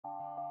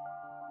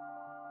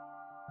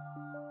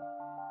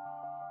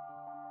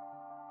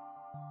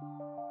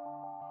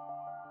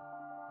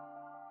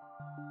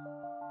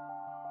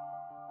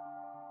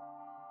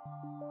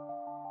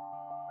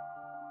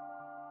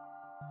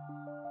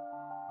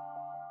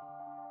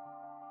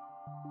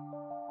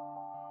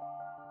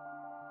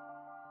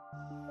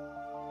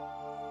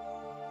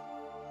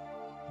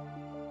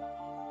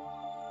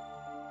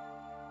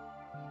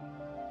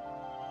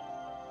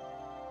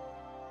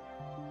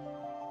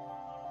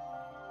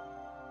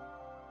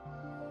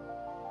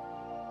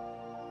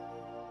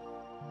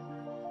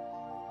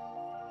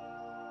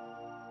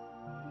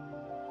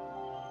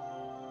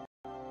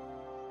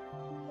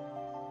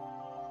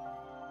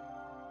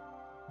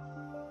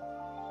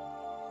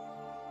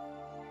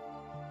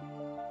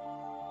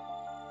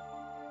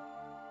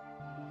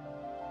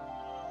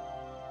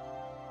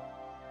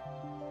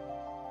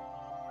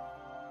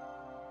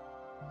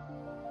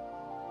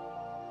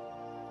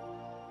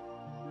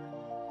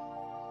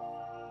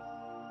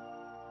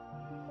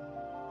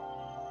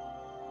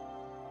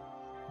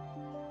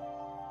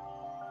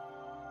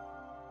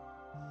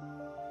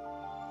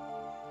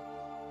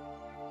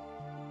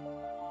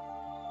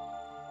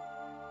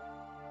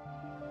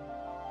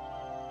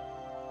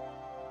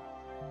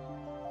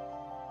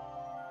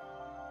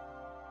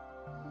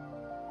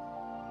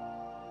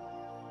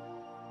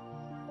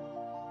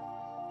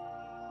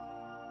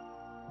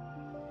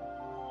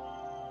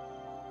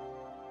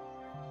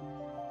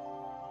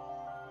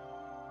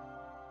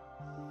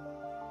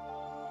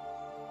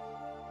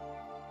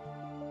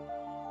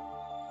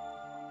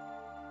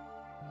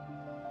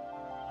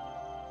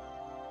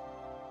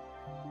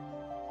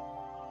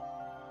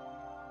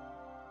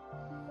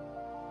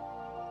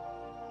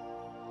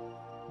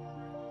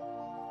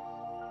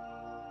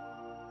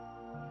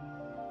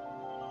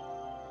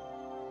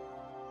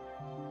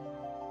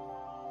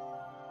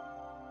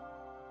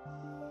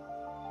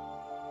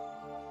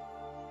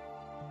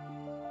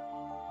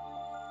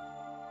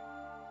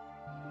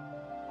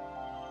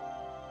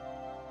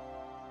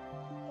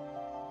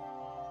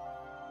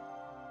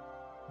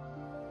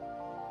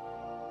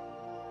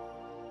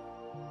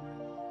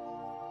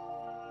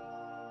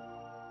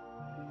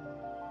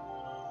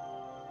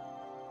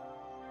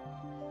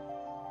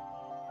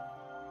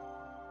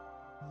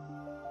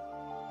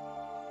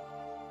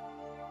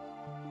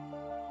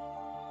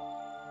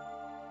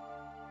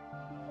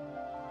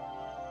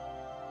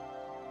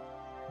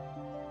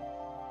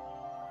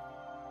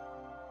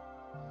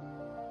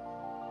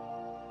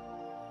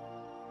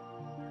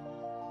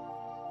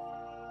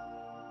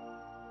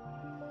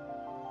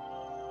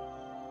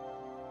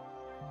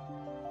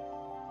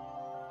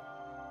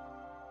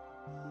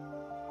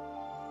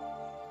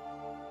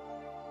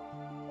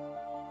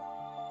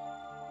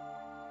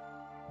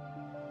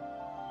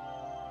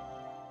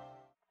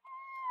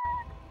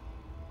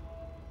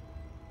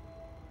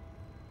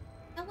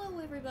Hello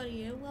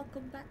everybody and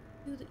welcome back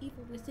to The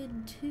Evil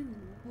Within 2,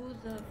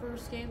 the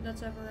first game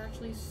that's ever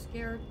actually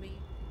scared me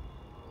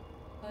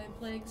by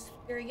playing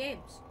scary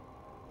games.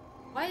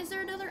 Why is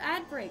there another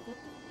ad break? What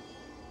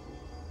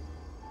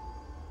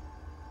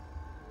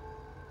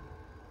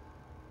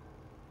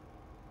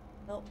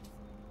the... Nope.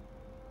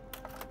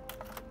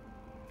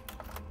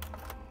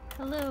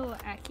 Hello,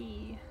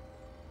 Aki.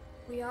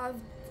 We have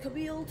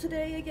Camille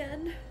today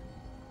again.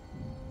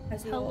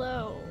 As we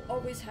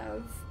always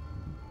have.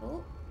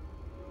 Oh.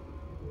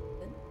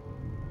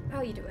 How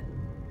are you doing?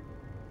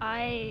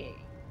 I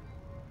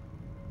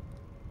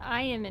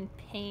am in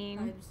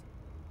pain,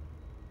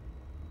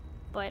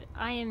 but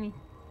I am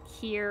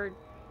here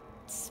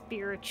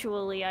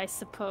spiritually, I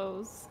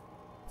suppose.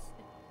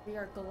 We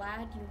are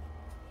glad you...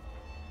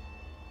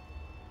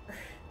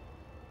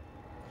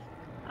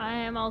 I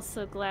am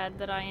also glad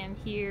that I am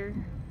here.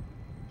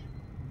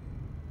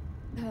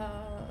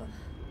 How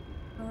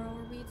are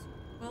we?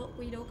 Well,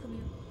 we know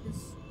Camille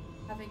is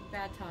having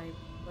bad time,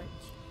 but...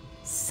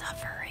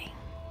 Suffering.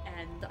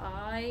 And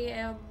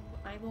I'm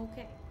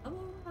okay. I'm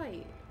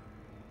alright.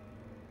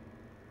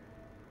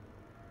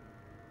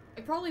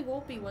 I probably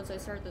won't be once I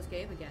start this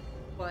game again,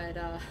 but,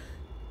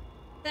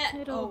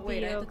 It'll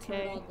wait, be I had okay. to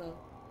turn on the...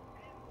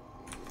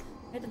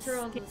 I had to turn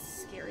on the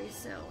scary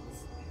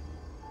sounds.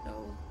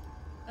 So,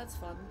 that's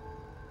fun.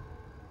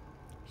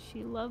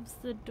 She loves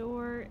the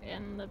door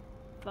and the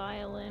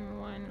violin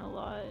one a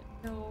lot.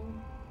 No.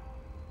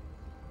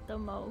 The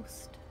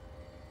most.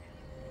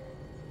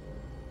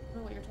 I don't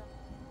know what you're talking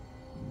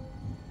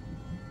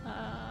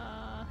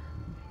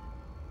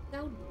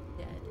Now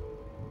dead.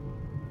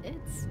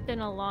 It's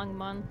been a long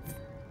month.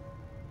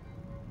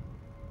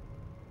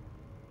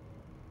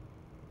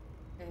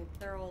 Okay,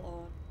 they're all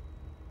on.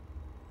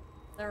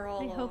 They're all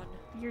on. I hope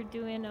you're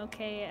doing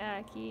okay,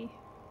 Aki.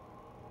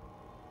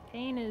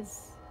 Pain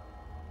is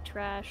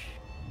trash.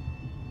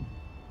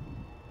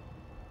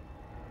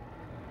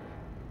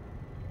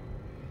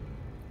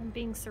 And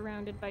being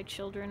surrounded by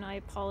children, I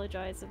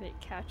apologize if it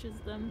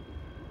catches them.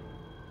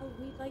 Oh,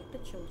 we like the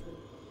children.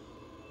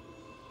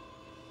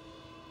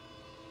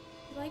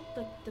 We like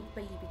the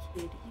baby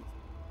kitties.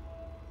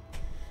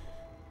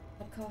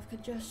 Got cough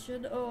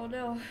congestion. Oh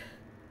no.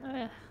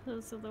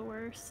 Those are the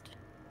worst.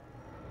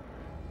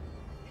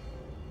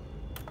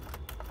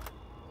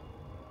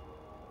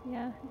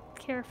 Yeah,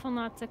 careful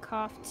not to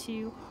cough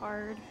too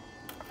hard.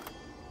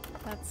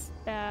 That's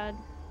bad.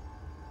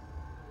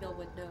 Bill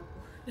would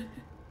know.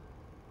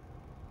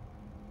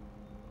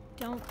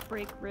 Don't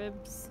break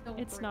ribs.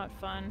 It's not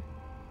fun.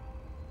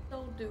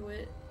 Don't do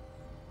it.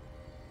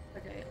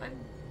 Okay, I'm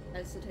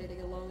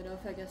hesitating long enough.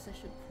 I guess I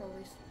should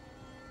probably.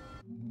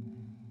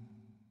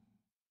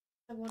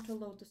 I want to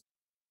load this.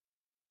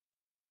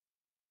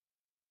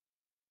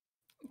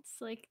 It's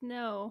like,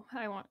 no,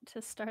 I want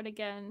to start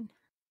again.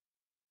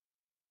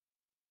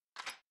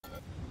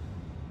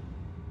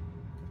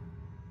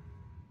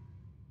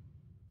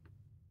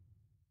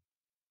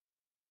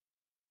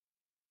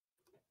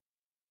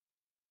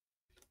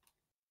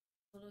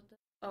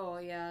 Oh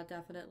yeah,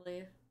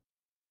 definitely.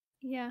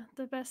 Yeah,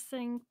 the best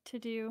thing to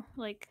do,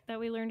 like that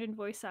we learned in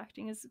voice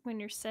acting, is when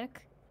you're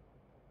sick,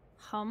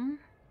 hum,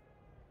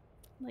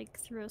 like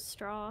through a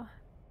straw,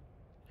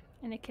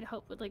 and it could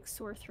help with like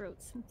sore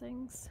throats and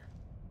things.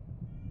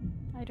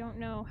 I don't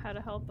know how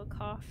to help a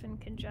cough and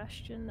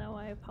congestion, though.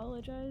 I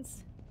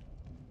apologize.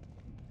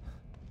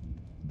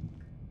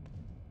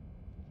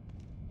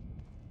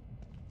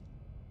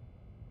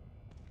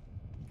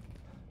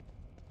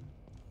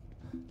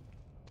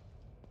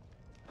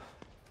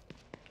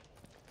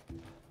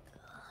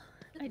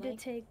 I did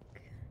take...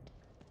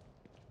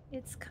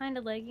 It's kind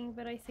of lagging,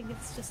 but I think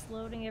it's just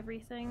loading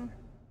everything.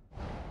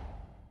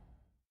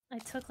 I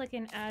took like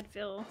an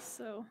Advil,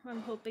 so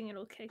I'm hoping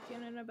it'll kick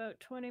in about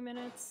 20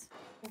 minutes.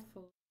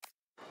 Hopefully.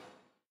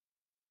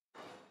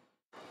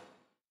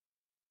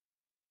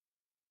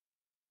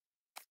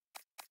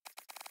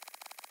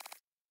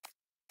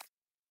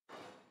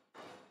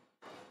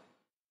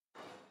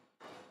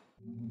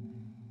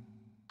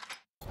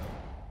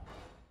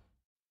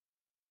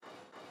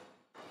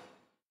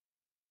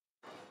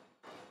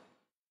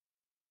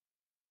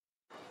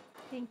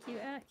 Thank you,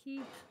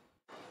 Aki.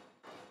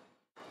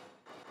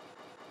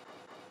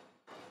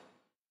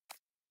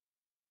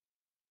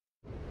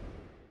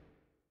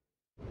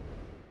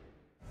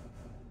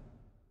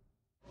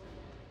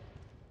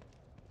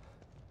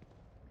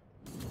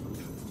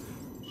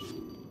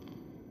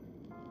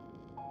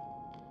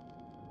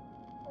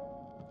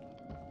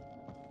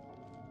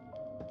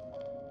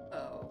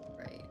 Oh,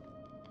 right.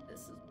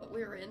 This is what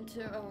we're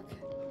into. Oh, okay.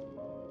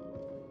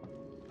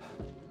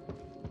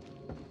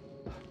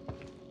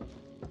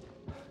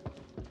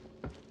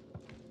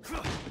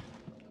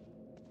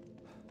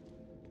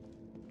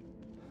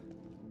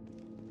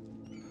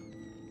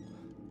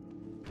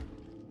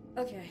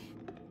 Okay,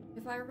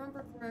 if I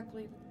remember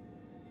correctly,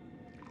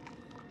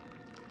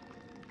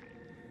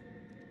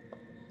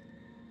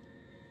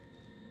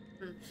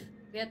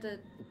 we had to.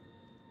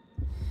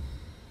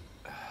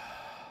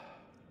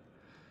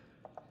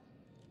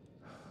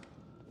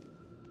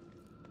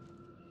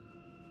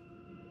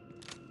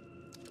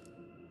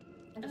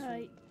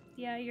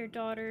 Yeah, your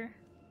daughter.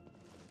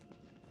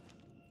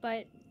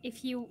 But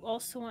if you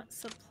also want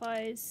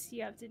supplies,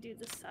 you have to do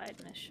the side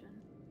mission.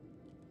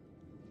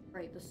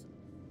 Right, this.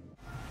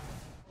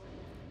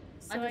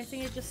 So I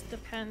think it just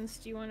depends.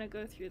 Do you want to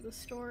go through the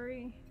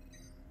story?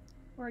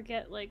 Or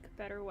get, like,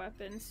 better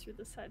weapons through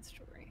the side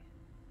story?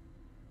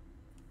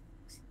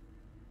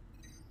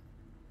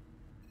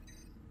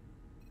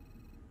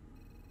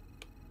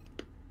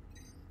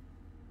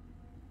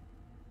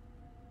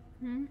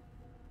 Hmm?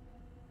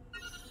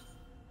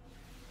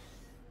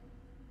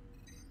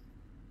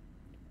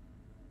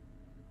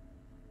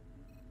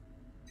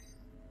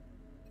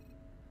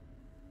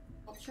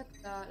 I'll check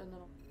that and then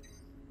I'll...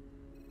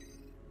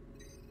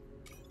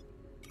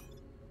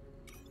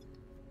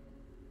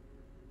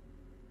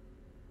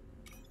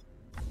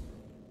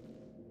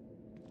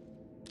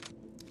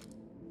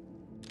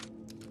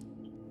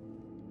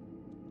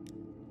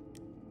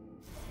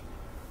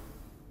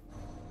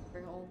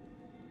 bring home.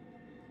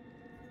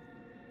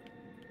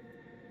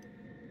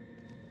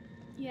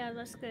 Yeah,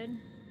 that's good.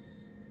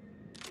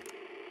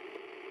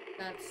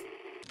 That's...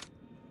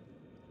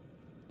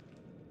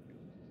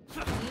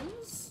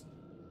 beans?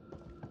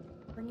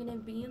 Bringing in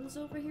beans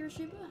over here,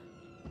 Shiba?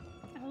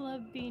 I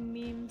love bean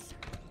memes.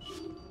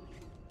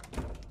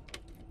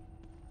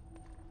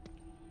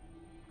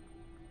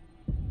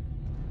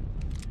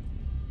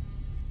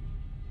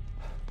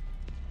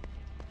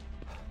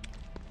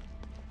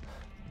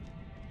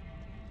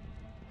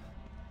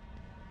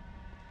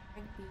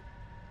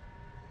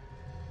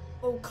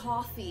 Oh,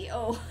 coffee.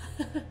 Oh.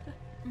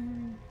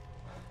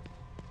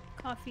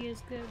 Coffee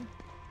is good.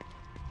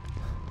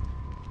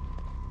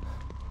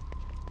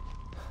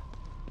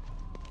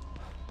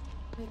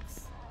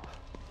 Thanks.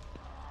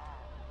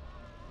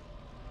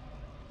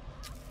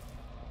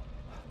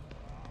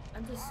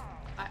 I'm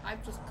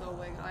just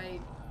going.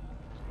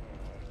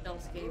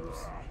 Else games.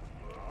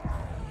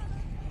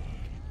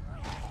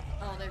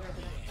 Oh, they ripped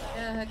it.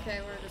 Yeah,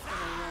 okay, we're just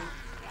gonna run.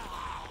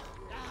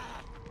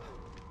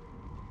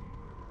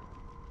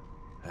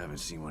 I haven't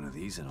seen one of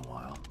these in a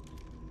while.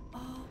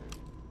 Oh,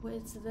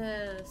 what's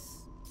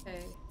this?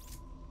 Okay.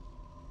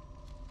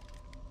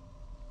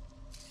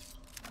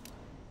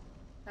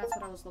 That's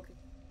what I was looking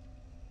for.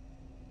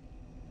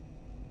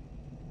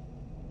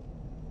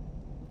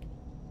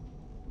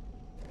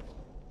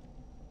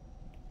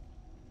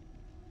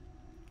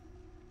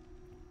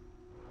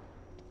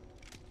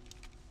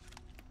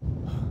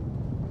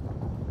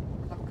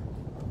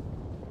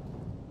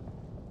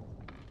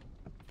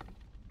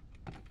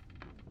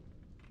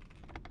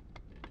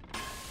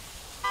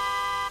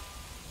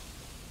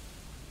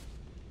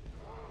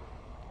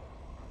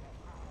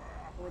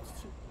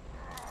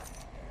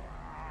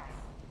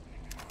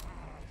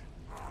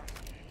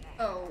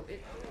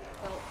 it...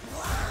 well...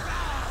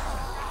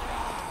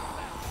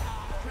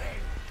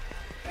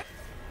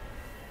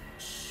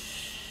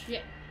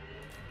 Shit.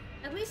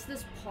 At least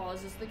this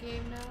pauses the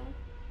game now.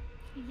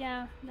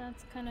 Yeah,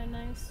 that's kind of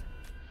nice.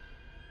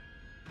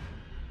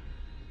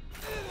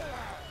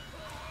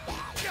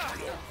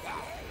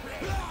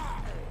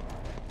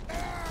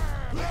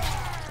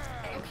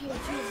 Okay,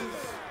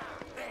 Jesus.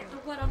 You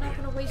know what? I'm not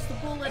gonna waste the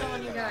bullet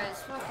on you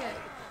guys. Fuck it.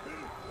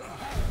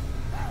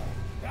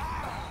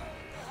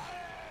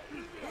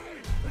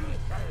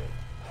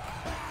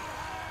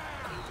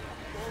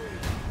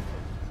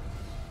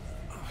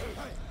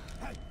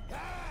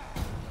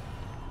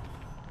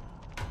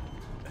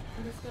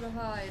 I'm just gonna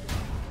hide.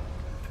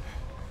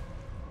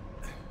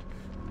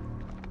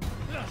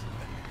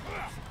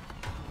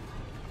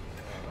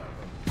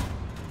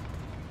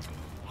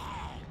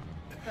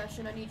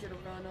 Fashion, I need you to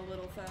run a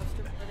little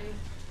faster, buddy.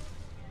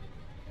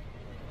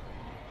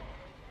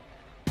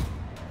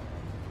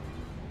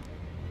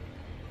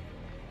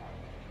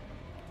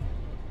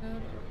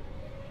 Good.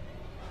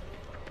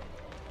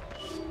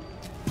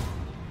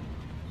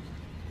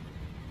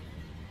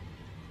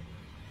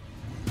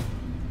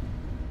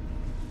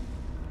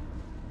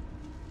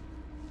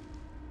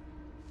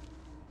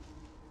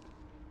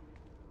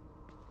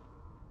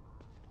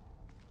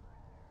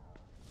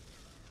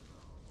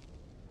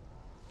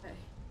 Okay.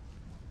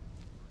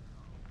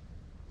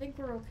 I think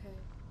we're okay.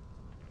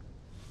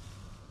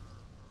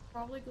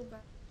 Probably go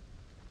back.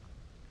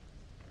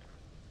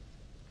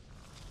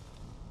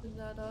 Clean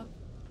that up.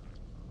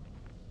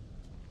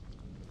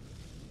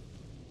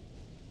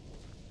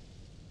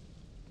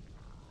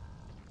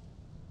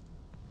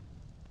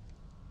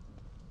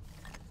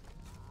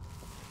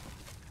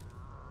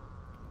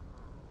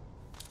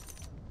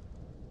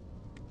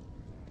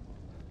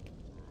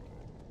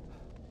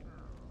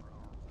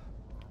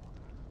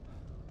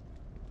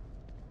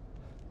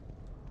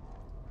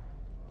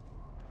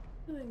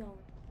 Doing all right.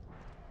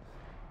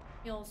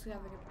 Neil's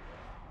having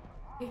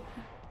a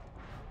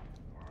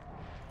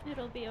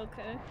It'll be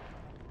okay.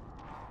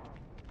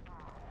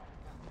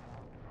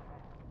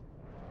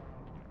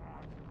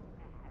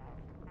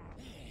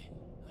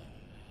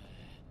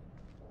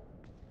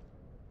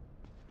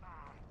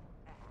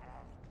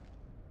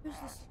 Where's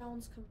the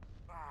sounds coming?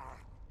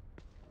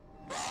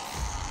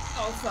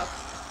 Oh fuck.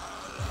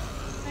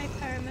 Hi,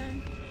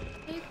 Carmen.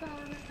 Hey,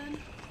 Carmen.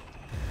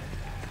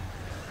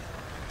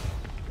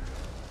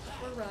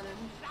 We're running.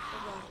 We're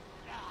running.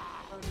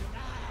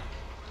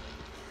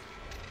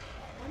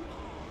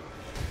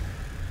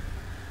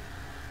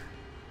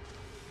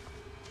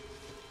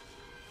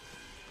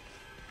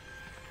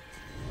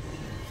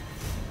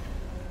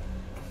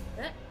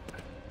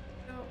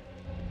 No.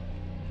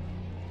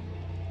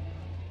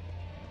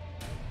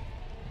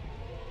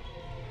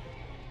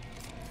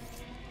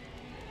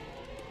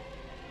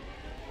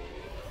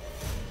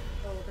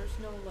 Oh, there's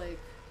no like.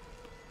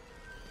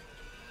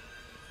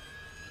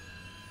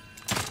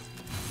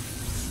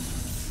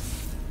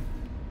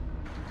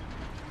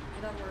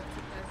 That worked,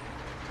 okay.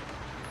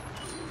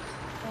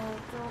 Oh,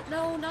 don't.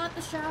 No, not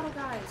the shadow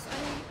guys. I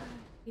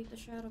hate the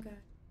shadow guy.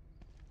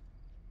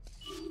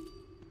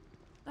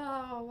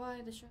 Oh,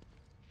 why the shadow?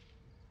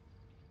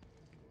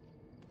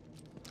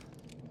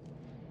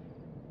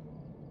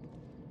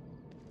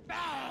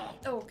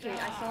 Okay,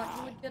 I thought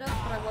you would get up,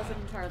 but I wasn't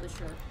entirely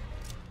sure.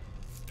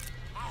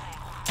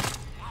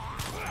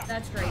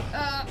 That's great.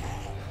 Ow,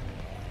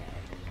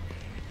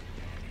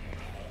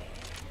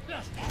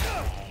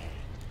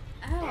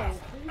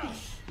 holy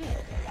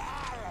shit.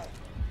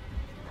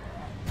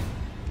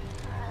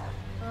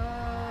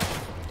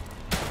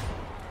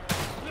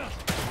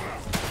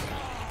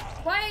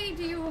 Why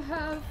do you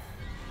have...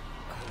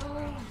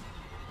 Oh...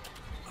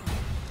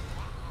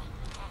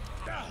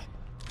 I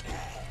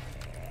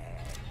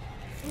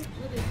don't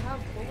really have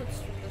bullets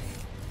for this.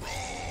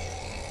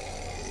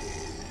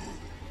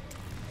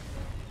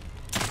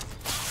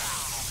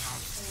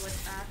 Oh, like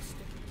axe.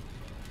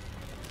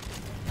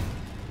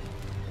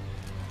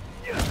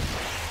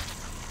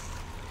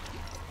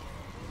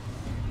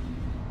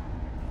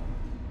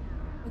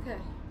 Okay.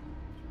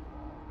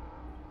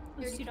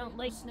 Unless you don't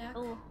like snack.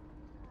 Oh,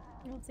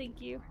 no,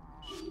 thank you.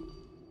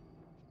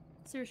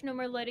 So there's no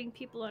more lighting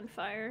people on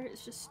fire.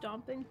 It's just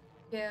stomping.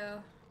 Yeah.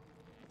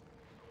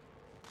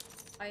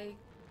 I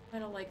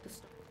kind of like the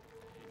stuff.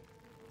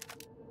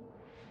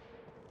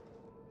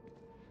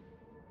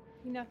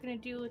 You're not gonna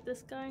deal with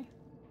this guy?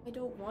 I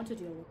don't want to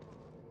deal with it.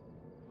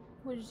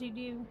 What does he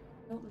do?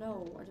 I don't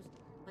know. I just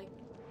like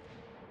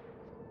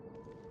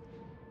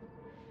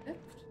it.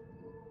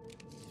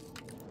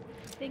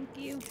 Thank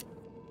you.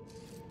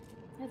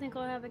 I think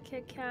I'll have a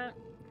Kit Kat.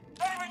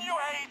 Even you,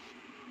 Hayes!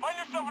 Find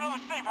yourself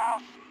another safe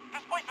house!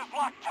 This place is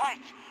locked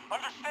tight!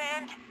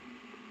 Understand?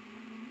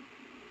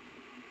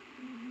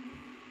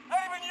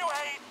 Even you,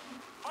 Hayes!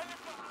 Find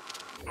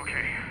yourself...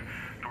 Okay,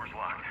 door's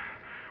locked.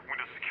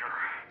 Windows secure.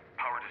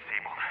 Power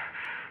disabled.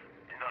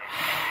 Nothing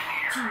in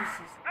here.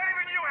 Jesus.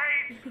 Even you,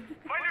 Hayes!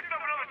 Find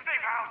yourself another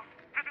safe house!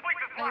 This place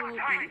is locked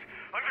tight!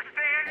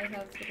 Understand? I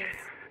have to Shit.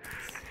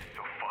 This is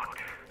so fucked.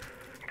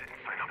 Didn't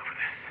sign up for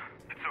this.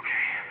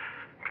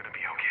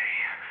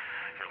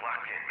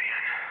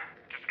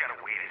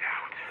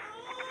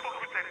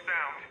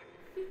 sound.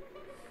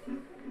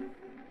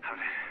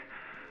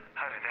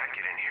 How did that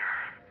get in here?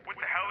 What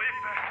the hell is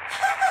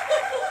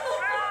that?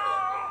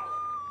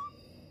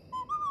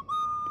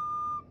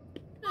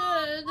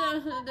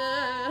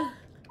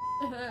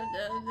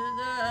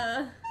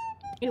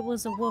 It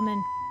was a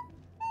woman.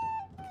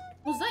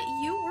 Was that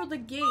you or the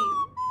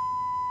game?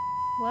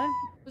 What?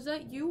 Was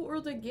that you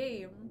or the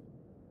game?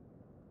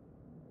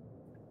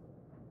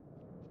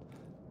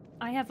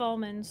 I have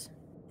almonds.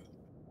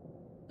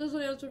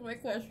 Doesn't answer my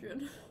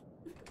question.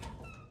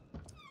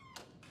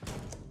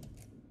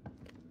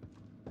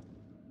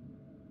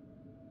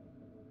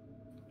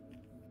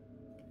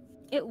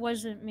 It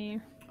wasn't me.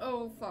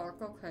 Oh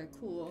fuck, okay,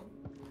 cool.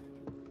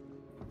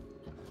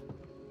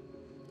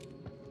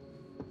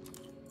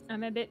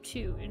 I'm a bit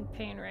too in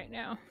pain right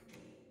now.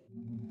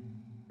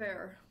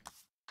 Fair.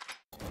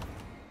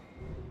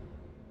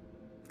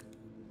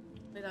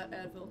 Play that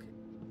Advil kit.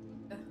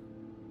 Yeah.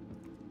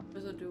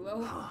 Was a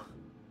duo? Huh.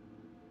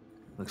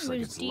 Looks It like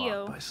was it's Dio.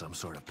 locked by some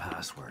sort of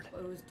password. Oh,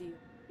 it was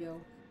Dio.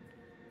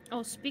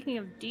 Oh, speaking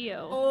of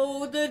Dio.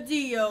 Oh, the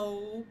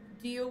Dio.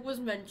 Dio was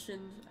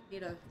mentioned. I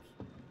need a...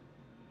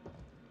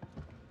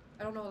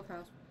 I don't know the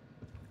password.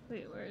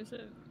 Wait, where is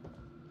it?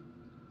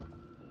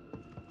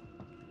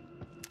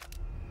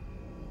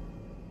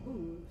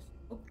 Ooh.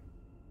 Oh.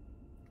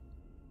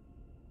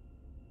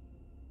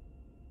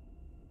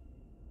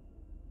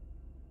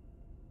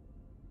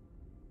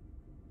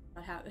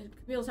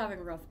 Camille's having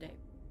a rough day.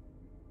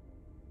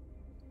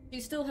 She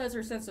still has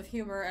her sense of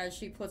humor as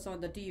she puts on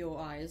the Dio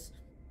eyes.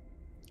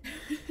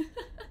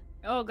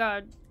 Oh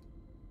god.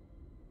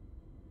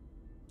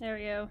 There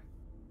we go.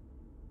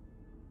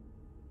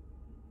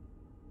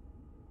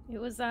 It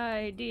was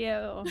I,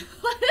 Dio.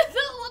 What is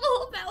the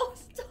little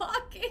mouse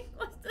talking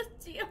with the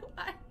Dio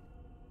eye?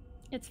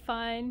 It's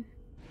fine.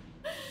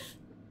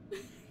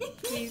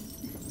 We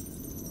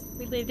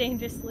live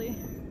dangerously.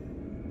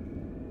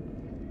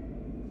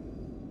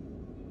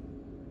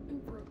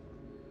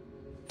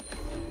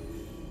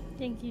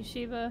 Thank you,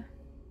 Shiva.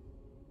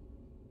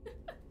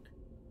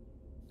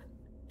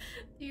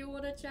 Do you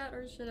want to chat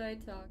or should I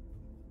talk?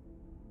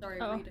 Sorry,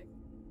 Oh. reading.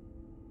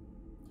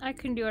 I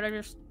can do it, I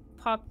just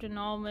popped an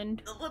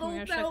almond. The little Give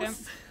me a second.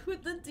 mouse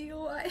with the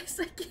Dio eyes,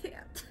 I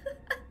can't.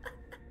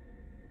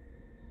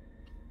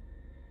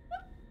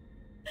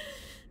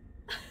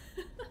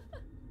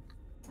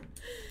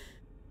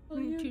 Will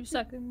you 2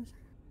 seconds.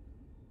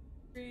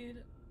 read?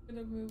 I'm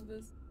gonna move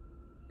this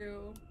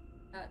to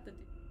at the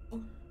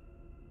Dio.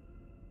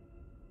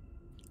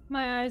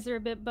 My eyes are a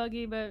bit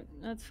buggy, but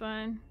that's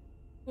fine.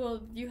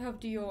 Well, you have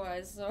Dio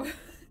eyes, so...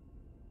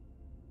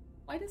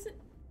 Why does it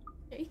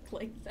shake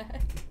like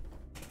that?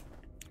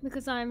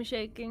 Because I'm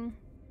shaking.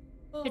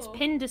 Oh, It's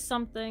pinned to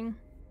something.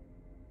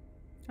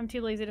 I'm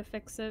too lazy to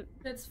fix it.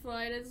 That's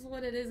fine, it's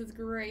what it is, it's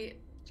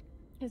great.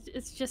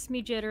 It's just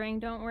me jittering,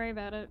 don't worry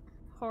about it.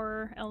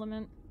 Horror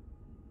element.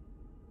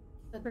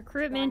 That's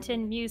Recruitment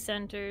fine. in MU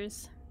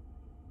centers.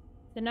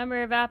 The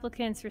number of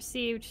applicants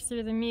received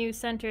through the MU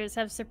centers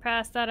have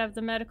surpassed that of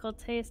the medical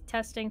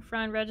testing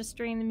front.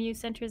 Registering the MU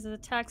centers as a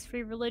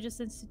tax-free religious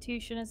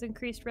institution has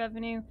increased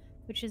revenue,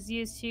 which is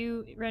used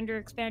to render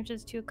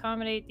expansions to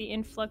accommodate the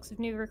influx of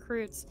new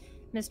recruits.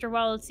 Mr.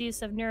 Wallet's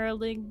use of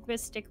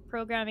neurolinguistic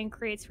programming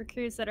creates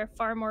recruits that are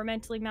far more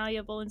mentally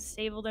malleable and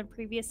stable than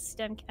previous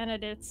STEM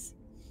candidates.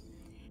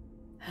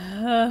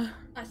 I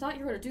thought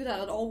you were gonna do that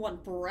in all one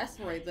breath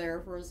right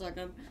there for a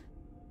second.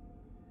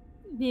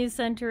 MU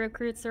Center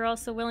recruits are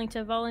also willing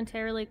to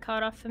voluntarily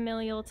cut off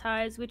familial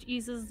ties, which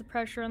eases the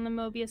pressure on the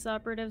Mobius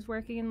operatives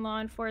working in law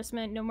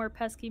enforcement. No more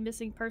pesky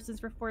missing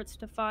persons reports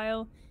to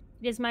file.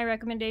 It is my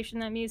recommendation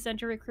that MU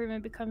Center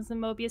recruitment becomes the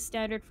Mobius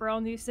standard for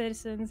all new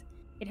citizens.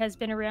 It has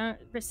been a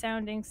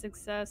resounding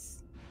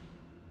success.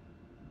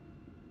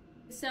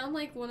 You sound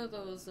like one of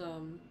those,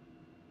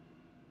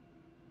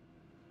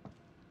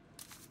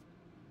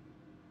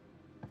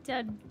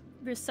 Dead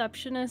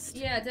receptionist.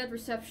 yeah, dead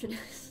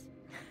receptionist.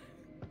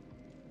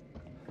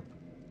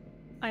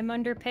 I'm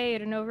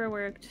underpaid and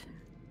overworked.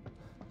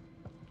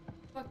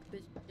 Fuck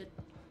this shit.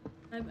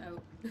 I'm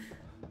out.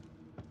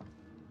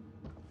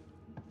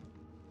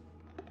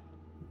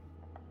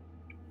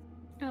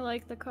 I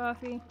like the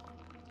coffee.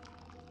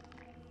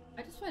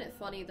 I just find it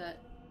funny that,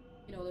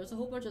 you know, there's a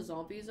whole bunch of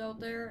zombies out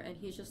there, and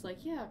he's just like,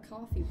 yeah,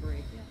 coffee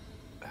break,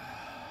 yeah.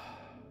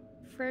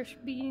 Fresh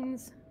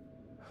beans.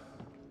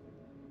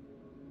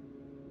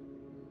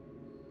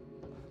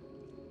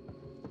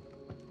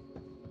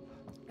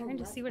 Trying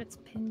to see what it's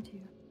pinned to.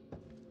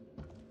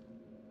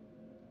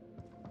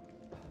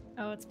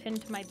 Oh, it's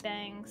pinned to my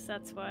bangs,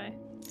 that's why.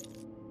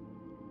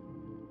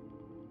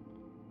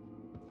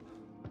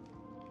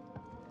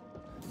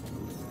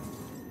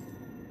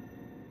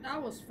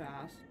 That was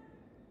fast.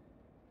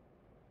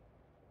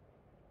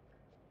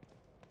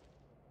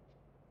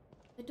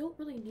 I don't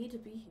really need to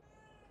be here.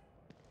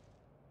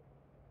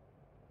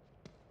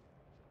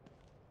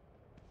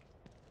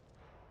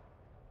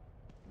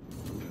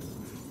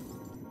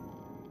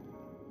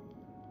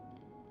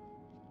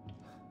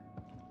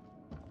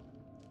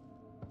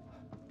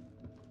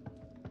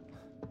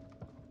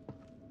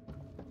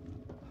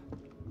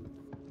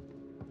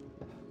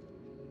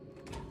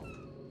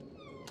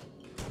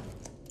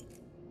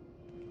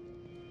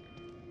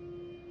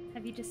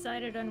 Have you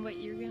decided on what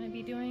you're gonna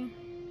be doing?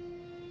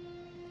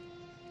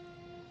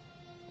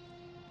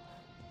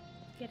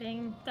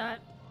 Getting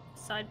that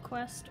side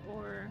quest,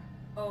 or...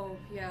 Oh,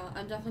 yeah,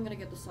 I'm definitely gonna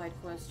get the side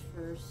quest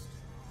first.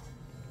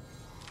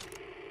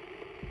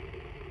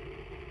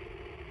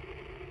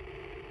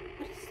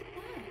 What is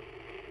that?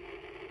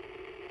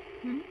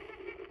 Hmm?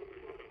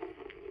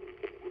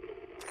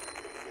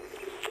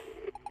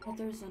 Oh,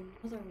 there's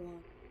another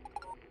one.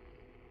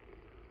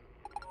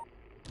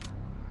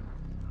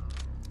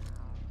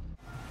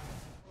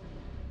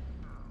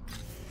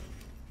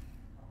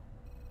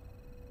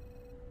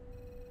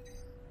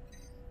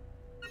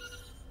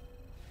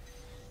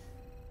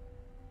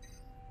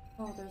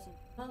 Oh, there's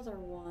another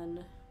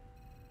one.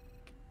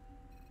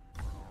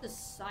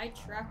 Just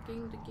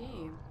sidetracking the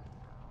game.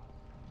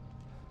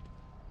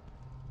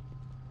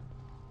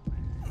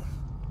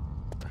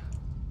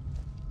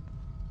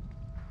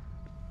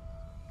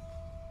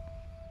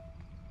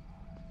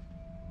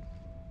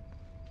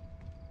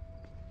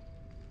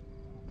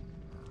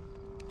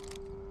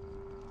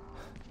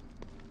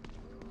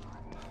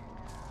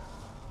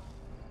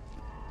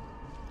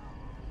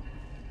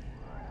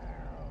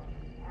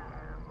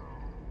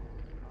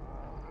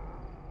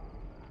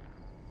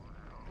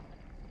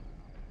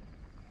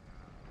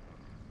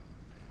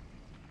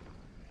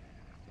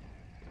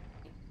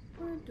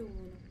 We're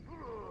doing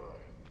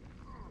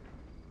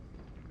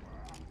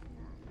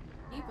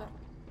Eva.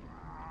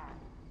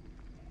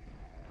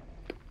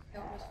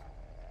 That was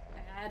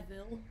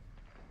Advil.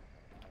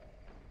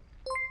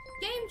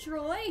 Game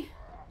Troy!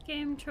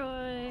 Game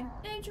Troy!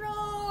 Game Troy!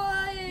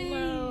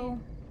 Hello!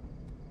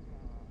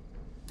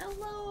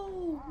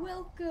 Hello!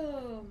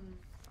 Welcome!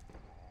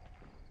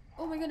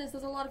 Oh my goodness,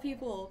 there's a lot of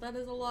people. That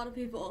is a lot of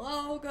people.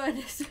 Oh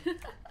goodness.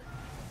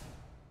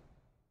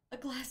 A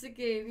classic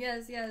game.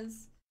 Yes,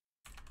 yes.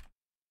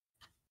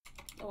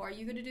 Oh, are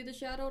you gonna do the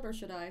shoutout or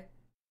should I?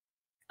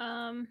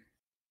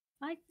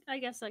 I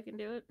guess I can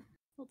do it.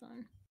 Hold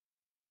on.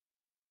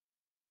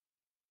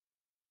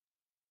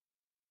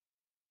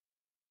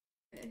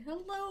 Okay.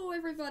 Hello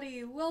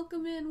everybody!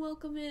 Welcome in,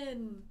 welcome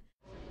in!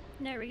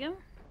 There we go.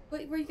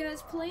 What were you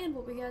guys playing?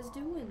 What were you guys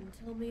doing?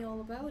 Tell me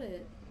all about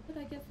it. What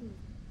did I get from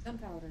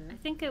Gunpowder? I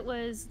think it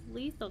was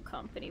Lethal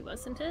Company,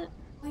 wasn't it?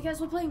 Oh, you guys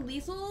were playing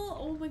Lethal?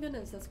 Oh my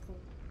goodness, that's cool.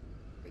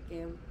 Great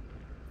game.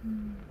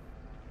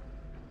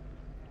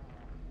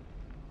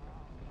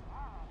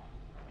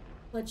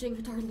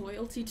 Pledging our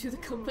loyalty to the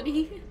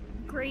company.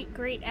 Great,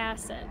 great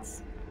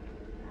assets.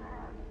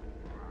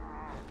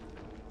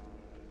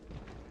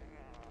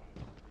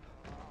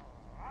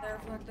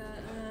 There, fuck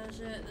that.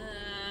 Shit.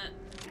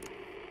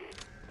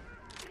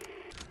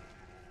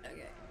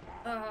 Okay.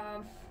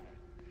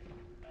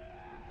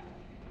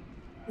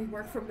 We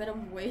work for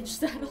minimum wage,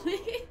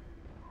 sadly.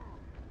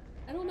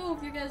 I don't know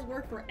if you guys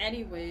work for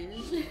any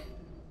wage.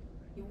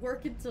 You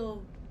work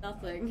until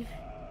nothing.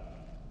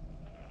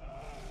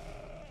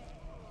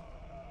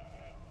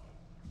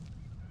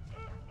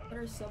 What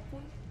are sub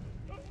points?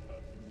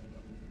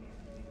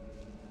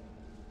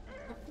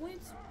 Sub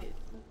points? Wait.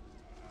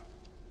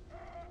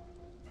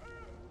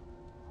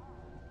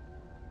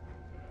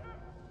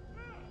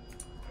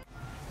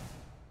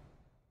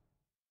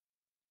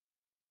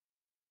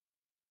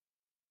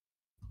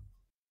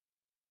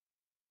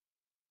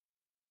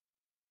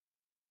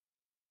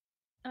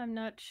 I'm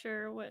not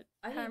sure what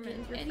I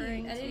Harmon's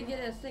referring to. I didn't get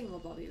a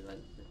thingamabobbie,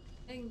 but the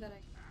thing that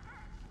I...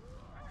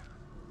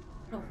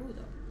 Oh, who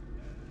though?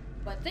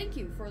 But thank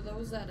you for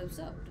those that have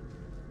subbed.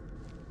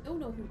 Don't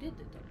know who did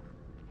it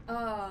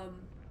though.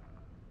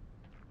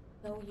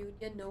 No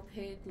union, no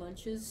paid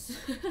lunches.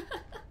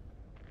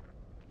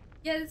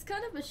 Yeah, it's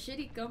kind of a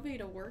shitty company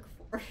to work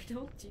for,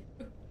 don't you?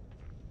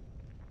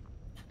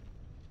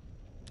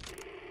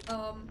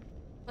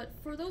 But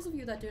for those of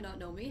you that do not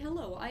know me,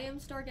 hello, I am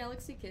Star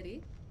Galaxy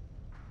Kitty.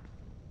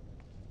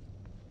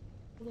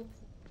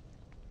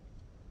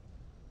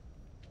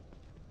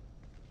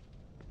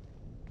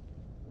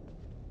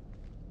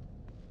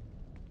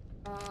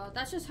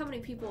 That's just how many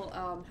people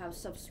have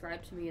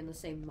subscribed to me in the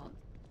same month.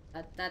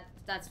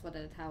 That's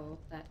how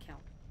that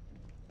counts.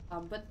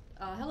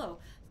 Hello,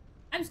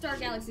 I'm Star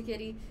Galaxy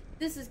Kitty.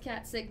 This is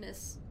Cat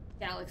Cygnus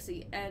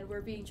Galaxy, and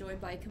we're being joined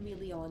by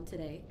Chameleon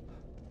today.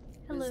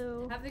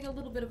 Hello. Who's having a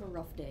little bit of a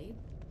rough day.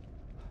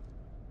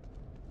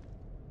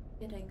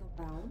 Getting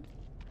around.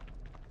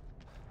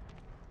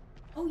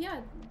 Oh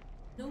yeah,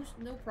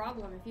 no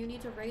problem. If you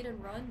need to raid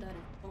and run, that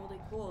is totally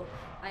cool.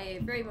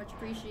 I very much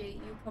appreciate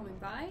you coming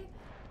by.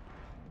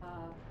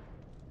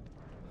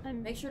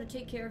 Make sure to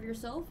take care of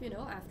yourself, you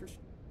know, after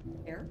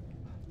care.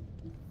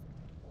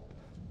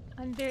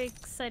 I'm very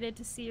excited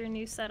to see your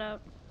new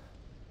setup.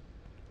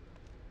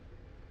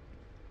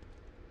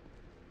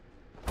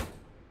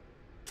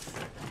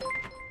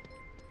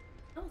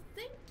 Oh,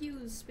 thank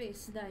you,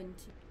 Space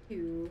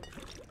 92.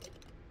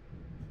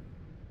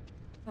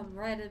 Come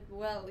right in,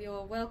 well,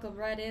 you're welcome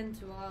right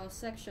into our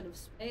section of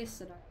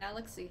space in our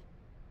galaxy.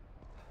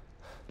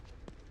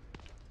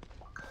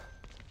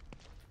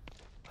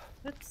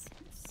 Oops,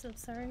 so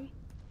sorry.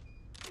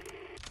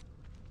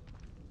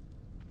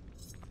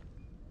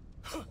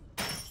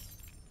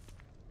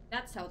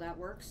 that's how that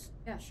works.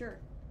 Yeah, sure.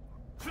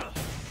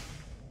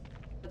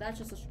 But that's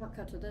just a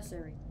shortcut to this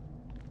area.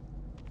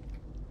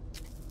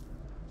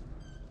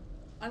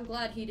 I'm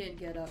glad he didn't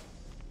get up.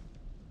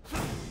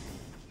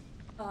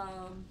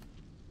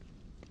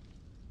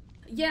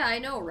 Yeah, I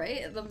know,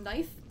 right? The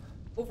knife?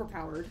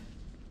 Overpowered.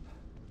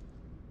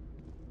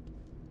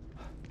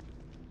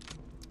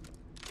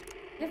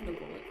 I have no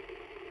bullet.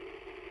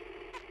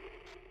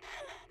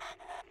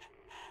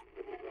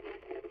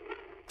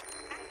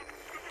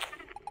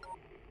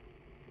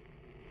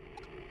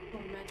 Oh,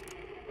 man.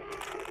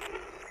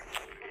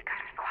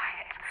 Gotta be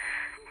quiet.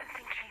 The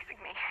thing chasing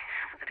me.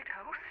 Was it a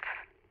ghost?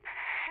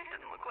 It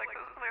didn't look like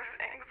those other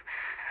things.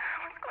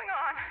 What's going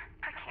on?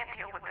 I can't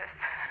deal with this.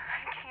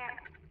 I can't.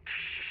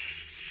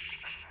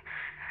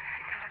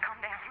 I gotta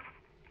calm down.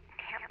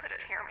 Can't let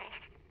it hear me.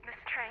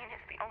 This train is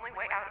the only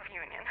way out of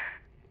Union.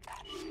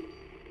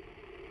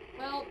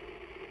 Well,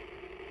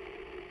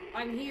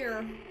 I'm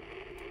here.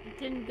 It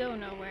didn't go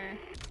nowhere.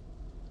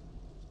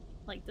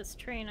 Like this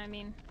train, I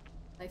mean.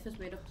 Knife is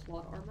made of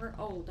plot armor.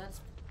 Oh,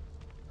 that's...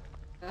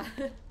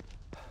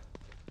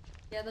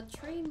 yeah, the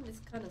train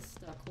is kind of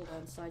stuck. Hold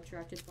on,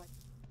 sidetracked by...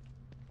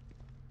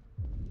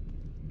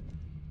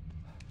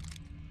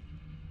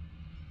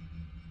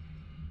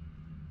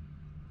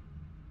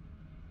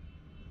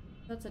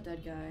 That's a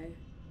dead guy.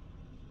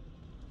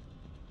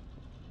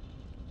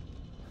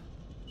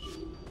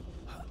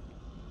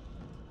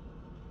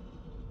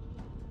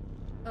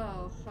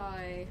 Oh,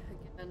 hi.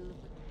 Again,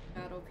 with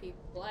shadow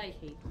people. I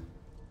hate them.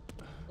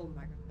 Oh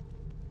my god.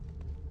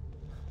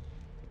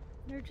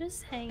 They're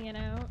just hanging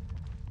out.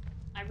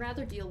 I'd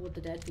rather deal with the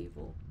dead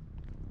people.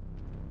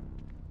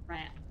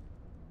 Rat.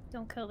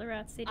 Don't kill the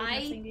rats, they did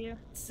nothing to you.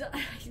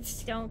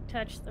 Don't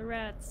touch the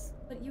rats.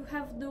 But you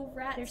have no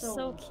rat They're zone.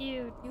 so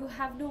cute. You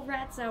have no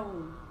rat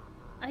zone.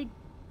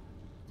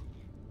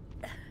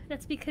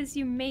 That's because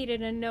you made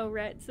it a no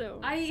rat zone.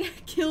 I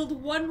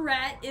killed one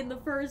rat in the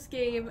first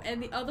game,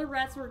 and the other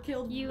rats were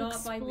killed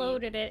not by me. You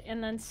exploded it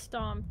and then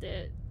stomped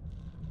it.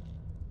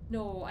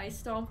 No, I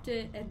stomped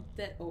it and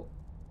then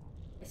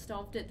I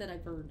stomped it, then I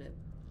burned it.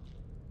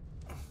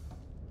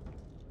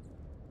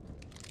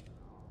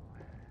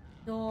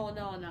 No,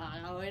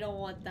 I don't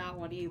want that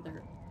one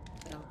either.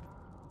 No.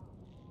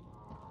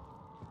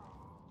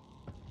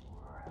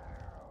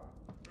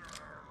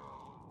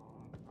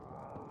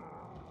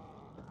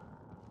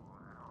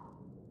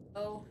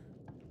 Oh.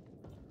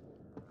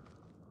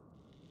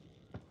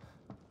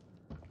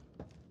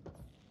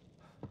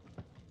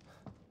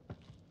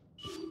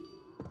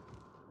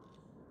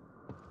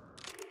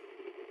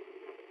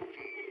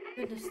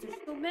 Goodness, there's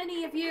so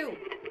many of you! We're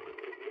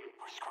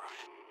screwed.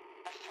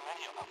 There's too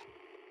many of them.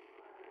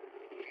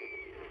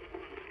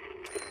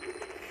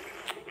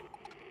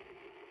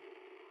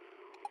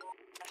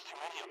 There's too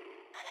many of them.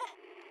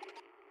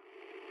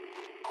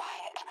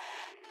 Quiet.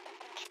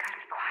 You gotta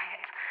be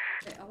quiet.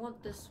 Okay, I want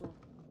this one.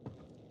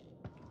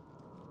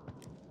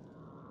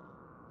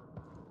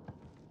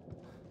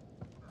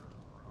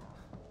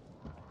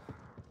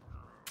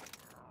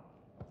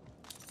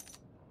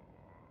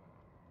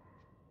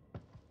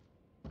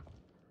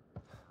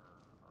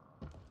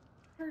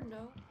 Or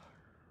no.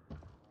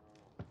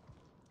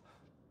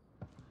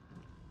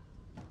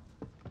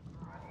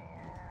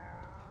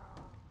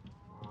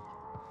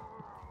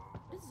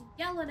 It's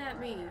yelling at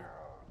me.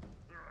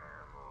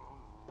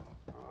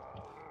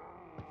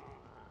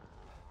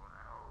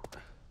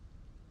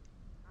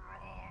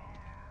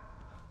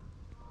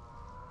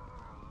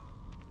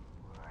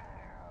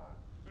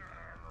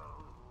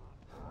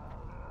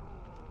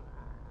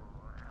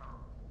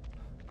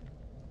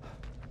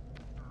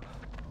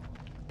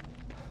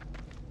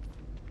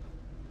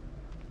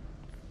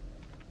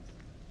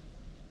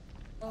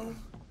 Oh.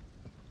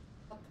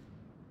 Up.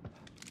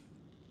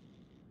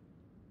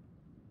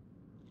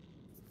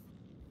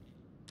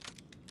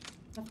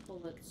 Have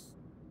bullets.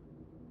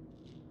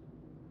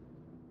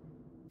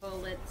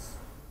 Bullets.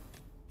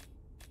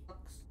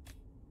 Bucks.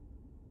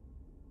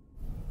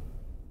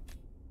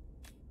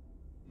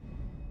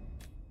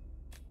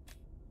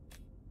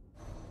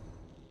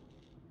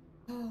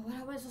 Oh, what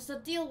am I supposed to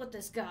deal with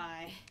this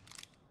guy?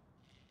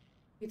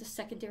 Be the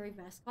secondary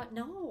mascot?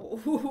 No!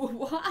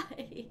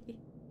 Why?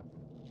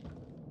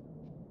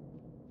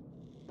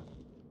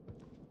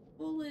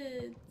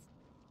 Bullets.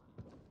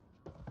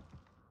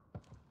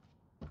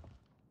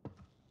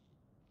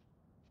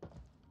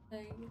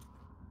 Thing.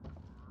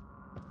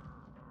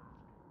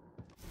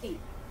 Hey.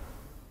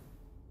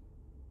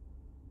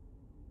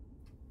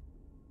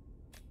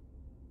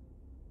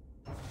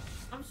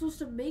 I'm supposed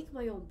to make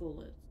my own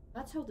bullets.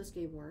 That's how this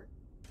game works.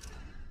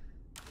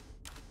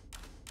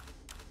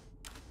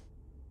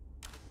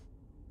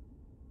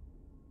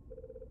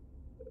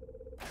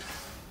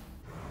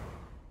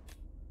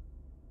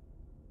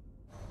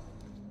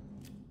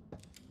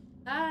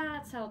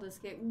 That's how this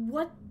game.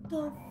 What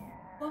the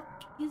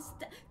fuck is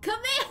that?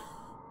 Come here!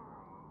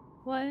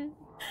 What?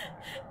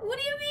 What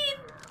do you mean?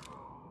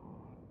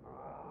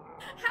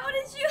 How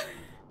did you?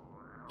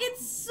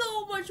 It's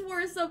so much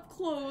worse up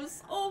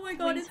close. Oh my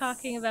god, What are you it's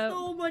talking about?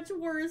 so much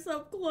worse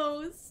up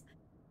close.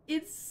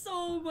 It's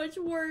so much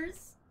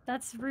worse.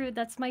 That's rude.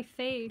 That's my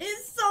face.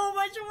 It's so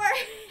much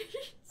worse.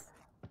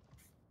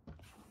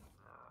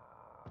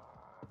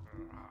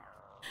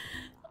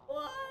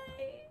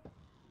 Why?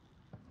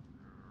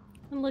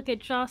 And look,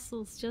 it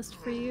jostles just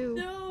for you.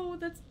 No,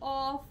 that's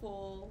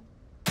awful.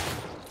 I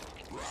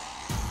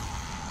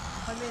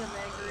made him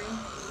angry.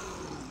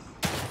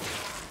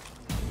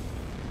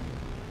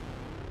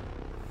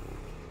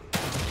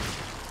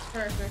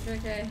 Perfect,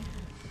 okay.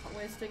 Not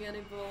wasting any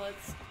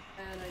bullets.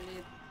 And I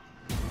need...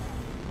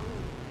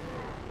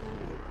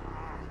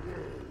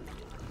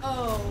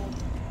 Oh.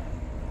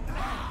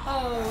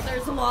 Oh,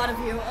 there's a lot of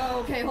you. Oh,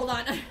 okay, hold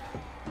on.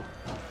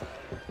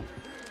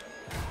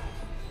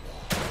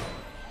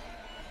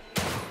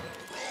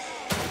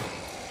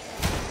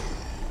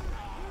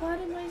 What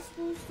am I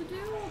supposed to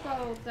do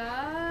about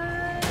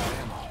that?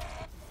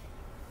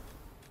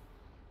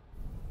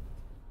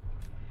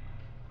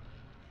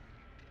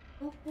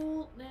 Oh,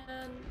 bolt,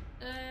 man.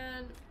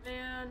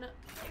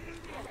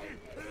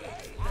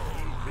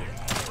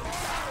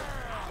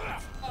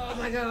 Oh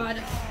my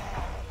god.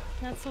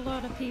 That's a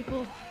lot of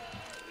people.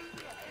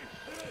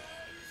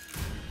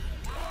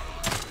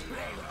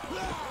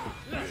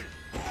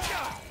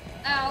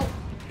 Ow.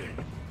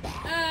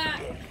 Ah.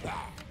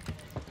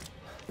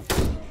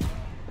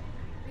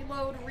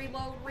 Reload,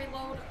 reload,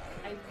 reload.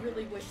 I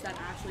really wish that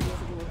actually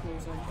was a door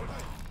closer.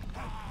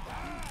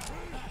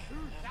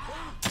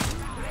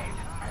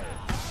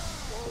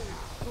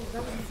 Oh,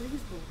 that was a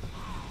freeze bolt.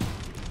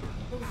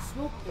 That was a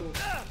smoke bolt.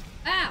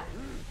 Ow!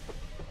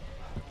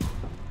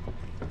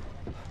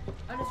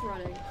 I'm just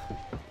running.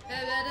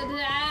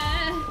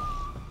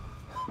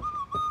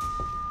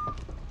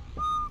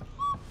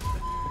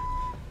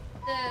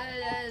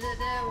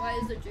 Why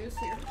is there juice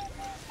here?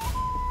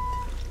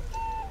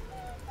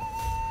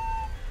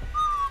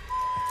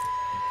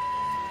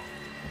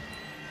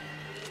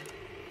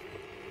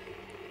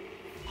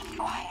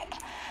 Quiet.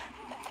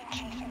 Something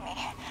chasing me.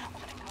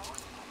 Was it a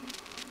ghost?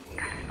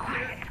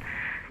 Quiet.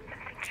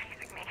 Something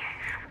chasing me.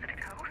 Was it a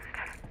ghost?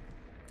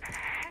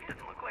 It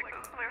doesn't look like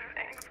those clear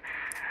things.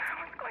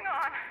 What's going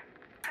on?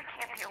 I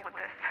can't deal with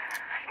this.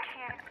 I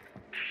can't.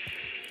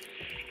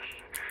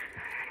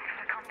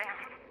 Gotta calm down.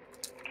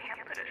 Can't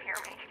let it hear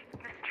me.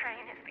 This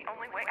train is the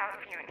only way out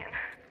of Union.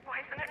 Why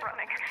isn't it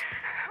running?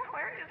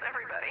 Where is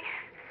everybody?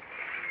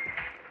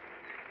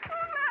 What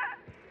was that?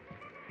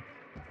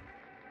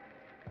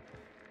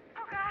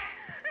 Oh god.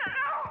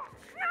 No!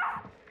 No!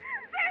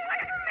 Stay away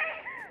from me!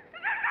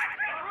 Don't touch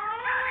me!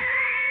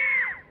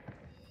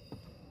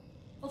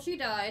 Well, she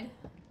died.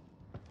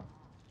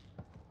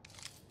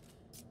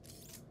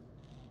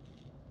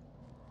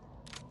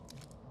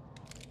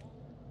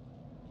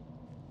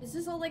 Is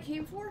this all I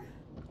came for?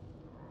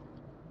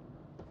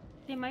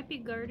 They might be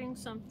guarding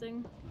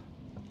something.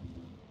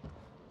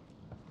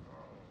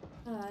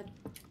 God.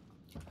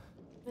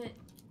 But...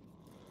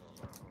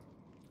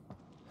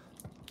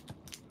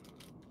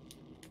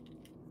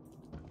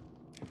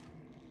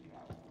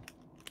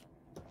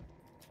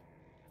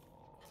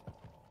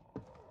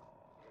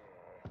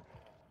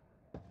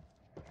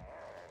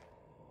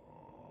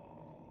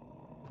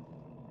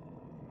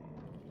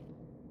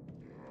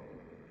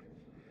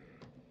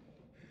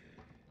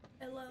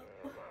 Hello.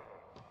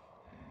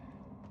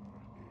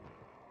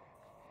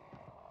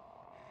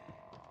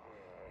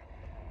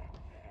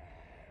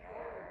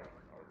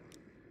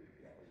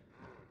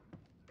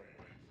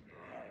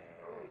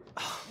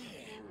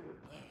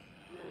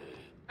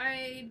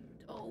 I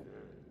don't.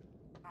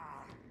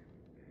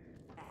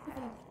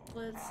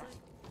 Let's.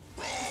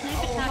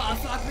 Oh,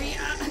 fuck me!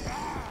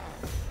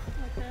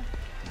 Okay.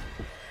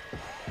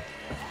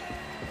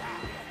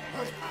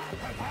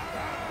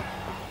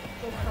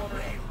 Go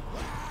powder.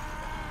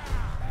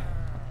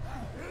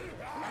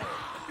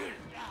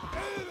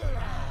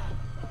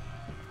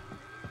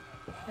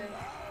 Okay.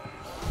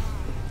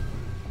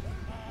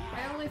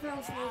 I only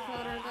found smoke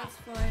powder, that's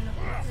fine. I'm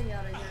getting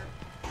out of here.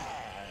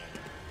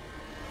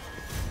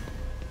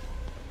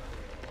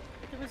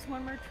 There was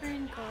one more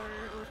train car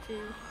or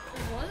two.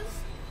 There was?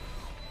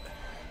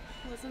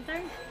 Wasn't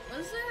there?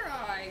 Was there?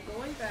 Alright,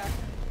 going back.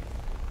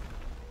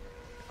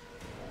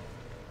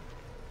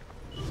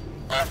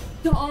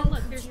 Oh,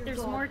 look,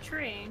 there's more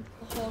train.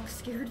 The hog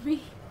scared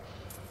me.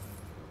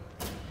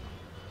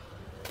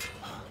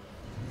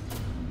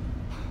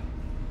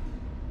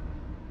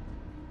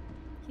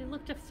 He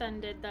looked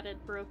offended that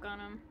it broke on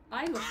him.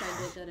 I'm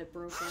offended that it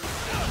broke on me.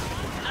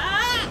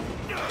 Ah!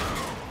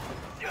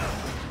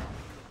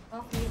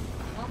 Off me,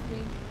 off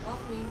me,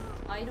 off me.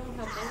 I don't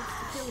have bullets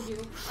to kill you.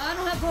 I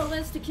don't have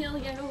bullets to kill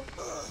you.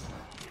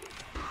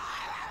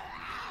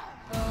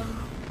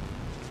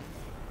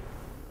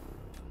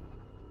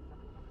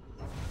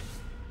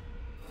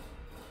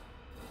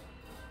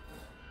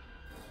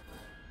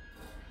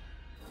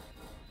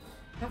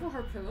 Have a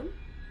harpoon?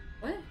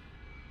 What?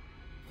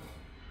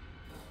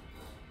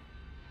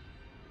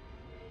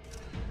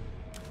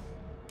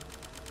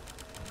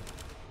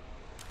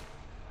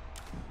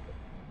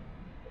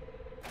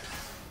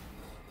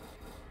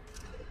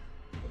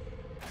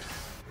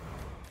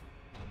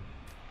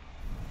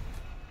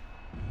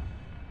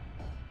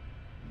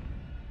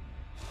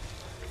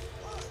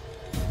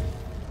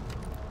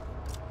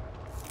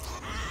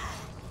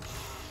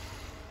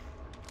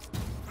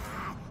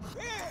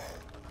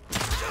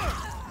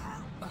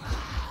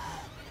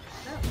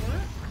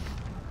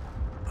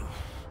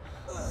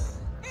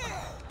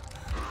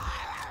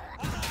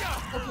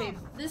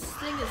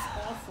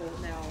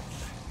 painful now.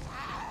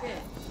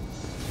 Shit.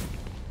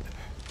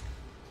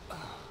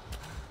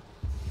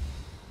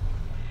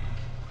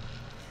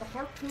 The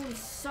harpoon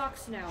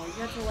sucks now. You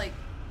have to, like,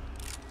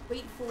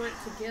 wait for it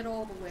to get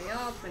all the way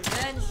up and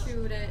then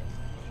shoot it.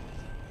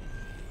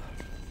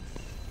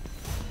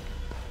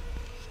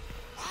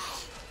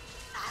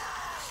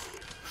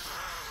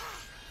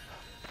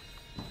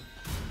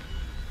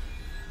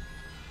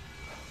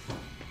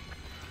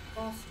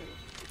 Foster.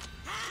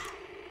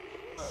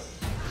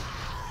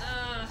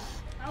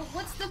 Oh,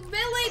 what's the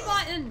melee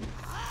button?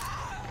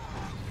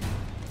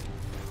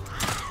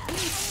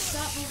 Please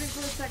stop moving for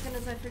a second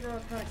as I figure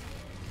out how to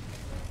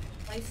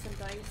slice and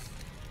dice.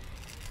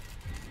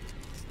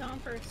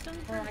 Stomper, Or I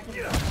stomper. can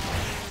sure.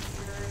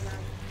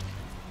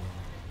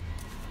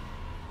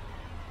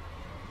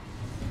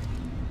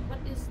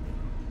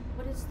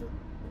 What is the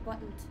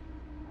button?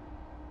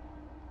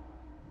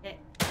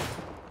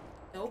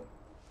 Nope.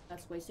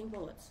 That's wasting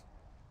bullets.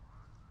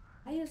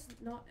 Why is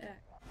not X?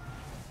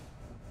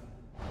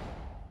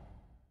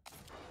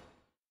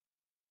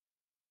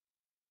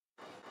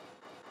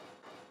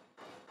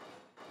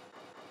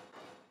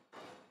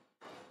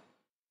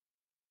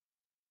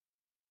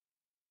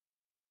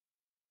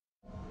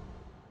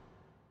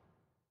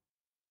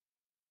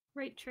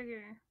 Right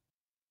trigger.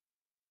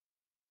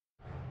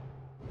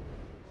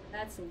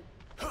 That's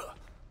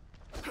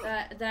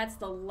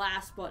the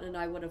last button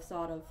I would have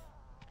thought of.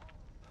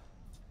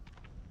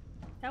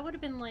 That would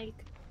have been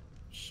like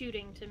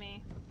shooting to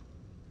me.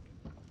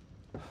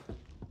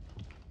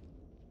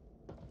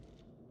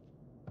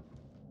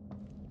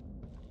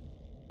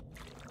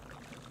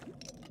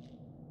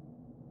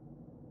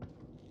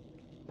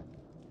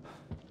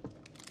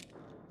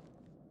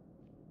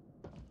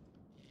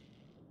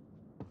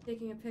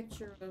 Taking a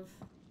picture of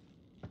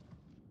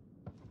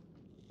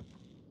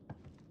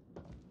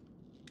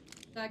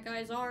that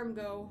guy's arm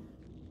go.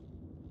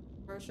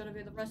 Or should it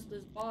be the rest of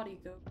his body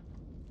go?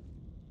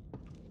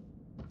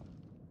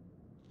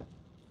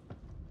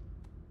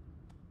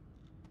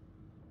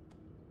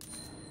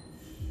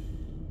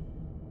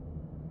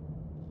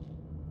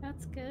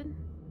 That's good.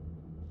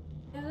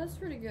 Yeah, that's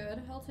pretty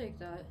good. I'll take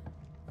that.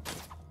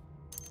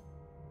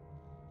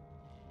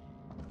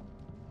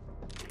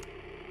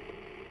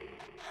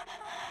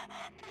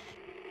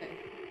 Okay,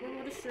 no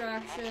more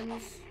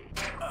distractions.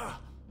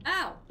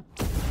 Ow!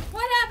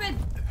 What happened?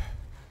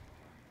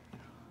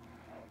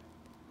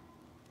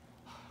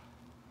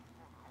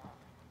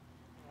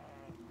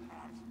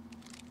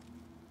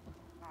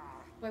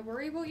 Do I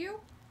worry about you?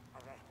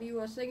 Are you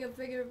a thing of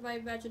figure of my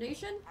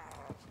imagination?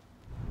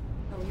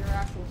 Oh, you're an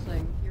actual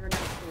thing. You're an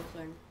actual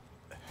thing.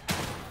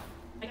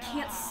 I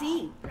can't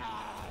see.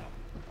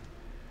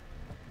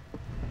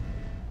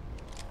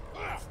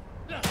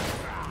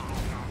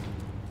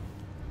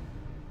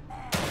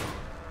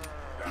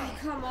 Oh,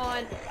 come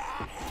on.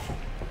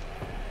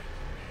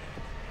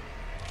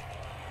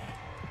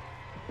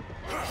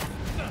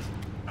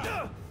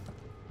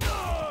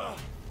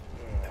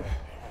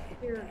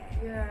 Here,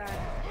 yeah.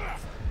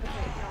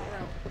 Okay, now we're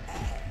out.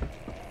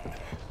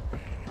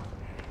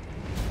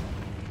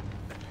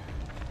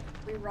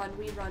 We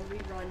run. Get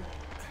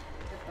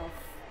the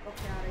fuck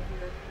out of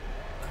here.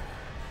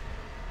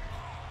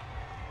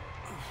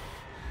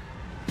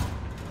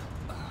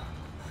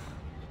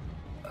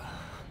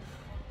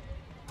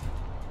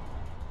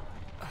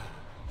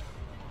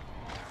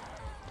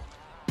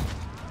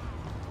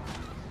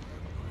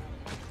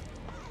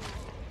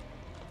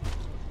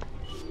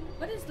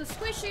 What is the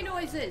squishy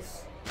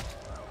noises?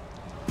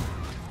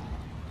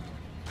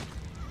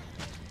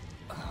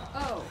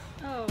 Oh.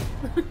 Oh.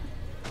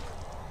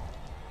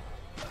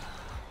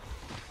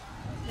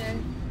 Okay.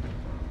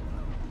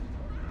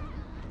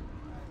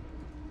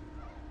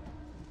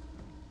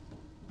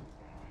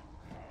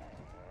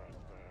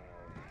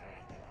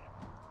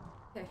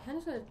 Okay, I'm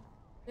just gonna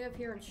stay up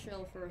here and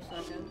chill for a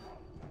second.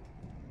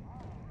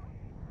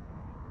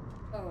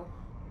 Oh.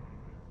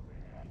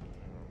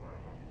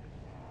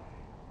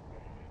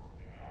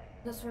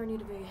 That's where I need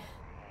to be. Many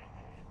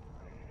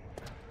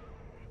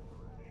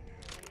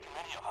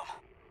of them.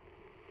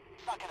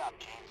 Suck it up,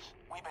 James.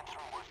 We've been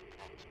through worse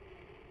things.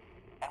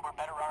 And we're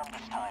better armed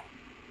this time.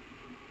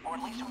 Or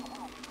at least we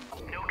will.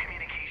 No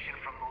communication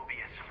from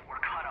Mobius. We're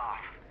cut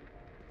off.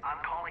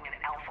 I'm calling an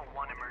Alpha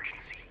 1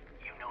 emergency.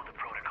 You know the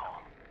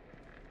protocol.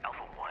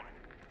 Alpha 1?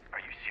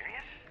 Are you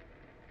serious?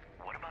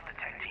 What about the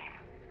tech team?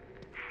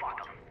 Fuck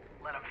them.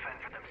 Let them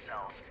fend for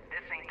themselves.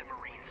 This ain't the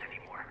Marines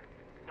anymore.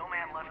 No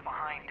man left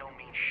behind don't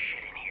mean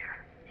shit in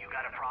here. You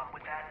got a problem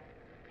with that?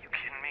 You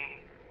kidding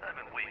me? I've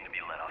been waiting to be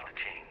let off the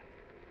chain.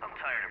 I'm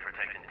tired of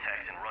protecting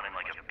techs and running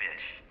like a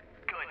bitch.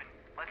 Good.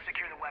 Let's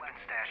secure the weapon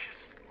stashes.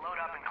 Load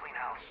up and clean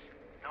house.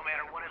 No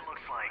matter what it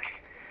looks like,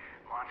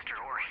 monster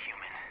or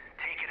human,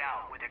 take it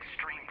out with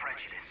extreme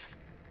prejudice.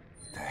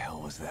 The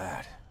hell was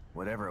that?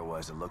 Whatever it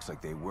was, it looks like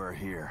they were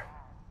here.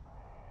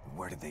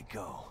 Where did they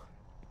go?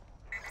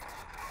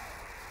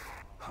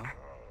 Huh?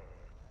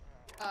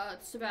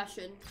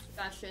 Sebastian,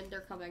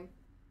 they're coming.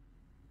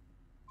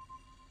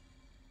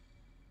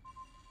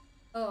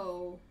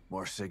 Oh.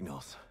 More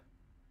signals.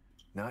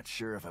 Not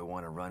sure if I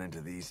want to run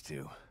into these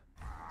two.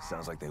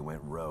 Sounds like they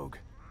went rogue.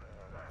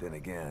 Then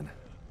again,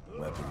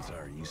 weapons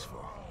are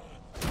useful.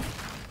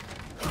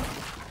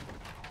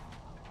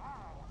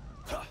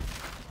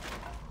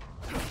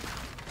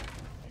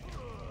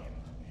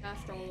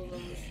 Mashed all of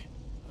those.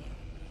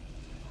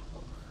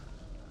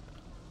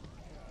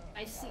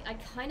 I see. I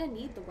kind of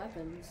need the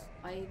weapons.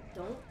 I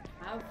don't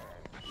have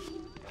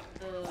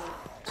the. Oh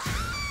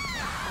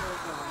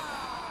god.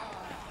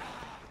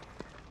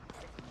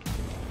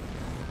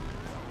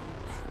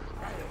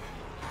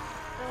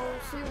 Oh,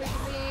 stay away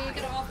from me!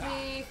 Get off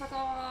me! Fuck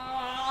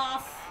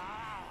off!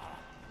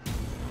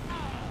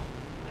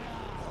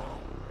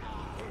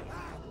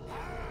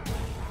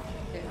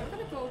 Okay, I'm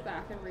gonna go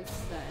back and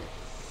reset.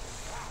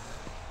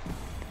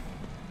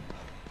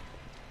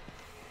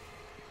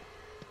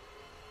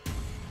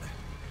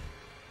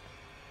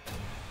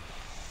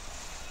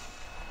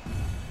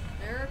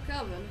 They're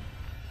coming.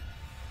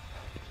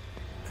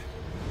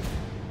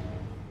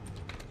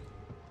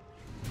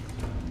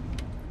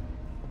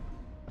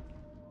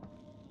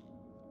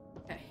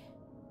 Okay.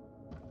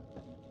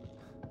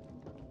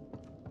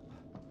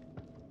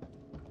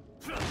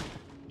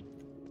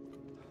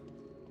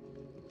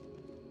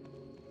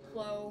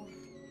 Slow.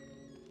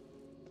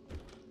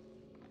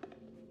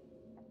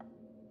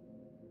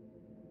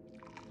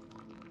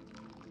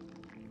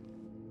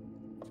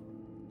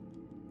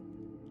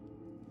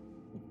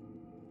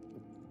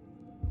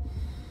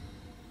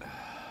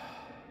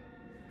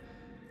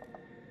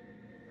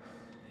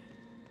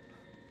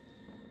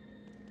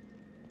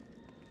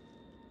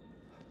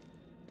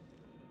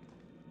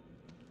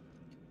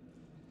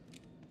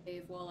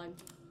 Save while I'm.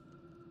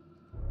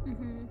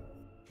 Mm-hmm.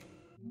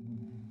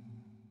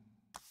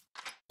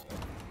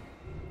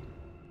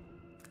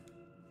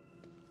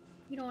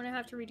 You don't want to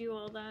have to redo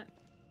all that.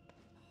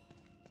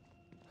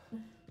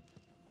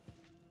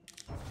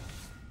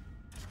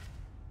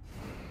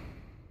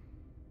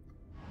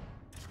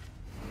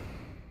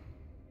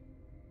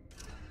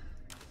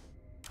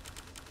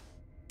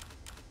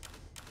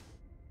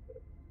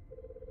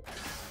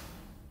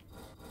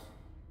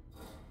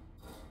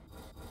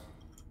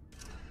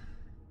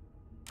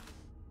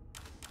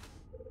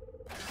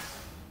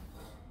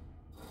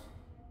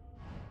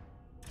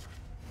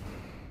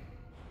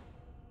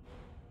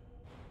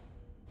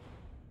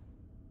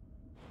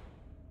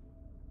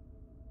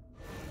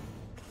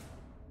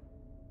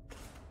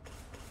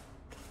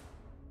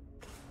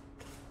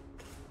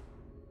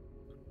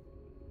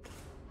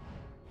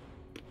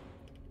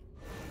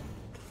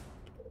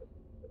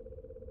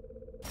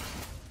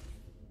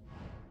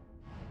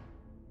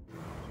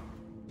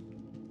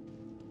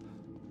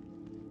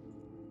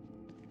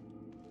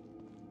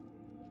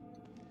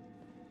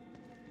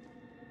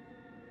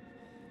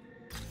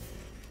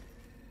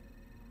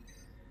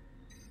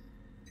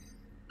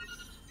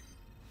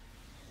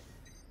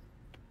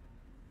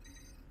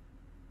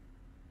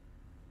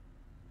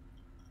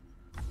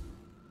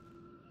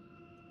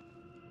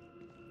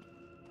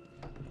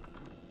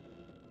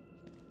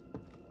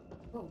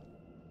 Oh.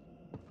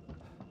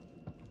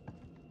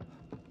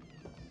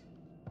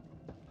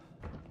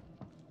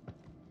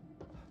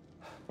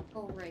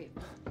 Oh, right.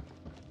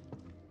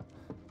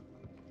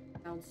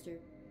 Downstairs.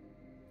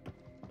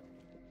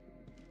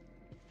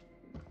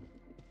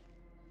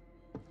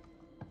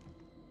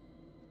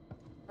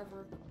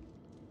 Ever.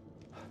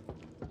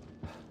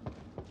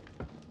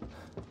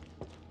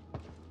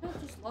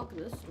 Don't just lock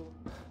this door.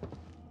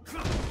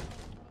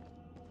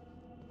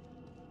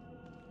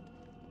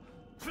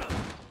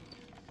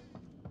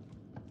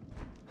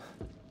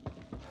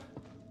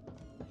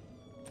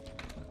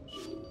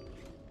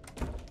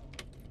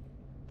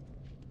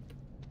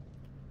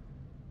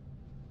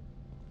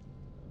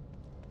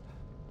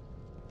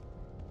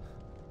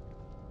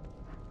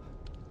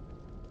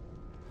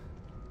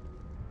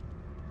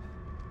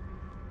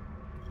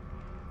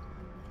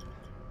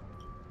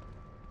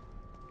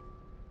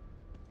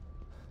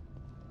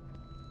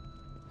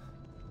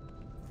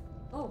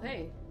 Oh,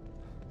 hey.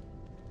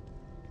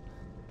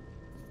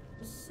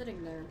 Just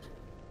sitting there.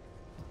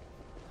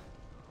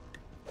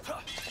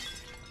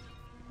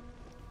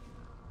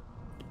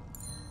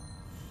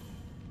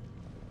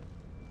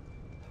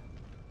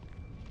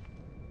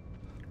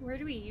 Where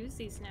do we use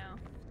these now?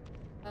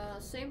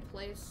 Same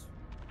place,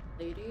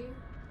 lady,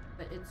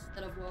 but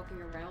instead of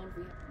walking around,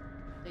 we have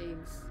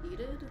staying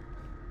seated.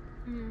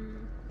 Hmm.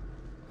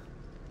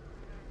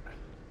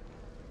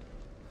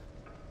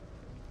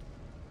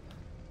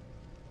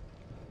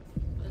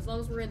 As long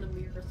as we're in the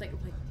mirror thing,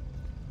 I'm like,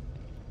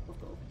 oh,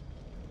 go.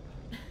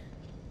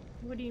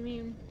 What do you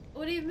mean?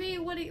 What do you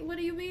mean? What do you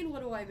mean?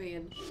 What do I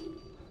mean?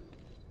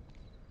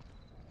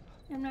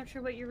 I'm not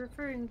sure what you're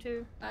referring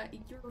to.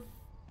 Your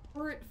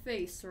current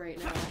face right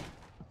now.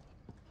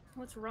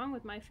 What's wrong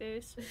with my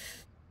face?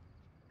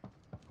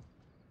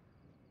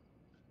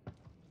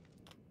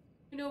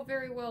 You know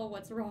very well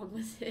what's wrong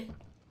with it.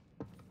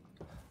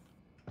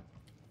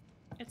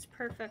 It's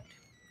perfect.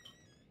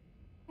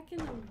 Back in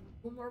the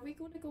room, are we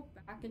going to go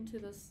back into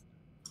this?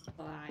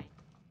 Fine.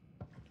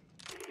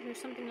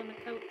 There's something on the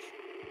couch.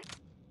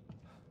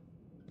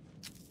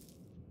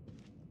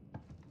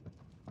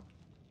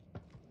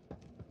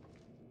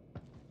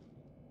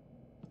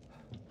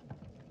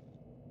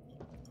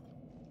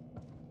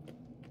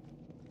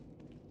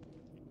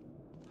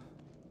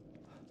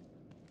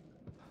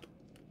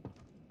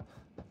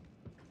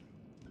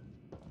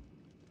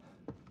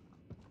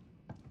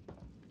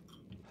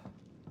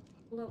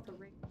 Pull out the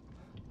ring.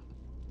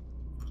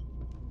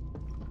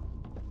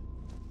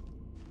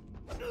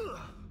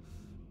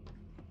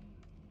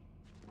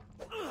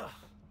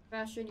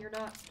 Sebastian, you're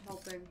not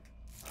helping.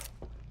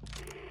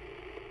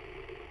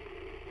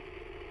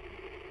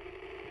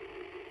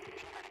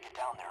 Get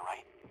down there,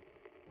 right?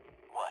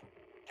 What?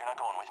 You're not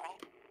going with me?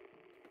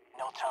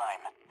 No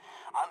time.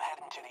 I'm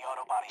heading to the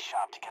auto body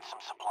shop to get some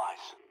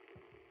supplies.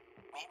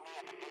 Meet me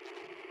at the...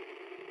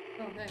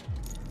 Oh, hey.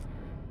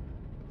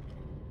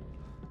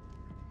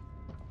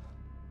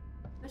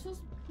 Am I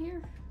supposed to be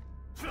here?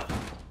 Okay.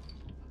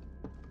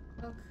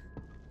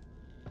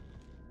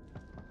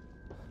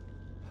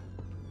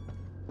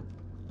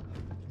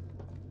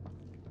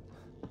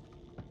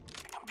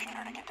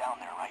 Computer to get down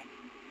there, right?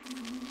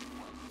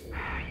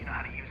 You know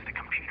how to use the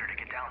computer to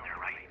get down there,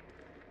 right?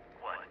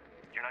 What?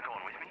 You're not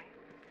going with me?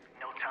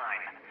 No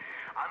time.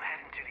 I'm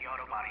heading to the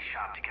auto body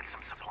shop to get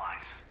some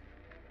supplies.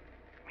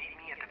 Meet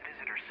me at the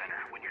visitor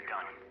center when you're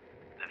done.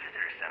 The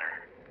visitor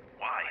center?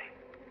 Why?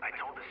 I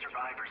told the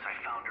survivors I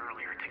found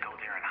earlier to go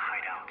there and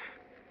hide out.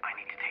 I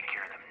need to take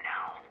care of them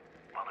now,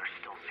 while they're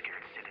still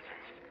scared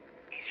citizens.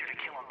 Easier to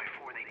kill them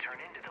before they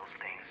turn into those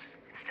things,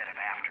 instead of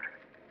after.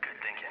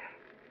 Good thinking.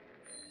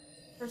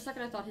 For a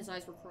second I thought his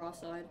eyes were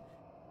cross-eyed.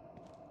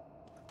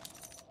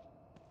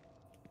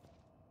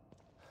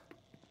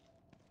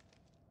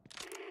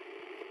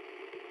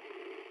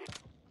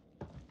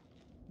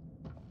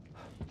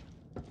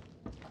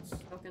 Got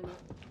stuck in the...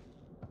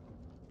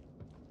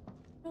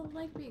 I don't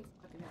like being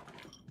stuck in it.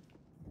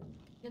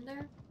 In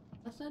there?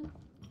 Nothing?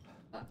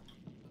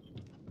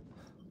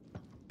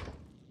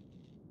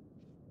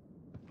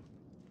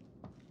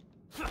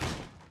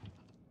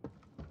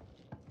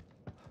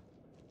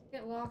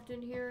 Get locked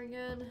in here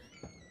again.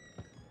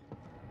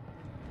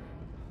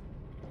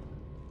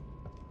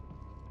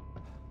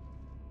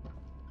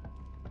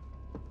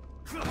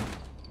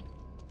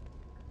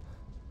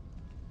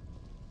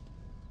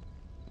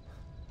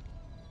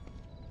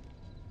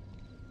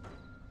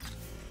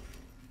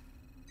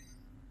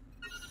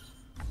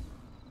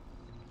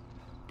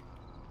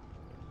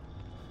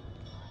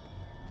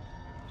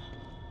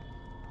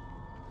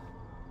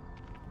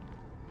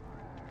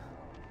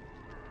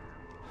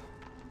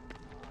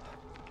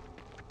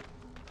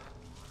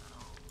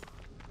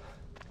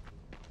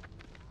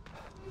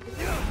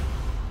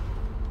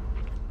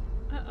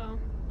 Uh-oh.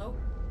 Oh.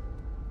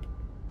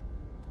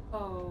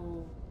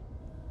 Oh.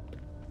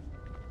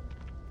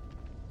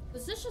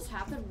 Does this just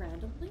happen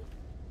randomly?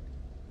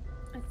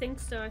 I think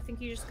so. I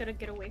think you just gotta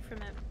get away from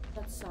it.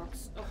 That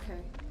sucks.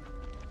 Okay.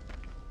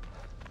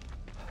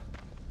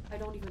 I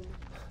don't even...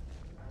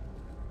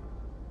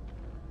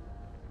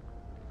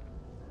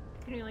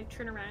 Can you like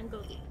turn around and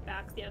go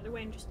back the other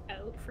way and just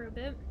out for a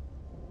bit?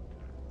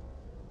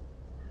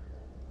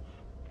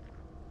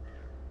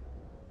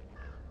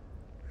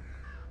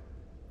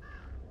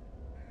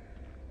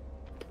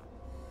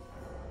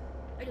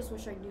 I just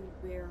wish I knew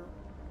where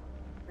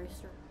I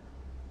start.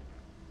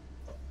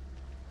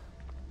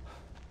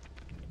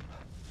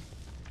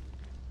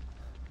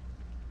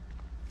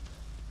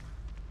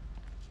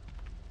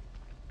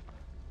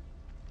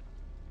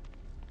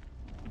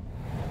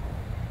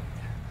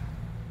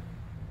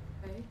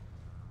 Okay.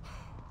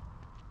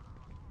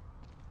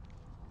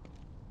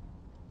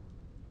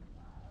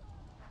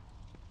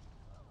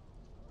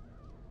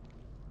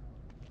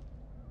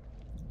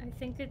 I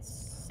think it's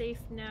safe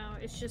now.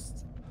 It's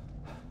just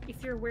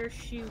if you're where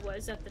she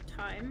was at the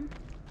time,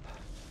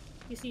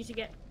 you just need to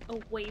get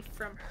away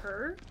from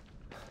her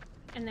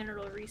and then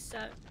it'll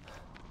reset.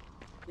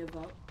 Give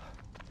up.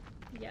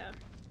 Yeah.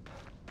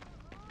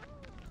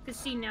 Because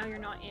see, now you're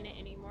not in it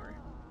anymore.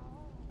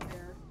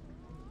 There.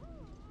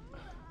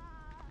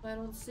 I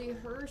don't see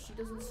her, she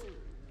doesn't see me.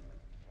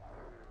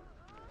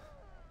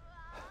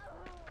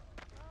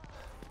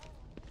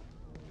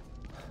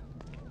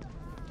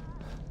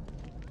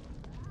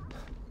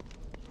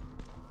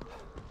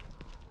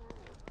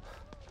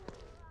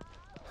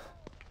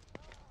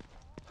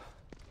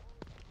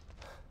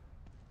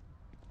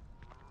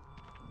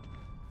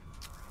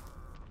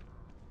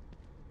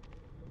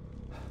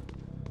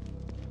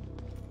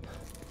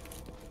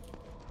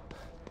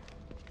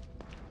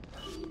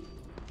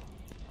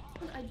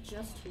 I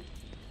just hit.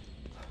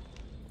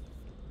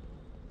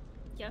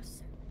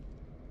 Yes.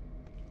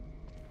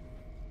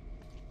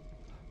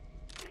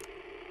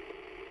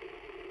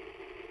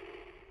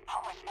 How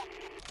am I supposed to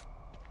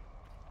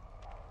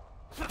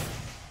get...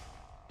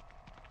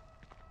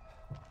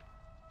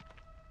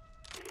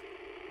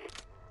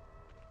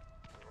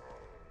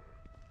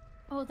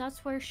 Oh,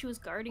 that's where she was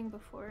guarding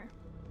before.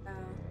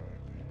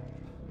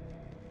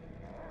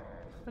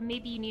 But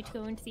maybe you need to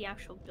go into the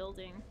actual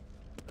building.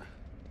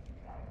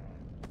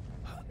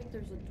 I think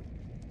there's a door.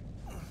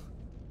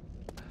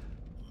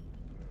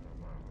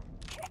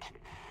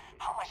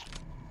 How am I...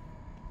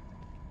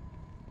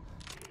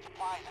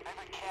 Supplies of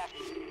every cat...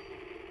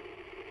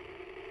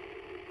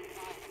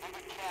 Supplies of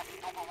every cat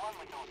is overrun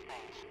with those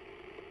things.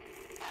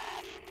 I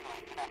should be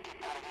like, get out of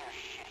there,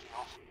 shit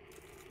heels.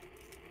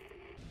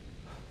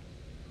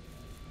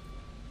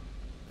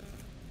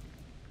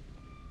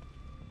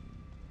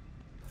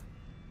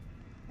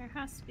 There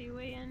has to be a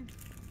way in.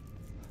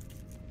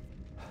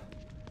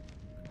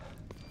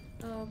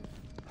 I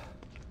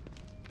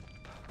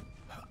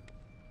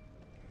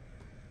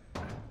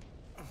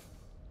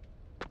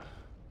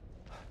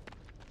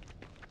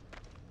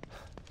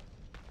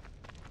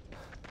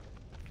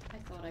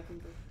thought I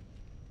could go.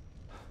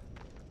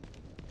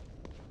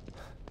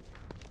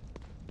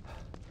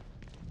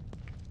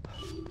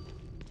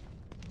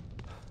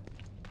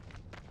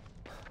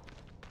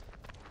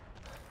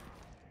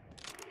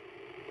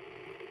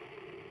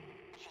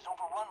 She's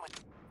overrun with...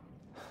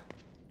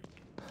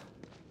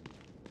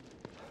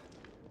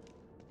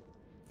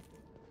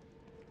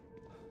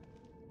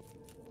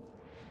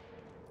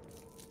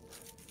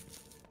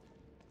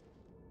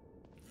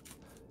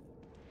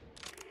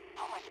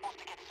 How am I supposed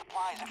to get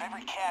supplies if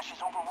every cache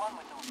is overrun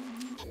with those?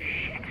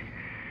 Shit!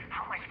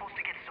 How am I supposed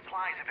to get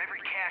supplies if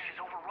every cache is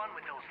overrun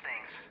with those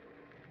things?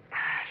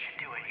 Should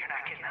do it. You're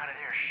not getting out of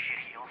there,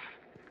 shitheels.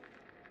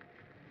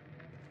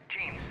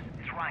 James,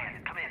 it's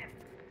Ryan. Come in.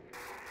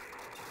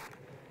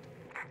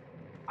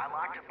 I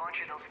locked a bunch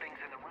of those things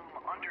in the room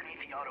underneath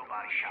the auto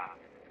body shop.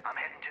 I'm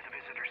heading to the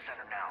visitor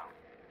center now.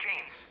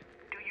 James,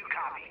 do you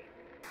copy?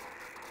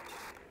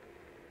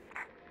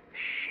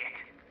 Shit.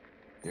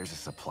 There's a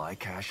supply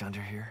cache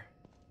under here?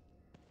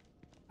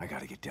 I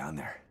gotta get down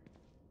there.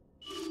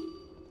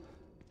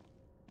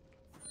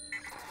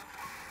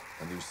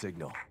 A new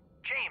signal.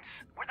 James,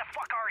 where the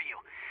fuck are you?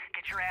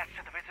 Get your ass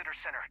to the visitor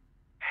center.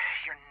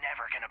 You're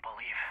never gonna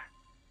believe.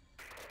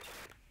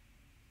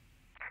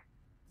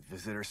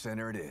 Visitor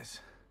center it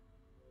is.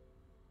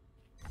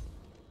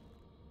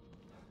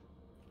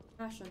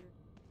 Crash under.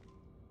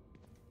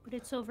 But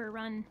it's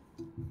overrun.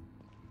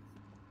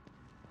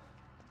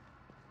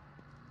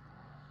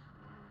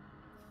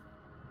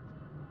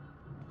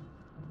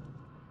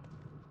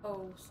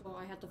 Oh, so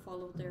I had to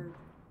follow their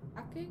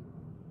tracking?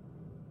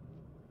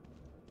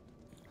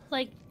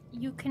 Like,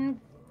 you can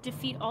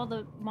defeat all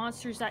the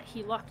monsters that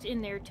he locked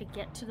in there to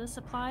get to the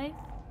supply.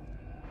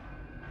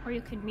 Or you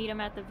can meet him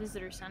at the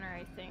visitor center,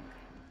 I think.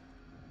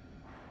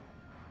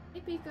 Hey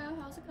Pika,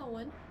 how's it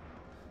going?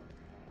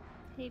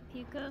 Hey,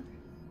 Pika.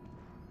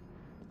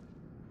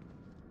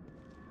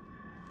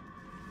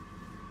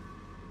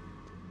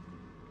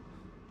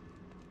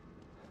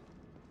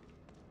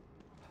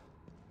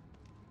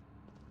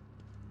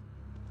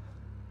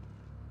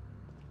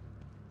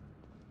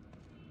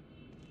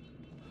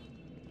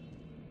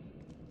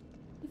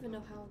 Even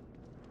know how.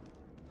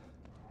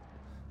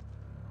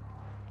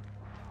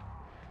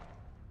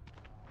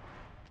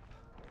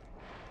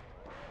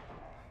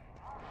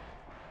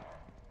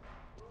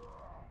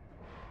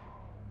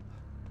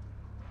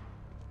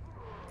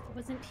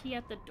 Wasn't he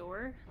at the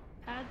door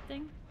pad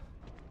thing?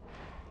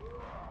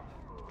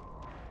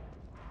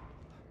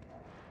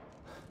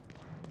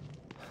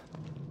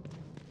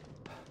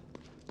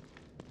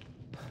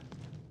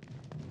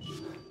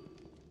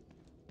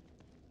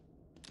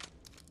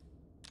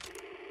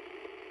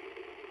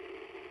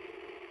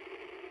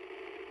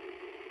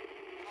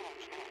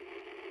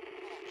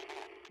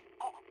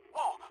 Oh,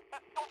 whoa!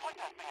 Don't point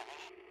that thing at me!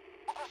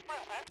 We're best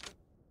friends, man!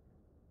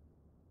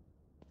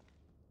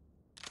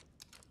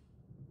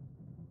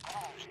 I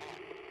don't understand.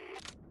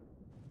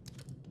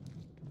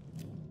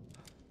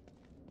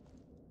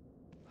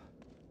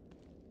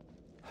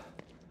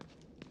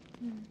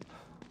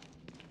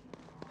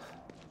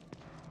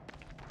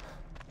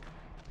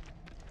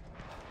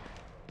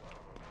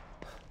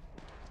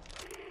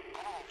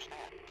 I don't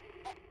understand.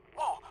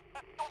 Whoa!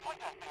 Don't point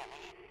that thing at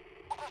me!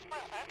 We're best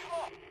friends, man! Come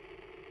on!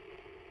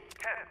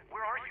 Ted,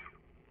 where are you?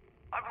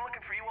 I've been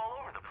looking for you all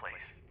over the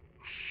place.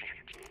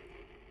 Shit.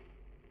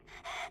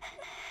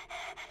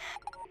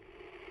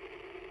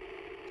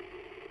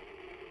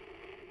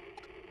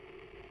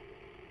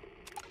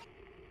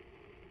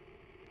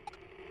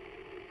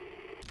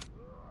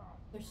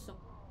 There's so.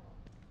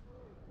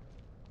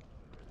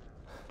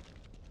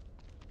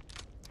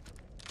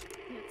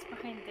 Yeah, it's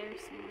behind there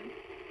somewhere.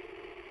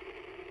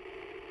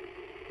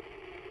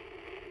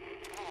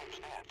 I don't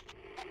understand.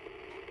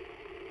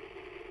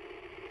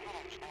 I don't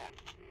understand.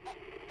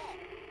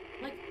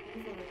 Like,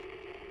 over it.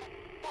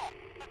 Whoa!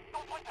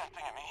 Don't point that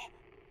thing at me!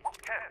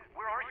 Ted,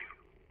 where are you?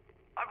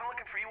 I've been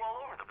looking for you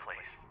all over the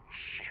place.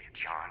 Shit,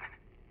 John.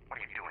 What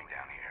are you doing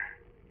down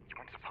here?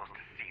 You weren't supposed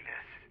to see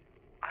this.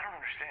 I don't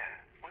understand.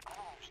 What? I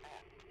don't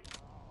understand.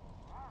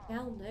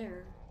 Down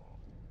there.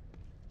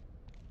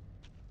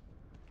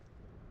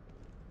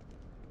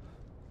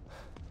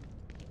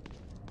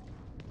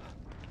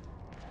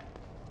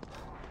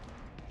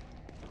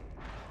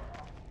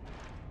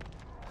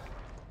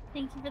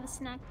 Thank you for the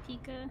snack,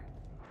 Pika.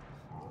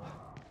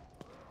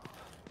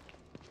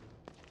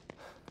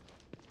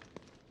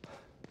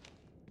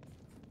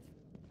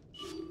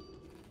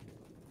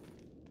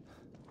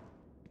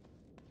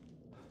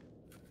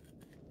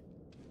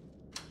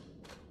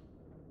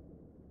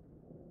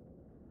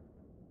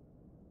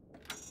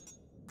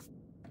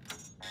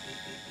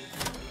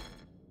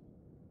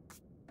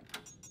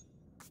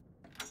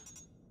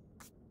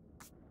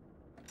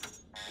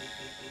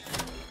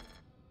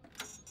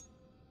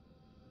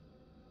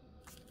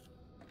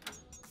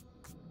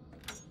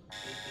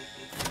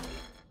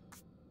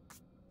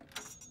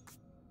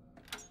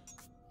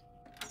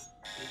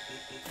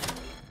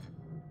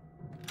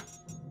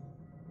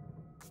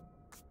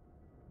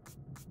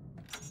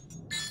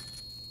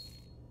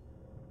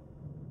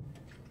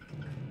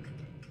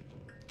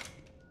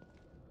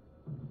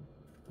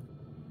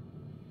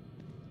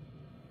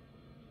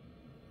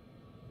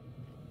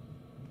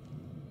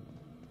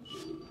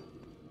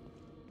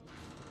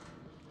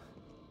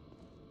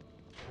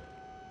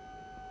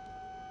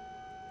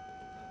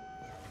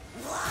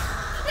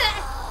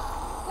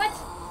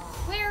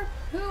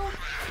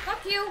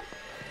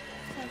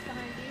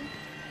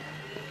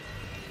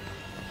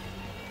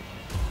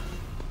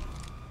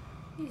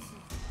 Jesus.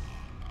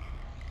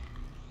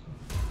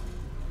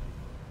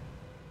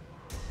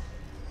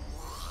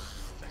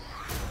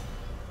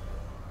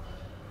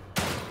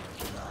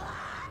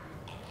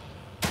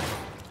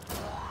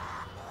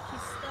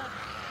 She's stuck.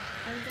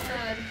 I'm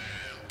glad.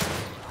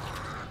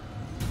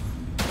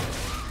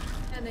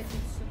 And they can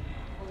some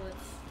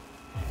bullets.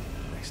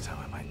 Next time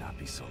I might not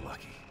be so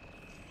lucky.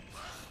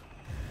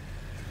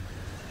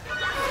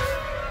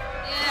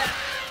 Yeah.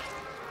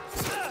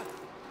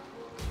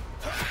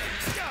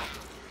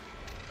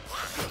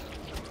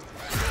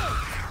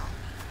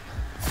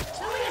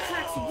 Melee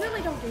attacks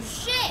really don't do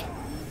shit.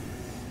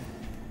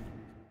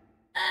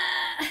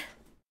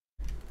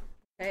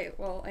 Okay,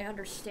 well, I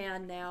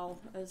understand now,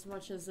 as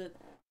much as it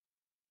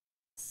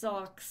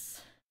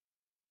sucks.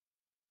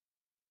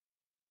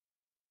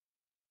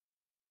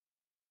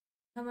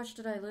 How much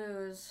did I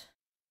lose?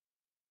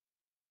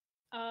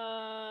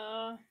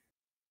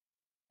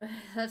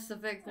 That's the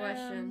big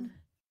question.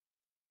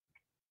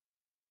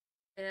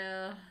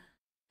 Yeah.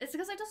 It's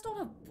because I just don't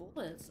have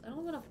bullets. I don't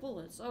have enough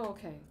bullets. Oh,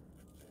 okay.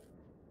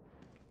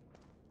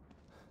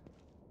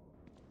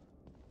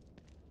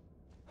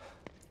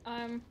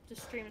 The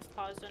stream is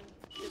paused on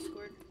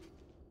Discord.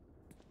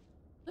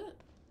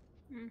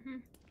 Mm-hmm.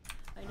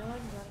 I know I'm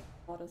running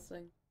a lot of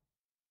things.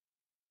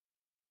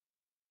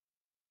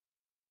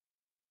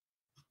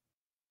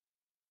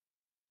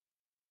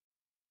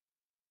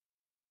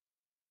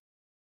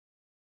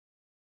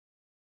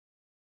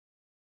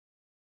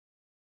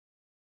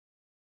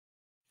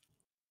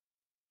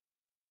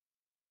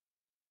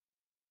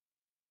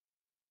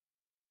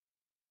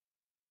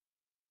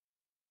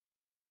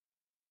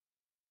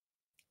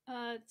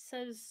 It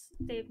says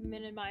they've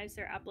minimized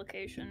their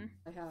application.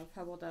 I have.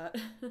 How about that?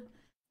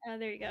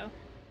 There you go.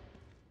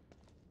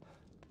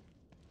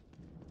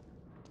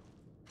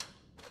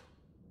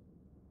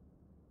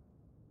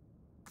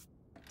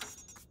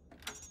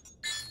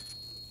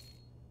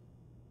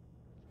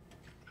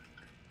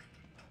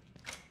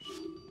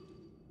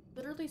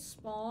 Literally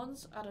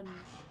spawns out of...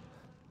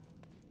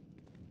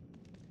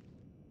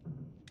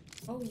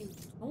 Oh, you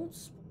don't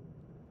spawn.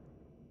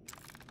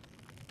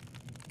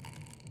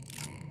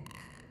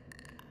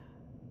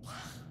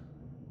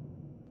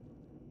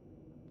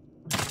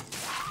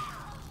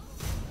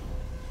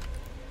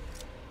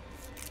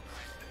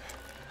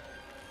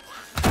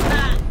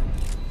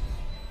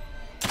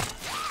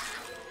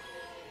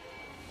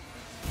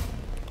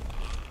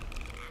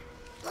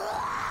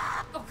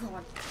 Oh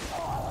god.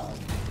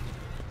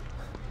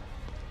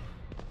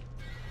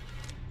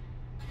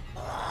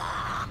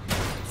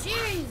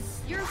 Jeez,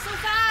 you're so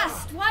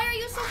fast! Why are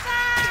you so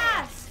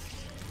fast?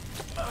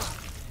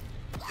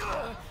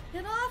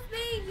 Get off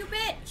me, you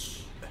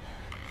bitch!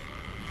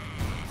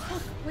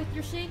 With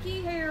your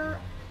shaky hair,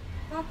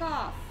 fuck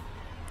off.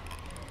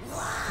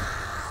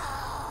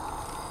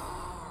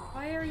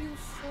 Why are you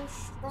so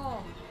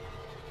strong?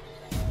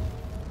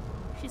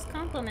 She's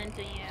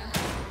complimenting you.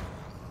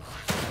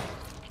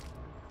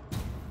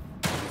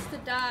 She needs to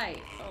die.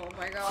 Oh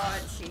my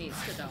god, she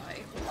needs to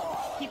die.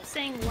 Keep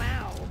saying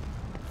wow.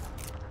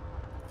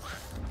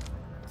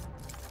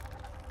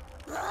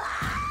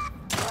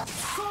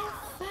 So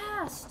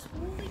fast!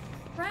 Holy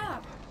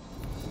crap!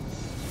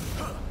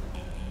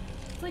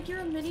 It's like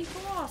you're a mini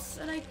boss,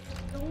 and I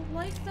don't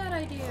like that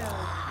idea. Get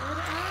out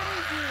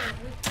of here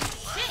with your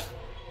shit!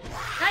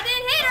 I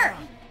didn't hit her!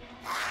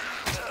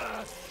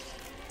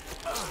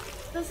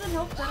 Doesn't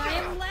help that I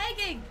am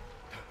lagging!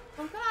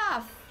 Fuck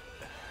off!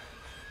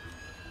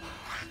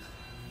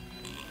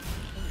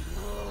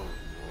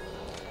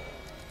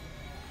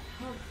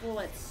 More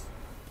bullets.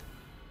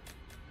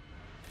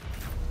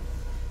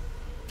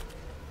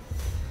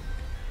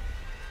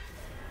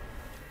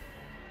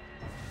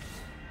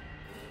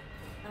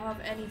 I don't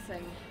have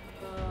anything.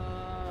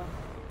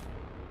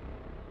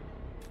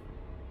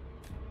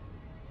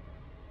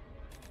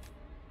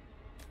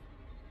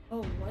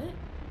 Oh, what?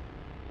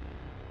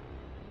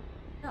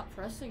 Not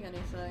pressing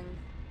anything.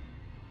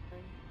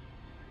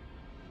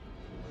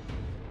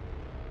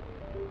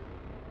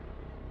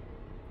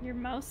 Your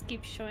mouse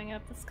keeps showing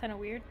up. That's kind of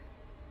weird.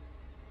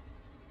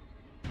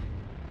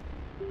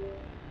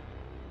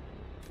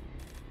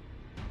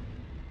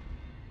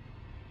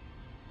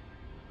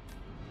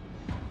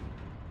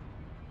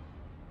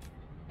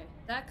 Okay,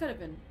 that could have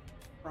been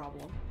a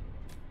problem.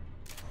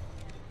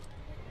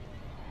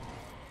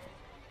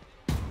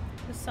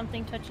 Was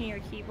something touching your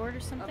keyboard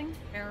or something?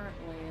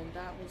 Apparently, and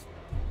that was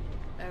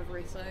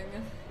everything.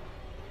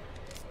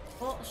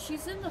 Well,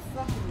 she's in the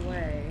fucking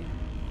way.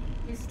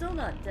 She's still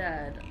not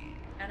dead,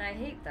 and I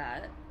hate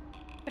that.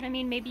 But I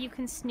mean, maybe you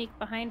can sneak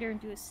behind her and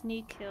do a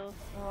sneak kill.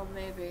 Oh,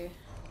 maybe.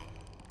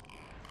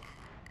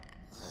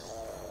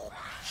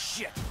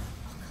 Shit!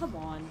 Oh, come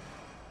on.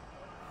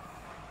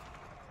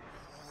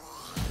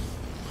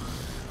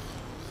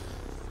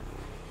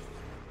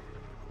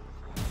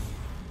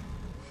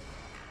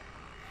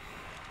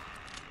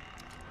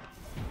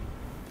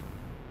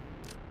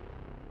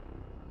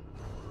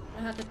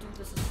 I have to do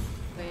this this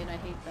way, and I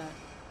hate that.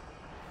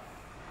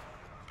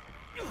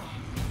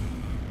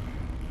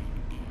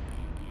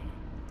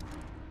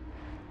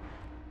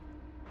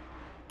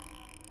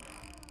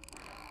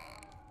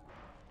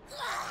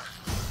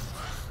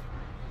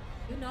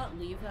 not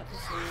leave that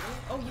facility?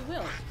 Oh, you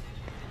will.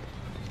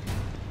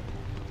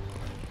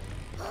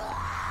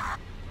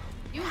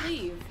 You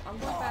leave. I'm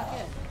going back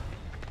in.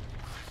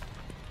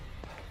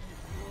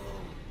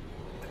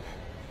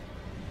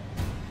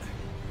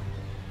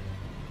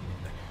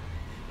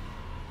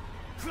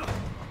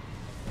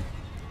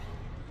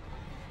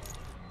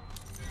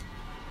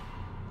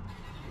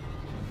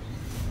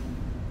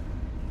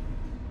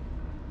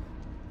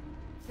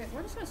 Okay,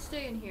 we're just gonna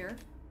stay in here.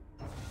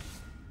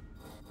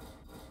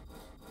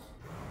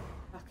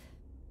 Fuck.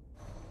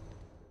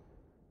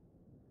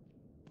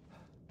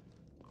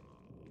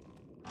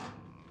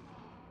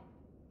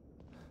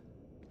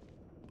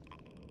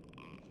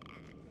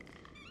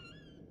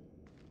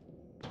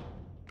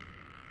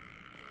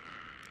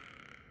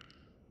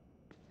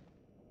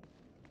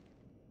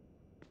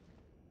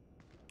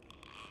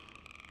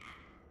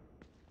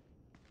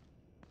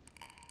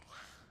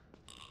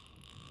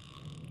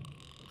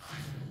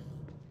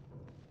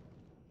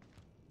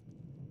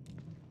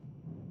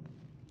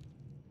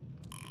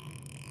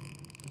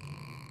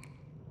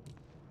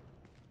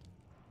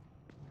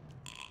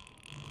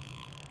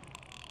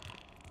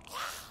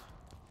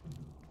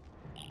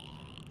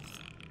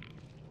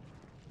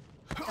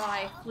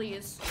 Die,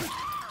 please.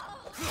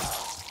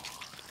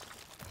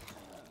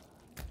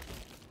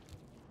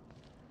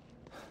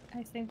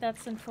 I think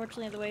that's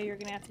unfortunately the way you're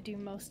gonna have to do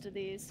most of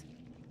these.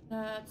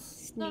 That's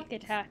Sneak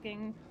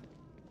attacking.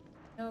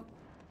 Nope,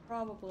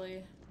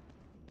 probably.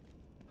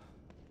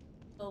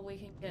 Until we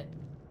can get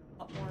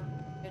a lot more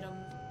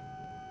items.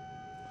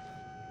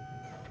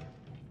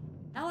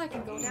 Now I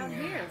can go down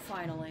here,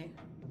 finally.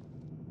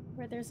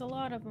 Where there's a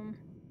lot of them.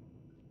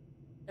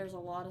 There's a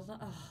lot of them.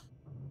 Ugh.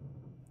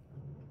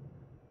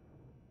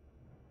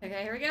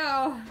 Okay, here we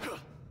go.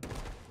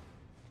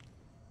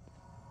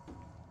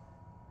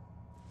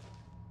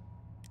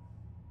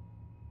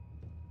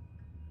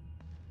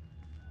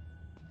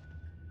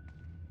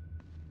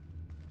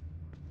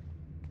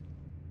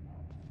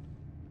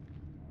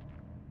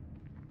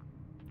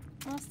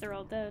 Unless they're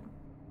all dead.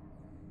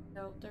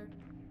 No, they're...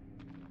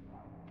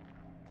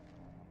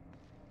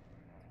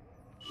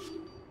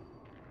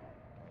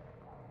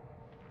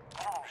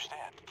 I don't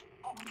understand.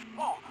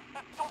 Whoa,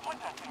 don't point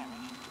that thing at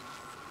me.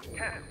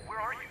 Ken, where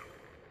are you?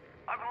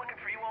 I've been looking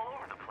for you all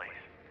over the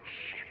place.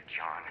 Shit,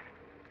 John.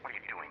 What are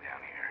you doing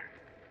down here?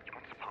 You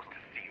weren't supposed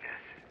to see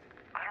this.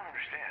 I don't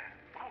understand.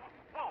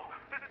 Whoa,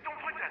 don't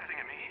point that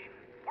thing at me.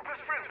 We're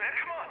best friends, man.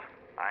 Come on.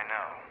 I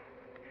know.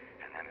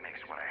 And that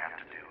makes what I have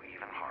to do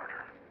even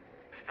harder.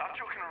 Stop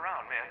joking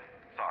around, man.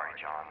 Sorry,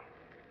 John.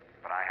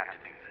 But I have to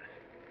do this.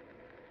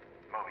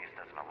 Mobius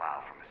doesn't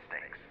allow for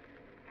mistakes.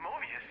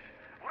 Mobius?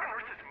 What on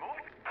earth is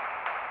Mobius?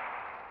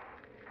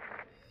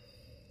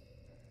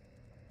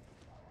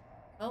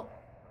 Oh.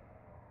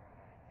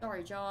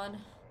 Sorry, John.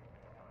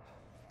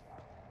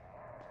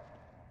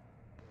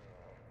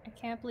 I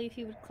can't believe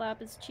he would clap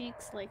his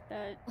cheeks like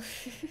that.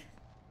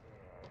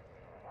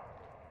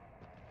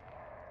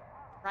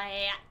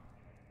 Right.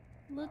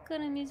 Look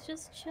at him, he's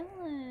just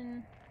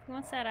chilling. He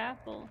wants that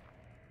apple.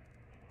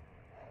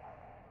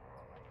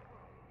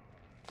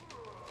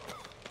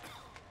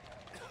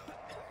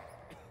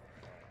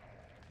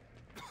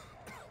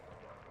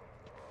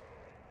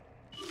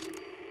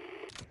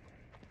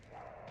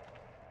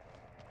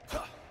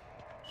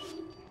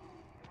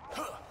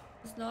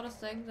 It's not a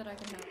thing that I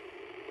can have.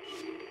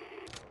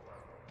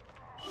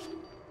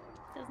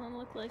 Doesn't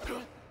look like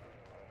it.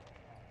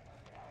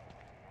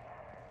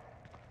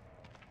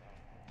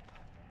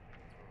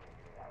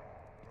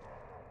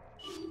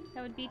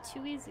 That would be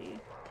too easy.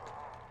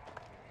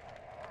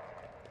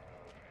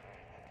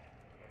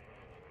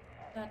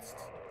 That's...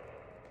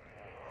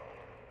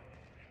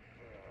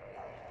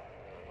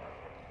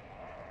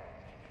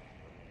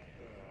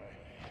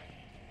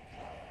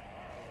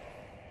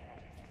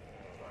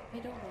 I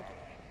don't want it.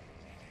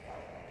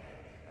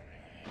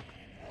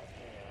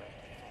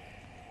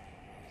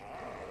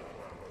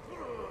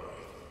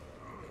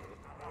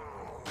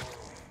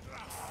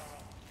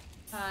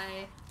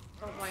 Hi.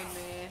 Don't mind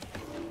me.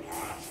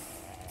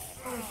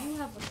 Oh, you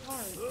have a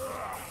card.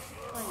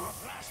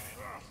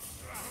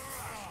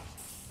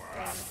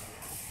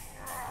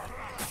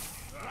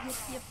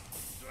 Nice. Yep.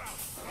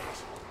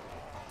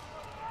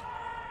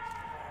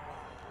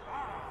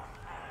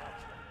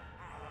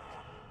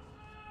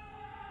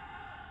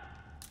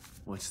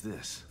 What's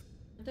this?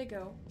 Where'd they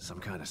go? Some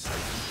kind of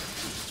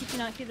sight. Did you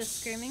not hear the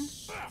screaming?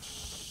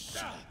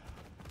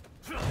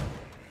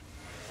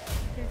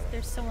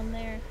 There's someone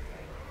there.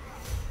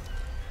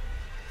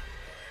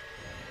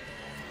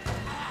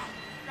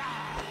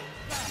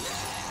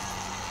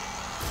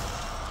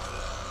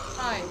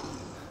 Hi.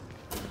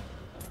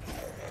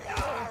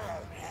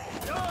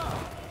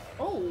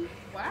 Oh,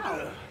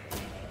 wow.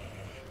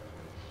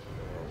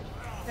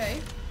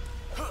 Okay.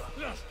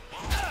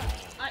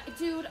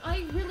 Dude,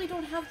 I really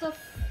don't have the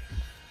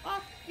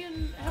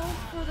fucking help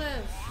for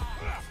this.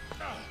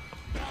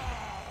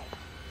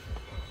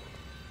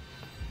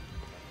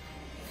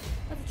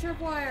 That's a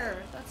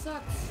tripwire. That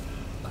sucks.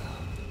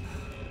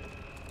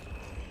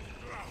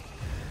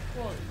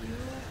 Well, you...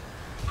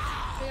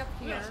 Stay up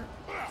here.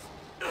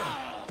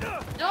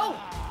 No!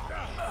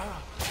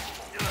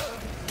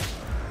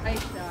 I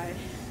died.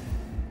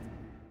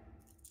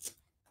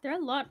 They're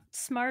a lot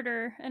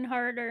smarter and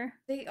harder.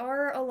 They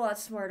are a lot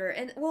smarter,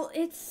 and well,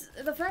 it's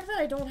the fact that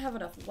I don't have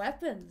enough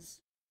weapons.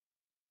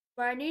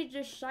 But I need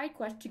this side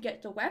quest to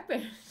get the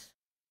weapons.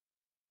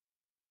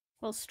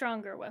 Well,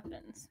 stronger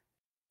weapons.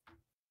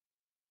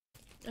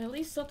 At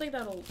least something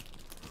that'll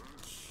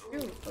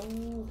shoot.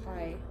 Oh,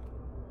 hi.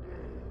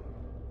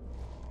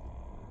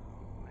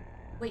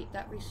 Wait,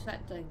 that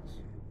reset things.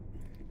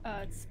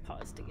 It's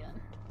paused again.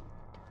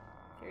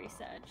 Very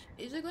sad.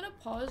 Is it gonna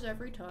pause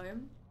every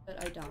time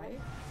that I die?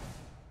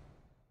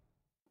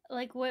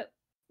 Like,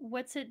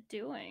 what's it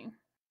doing?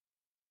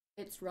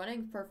 It's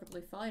running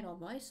perfectly fine on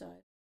my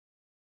side.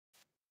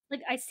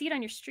 Like, I see it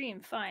on your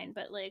stream, fine,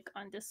 but like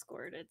on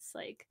Discord, it's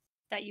like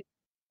that you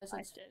It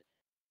paused it.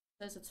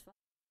 says it's fine.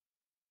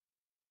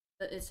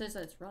 It says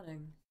that it's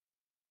running.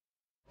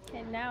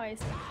 Okay, now I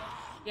see.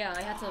 Yeah,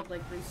 I had to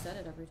like reset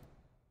it every time.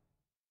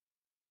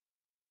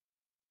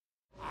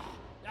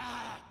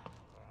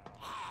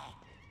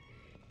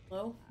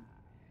 Hello?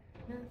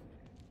 Here?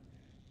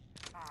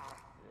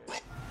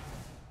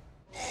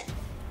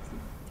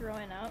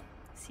 Throwing out.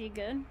 Is he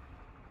good?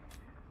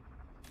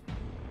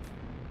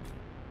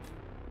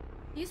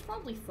 He's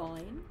probably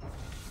fine.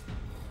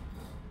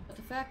 But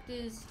the fact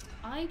is,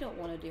 I don't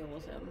want to deal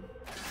with him.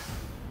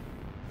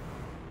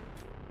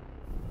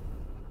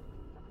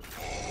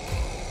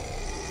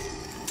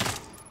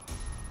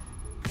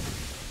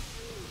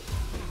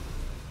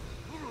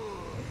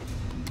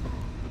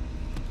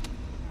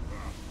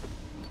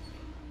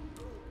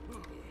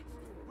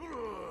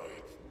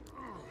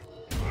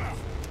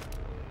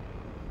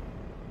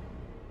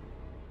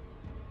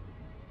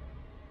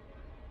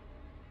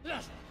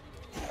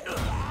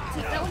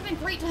 See, that would've been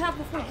great to have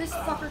before this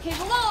fucker came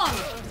along!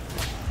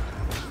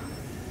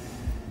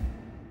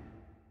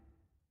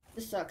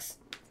 This sucks.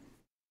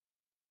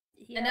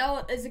 Yeah. And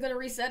now, is it gonna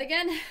reset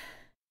again?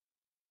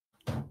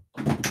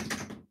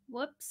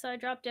 Whoops, I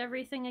dropped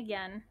everything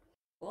again.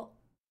 Well,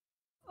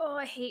 Oh,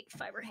 I hate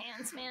fiber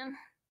hands, man.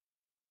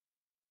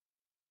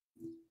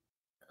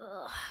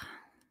 Ugh.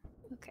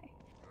 Okay.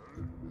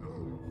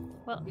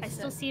 Well, I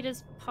still Reset. see it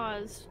as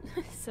paused,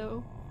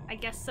 so I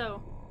guess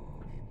so.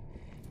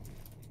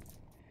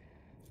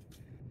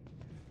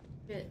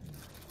 shit.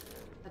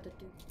 Had to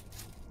do.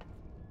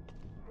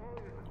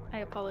 I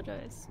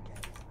apologize.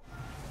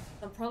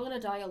 I'm probably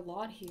gonna die a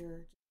lot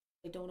here.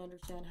 I don't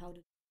understand how to.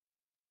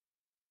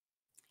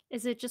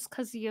 Is it just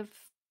because you have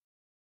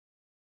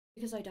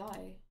Because I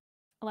die.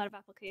 a lot of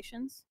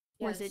applications?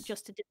 Or is it Yes.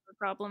 just a different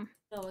problem?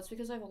 No, it's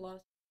because I have a lot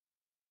of.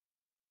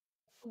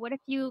 What if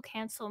you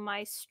cancel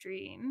my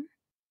stream,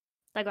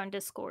 like on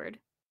Discord,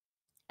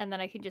 and then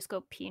I can just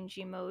go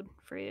PNG mode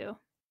for you?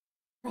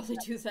 Probably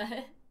do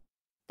that.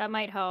 That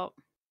might help.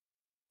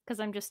 Because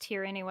I'm just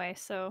here anyway,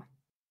 so.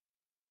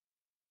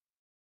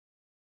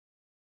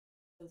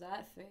 So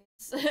that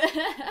face.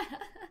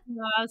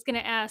 No, I was gonna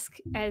ask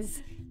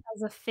as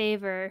a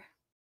favor,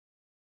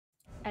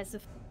 as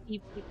a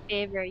deep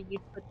favor,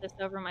 you'd put this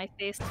over my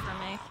face for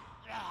me.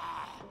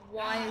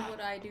 Why would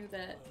I do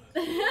that?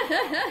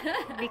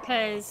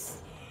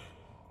 Because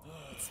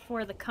it's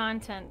for the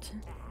content.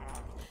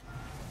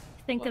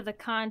 Think What? of the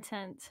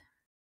content.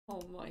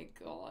 Oh my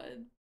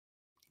god.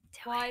 Do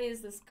Why it.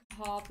 is this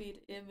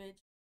copied image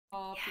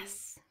copied?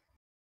 Yes.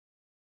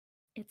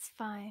 It's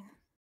fine.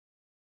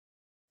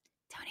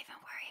 Don't even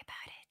worry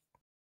about it.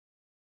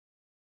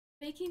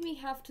 Making me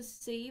have to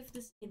save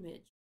this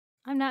image.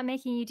 I'm not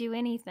making you do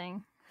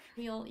anything.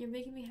 Neil, you're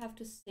making me have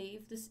to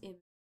save this image.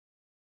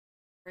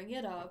 Bring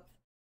it up.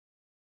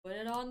 Put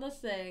it on the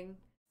thing.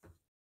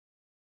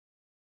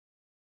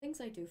 Things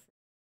I do for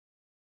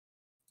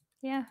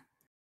Yeah.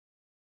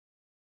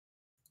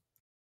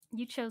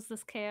 You chose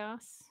this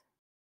chaos.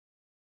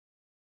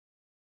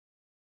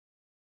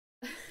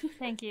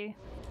 Thank you.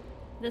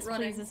 This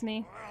Running. pleases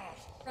me.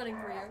 Running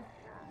for you.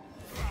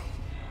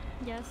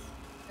 Yes.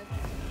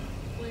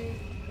 Please.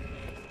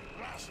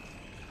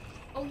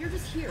 Oh, you're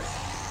just here.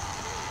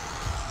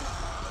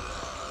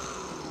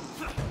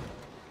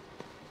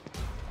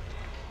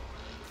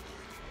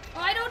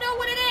 I don't know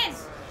what it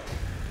is!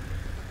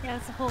 Yeah,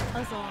 it's a whole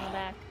puzzle on the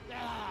back.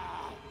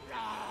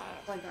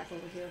 Going back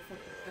over here. Fuck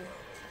it.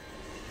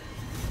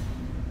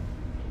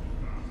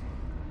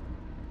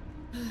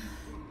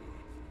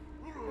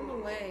 Run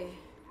away.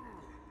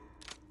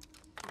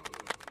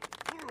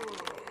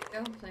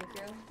 Thank you. Thank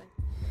you.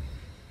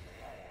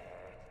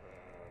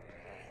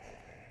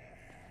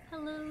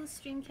 Hello,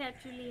 Streamcat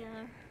Julia.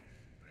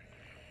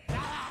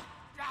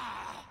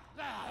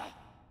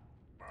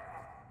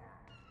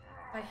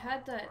 I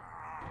had that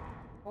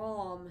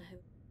bomb.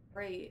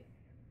 Great.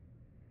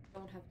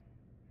 Don't have.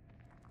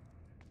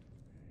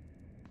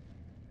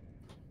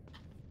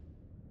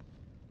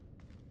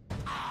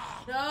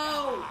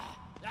 No!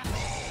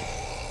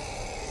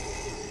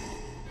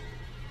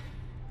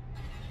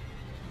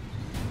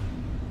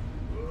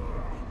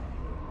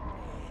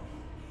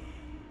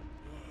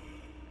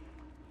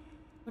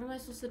 What am I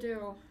supposed to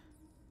do?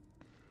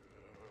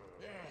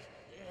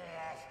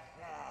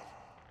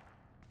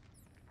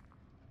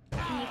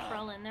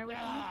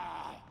 everything.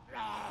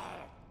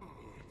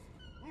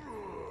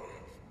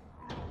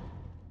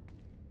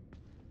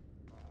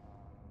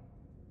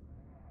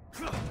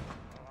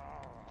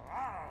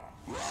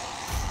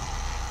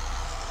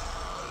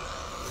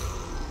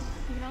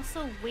 You can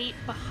also wait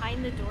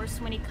behind the door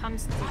so when he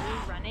comes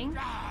through running,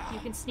 you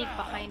can sneak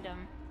behind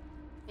him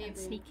and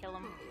sneak kill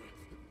him.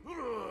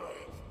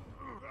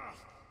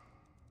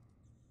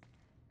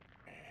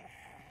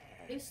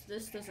 At least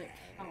this doesn't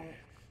count.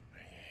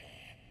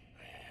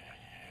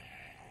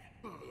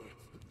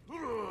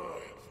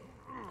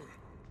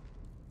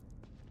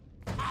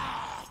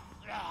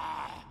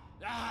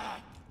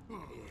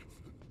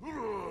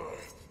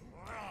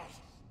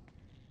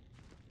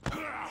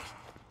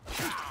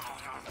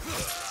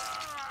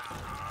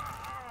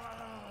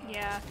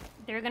 Yeah,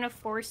 they're gonna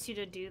force you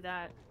to do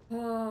that.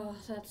 Oh,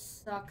 that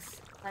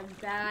sucks. I'm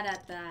bad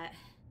at that.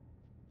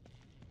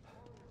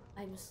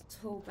 I'm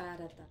so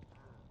bad at that.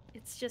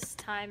 It's just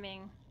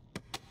timing.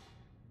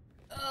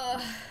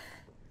 Ugh.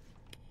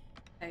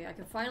 Okay, I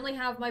can finally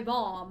have my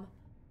bomb.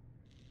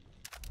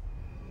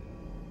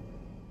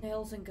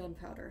 Nails and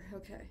gunpowder.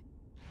 Okay.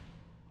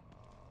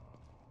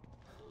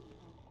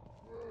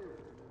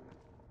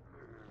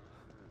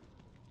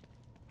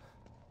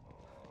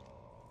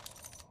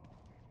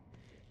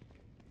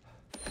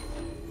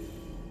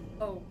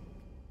 Oh.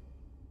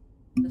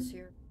 This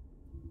here.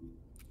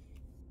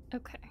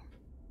 Okay.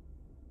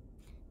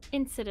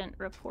 Incident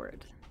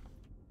report.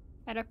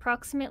 At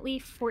approximately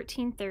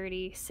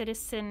 1430,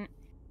 citizen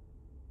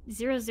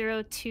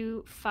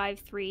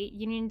 00253,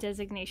 Union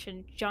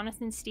designation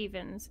Jonathan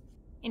Stevens,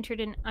 entered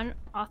an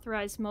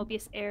unauthorized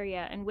Mobius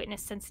area and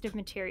witnessed sensitive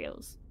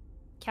materials.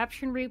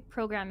 Capture and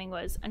reprogramming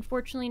was,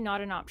 unfortunately,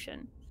 not an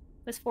option.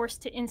 Was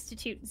forced to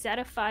institute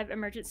Zeta 5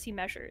 emergency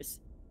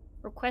measures.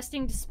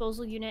 Requesting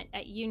disposal unit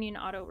at Union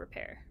Auto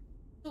Repair.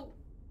 So,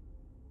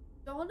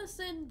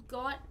 Jonathan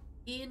got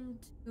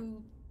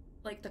into,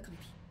 like, the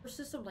computer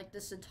system, like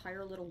this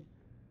entire little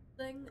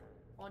thing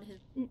on his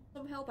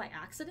somehow by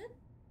accident?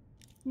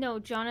 No,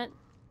 Jonathan.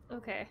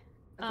 Okay.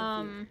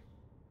 I'm confused.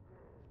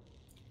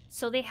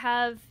 So they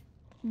have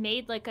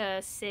made like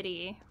a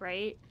city,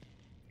 right?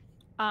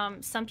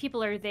 Some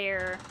people are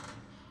there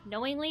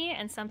knowingly,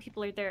 and some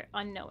people are there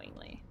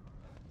unknowingly.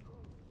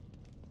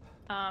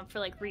 For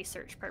like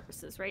research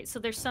purposes, right? So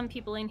there's some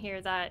people in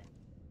here that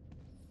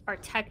are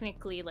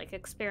technically like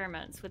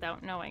experiments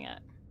without knowing it.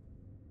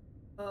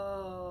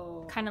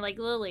 Oh. Kind of like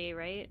Lily,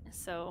 right?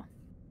 So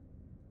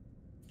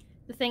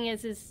the thing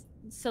is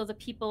so the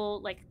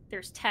people, like,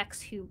 there's techs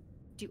who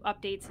do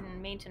updates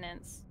and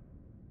maintenance,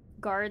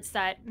 guards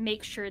that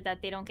make sure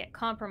that they don't get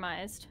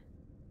compromised,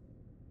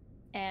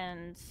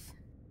 and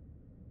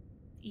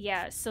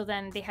yeah, so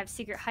then they have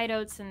secret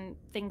hideouts and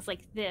things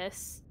like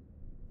this.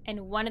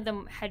 And one of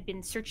them had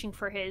been searching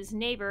for his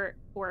neighbor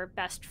or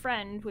best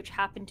friend, which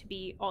happened to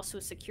be also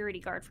a security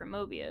guard for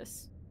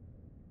Mobius.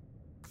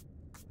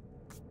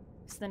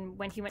 So then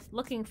when he went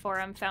looking for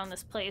him, found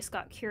this place,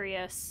 got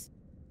curious,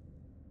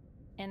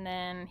 and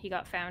then he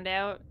got found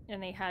out,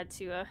 and they had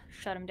to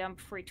shut him down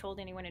before he told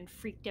anyone and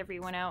freaked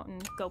everyone out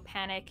and go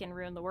panic and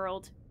ruin the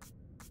world.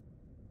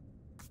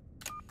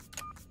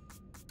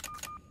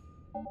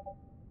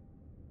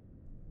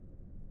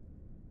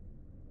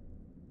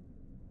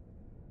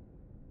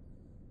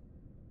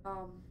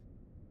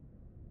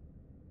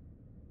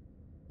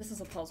 This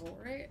is a puzzle,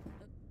 right?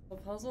 A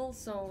puzzle,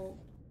 so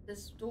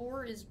this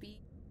door is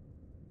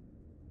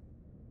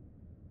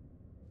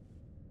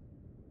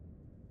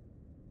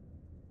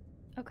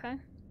Okay.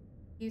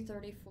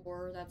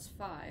 B34, that's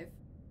 5.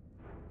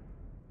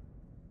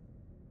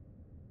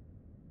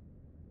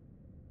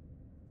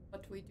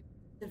 What do we do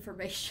with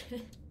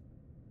information?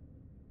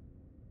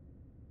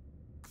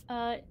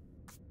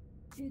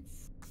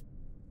 It's...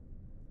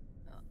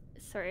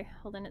 sorry,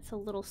 hold on, it's a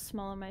little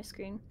small on my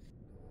screen.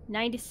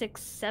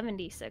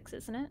 9676,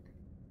 isn't it?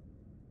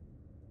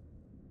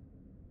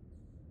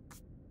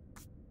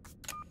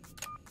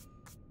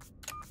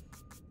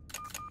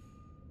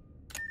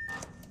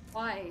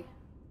 Why?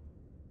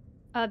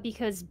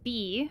 Because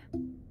B,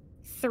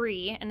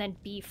 3, and then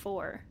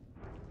B4.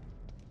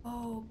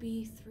 Oh,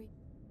 B3.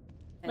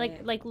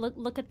 Like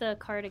look at the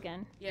card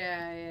again.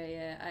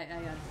 Yeah, I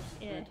understood.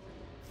 Yeah.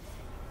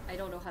 I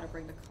don't know how to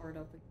bring the card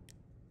up,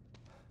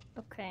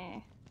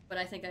 Okay. but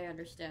I think I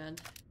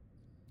understand.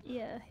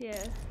 Yeah.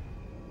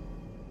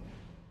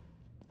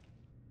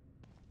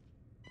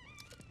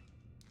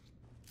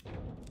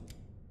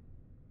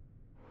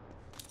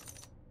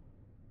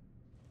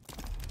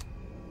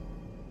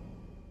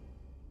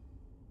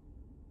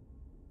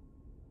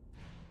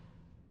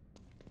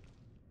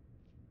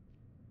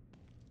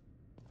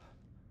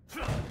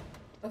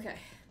 Okay.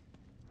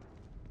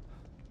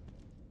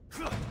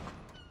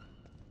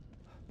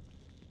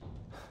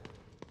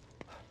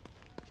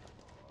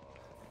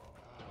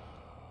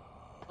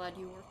 Glad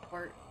you were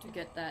smart to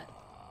get that.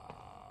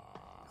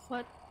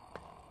 What?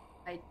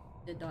 I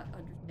did not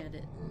understand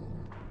it.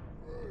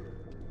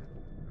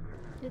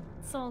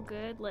 It's all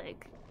good,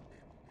 like...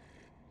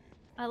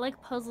 I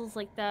like puzzles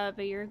like that,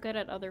 but you're good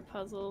at other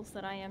puzzles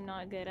that I am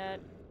not good at.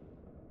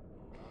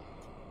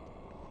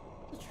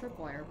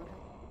 tripwire, but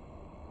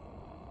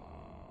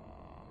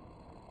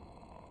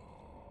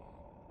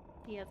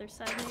The other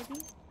side, maybe?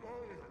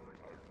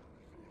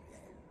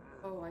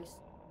 oh, I see.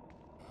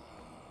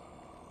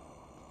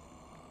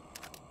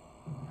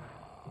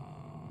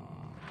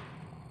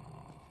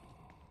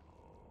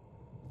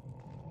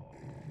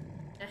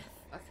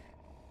 Fuck.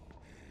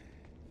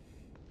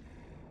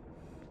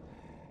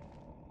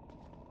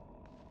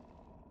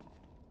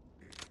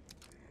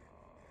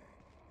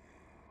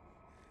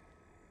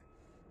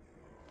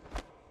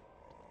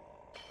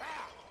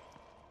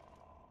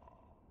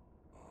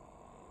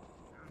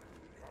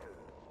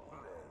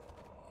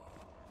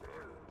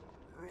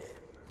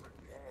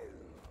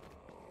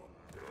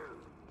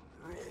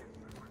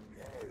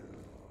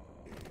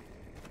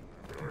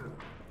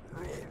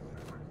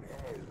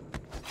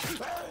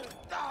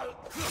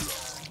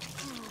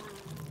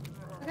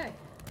 Okay.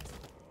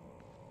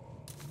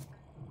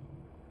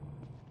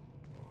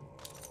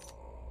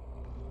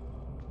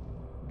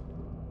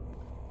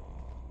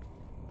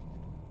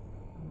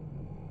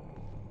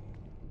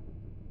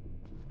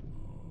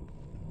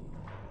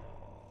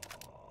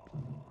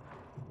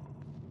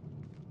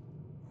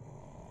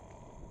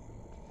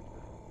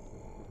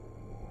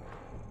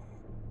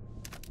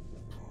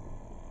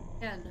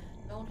 Again,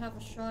 don't have a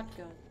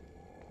shotgun.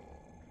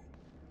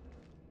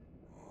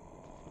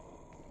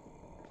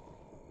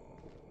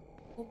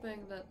 Hoping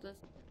that this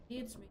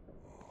needs me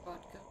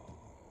shotgun.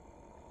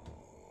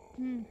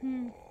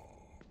 Mm-hmm.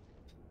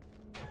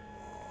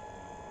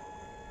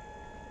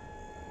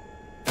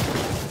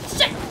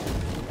 Shit!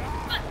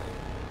 What?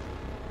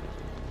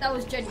 That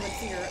was genuine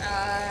fear.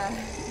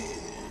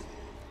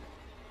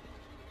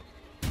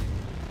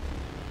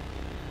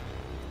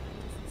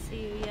 Doesn't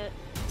see you yet.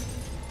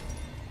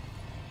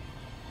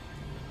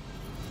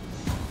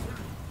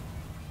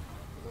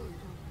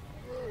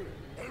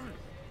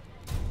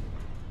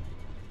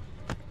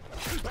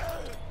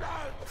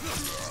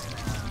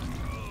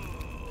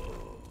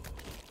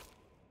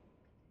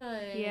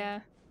 Yeah.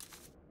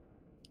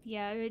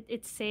 Yeah,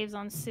 it saves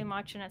on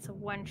Sumach and it's a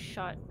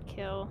one-shot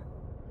kill.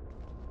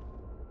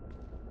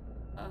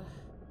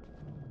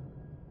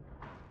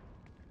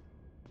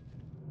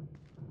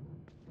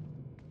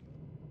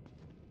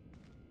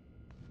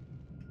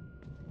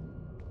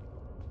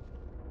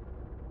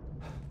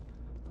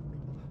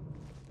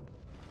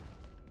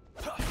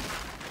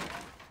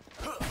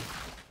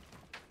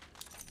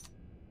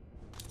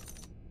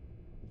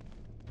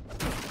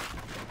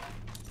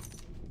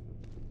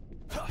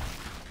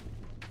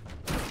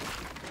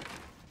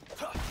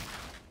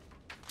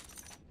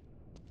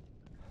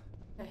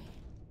 Okay.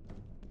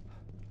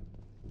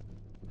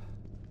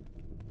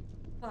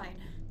 Fine.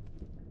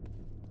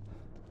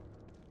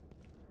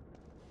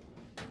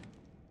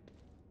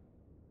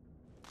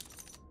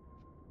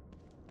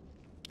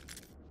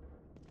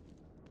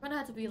 I'm gonna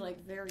have to be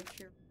like very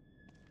careful.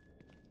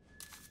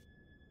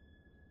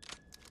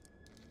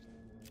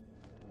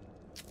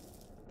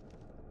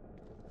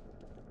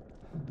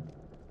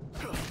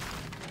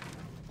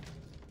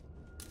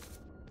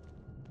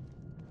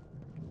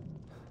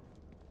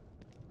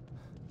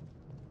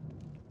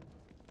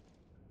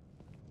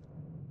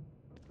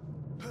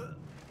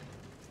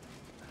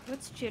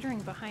 What's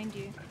jittering behind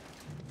you?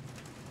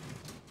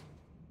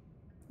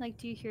 Like,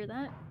 do you hear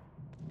that?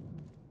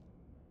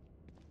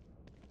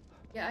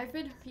 Yeah, I've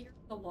been hearing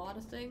a lot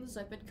of things.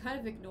 I've been kind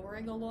of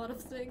ignoring a lot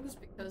of things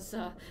because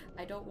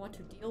I don't want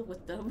to deal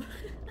with them.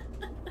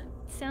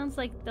 Sounds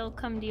like they'll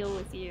come deal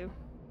with you.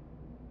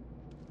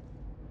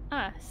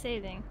 Ah,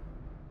 saving.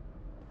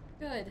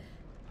 Good.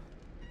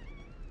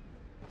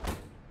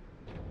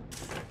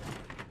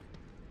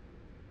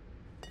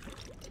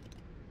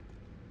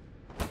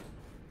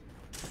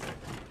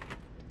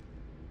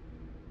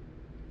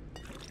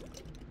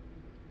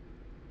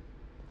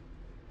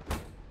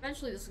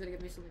 Eventually this is gonna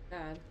give me something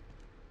bad.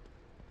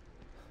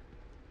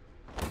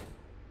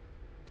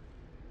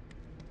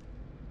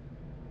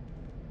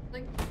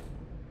 Like...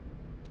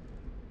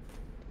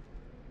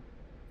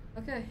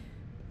 Okay.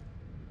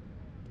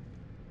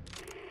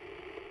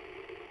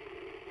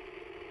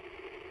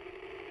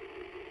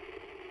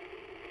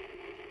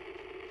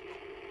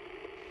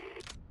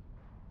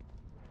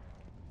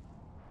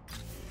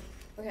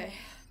 Okay.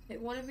 It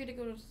wanted me to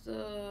go to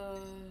the...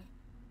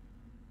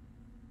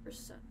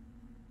 percent.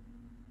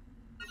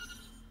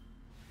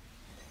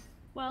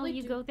 While Really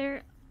you go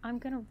there, I'm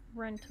gonna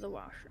run to the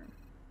washroom.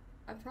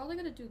 I'm probably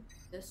gonna do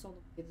this on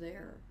the way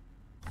there.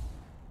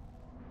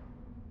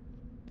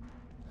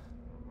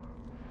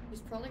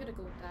 He's probably gonna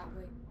go that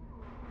way.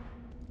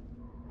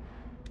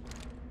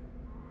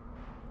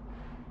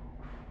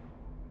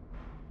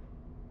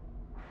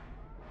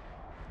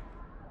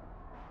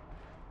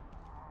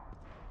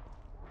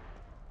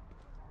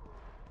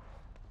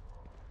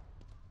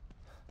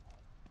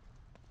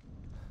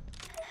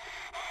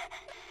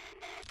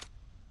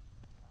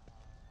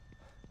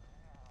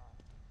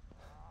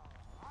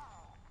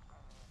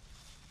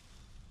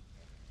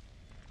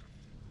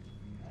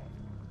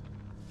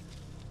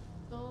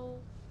 So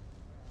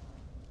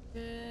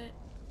good.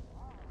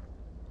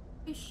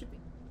 We should be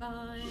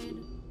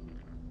fine.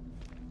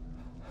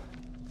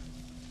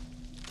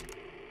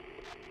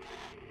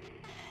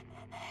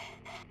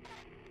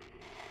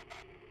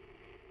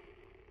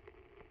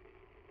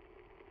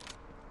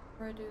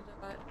 Before I do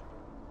that.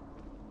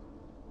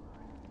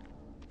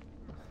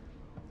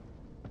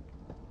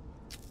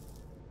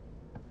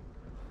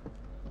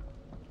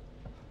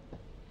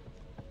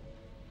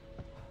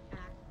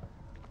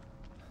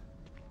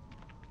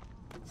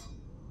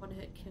 One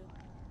hit kill.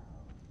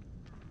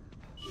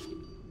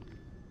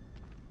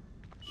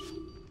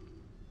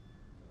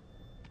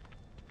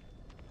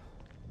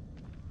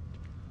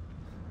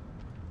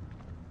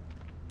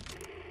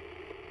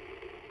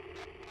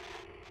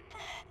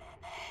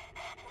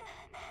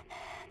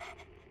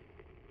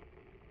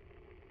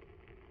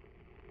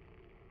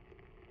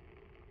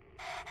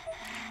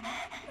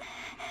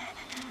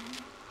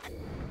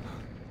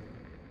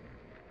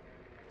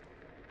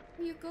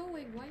 Where are you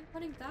going? Why are you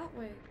running that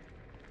way?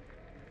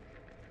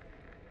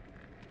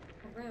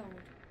 Around.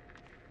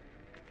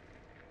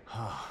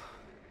 Oh,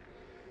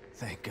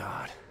 thank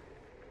God.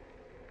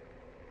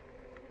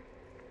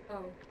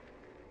 Oh.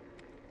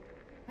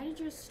 Why did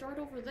you just start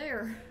over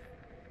there?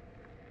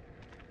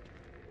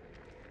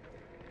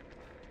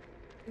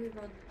 We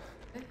run.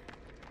 Okay.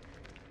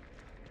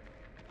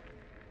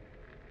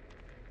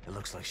 It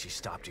looks like she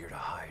stopped here to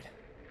hide.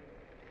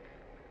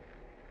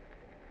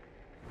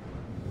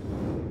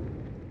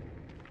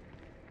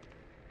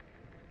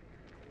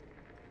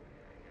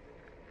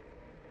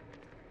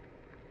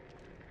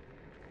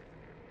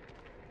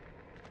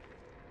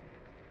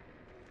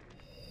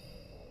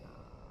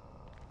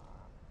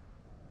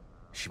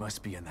 She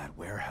must be in that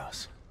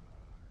warehouse.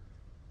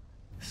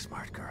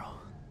 Smart girl.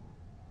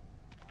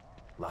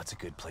 Lots of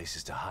good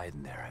places to hide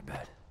in there, I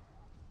bet.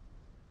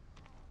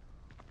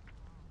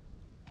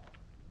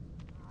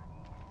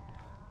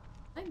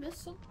 I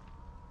missed some.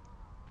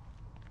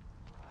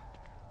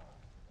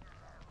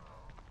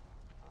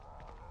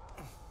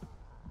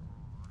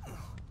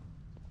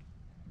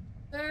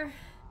 There.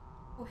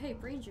 Oh, hey,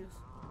 brain juice.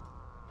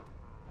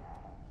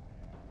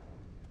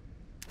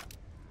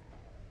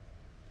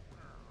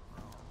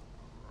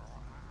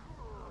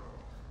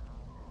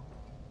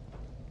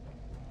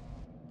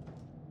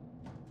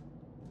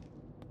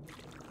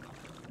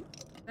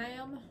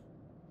 Bam.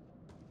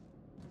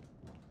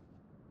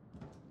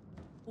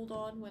 Hold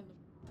on when the...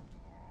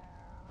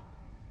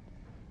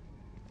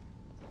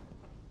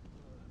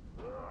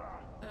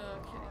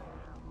 Okay.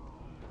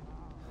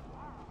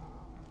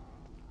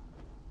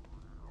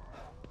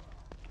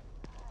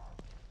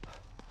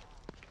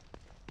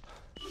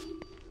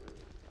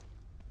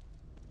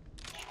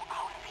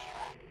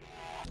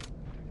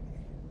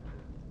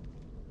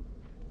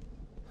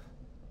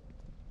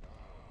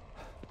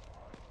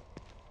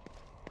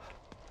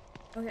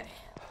 Okay.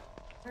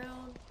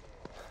 Round.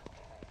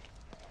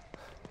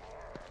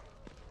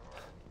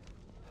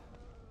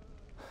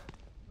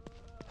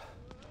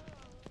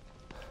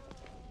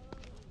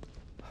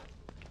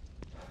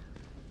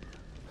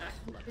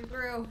 Let me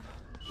through.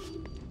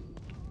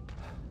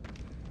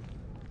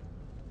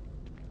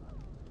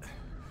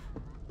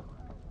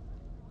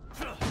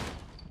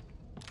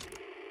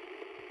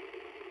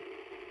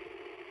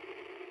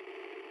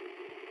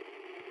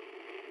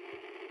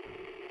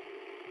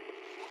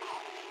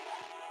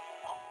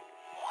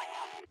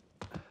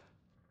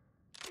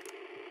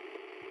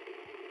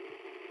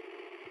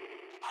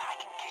 I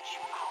can get you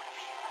out of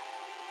here.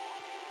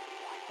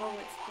 Oh,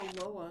 it's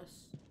below us.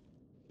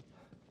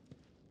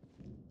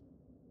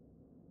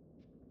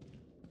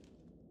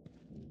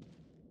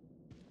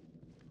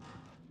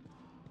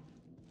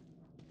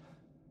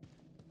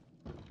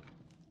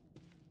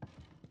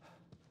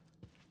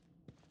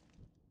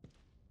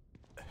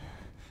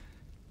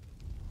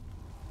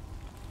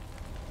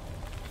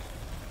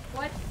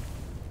 What?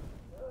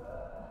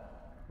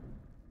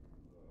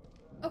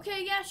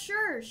 Okay, yeah,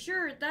 sure.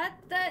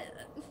 That.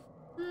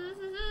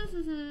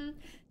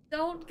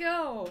 Don't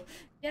go.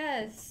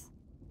 Yes.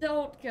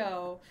 Don't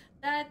go.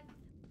 That.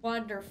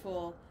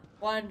 Wonderful.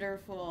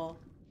 Wonderful.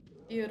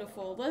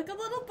 Beautiful. Look, a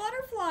little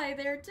butterfly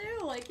there, too.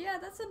 Like, yeah,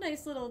 that's a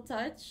nice little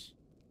touch.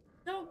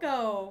 Don't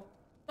go.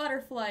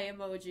 Butterfly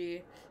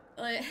emoji.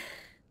 Like.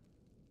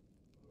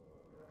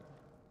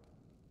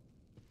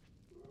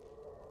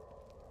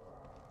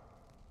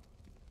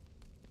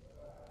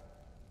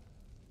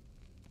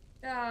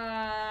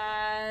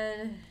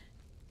 God.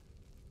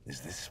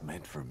 Is this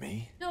meant for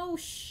me? No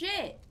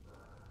shit.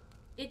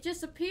 It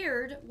just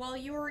appeared while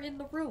you were in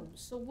the room.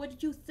 So what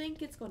did you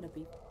think it's gonna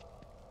be?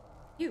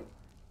 You.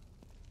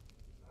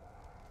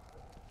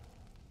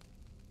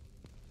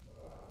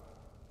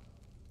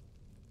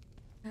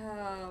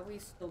 We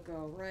still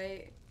go,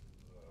 right?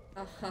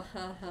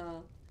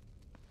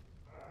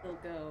 Still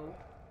go.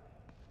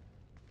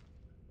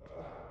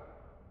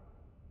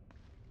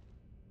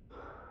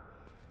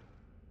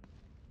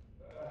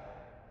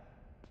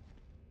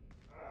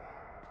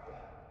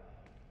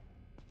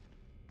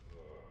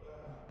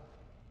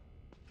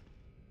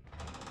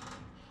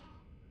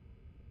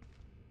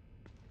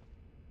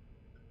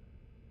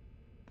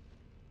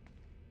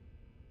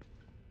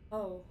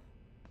 Oh.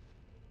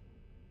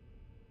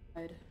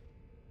 God.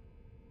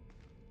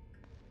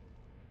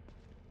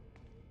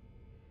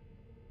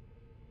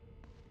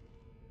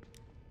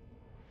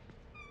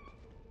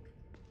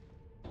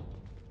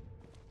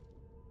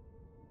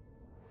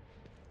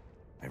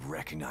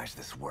 recognize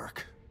this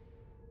work.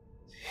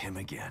 Him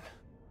again.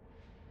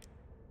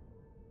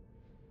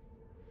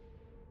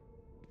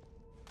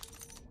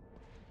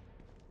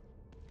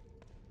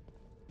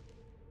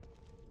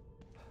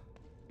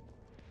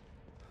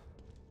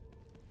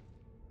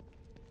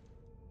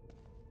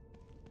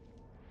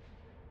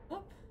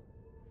 Whoop.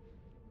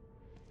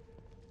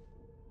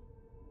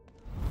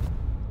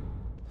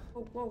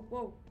 Whoa, whoa,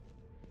 whoa.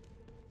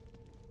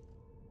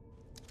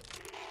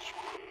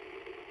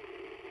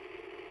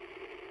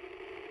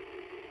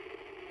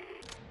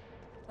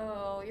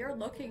 Oh, you're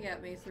looking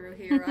at me through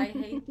here. I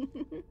hate.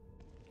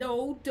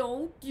 No,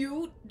 don't.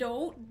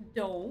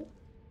 Don't.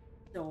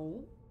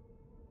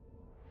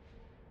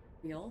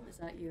 Neil, is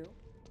that you?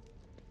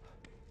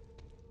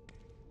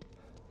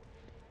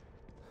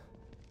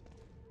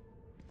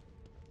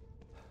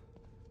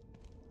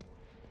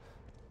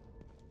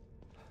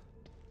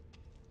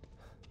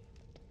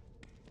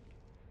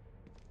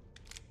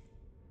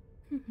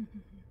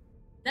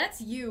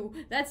 That's you.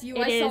 That's you.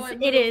 I saw it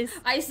move. It is.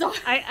 I saw.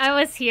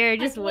 I was here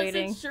just I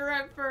waiting. wasn't sure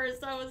at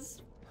first. I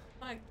was.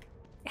 Fuck.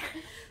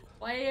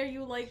 Why are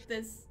you like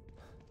this?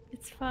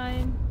 It's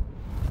fine.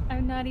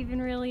 I'm not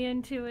even really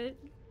into it.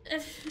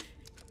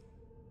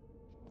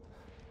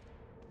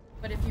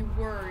 But if you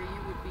were,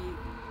 you would be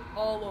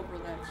all over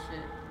that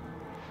shit.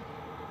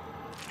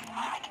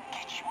 I can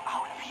get you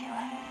out of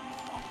here.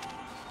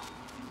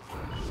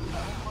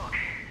 Look,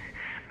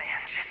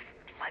 man, just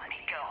let me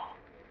go.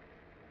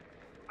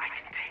 I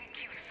can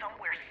take you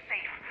somewhere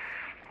safe.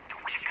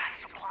 We've got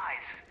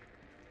supplies.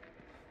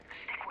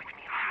 Stick with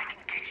me. I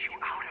can get you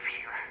out of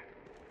here.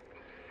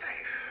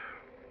 Safe?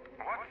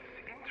 What's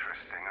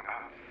interesting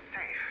about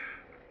safe?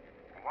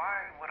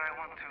 Why would I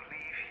want to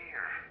leave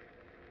here?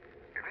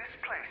 This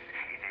place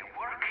is a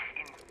work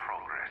in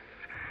progress,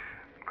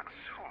 but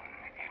soon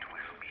it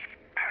will be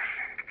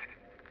perfect.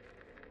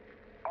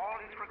 All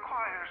it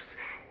requires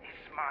is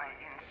my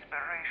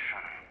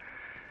inspiration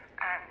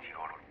and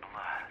your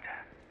blood.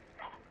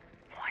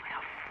 What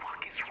the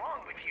fuck is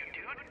wrong with you,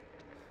 dude?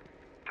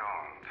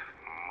 Don't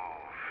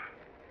move.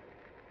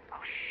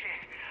 Oh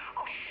shit!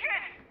 Oh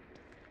shit!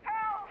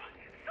 Help!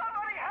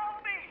 Somebody help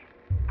me!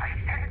 I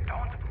said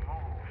don't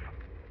move.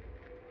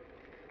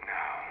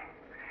 Now,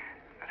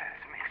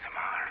 let's make some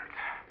art.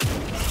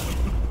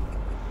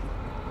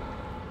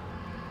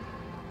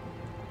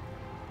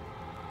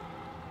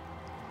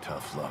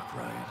 Tough luck,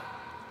 Ryan.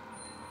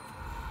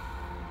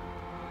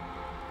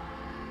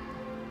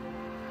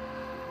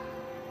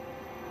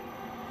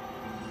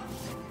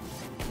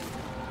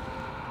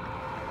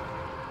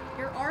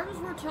 Your arms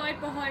were tied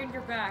behind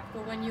your back,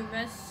 but when you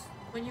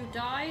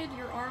died,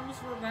 your arms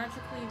were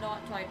magically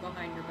not tied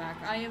behind your back.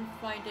 I am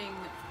finding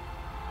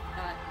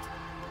that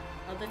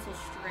a little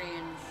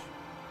strange.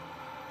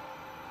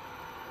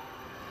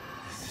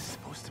 This is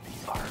supposed to be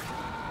art,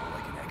 or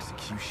like an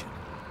execution.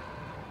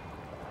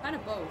 Kind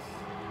of both.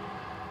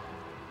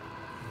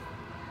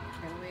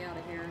 Get me out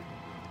of here.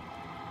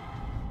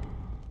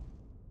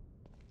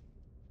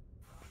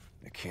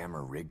 A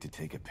camera rigged to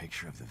take a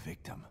picture of the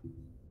victim.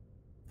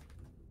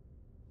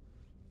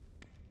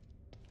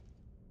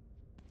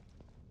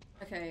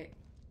 Okay,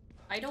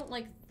 I don't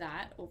like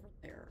that over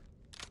there.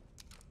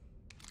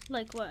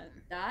 Like what?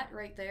 That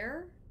right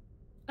there?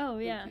 Oh,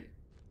 yeah. Spooky.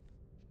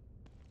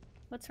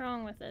 What's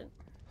wrong with it?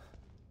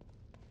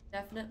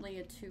 Definitely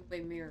a two-way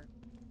mirror.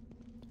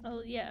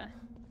 Oh, yeah.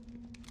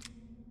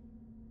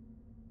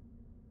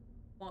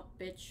 Want,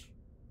 bitch.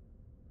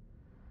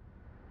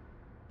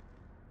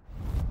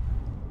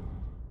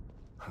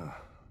 Huh.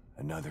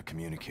 Another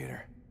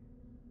communicator.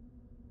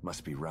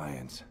 Must be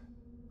Ryan's.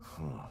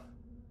 Huh.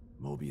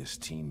 Mobius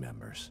team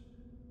members.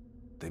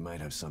 They might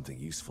have something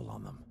useful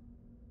on them.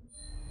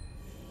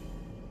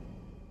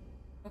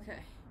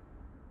 Okay,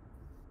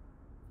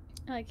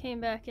 I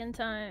came back in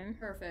time.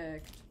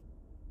 perfect.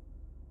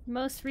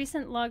 Most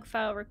recent log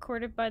file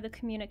recorded by the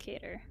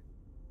communicator.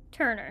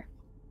 Turner.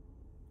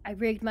 I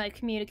rigged my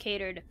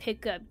communicator to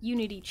pick up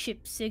Unity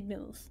chip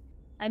signals.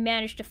 I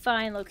managed to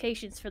find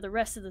locations for the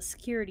rest of the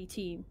security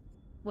team.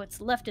 What's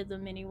left of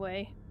them,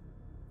 anyway.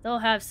 They'll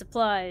have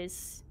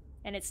supplies,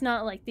 and it's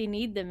not like they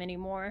need them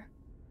anymore.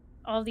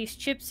 All these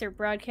chips are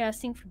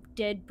broadcasting from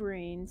dead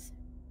brains.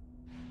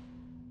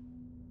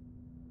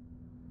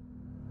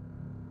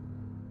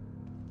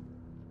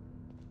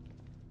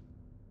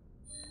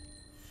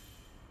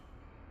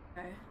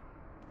 Okay.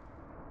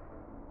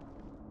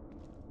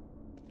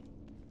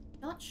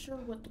 Not sure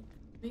what the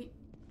point.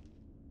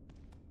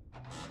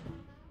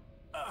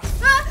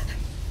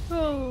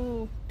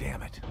 Oh!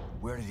 Damn it.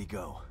 Where did he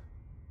go?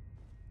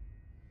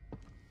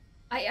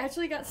 I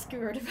actually got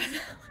scared about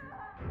that.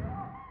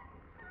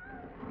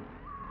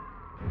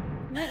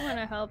 Might want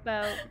to help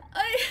out.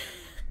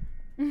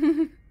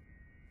 You're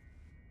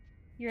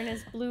You're in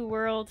his blue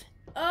world.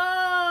 Oh,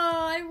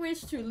 I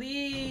wish to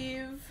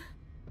leave.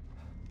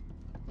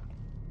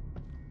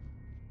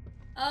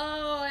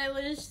 Oh, I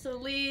wish to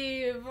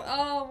leave.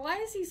 Oh, why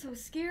is he so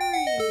scary?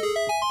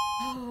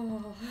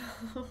 Oh.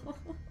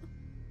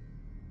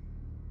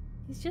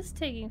 He's just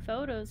taking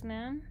photos,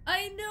 man.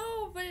 I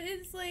know, but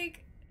it's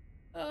like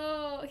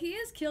Oh, he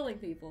is killing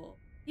people.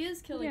 He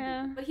is killing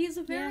Yeah. people. But he's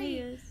a Yeah, very... he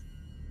is.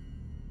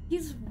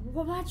 He's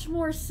much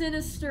more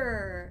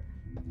sinister.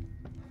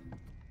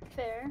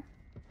 Fair.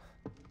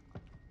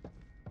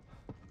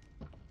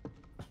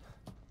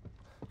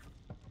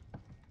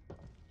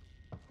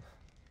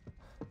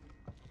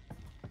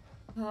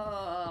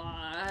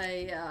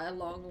 Yeah,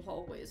 long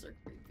hallways are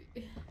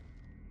creepy.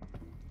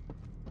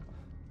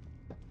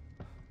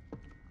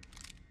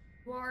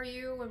 Who are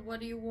you and what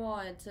do you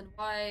want? And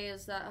why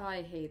is that?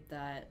 I hate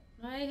that.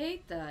 I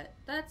hate that.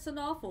 That's an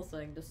awful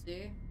thing to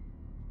see.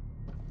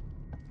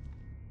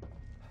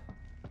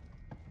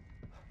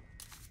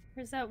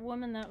 There's that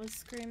woman that was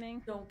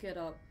screaming. Don't get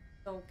up.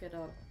 Don't get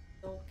up.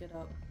 Don't get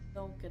up.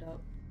 Don't get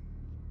up.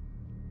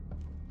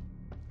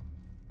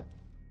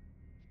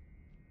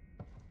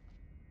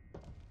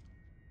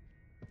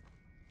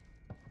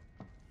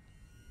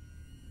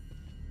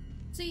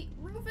 See,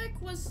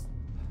 Ruvik was,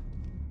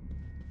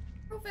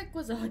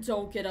 oh,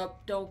 don't get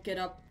up, don't get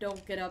up,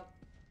 don't get up.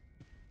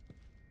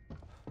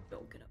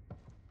 Don't get up.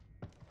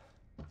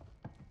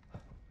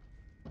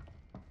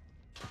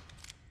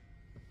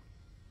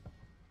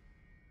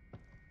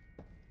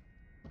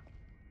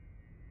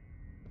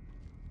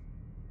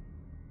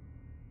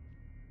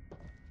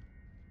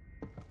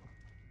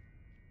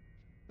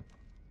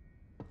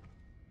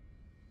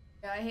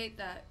 Yeah, I hate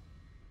that.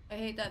 I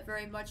hate that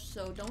very much,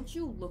 so don't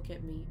you look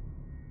at me.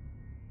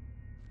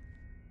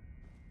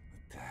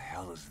 What the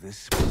hell is this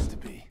supposed to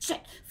be?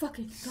 Shit!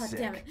 Fucking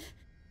goddamn it.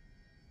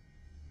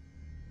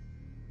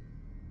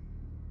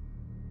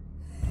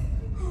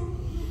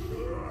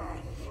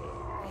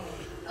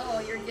 Oh,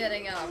 you're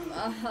getting up.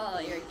 Oh,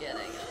 you're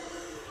getting up.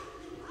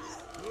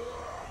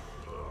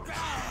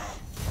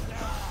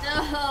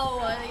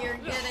 No, you're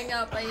getting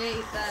up. I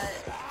hate that.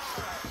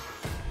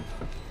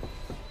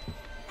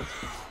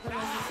 What am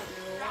I supposed to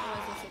do? What am I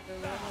supposed to do?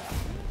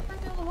 Back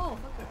down the hall.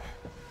 Fuck it.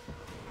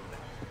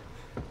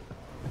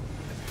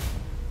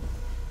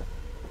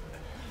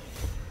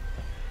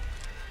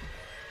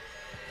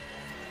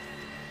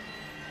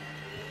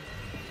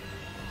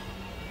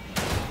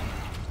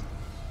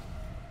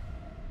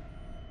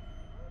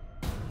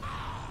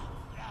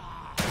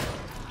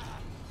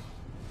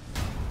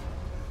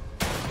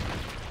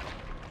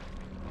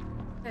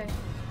 Okay.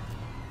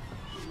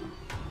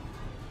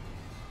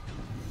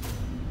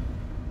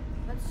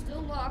 That's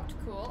still locked,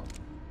 cool.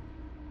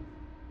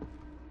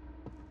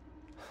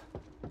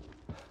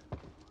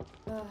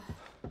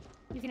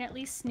 You can at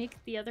least sneak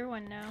the other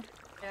one now.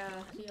 Yeah,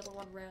 the other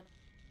one ran.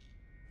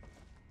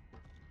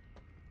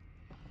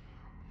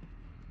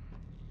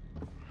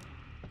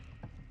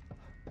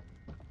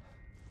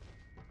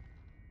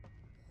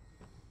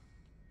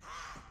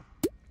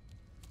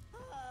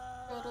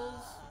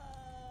 Cuddles.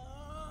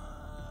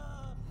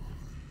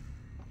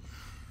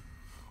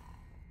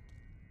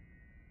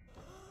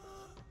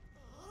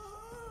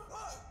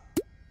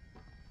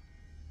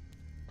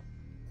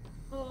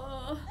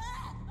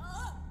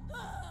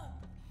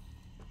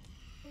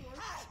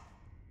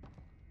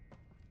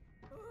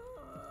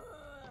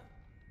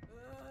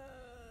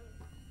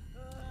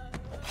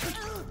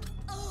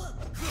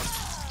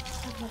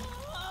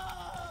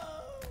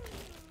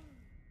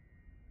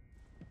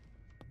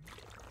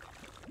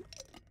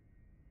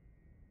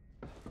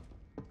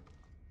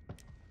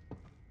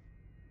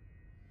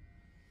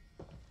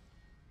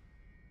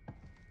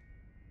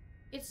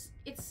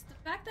 It's the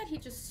fact that he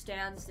just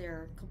stands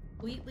there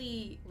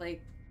completely,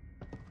 like,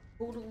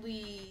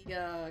 totally,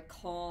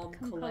 calm,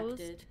 Composed.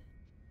 collected.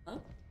 Huh?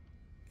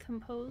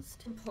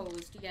 Composed.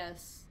 Composed,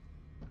 yes.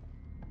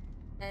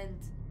 And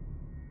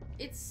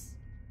it's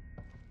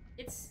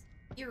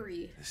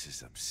eerie. This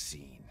is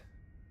obscene.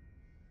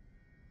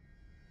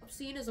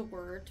 Obscene is a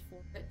word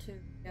for it too,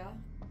 yeah.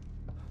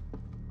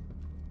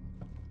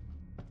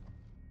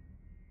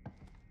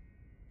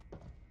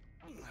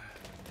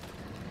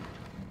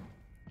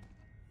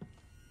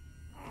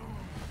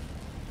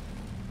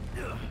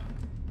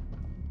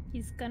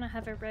 He's gonna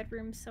have a red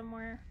room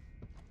somewhere.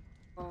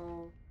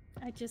 Oh,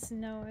 I just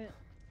know it.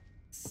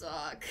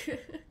 suck.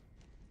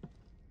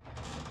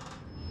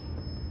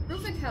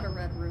 Ruvik had a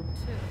red room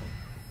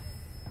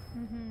too.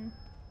 Mm-hmm.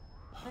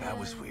 That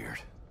was weird.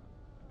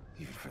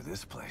 Even for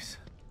this place.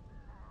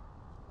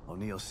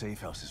 O'Neill's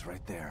safe house is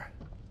right there.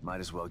 Might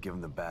as well give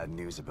him the bad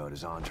news about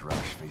his entourage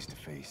face to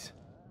face.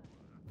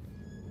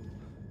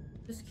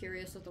 Just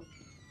curious of the...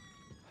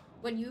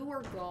 When you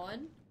were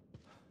gone,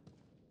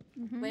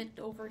 went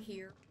over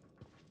here,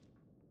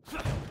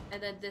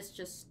 and then this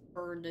just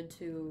burned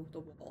into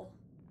the wall.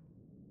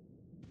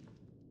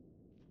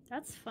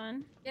 That's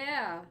fun.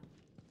 Yeah.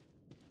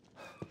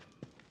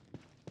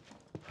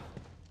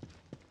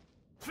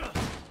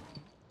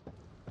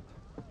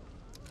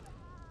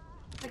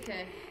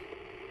 Okay.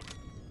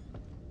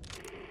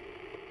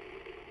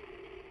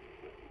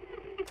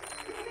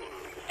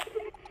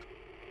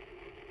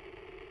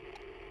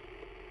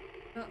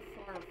 Not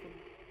far from...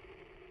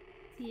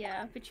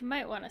 Yeah, but you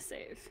might want to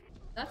save.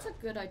 That's a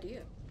good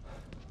idea.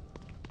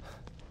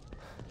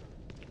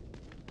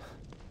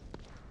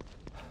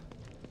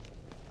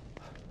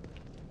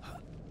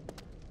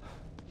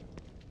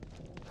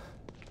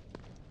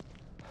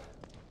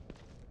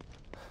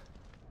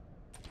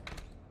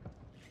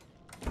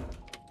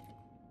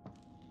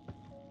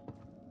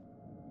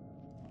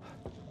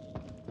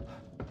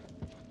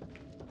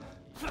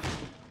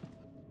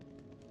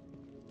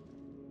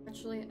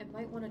 Actually, I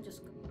might want to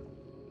just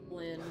go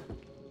in.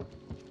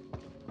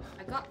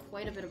 I got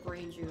quite a bit of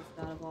brain juice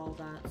out of all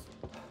that.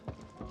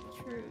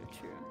 True,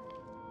 true.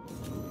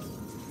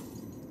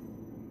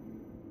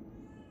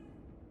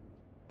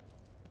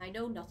 I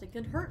know nothing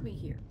can hurt me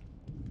here.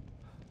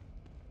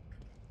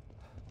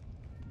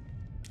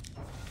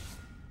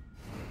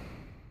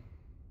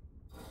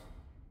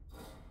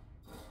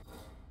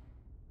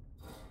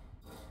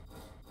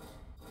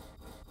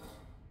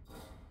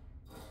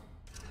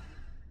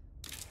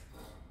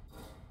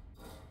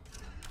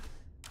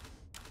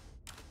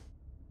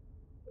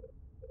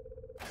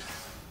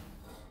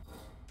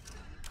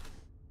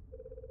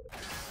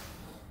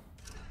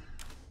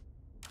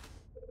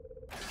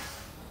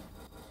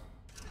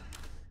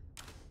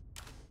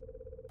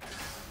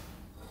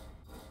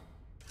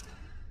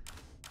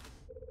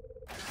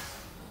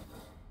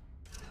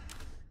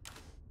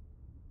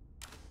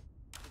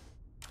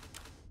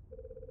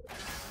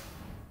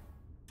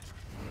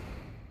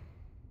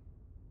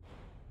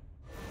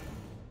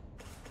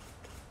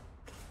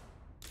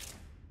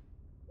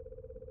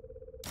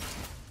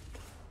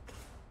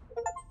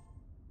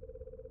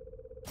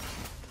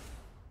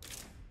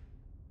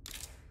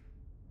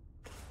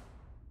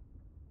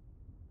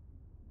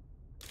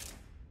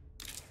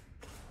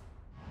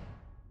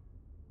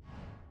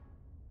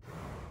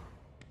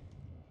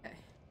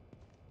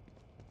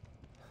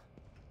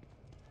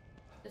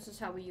 This is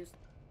how we use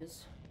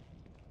this.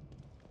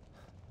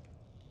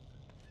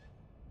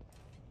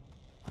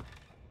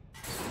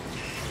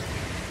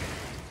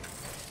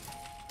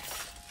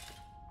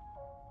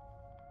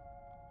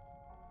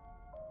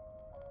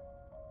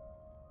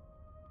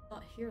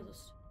 Not hear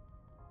this.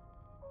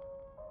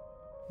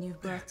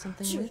 You've brought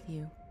something with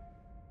you.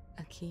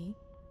 A key?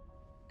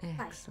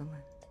 Excellent.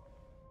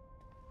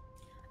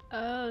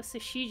 Oh, so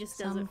she just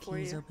does Some it for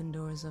keys you. open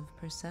doors of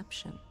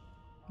perception,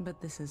 but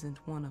this isn't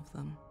one of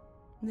them.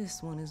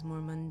 This one is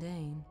more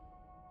mundane,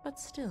 but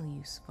still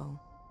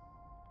useful.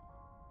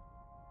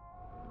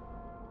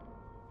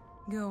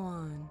 Go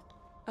on.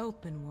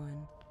 Open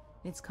one.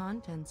 Its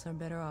contents are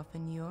better off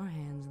in your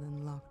hands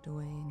than locked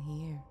away in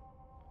here.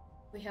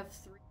 We have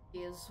 3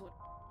 keys.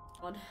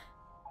 One.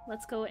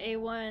 Let's go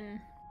A1.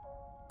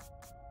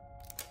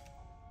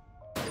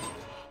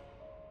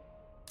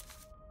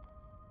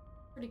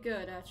 Pretty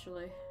good,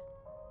 actually.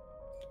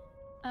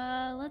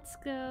 Let's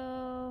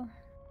go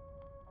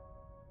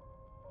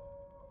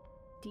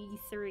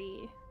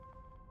D3.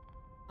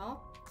 Oh?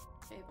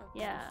 Okay,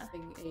 Yeah.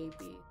 A,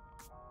 B.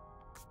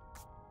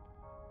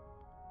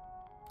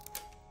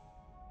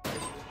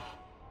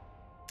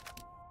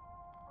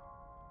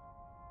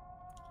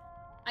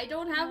 I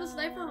don't have a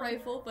sniper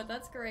rifle, but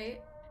that's great.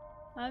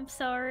 I'm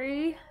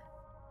sorry.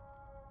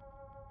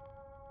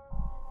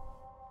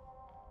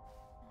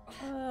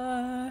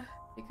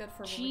 Be good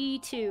for me.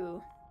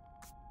 G2.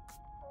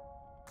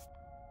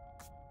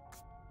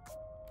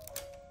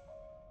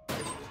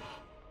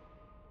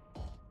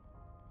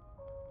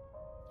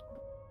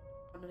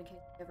 In case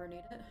you ever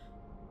need it.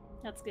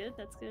 That's good,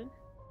 that's good.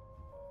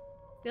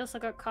 We also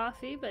got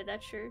coffee, but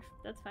that's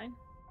fine.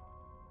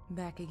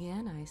 Back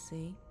again, I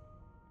see.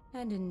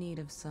 And in need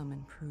of some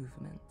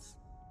improvements.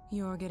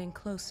 You're getting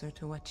closer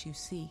to what you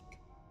seek.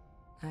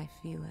 I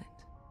feel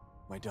it.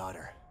 My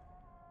daughter.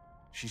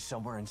 She's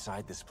somewhere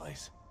inside this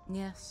place.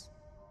 Yes,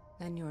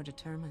 and you're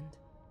determined.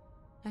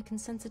 I can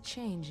sense a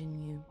change in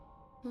you.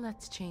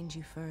 Let's change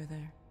you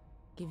further.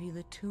 Give you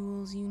the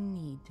tools you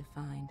need to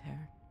find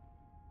her.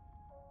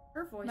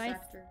 Her voice My-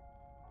 actor.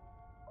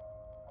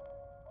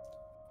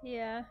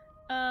 Yeah.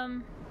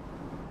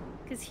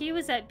 Because he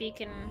was at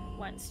Beacon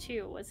once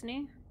too, wasn't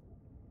he?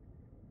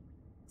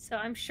 So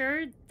I'm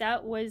sure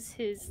that was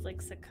his,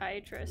 like,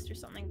 psychiatrist or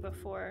something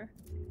before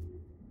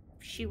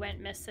she went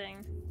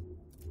missing.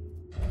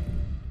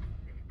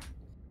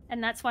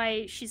 And that's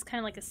why she's kind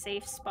of like a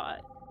safe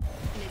spot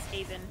in his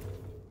haven.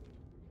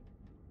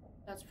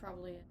 That's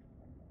probably it.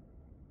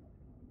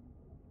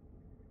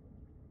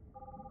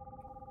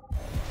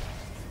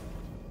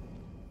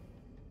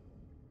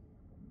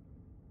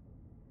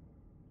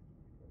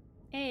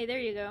 Hey, there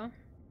you go.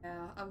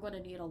 Yeah, I'm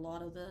gonna need a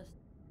lot of this.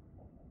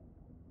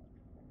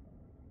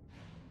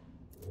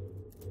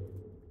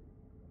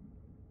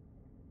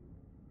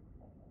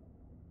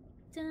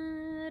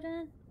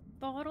 Da-da.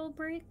 Bottle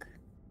break.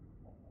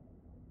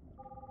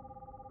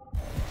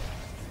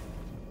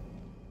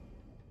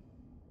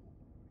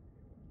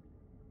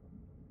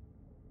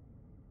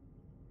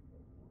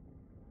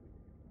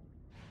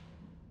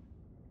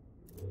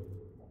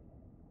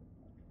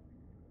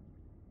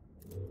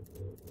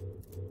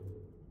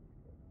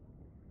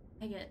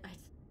 Dang it, I'm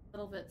a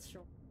little bit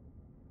strong.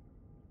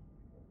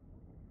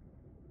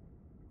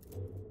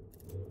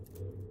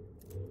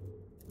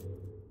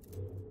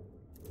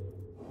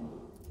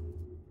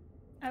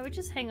 I would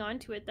just hang on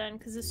to it then,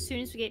 because as soon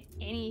as we get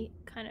any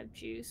kind of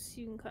juice,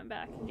 you can come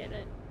back and get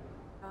it.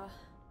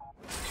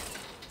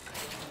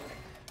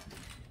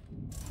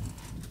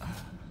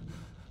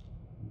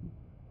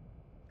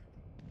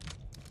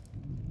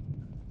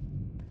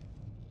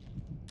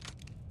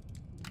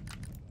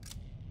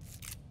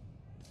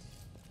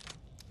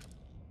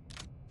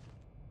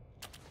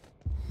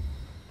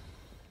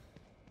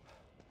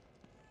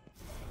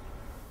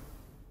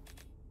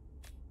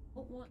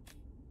 want.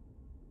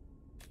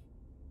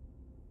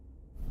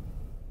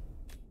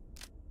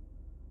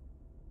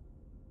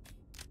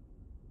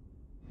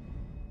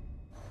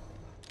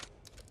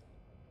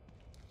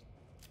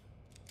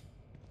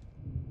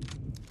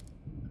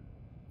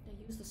 I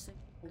use the same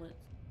bullets.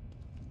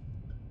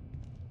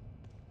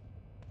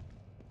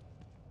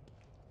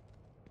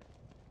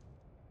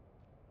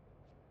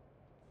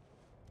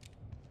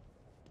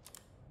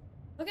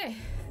 Okay,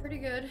 pretty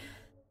good.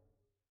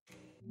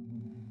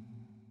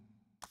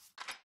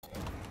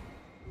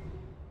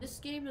 This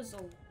game is a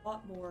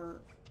lot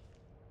more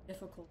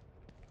difficult.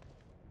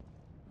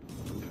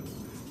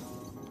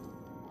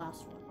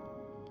 Last one.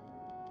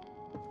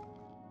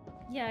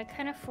 Yeah, it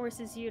kind of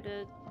forces you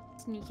to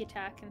sneak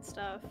attack and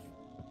stuff.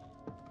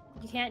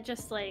 You can't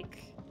just, like,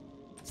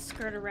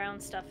 skirt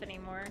around stuff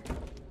anymore.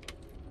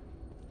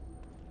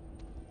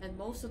 And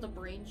most of the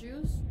brain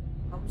juice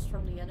comes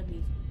from the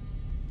enemies.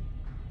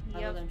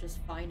 Rather than just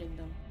finding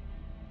them.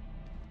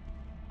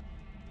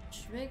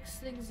 Which makes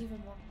things even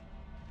more.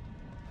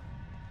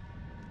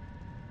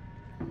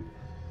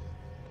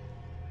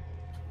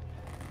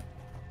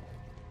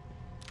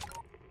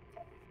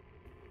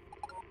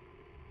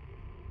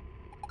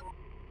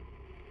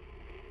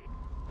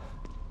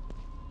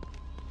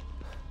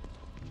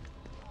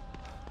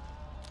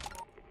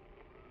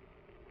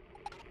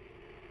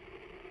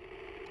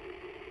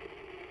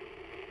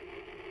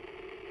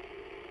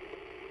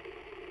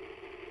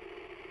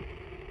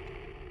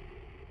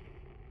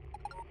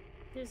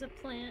 There's a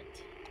plant.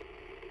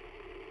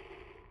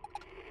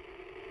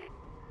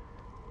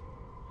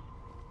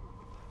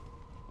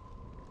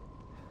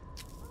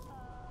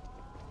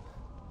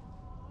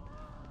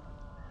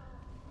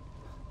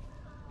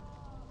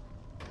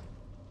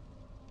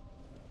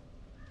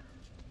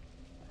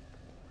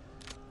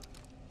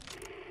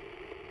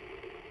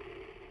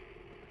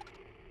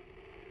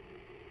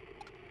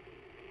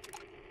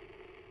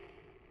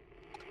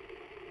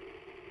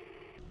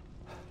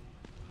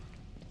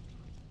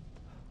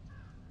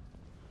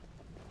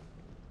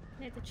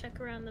 I have to check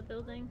around the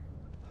building.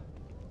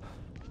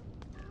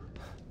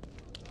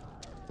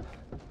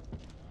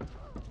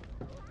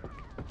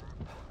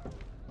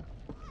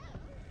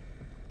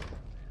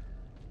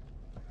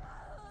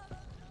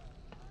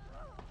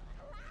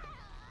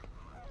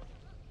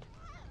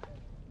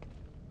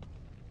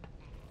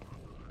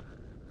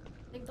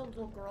 I think the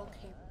little girl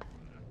came.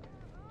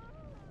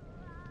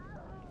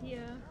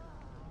 Yeah.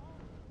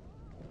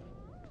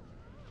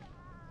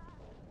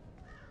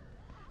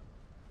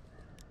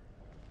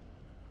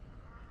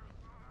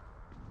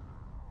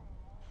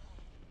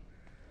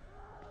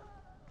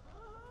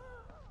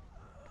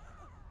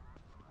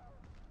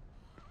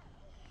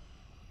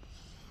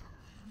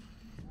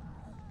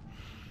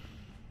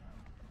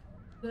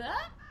 What?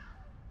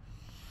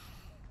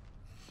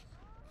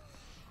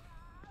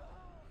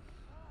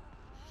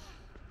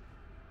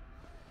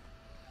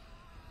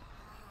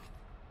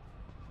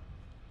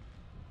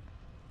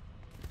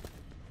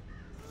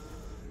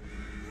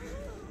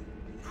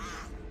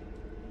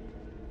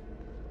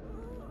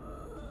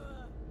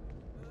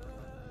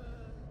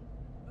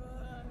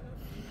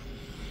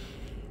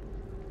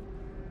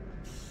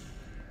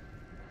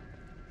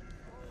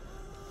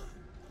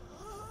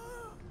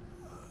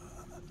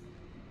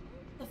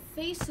 The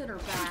face in her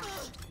back.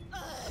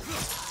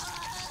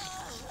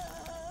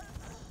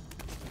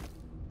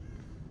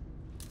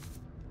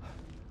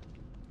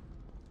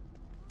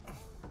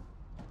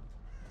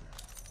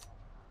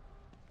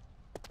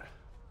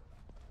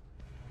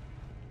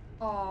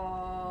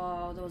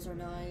 Oh, those are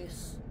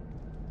nice.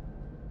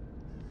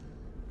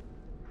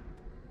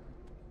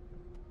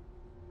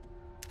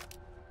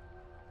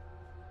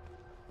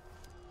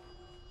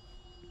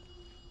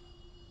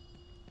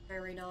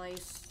 Very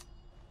nice.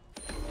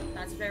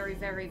 That's very,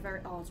 very,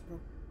 very. Oh, it's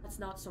broken. That's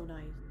not so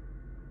nice.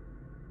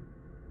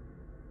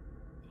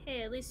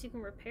 Hey, at least you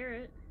can repair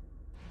it.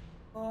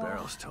 Oh.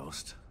 Barrel's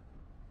toast,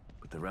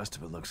 but the rest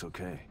of it looks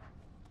okay.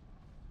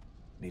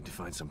 Need to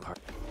find some part.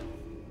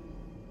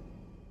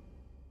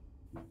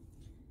 A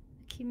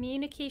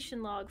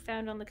communication log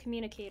found on the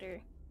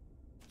communicator.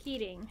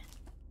 Keating.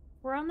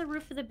 We're on the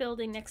roof of the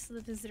building next to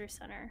the visitor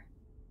center.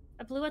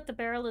 I blew out the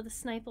barrel of the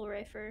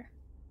sniper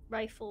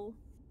rifle.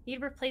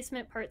 Need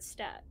replacement parts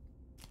stat.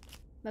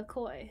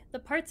 McCoy. The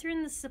parts are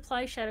in the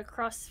supply shed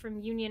across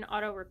from Union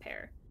Auto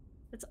Repair.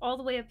 It's all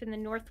the way up in the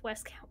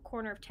northwest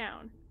corner of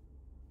town.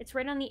 It's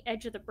right on the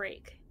edge of the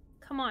break.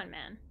 Come on,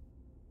 man.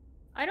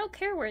 I don't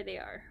care where they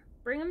are.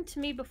 Bring them to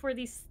me before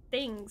these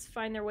things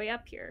find their way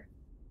up here.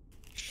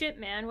 Shit,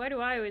 man. Why do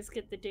I always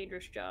get the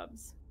dangerous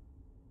jobs?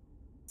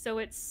 So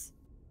it's...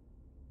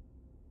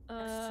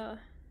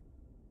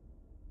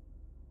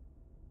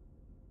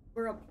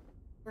 We're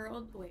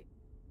on. Wait.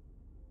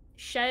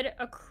 Shed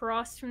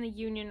across from the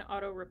Union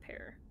Auto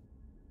Repair.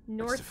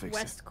 What's to fix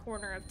Northwest it?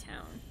 corner of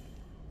town.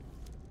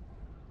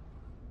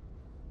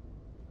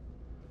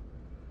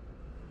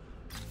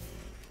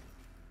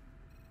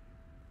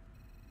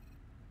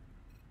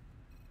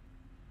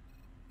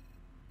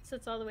 So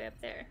it's all the way up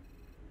there.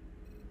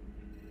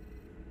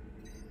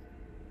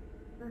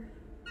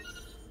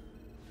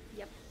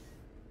 Yep.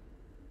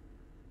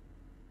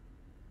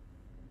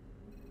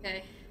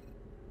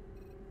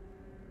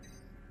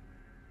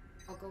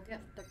 I'll go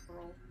get the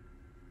girl.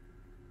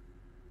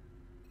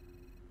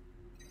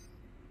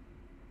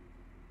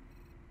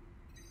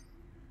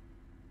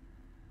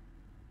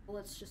 Well,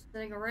 it's just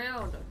sitting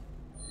around.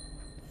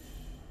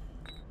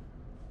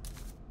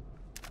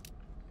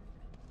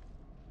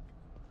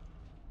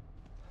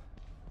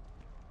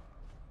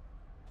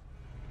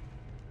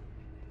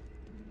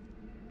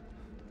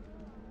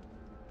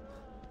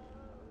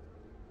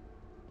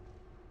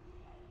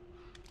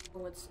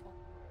 Oh, it's...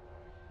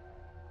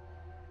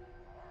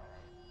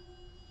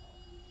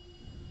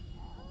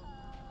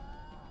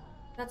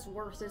 That's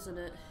worth, isn't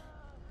it?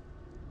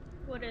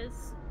 What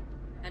is?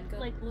 Handgun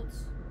Like-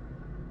 bullets?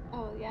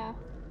 Oh, yeah.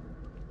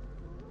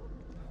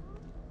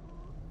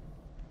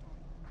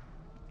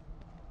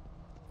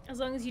 As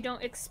long as you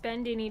don't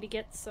expend any to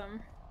get some.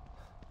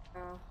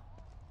 Oh.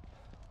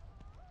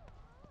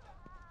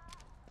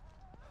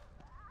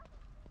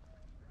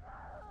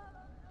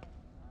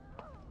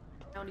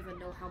 I don't even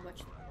know how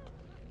much.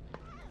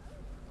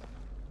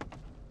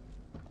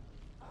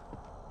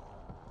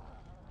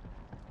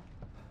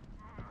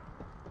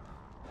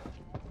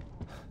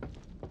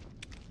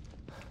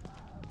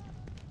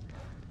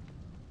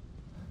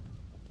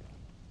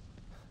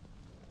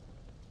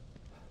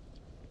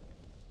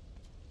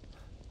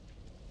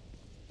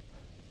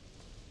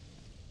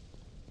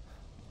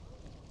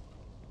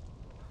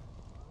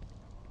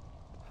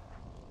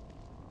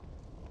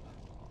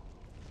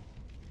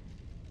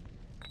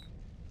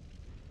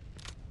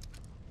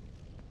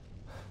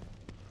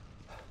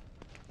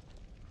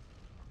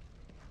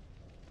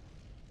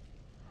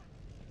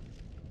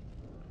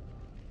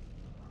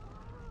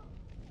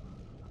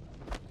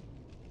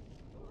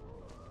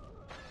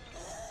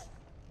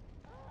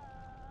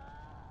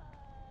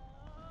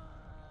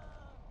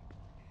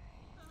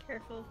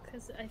 Careful,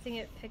 because I think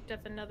it picked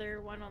up another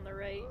one on the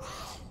right.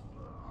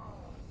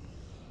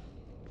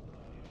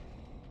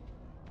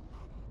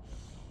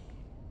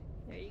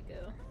 There you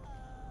go.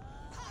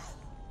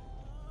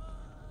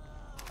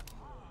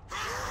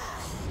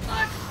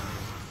 Fuck!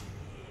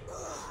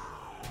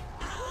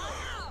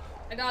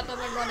 I got them,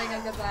 I'm running,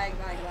 and goodbye,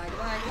 goodbye, goodbye,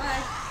 goodbye,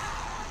 goodbye.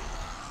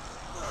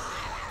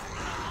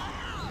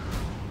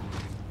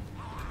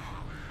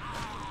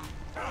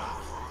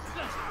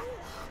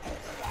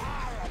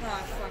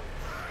 Ah, fuck.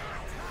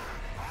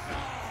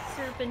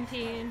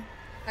 Serpentine.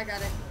 I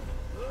got it.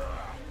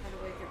 How do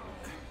I get one?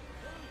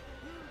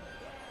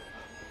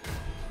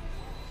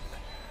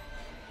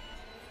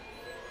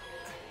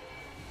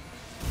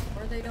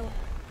 Or they don't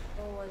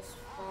go as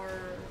far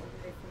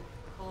away from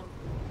pond.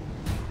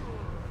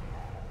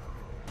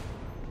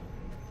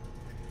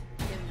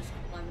 Again, just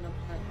climbing up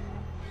that.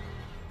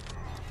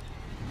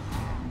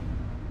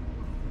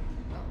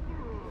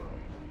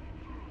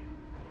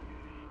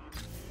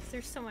 Is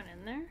there someone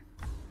in there?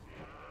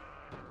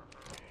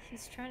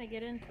 He's trying to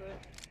get into it.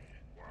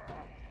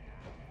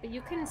 But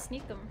you couldn't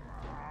sneak him.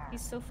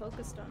 He's so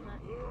focused on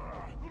that.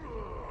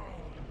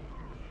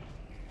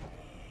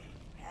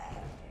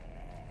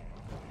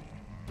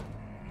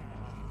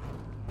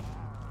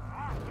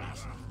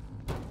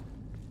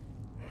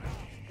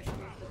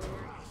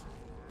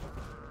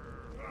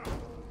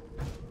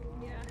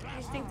 Yeah,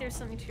 I think there's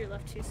something to your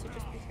left too, so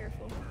just be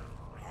careful.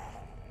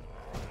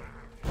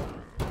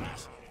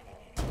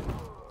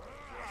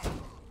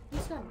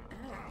 He's got an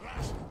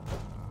axe.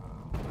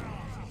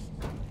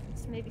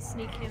 So maybe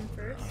sneak him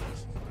first.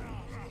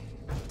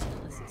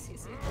 Unless he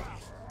sees you.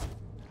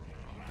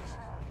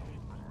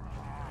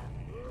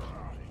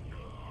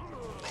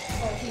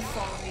 Oh, he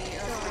saw me. I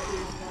was like, he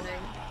was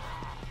running.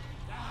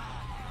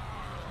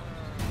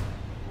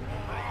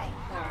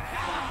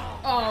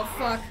 Oh,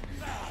 fuck.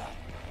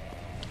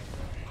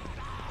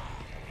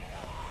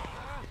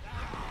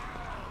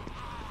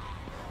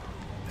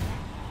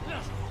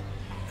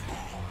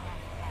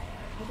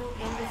 I don't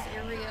know this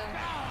area.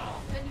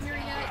 Been here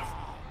yet?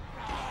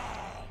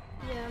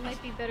 Yeah, it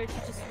might be better to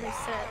just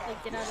reset,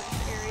 like get out of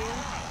this area.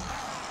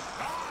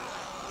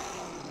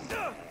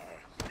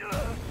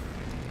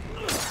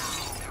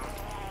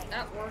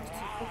 That worked.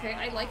 Okay,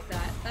 I like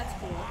that. That's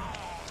cool.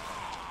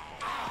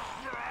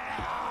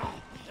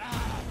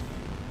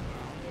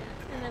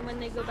 Yeah, and then when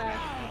they go back,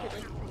 you could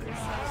like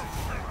reset.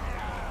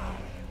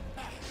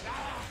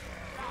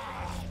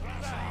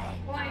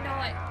 Why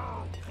not?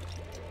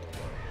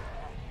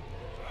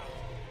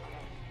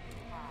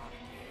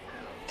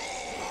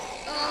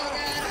 Oh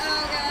god,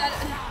 oh god.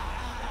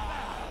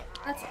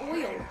 That's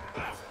oil.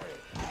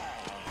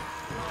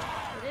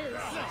 It is.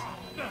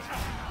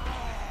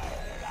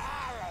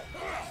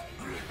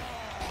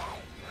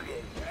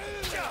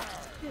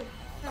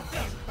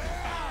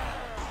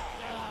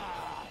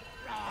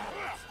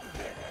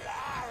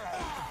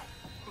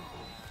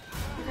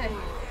 Okay.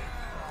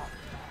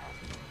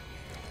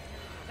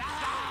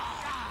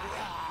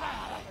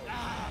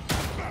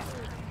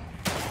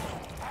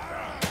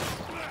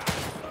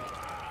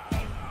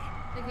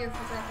 Thank you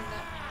for dropping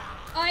that.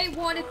 I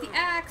wanted the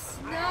axe!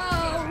 No!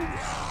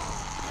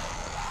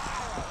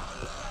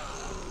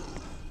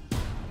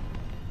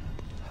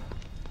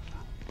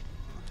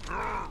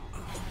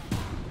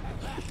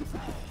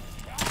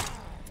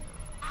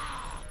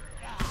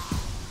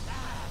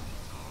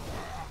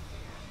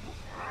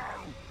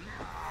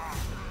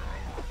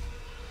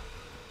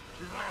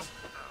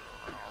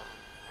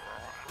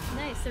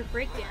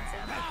 they're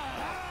breakdancing.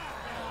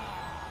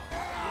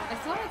 I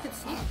thought I could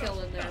sneak kill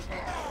in there,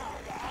 but...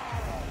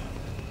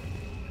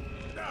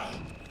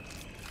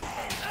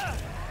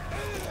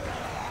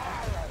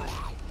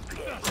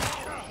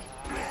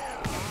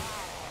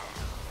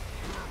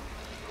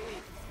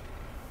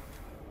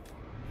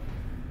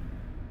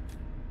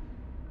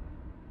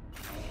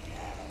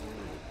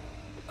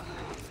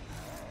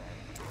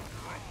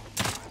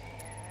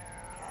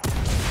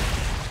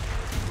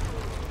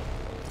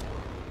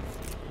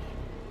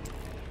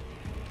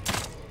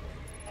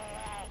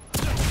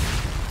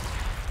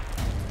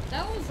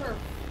 Those are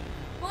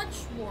much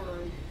more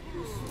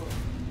useful.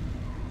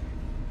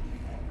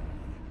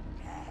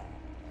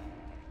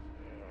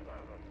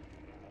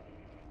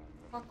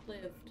 Fuck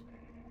lived.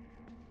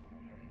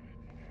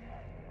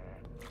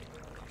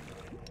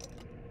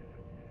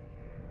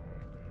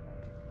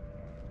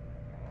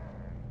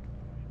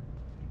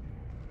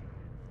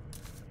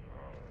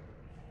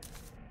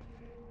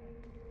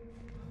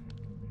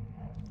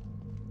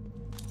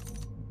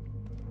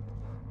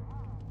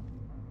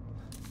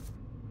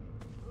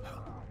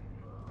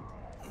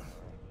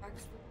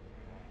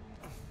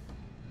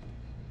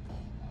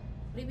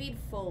 What do you mean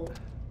full?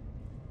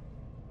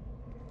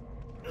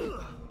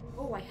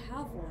 Oh, I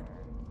have one.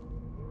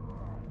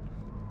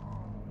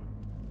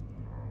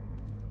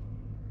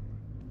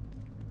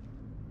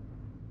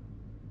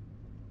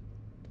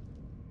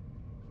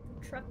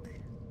 Truck.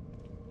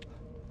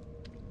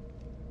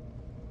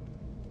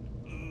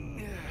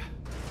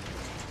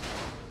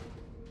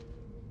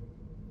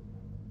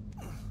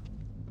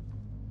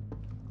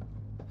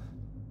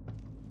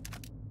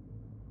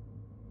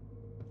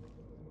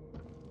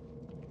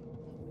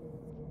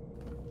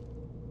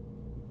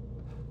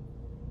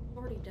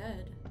 Already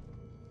dead.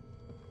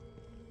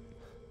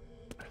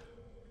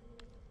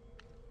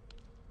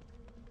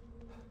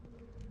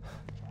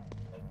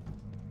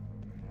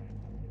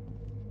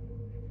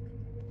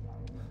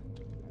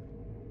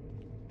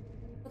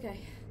 Okay.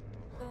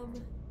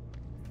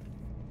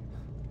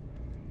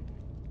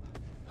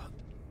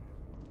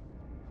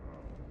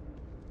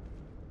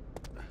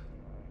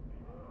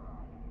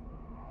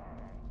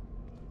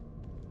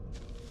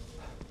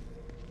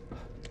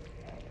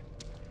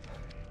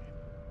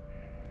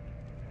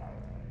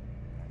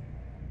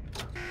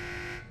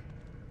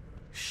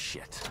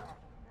 Shit.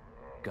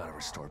 Gotta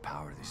restore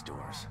power to these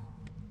doors.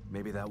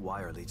 Maybe that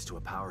wire leads to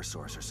a power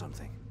source or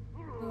something.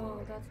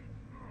 Oh, that's...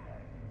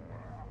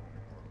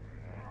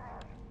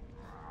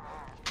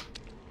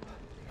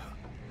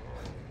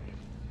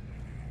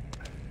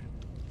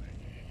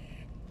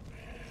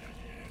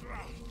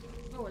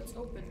 Oh, it's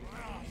open.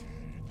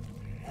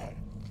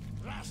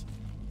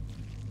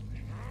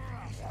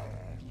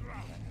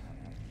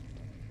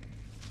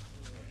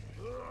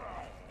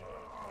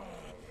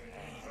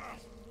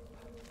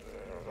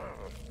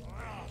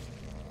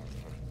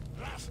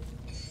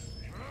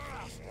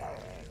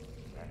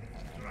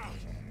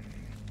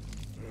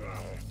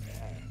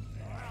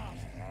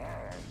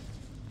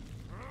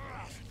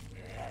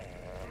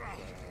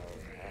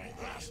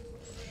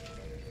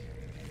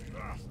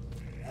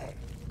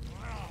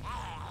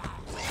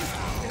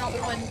 I got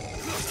one.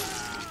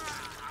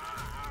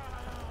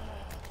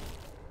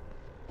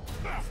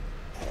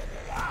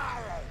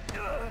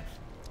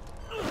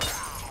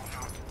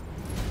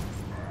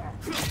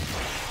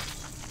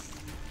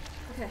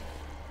 Okay.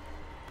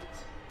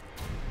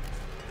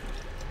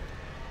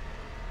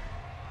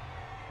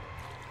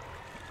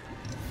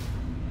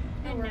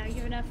 And now you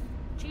have enough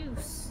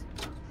juice.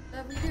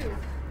 That we do.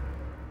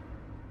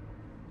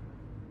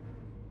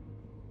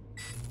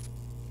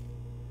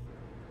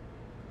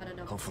 I don't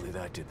know. Hopefully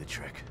that did the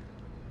trick.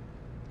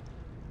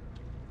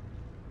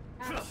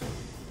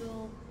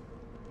 Still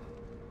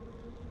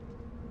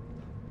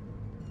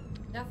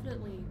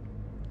definitely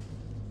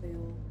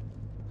fail.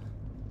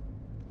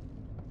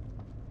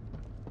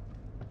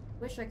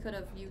 Wish I could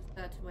have used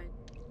that to my...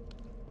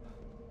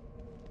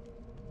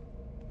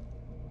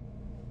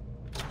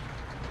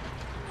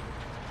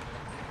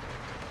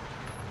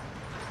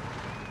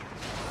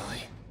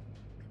 Lily?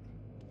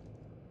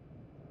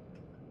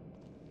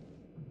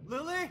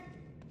 Lily?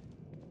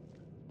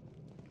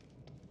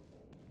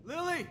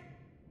 Lily?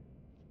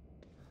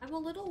 I'm a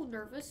little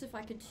nervous. If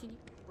I continue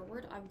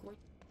forward, I'm going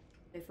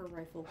to pay for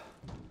rifle.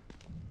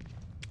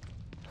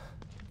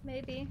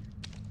 Maybe.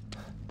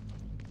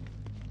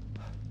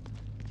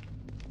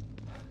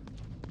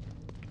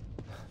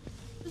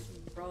 Just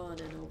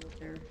running over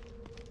there.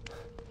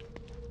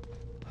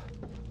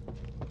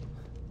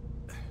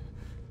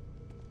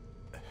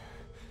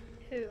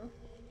 Who?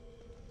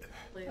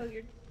 Like, Oh,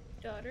 your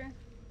daughter?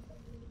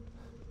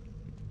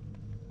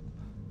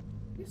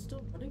 you're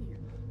still running here.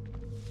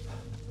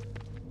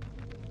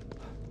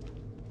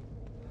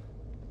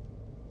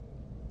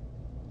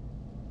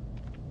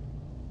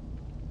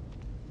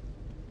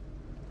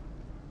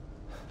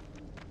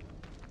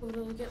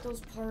 We'll get those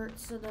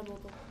parts and then we'll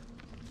go.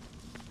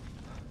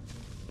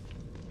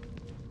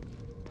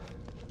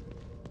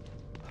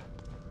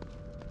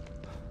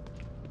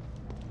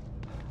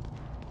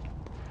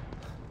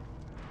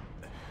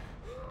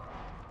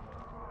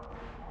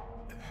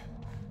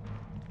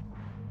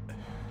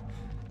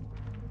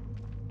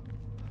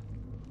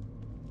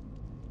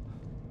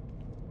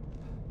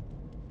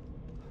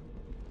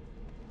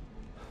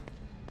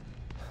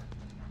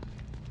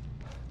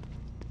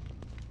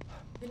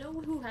 You know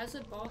who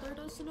hasn't bothered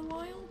us in a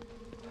while?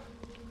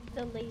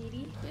 The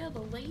lady. Yeah,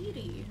 the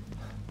lady.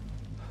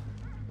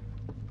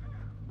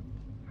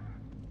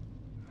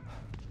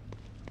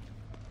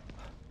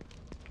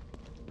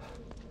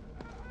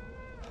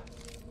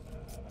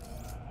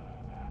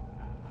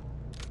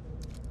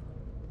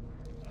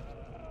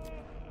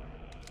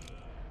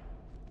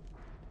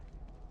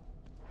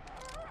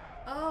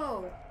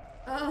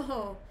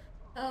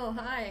 Oh,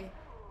 hi.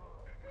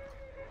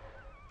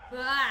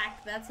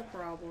 Fuck, that's a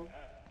problem.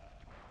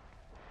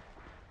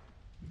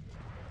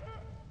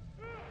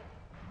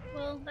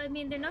 Well, I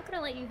mean, they're not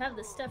gonna let you have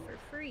the stuff for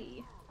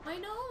free. Why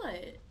not?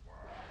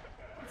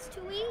 It's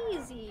too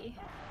easy.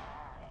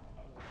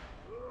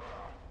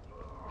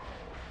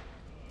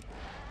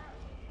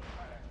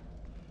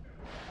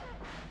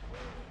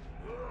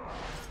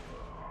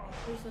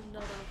 There's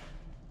another.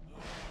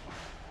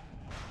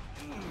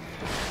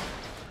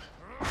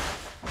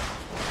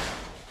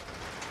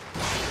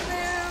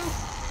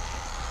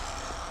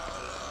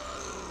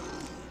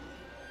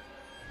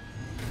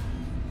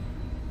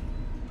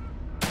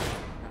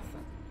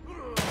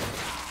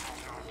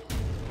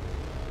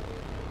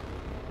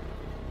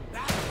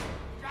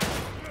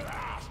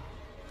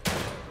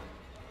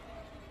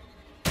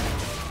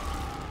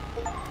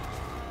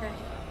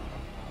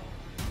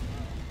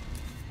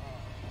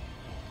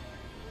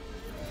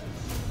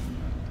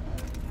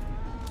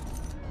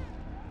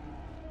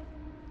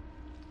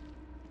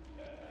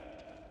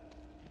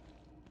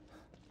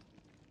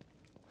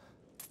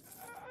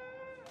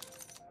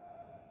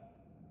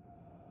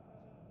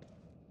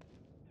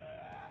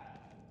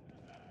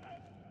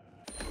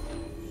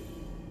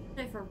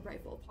 For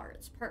rifle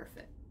parts,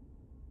 perfect.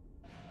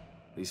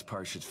 These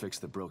parts should fix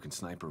the broken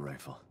sniper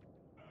rifle.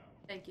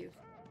 Thank you.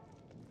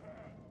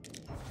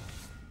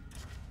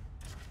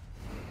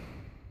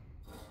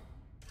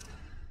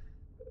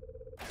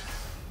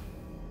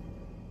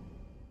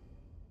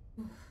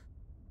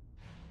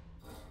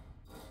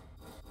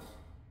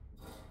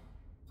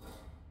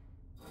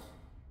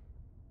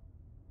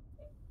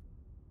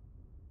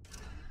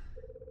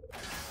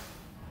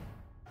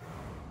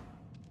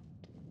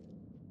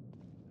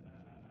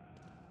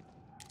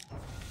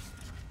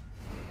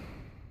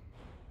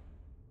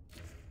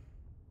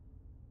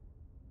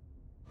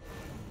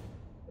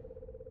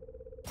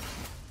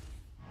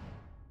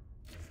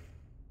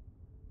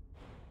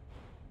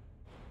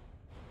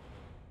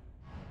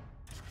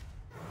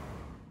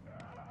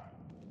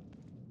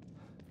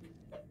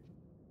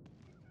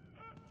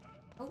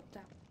 Oh,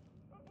 that.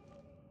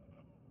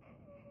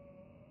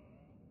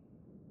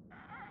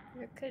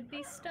 There could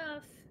be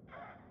stuff.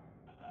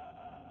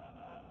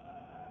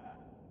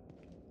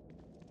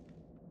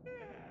 I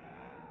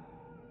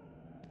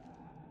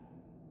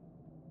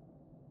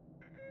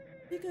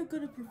think I'm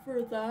gonna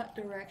prefer that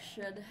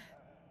direction.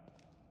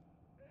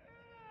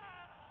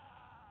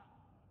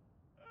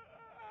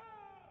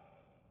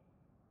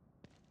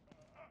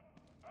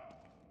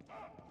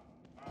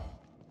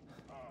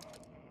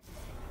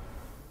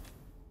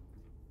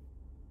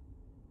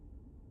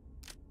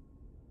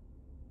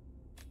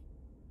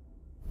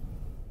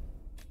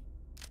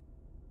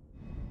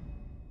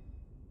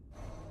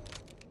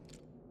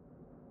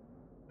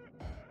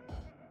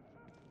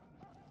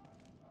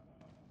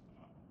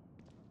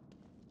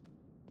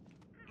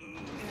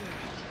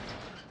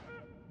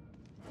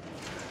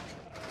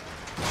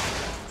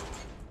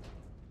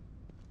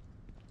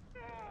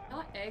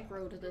 Not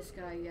aggro to this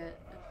guy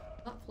yet.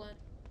 Not flood.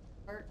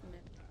 Heart in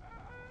it.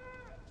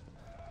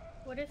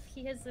 What if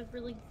he has a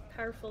really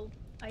powerful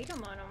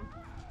item on him?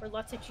 Or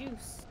lots of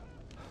juice?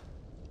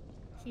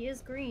 He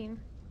is green.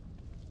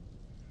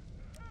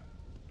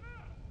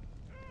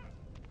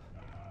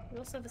 We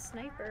also have a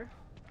sniper.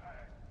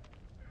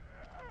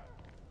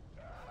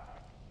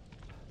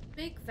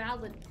 Make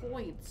valid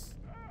points.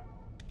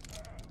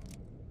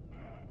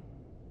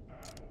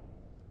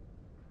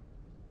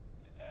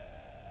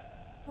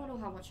 I don't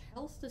know how much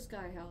health this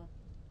guy has.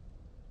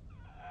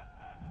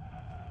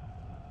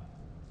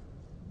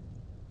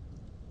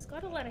 He's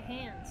got a lot of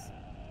hands.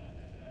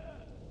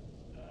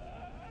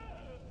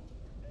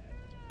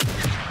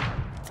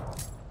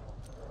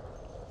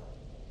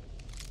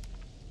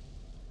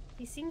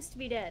 He seems to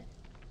be dead.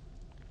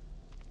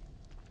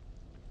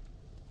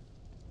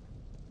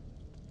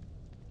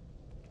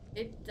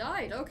 It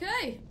died,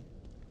 okay.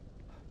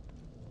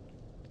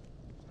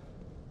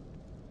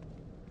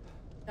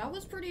 That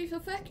was pretty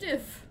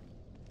effective.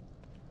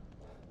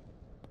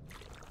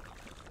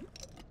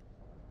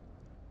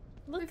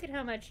 Look at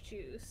how much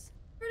juice.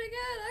 Pretty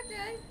good,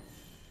 okay.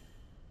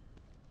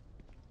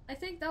 I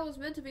think that was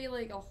meant to be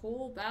like a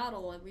whole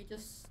battle and we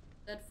just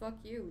said fuck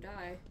you,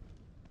 die.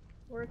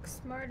 Work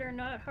smarter,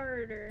 not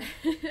harder.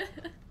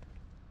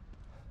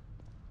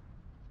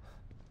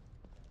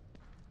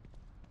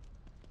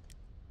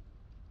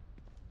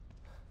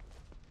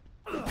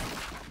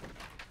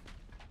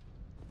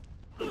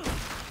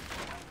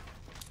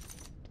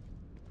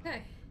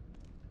 Okay.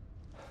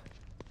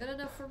 Good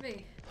enough for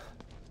me.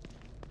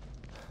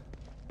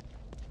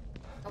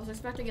 I was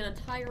expecting an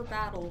entire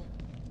battle.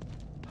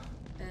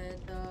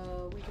 And,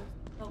 we just...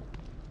 Oh.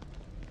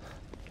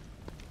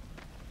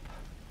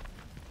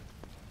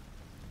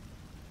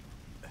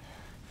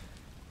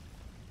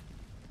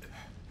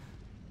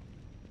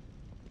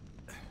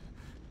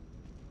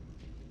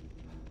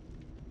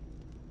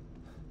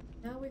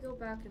 we go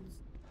back and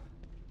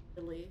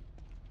delete.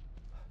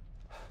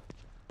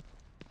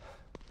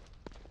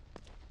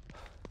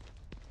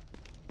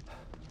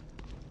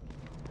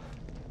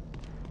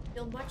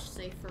 Feel much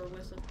safer with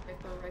a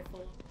sniper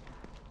rifle.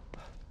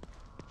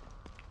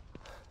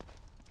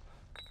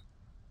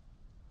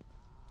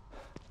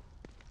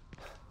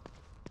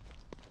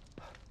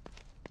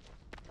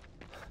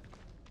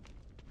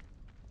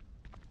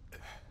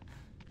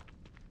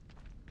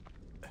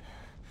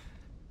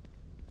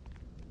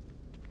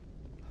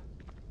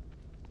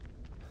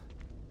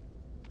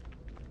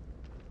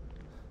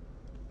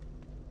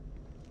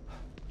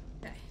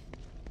 Okay.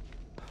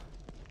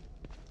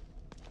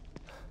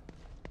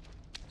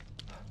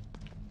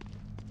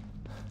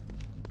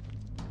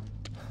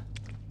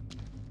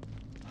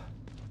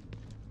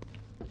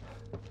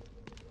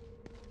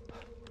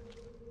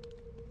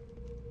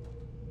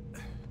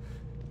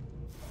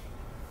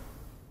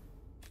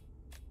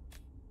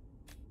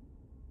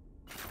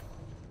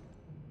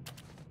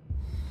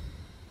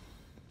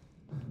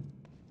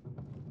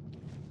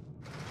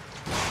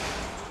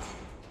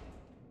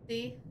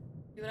 See?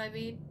 See what I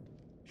mean?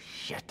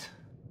 Shit.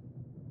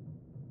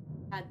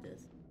 Had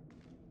this.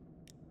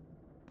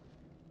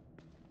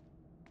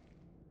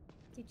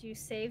 Did you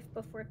save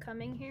before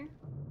coming here?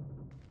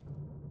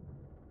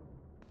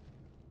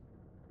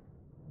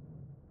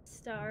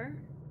 Star?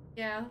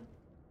 Yeah.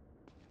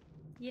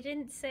 You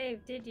didn't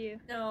save, did you?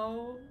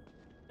 No.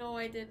 No,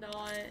 I did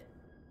not.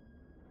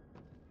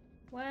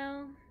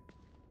 Well,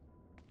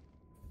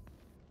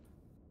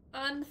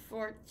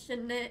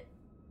 Unfortunate.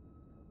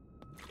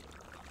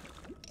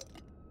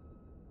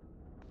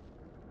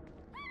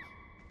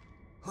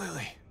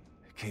 Lily,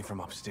 it came from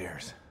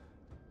upstairs.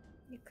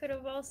 you could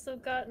have also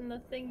gotten the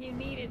thing you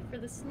needed for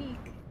the sneak.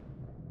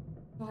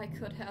 Oh, I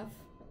could have.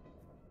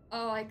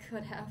 Oh, I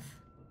could have.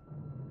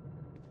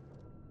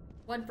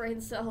 One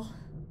brain cell.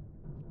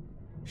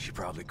 She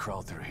probably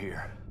crawled through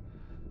here.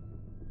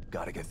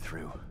 Gotta get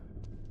through.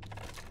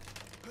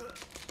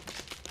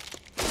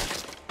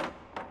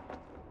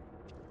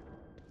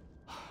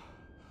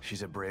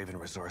 She's a brave and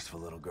resourceful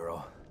little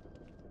girl.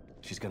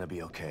 She's gonna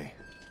be okay.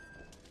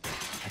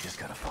 I just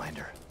gotta find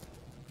her.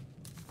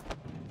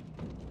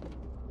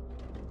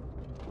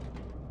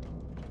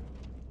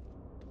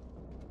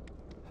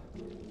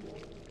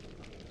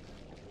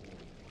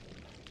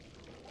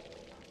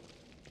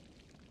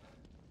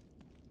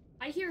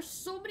 I hear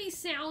so many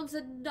sounds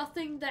and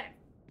nothing that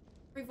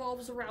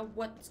revolves around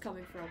what's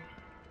coming from.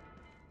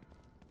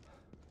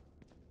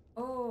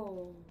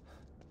 Oh.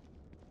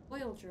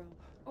 Oil drum.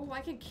 Oh,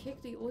 I can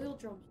kick the oil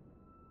drum.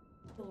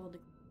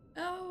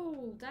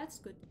 Oh, that's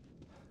good.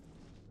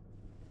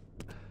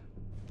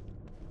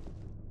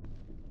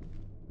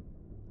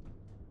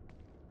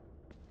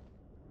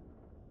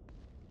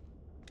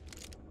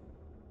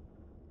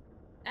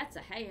 That's a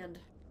hand.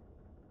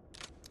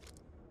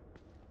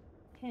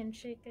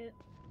 Handshake it.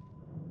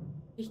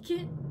 Shake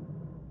it.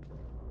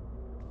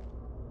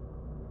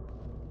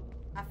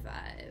 High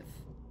five.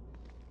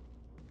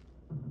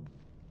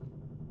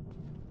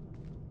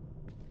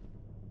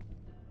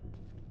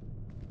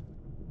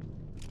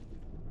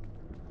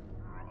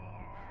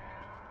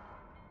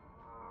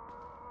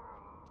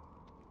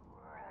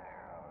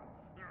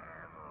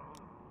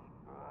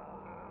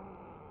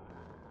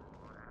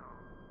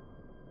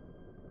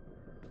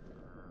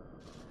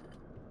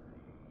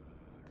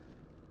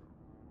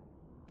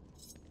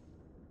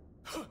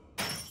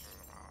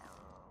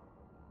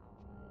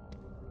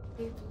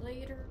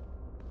 Later.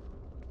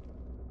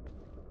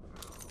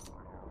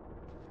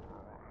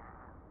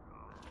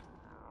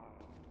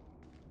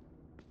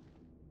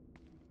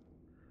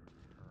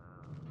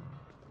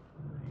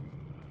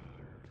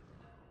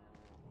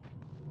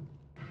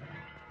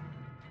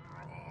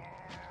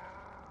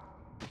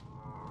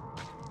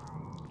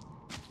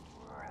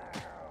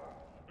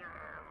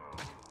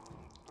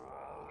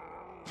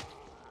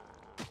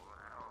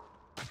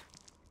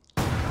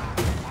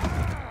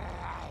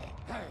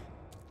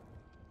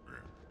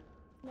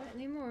 Not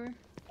anymore.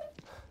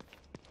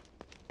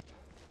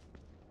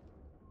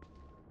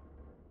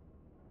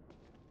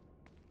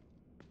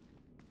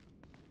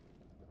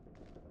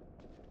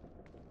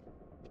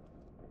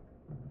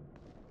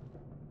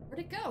 Where'd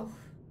it go?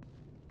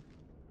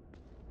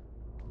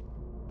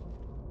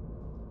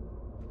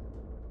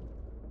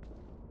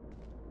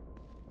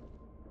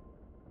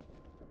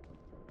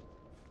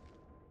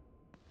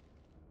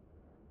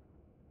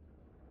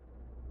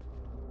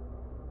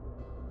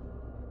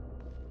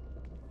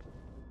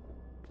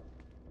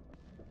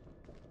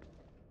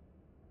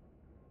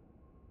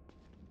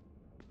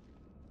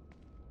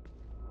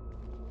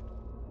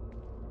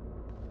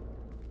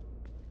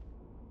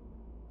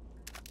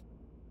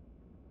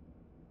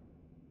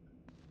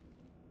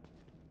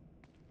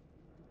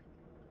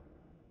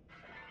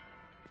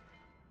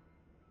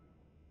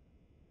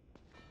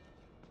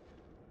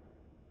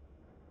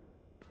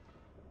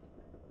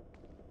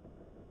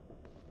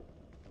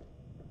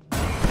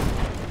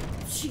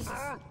 Jesus.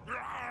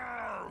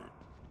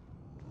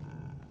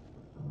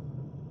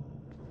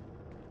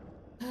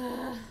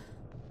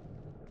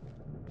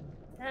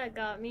 That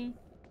got me.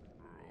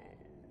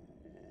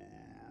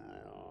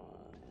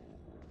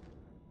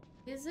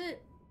 Is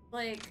it,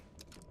 like,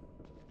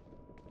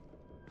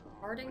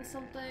 guarding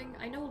something?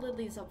 I know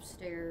Lily's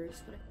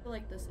upstairs, but I feel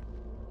like this...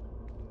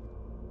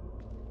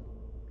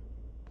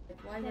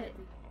 Like, why would it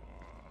be...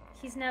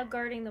 He's now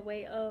guarding the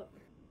way up.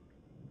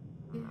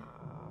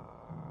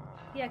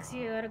 Yeah, 'cause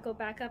you gotta go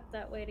back up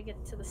that way to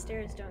get to the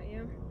stairs, don't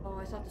you? Oh,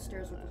 I thought the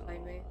stairs were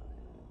behind me.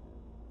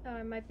 Oh,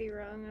 I might be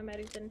wrong. I might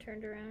have been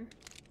turned around.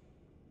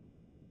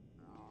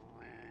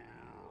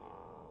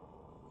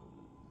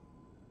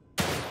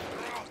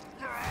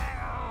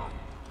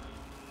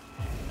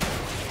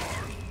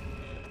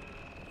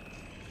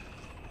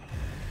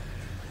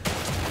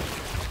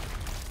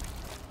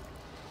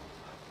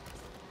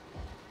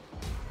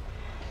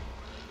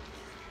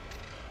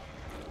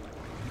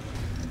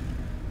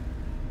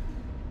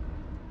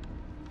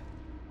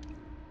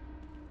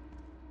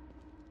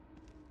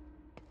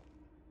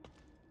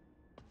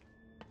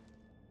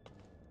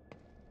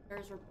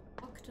 Stairs are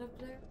blocked up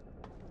there.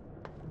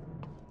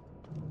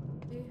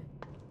 Okay.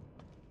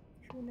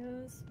 Who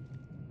knows?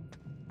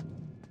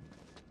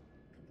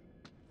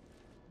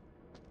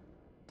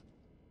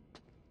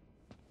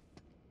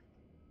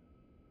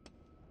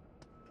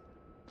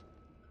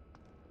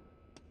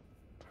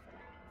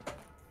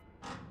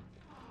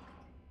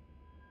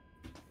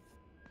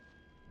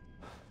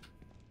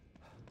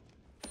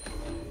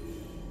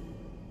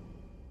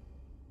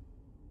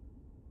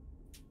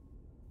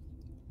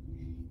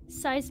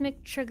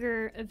 Seismic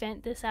trigger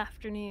event this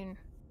afternoon.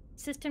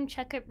 System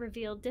checkup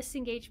revealed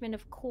disengagement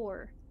of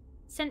core.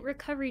 Sent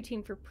recovery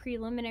team for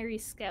preliminary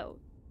scout.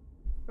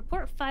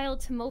 Report filed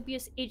to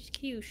Mobius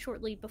HQ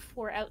shortly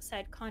before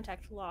outside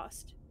contact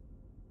lost.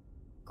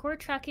 Core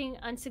tracking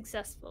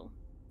unsuccessful.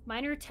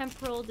 Minor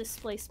temporal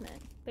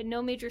displacement, but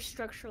no major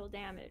structural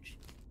damage.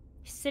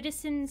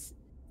 Citizenry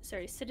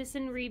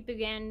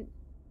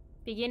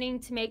beginning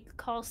to make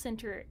call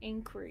center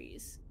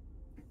inquiries.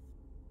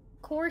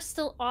 Core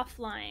still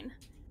offline.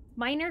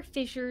 Minor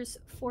fissures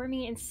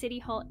forming in City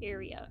Hall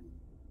area.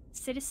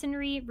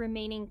 Citizenry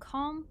remaining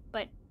calm,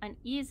 but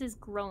unease is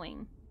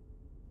growing.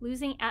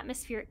 Losing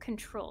atmospheric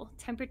control.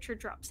 Temperature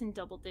drops in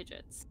double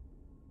digits.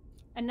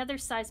 Another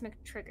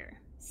seismic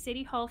trigger.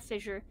 City Hall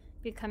fissure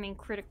becoming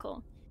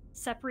critical.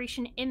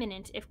 Separation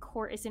imminent if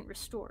core isn't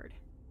restored.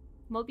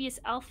 Mobius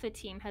Alpha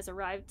team has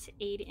arrived to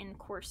aid in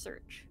core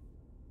search.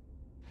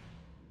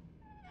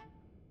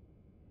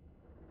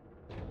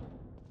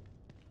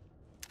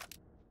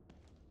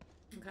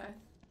 Okay.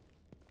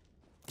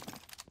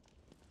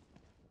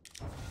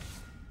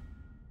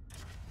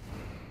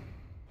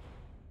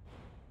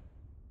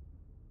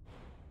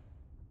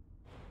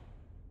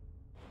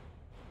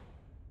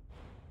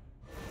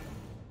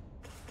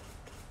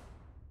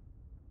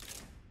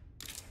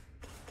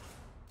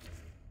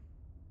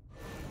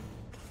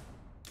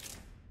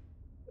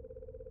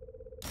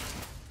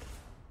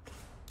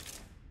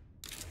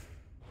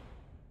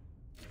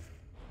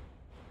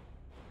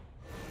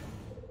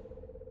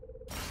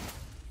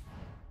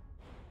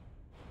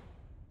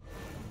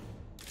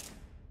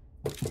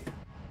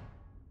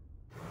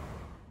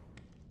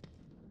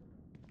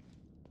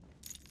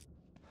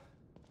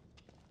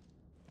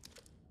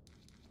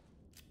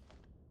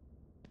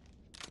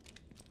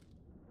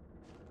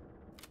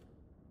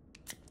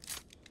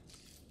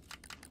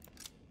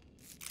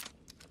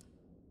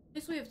 At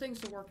least we have things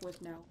to work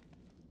with now.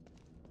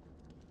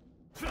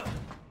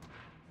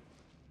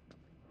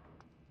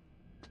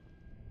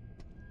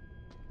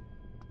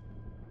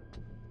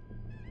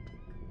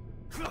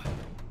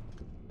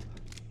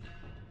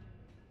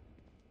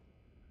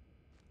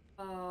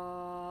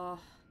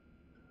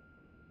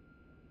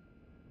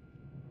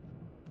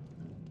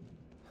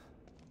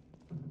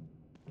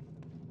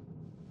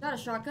 Is that a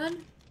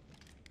shotgun?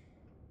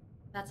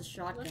 That's a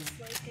shotgun. Looks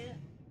like it.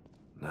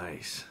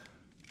 Nice.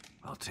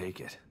 I'll take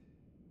it.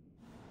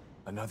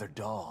 Another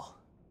doll.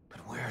 But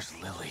where's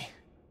Lily?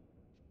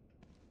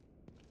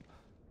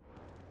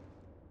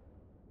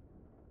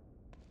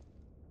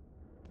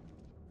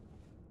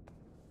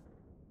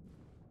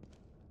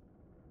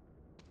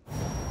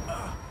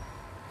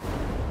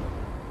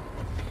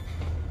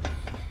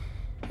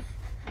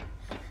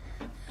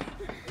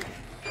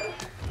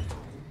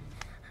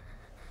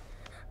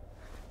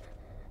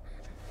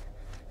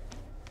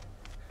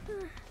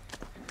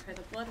 Okay,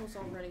 the blood was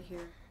already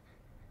here.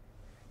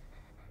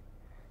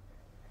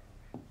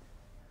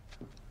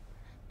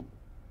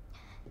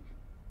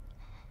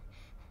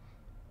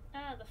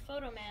 Ah, the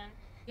photo man.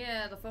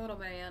 Yeah, the photo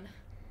man.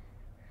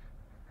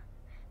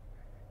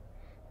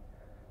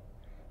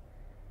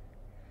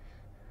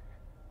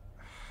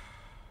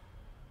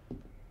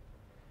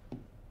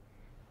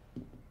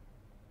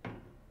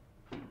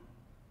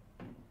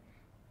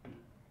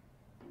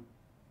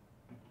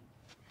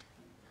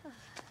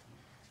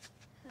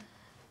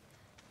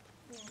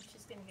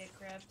 She's gonna get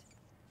grabbed.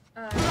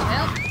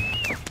 Help!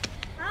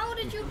 How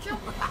did you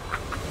jump?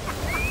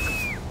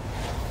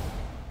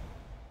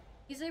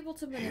 He's able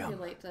to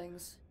manipulate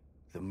things.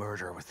 The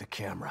murderer with the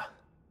camera.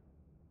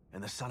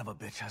 And the son of a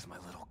bitch has my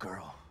little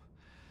girl.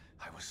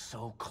 I was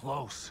so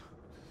close.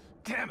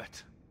 Damn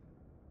it!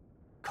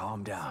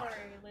 Calm down. Sorry,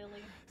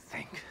 Lily.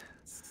 Think.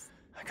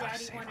 I gotta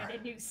Daddy save wanted her.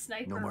 a new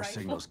sniper No more rifle.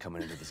 signals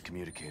coming into this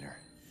communicator.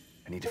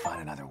 I need to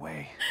find another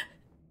way.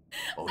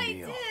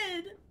 O'Neill. I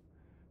did!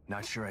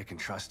 Not sure I can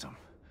trust him,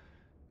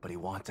 but he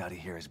wants out of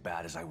here as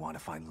bad as I want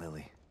to find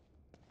Lily.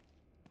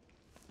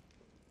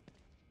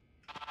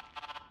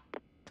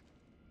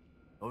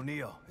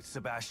 O'Neill, it's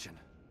Sebastian.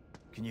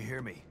 Can you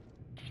hear me?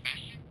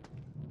 Sebastian?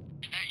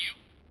 Is that you?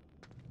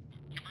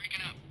 You're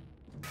breaking up.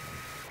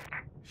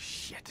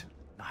 Shit,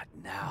 not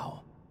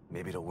now.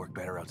 Maybe it'll work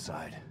better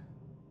outside.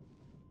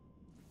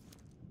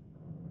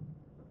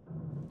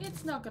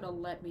 It's not gonna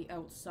let me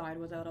outside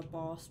without a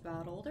boss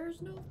battle.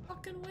 There's no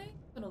fucking way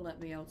it's gonna let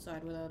me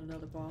outside without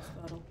another boss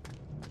battle.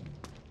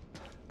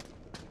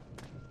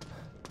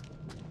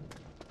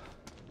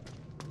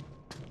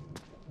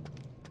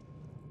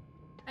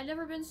 I've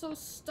never been so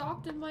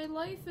stalked in my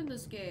life in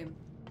this game.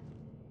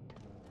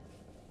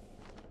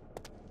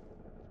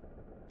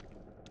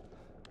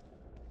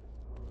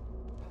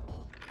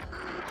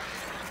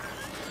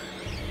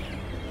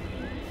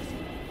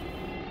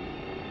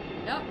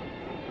 Yep.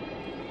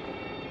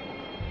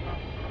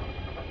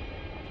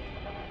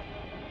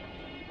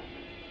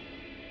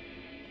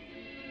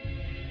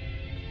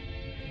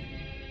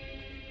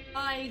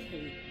 I hate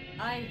it.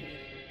 I hate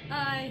it.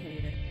 I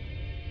hate it.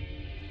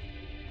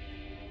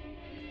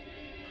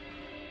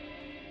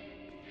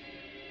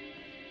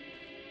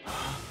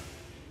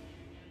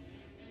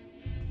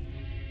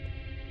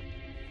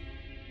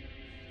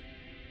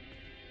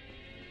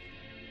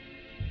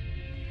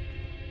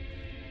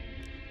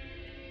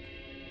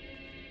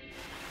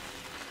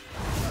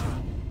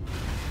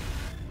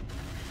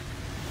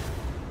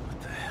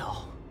 What the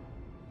hell?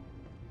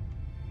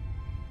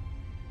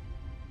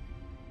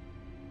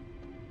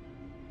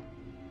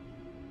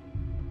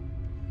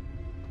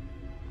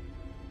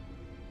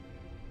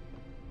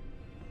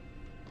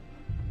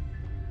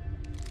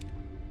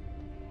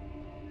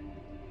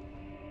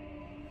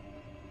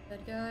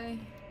 That guy.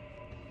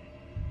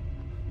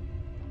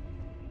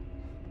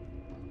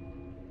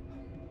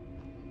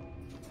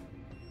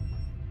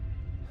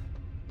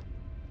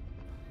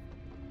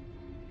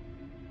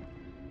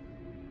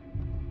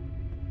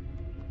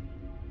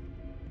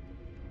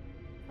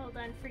 Hold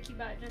on, Freaky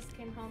Bot just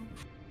came home.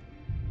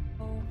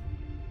 Oh.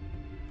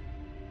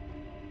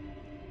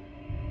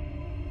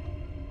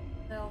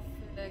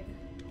 Self-fig.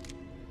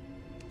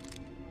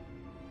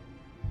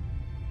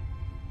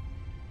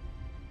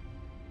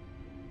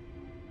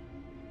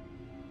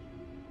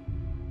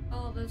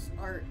 All this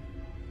art.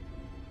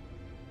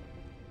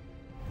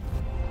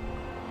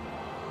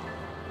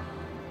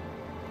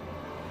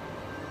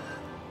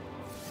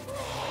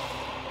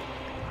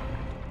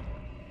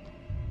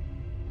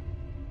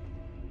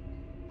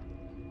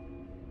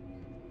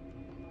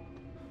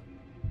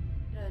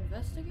 Can I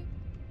investigate?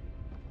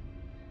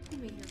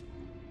 Give me here.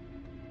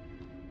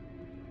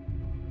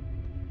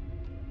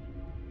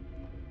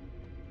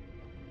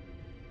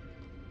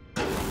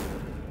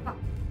 Fuck.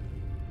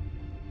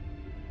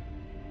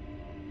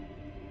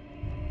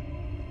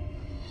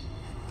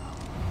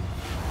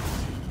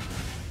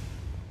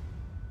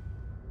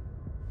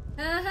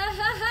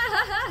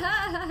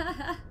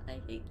 I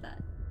hate that.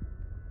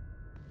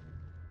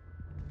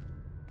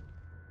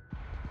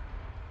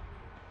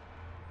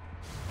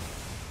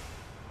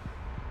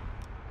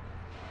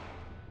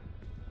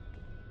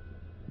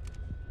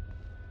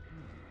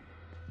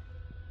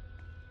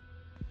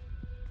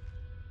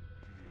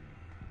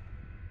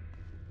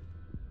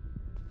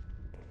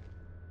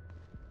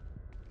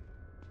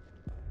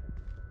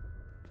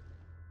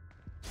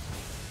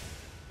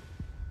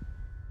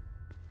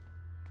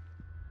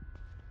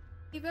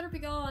 You better be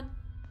gone.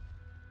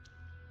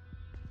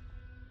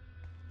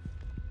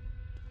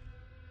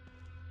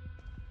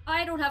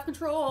 I don't have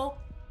control.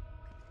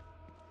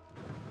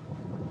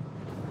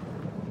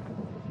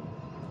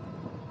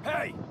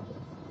 Hey!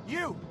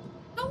 You!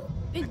 Don't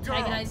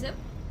antagonize him.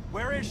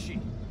 Where is she?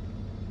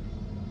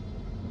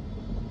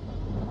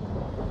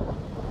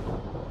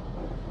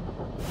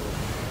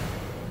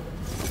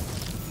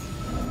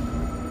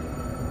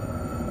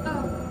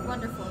 Oh,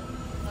 wonderful.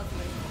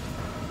 Lovely.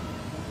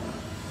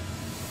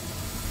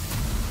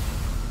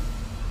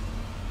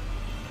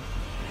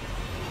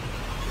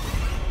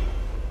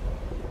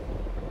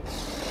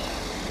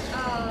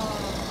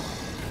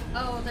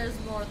 Oh, there's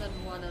more than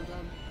one of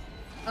them.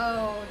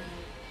 Oh,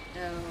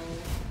 no.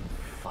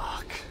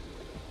 Fuck.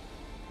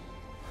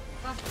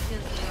 Fuck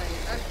is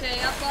right. Okay,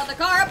 up on the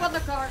car, up on the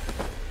car!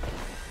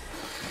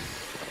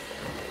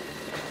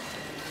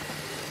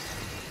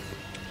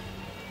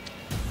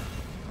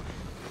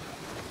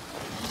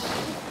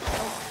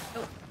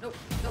 Nope, nope,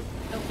 nope,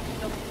 nope,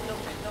 nope,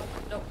 nope,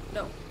 nope,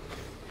 nope, nope,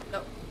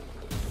 nope.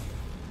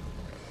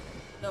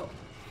 Nope.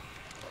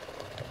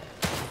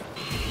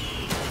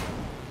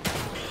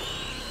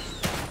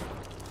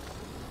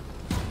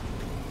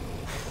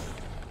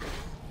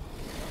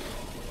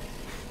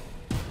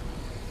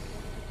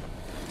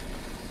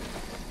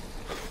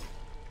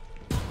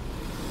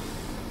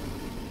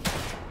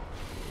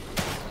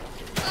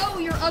 Oh,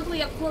 you're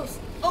ugly up close.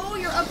 Oh,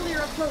 you're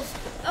uglier up close.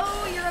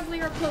 Oh, you're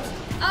uglier up close.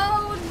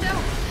 Oh, no.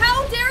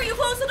 How dare you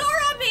close the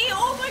door on me!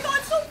 Oh my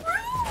god, so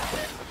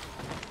rude!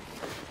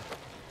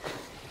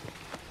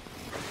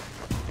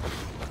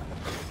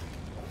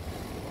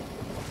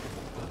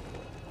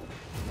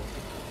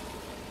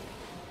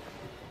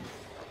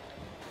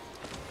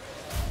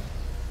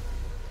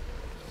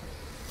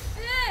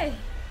 Hey!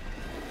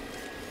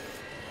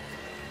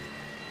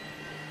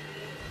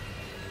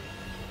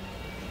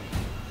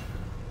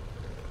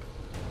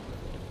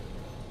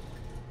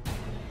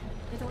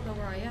 I don't know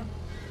where I am.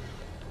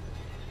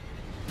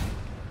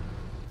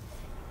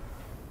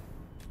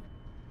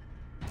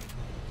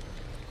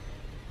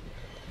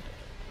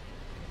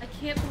 I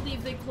can't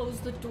believe they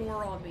closed the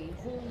door on me.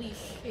 Holy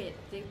shit.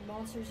 The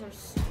monsters are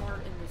smart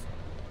in this.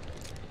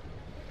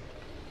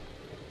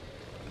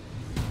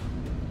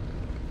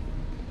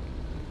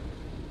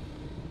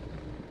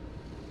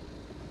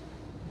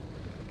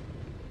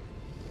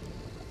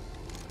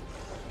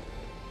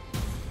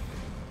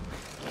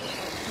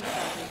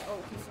 Oh,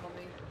 he saw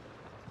me.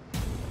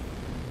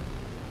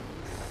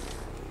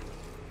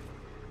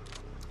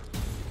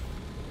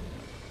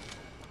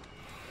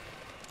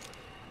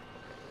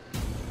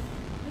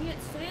 Dang it,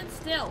 stand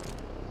still.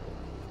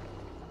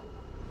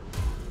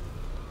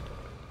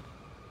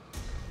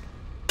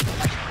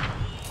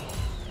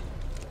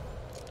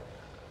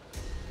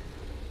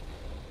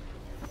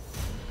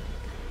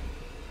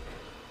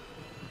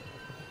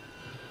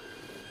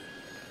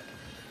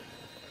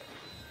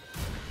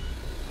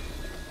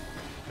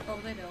 Oh,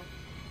 they know.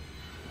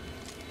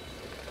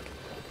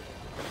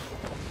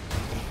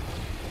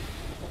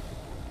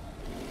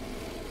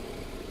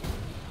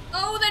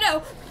 Oh, they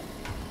know!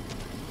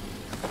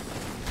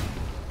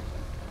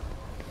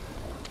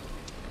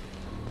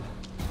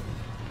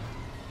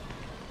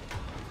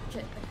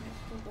 Shit,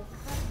 okay, go.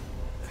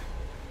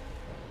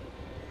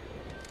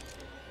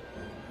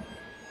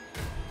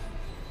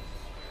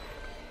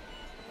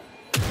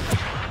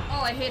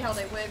 Oh, I hate how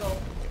they wiggle.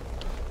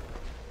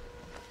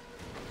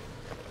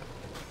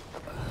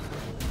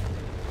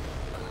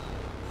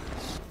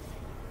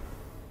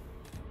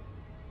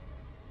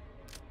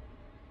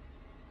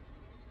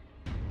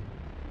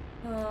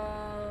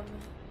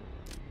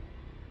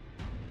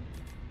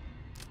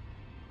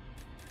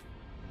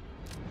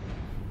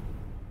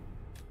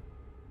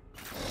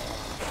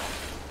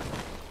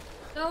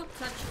 Don't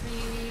touch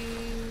me.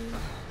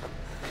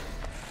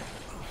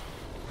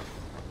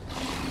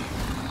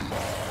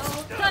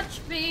 Don't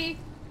touch me.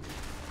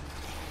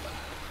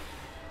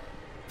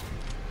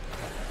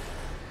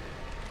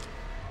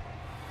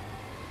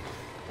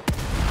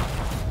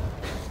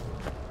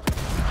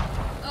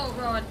 Oh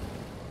god.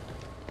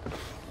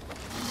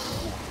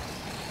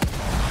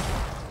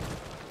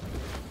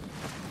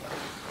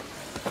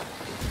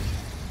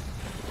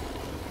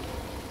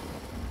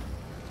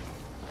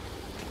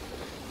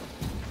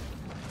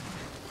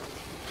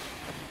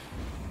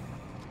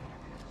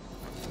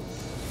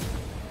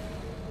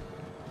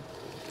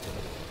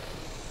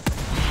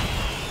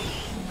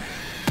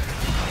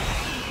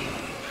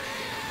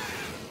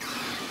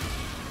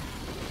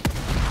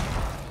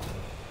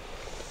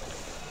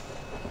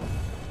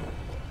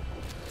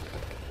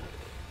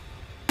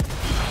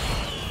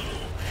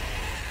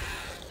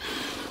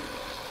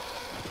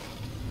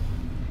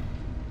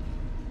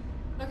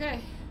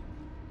 Okay.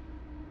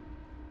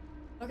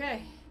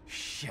 Okay.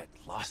 Shit,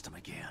 lost him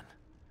again.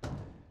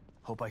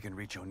 Hope I can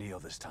reach O'Neill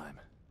this time.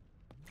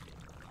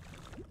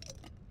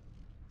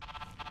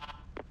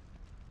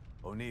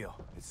 O'Neill,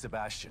 it's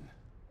Sebastian.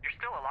 You're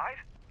still alive?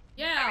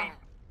 Yeah. I mean,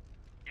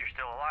 you're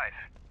still alive.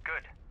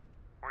 Good.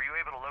 Were you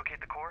able to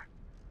locate the core?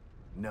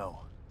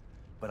 No,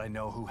 but I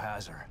know who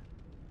has her.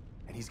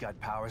 And he's got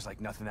powers like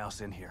nothing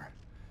else in here.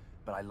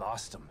 But I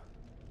lost him.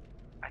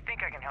 I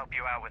think I can help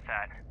you out with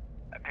that.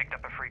 I picked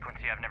up a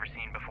frequency I've never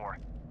seen before.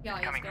 Yeah,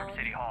 It's coming from gone.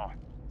 City Hall.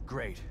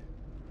 Great.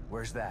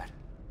 Where's that?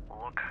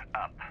 Look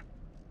up.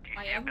 Do you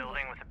I see a am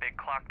building with a big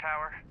clock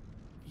tower?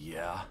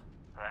 Yeah?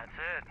 That's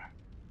it.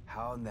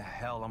 How in the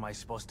hell am I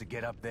supposed to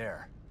get up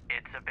there?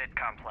 It's a bit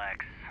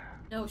complex.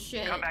 No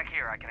shit. Come back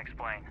here, I can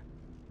explain.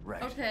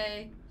 Right.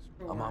 Okay.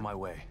 Sure. I'm on my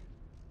way.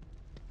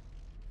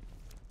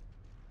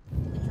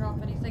 Did drop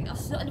anything?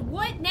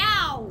 What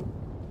now?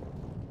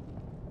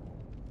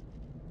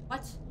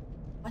 What?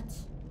 What?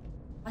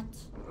 What?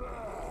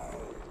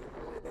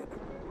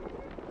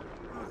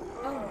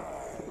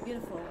 Oh,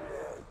 beautiful.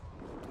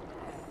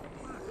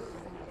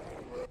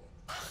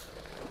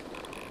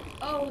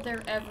 Oh,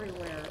 they're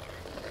everywhere.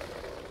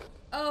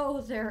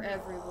 Oh, they're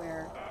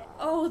everywhere.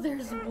 Oh,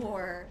 there's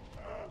more.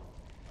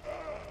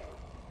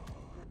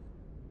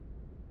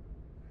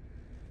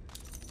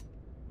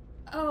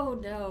 Oh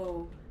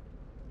no.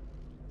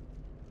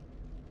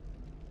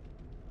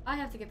 I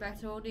have to get back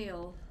to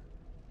O'Neill.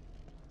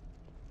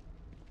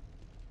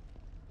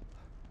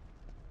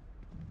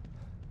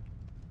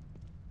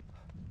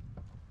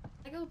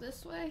 I go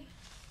this way?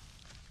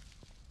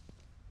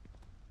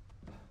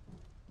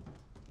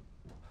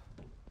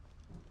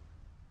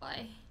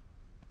 Why?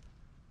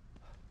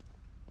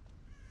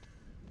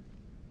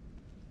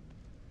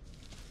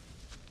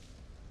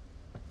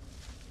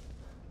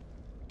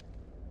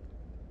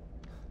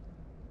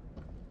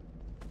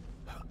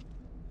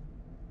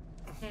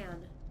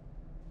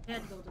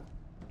 Can't go to...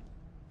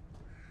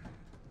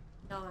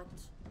 Not.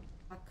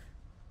 Fuck.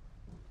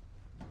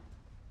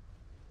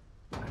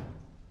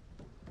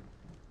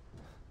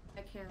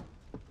 I can't.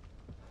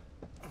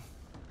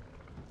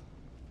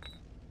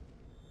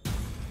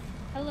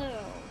 Hello.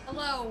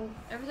 Hello!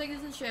 Everything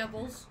is in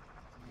shambles.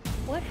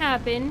 What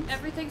happened?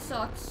 Everything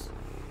sucks.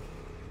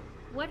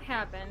 What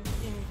happened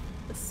in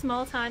the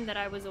small time that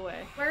I was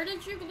away? Where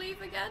did you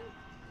leave again?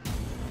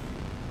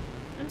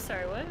 I'm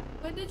sorry, what?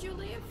 When did you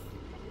leave?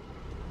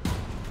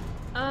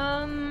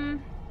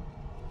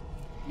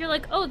 You're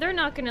like, oh, they're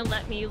not gonna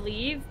let me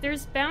leave.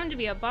 There's bound to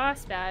be a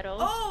boss battle.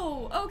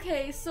 Oh,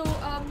 okay, so,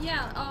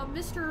 yeah,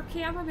 Mr.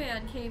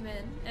 Cameraman came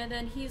in, and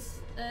then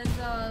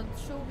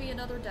showed me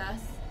another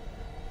death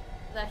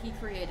that he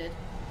created.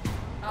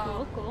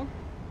 Cool.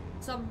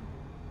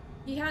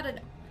 He had an...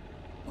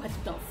 What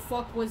the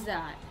fuck was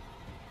that?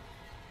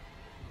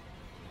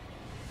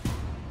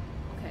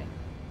 Okay,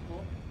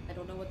 well, I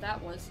don't know what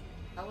that was.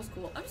 That was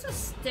cool. I'm just gonna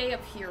stay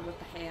up here with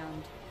the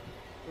hand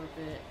for a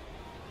bit.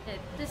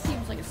 This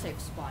seems like a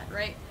safe spot,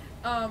 right?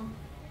 And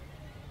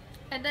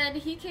then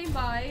he came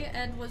by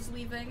and was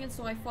leaving, and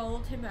so I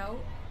followed him out.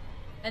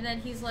 And then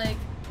he's like,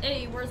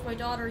 hey, where's my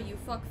daughter, you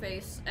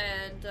fuckface?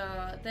 And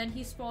then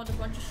he spawned a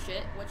bunch of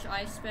shit, which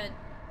I spent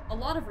a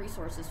lot of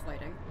resources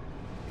fighting.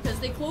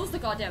 Because they closed the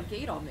goddamn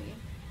gate on me.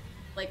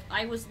 Like,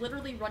 I was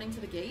literally running to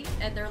the gate,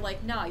 and they're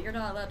like, nah, you're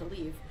not allowed to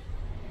leave.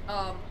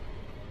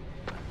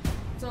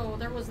 So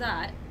there was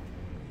that.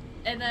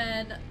 And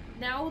then,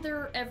 now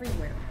they're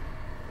everywhere.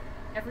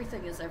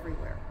 Everything is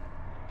everywhere.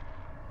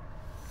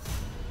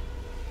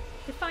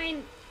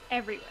 Define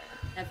everywhere.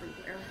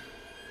 Everywhere.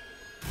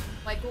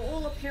 My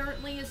goal,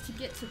 apparently, is to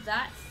get to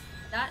that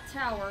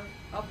tower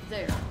up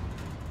there.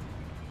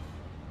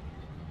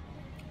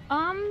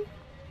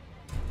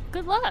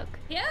 Good luck.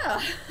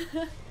 Yeah!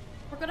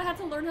 We're gonna have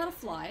to learn how to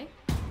fly.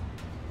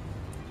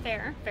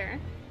 Fair.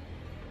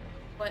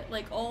 But,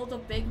 like, all the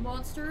big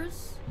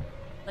monsters,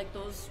 like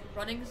those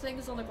running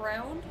things on the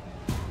ground,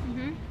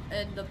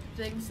 and the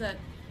things that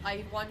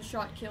I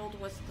one-shot killed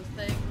with the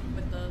thing,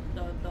 with the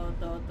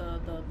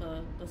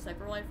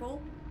sniper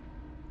rifle,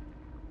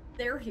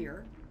 they're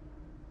here.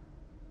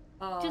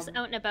 Just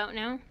out and about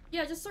now?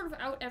 Yeah, just sort of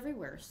out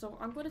everywhere. So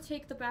I'm gonna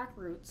take the back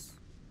routes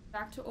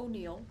back to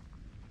O'Neill.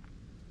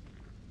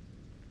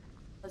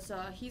 Because,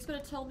 he's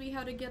gonna tell me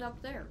how to get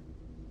up there.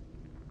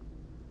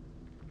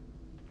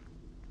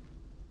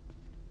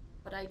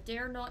 But I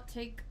dare not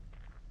take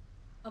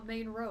a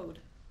main road.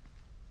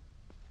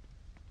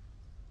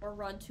 Or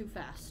run too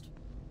fast.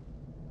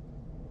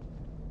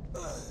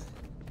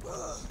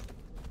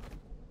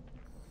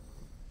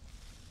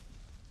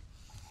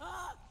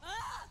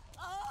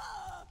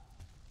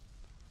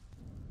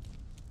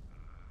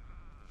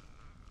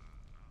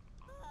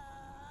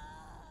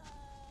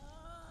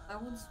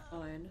 That one's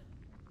fine.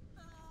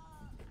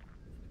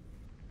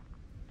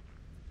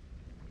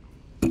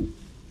 I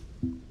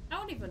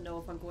don't even know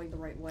if I'm going the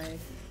right way.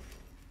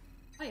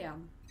 I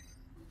am.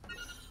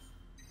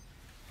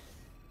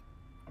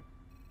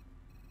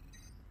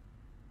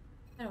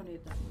 I don't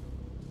need that.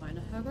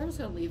 Fine. I'm just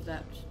gonna leave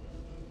that.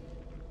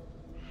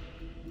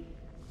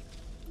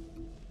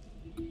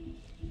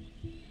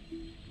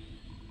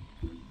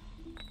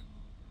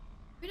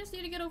 We just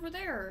need to get over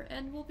there,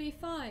 and we'll be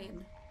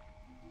fine.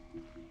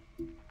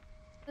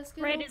 Let's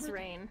get Right as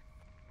rain.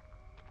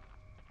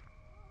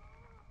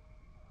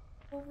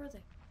 Over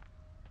there.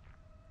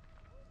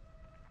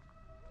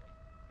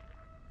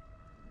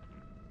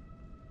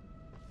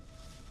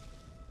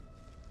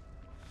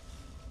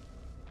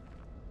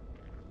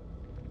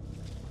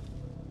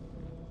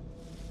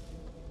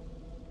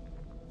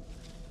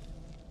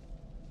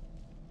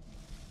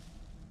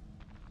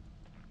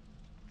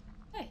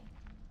 Hey.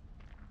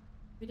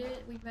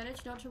 We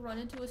managed not to run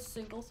into a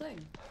single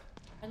thing.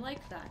 I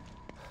like that.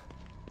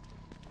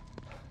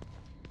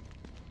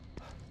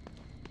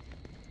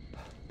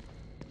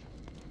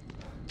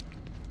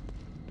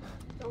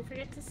 Don't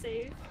forget to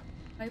save.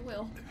 I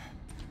will.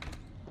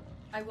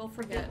 I will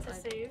forget. To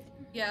save.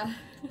 Yeah.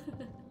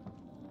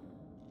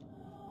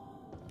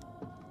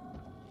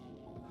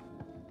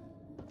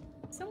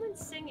 Someone's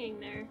singing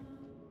there.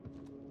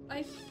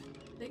 I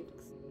think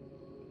so.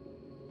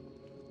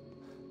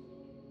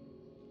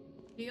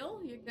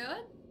 Neil, you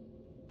good?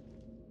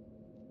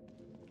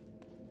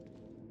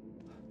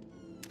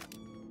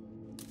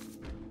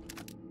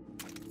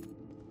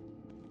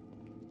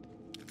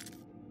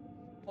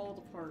 All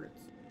the parts.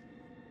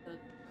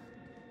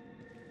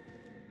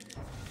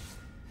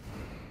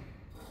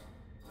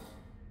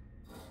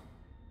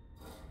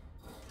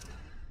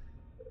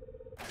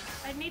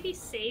 I'd maybe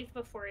save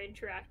before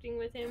interacting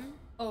with him.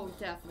 Oh,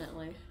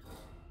 definitely.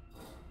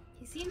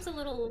 He seems a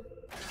little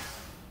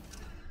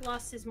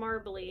lost his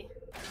marbly.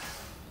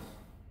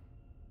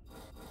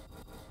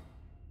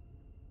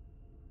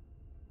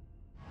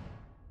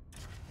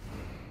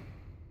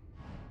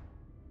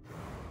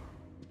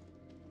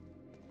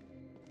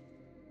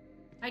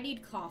 I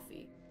need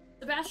coffee.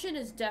 Sebastian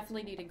is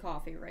definitely needing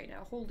coffee right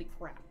now. Holy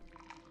crap.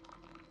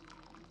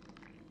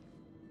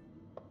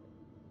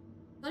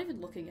 Not not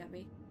even looking at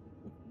me.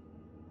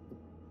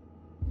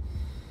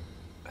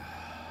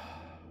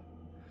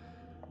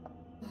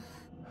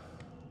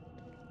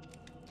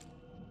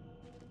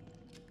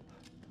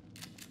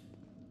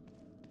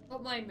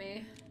 Don't mind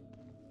me.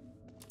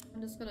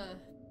 I'm just gonna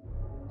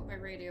put my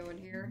radio in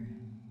here.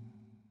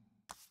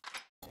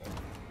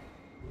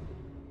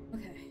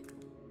 Okay.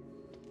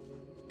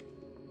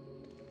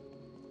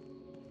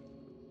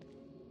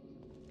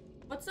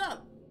 What's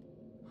up?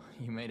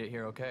 You made it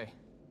here okay.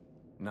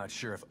 Not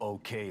sure if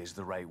okay is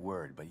the right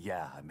word, but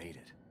yeah, I made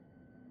it.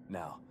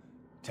 Now,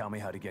 tell me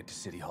how to get to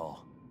City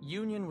Hall.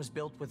 Union was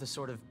built with a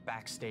sort of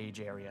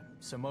backstage area,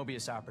 so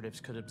Mobius operatives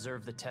could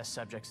observe the test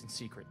subjects in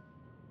secret.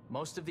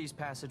 Most of these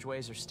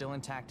passageways are still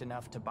intact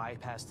enough to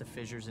bypass the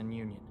fissures in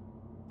Union.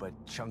 But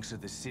chunks of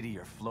the city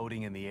are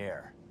floating in the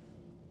air.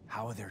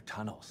 How are there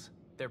tunnels?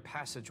 They're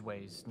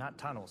passageways, not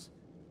tunnels.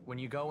 When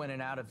you go in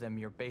and out of them,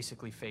 you're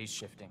basically phase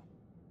shifting.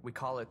 We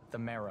call it the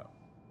marrow.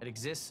 It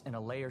exists in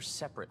a layer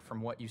separate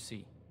from what you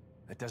see.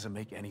 That doesn't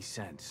make any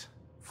sense.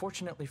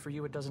 Fortunately for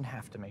you, it doesn't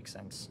have to make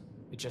sense.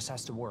 It just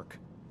has to work.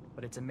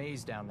 But it's a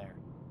maze down there.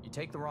 You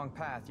take the wrong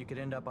path, you could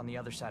end up on the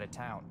other side of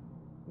town.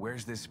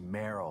 Where's this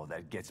marrow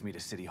that gets me to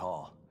City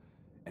Hall?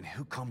 And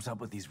who comes up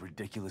with these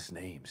ridiculous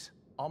names?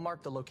 I'll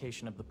mark the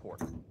location of the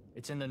port.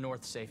 It's in the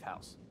north safe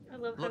house. I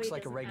love how Looks he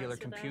like a doesn't regular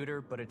answer that.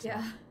 computer, but it's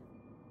not.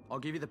 I'll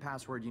give you the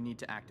password you need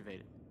to activate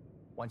it.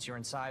 Once you're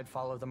inside,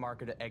 follow the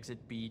marker to exit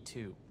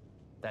B2.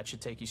 That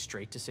should take you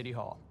straight to City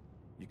Hall.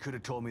 You could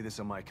have told me this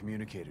on my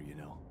communicator, you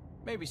know.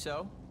 Maybe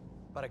so,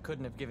 but I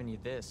couldn't have given you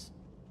this.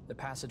 The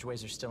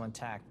passageways are still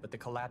intact, but the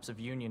collapse of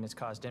Union has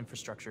caused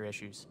infrastructure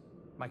issues.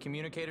 My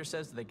communicator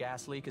says that the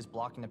gas leak is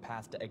blocking the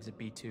path to exit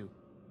B2.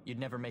 You'd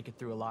never make it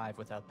through alive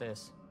without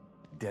this.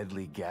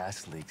 Deadly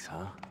gas leaks,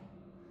 huh?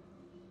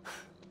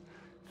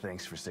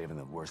 Thanks for saving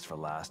the worst for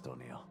last,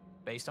 O'Neill.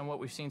 Based on what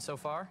we've seen so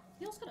far,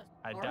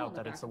 I doubt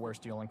that it's the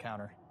worst you'll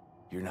encounter.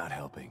 You're not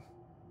helping.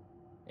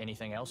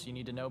 Anything else you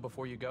need to know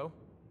before you go?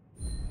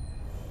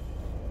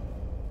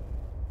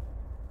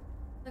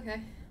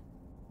 Okay.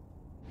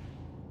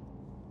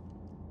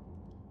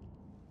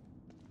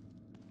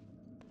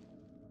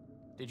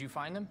 Did you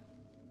find them?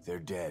 They're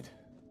dead.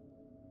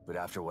 But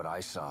after what I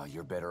saw,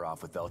 you're better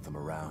off without them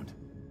around.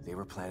 They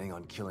were planning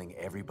on killing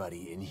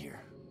everybody in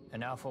here.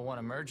 An Alpha 1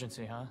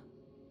 emergency, huh?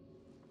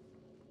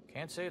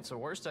 Can't say it's the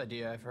worst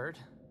idea I've heard.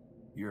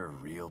 You're a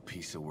real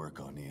piece of work,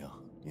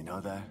 O'Neill. You know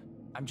that?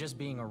 I'm just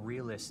being a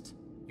realist.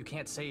 You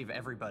can't save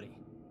everybody.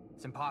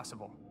 It's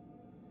impossible.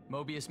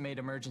 Mobius made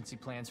emergency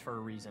plans for a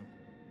reason.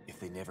 If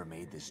they never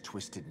made this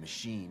twisted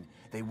machine,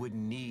 they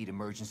wouldn't need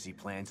emergency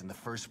plans in the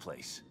first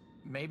place.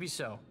 Maybe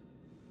so.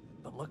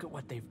 But look at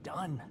what they've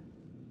done.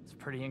 It's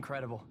pretty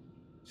incredible.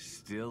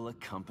 Still a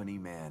company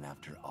man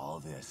after all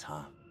this,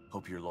 huh?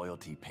 Hope your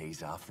loyalty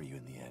pays off for you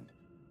in the end.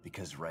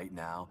 Because right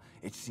now,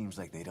 it seems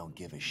like they don't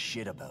give a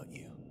shit about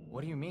you.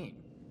 What do you mean?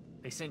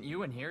 They sent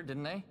you in here,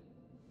 didn't they?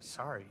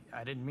 Sorry,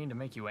 I didn't mean to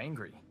make you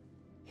angry.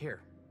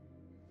 Here.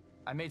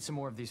 I made some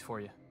more of these for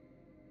you.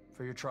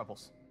 For your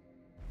troubles.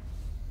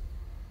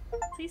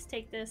 Please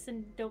take this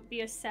and don't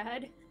be as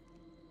sad.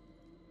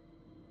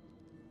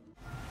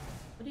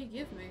 What do you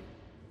give me?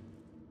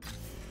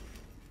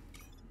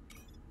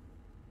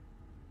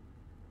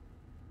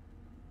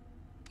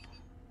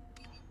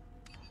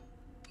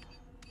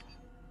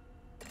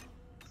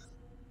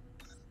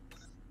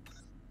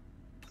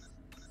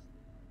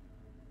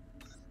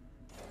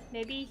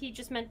 Maybe he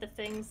just meant the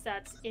things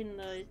that's in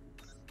the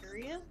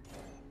area?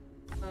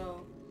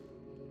 Oh.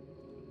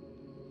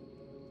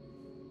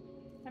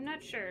 I'm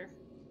not sure.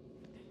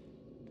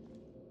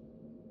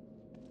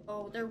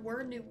 Oh, there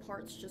were new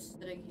parts just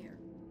sitting here.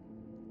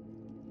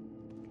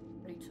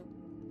 Already took.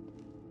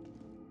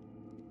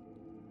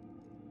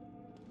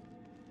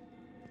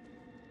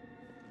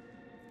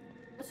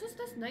 What's just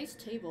this nice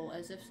table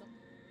as if some...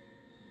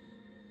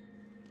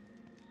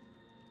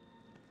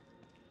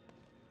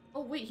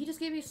 Oh wait, he just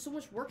gave me so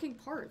much working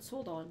parts.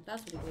 Hold on,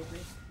 that's what he gave me.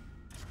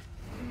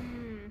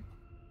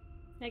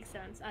 Makes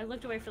sense. I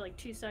looked away for like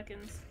 2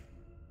 seconds.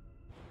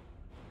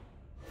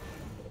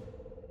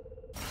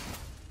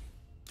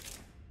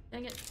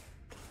 Dang it.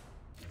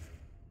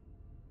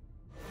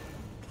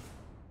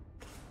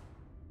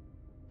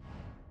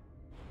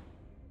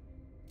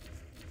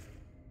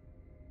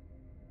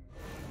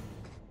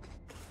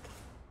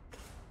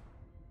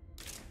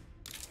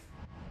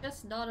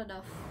 Just not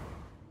enough.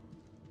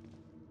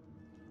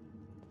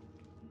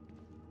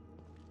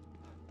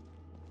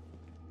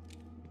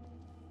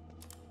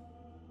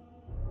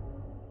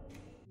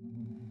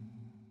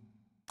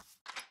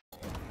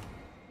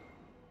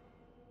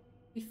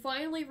 We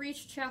finally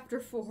reached chapter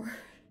 4.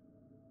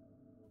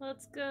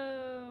 Let's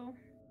go.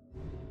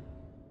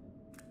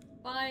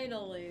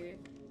 Finally.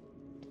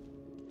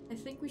 I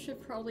think we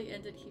should probably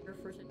end it here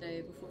for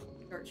today before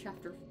we start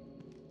chapter 4.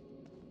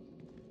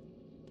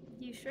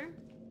 You sure?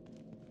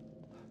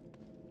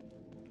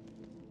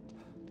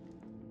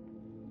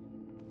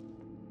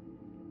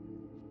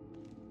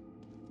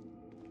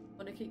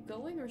 Want to keep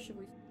going or should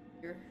we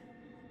stop here?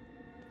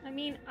 I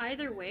mean,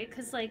 either way,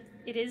 because like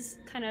it is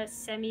kind of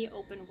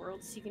semi-open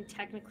world, so you can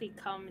technically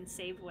come and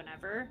save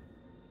whenever.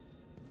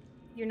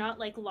 You're not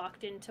like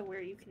locked into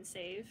where you can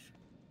save.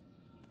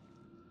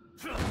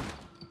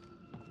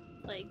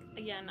 Like,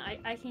 again,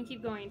 I can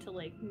keep going to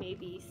like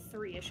maybe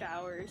 3-ish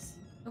hours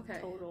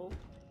total.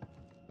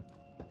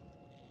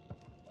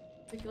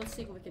 Let's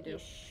see what we can do.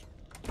 Ish.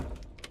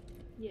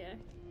 Yeah.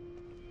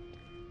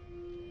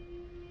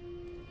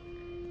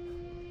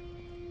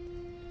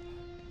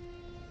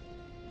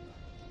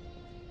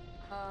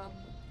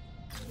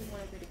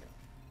 Where did it go?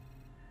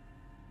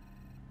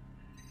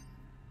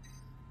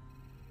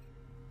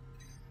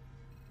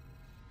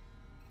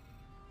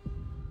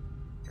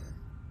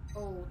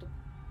 Oh,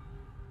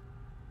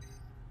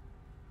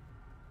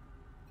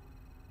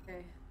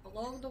 okay.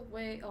 Along the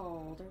way.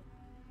 Oh, there.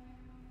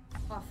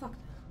 Oh, fuck.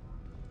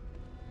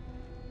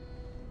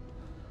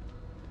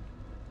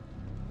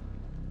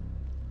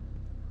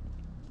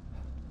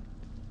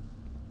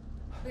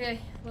 Okay,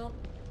 well,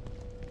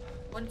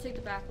 I want to take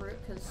the back route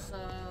because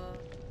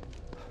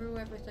through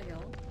everything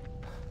else.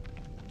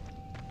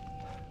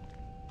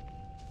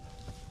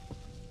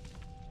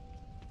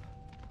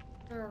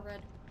 There are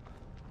red.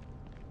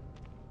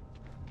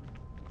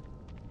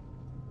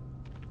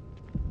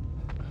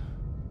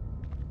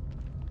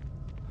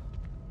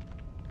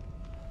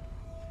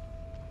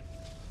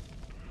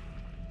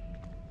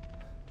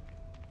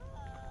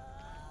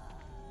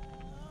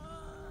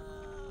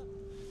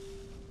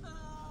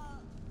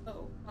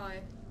 Oh, hi.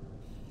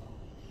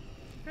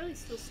 Probably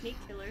still Snake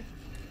Killer.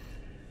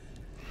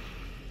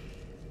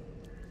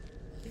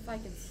 If I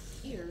can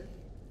see her.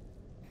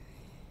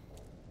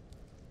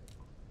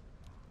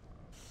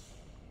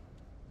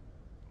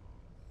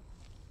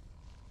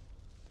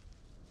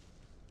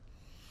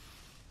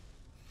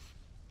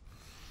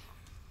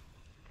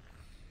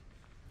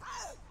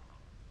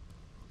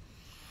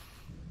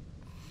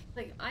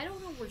 Like, I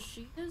don't know where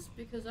she is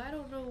because I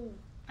don't know.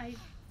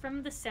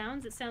 From the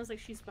sounds, it sounds like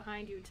she's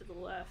behind you to the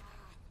left.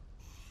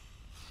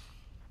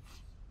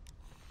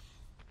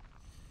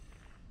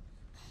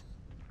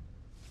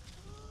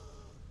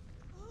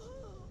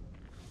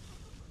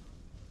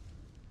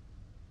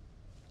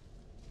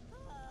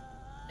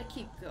 I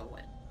keep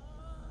going.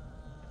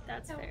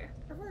 That's fair.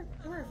 Where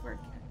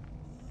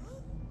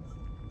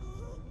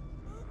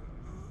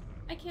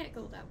I can't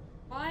go that way.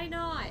 Why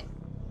not?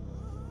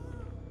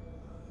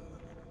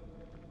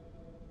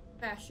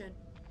 Fashion.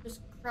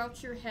 Just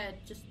crouch your head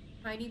just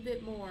a tiny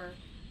bit more.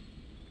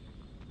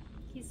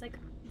 He's like,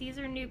 these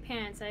are new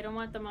pants. I don't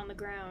want them on the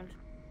ground.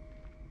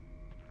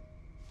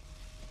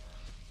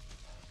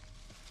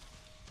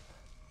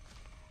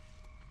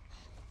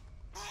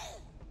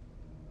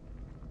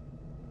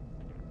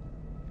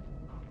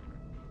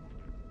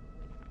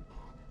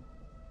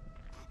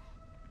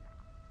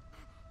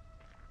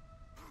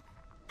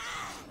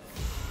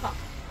 Fuck.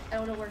 I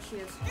don't know where she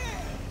is.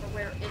 Or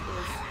where it is.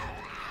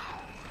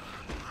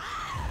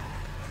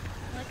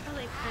 I like how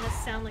they kind of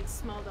sound like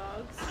small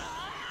dogs.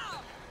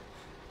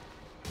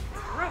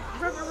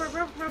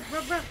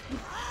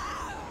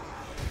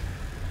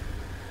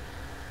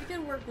 You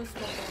can work with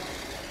small dogs.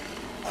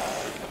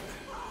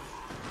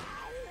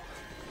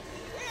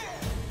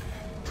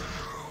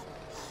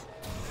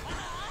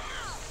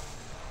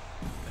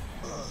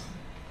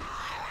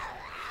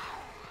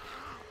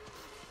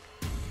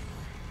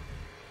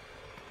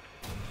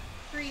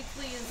 3,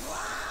 please.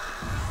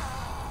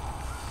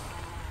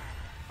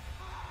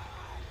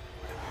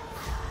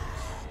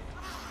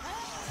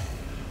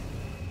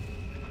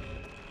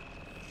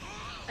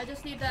 I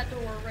just need that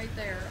door right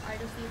there. I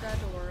just need that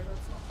door.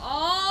 That's all.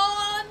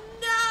 Oh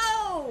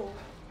no!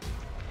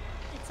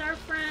 It's our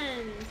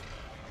friend.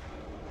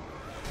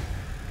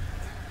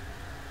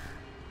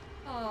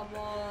 Come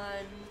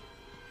on.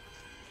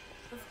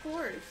 Of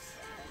course.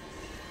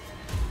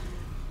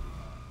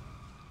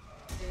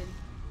 Dude.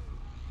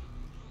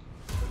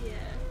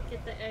 Yeah,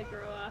 get the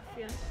aggro off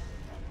you.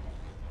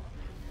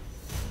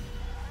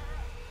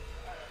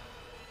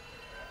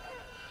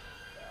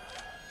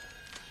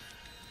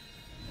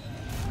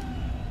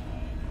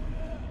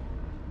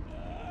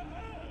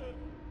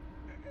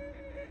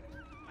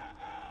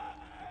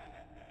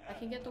 I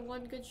can get the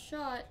one good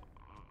shot.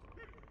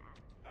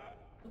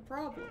 No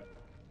problem.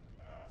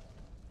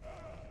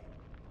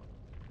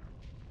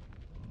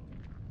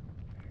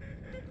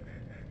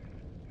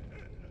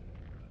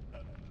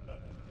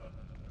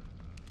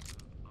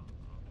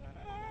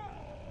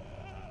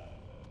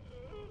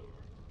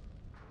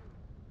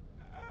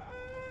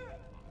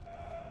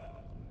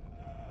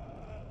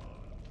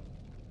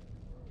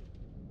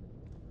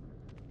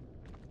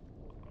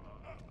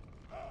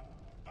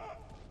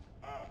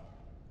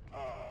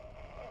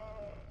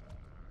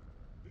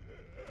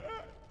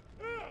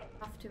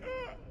 Have to.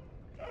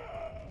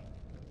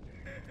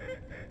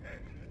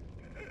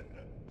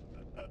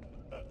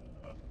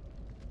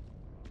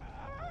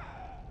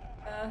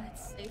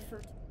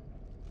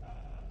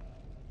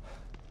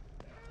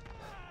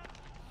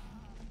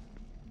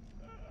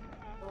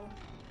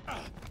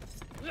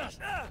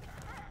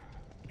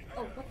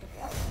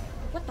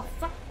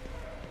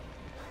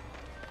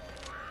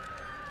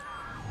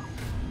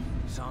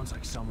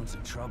 someone's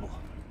in trouble.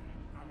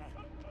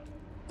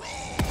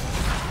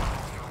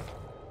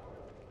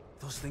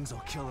 Those things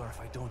will kill her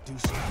if I don't do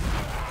something.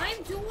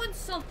 I'm doing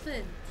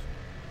something!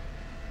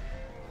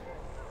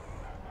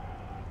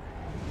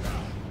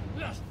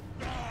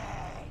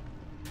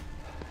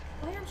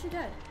 Why aren't you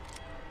dead?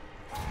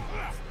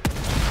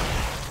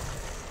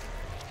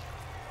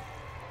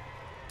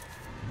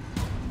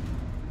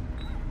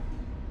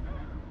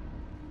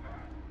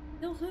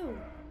 Kill who?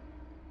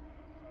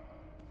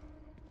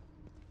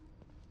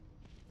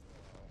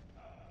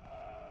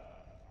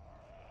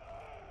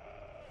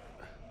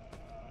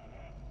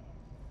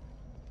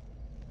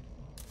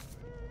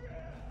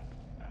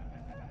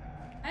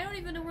 I don't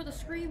even know where the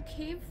scream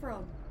came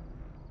from.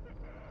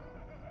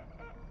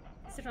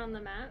 Is it on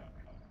the map?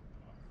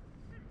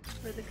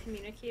 Or the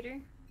communicator?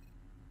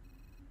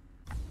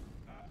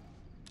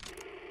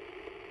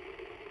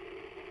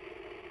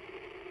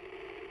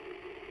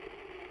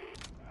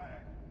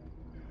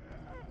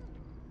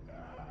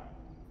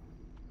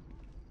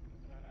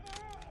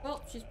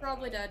 Well, she's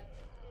probably dead.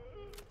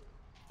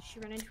 Did she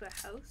run into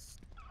a house?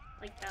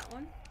 Like that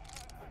one?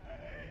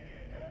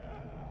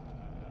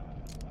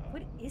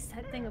 What is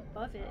that thing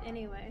above it,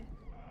 anyway?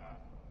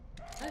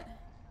 What?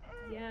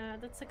 Yeah,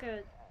 that's like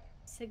a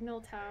signal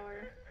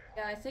tower.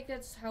 Yeah, I think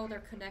that's how they're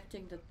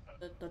connecting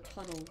the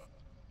tunnel.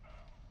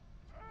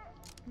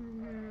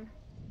 Mm-hmm.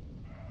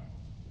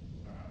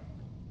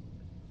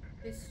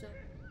 They still...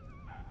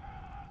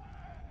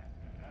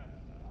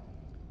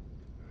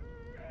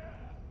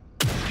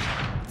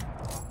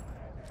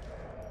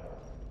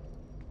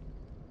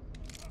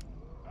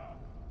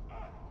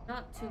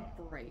 Not too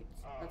bright.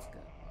 That's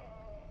good.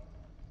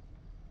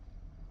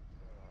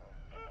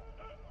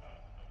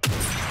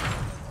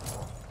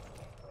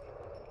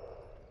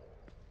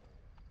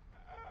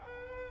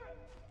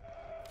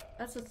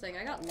 That's the thing,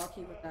 I got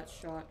lucky with that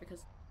shot because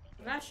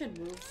Sebastian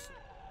moves.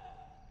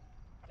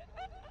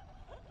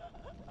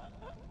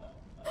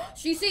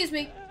 She sees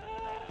me!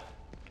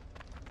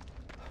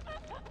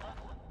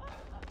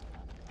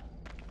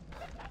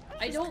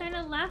 She's kind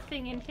of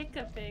laughing and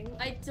hiccuping.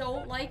 I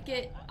don't like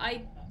it.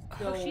 I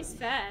don't. Oh, she's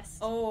fast.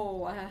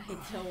 Oh, I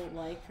don't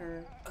like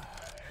her.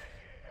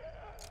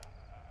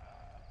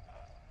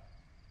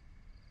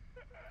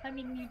 I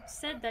mean, you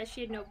said that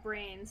she had no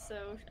brains,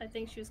 so I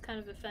think she was kind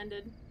of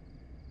offended.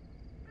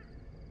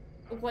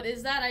 What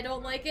is that? I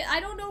don't like it. I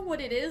don't know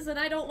what it is, and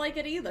I don't like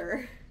it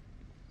either.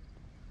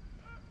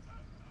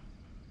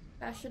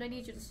 Bastion, I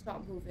need you to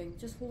stop moving.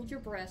 Just hold your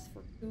breath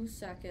for 2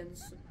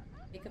 seconds.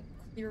 Make a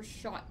clear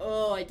shot.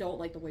 Oh, I don't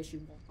like the way she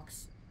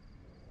walks.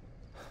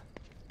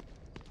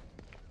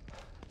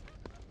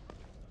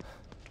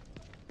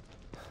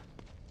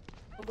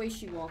 The way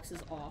she walks is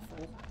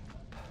awful.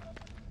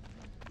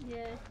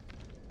 Yeah.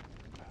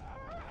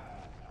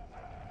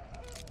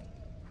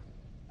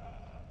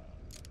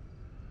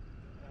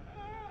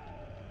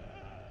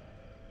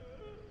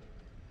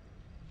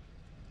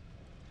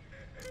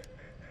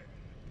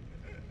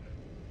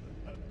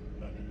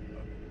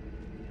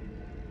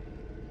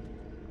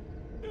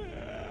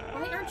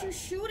 Why aren't you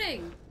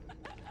shooting?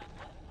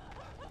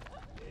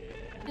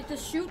 Did the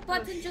shoot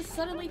button just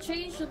suddenly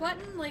change the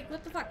button? Like,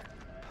 what the fuck?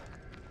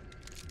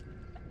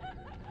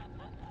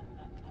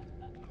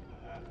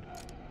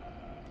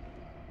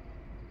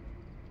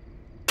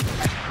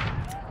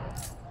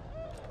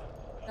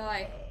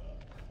 Die.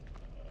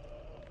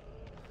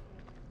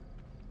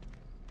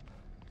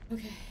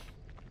 Okay.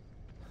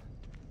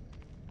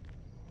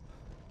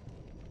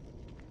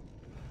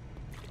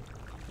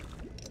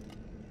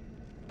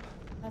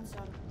 That's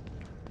not.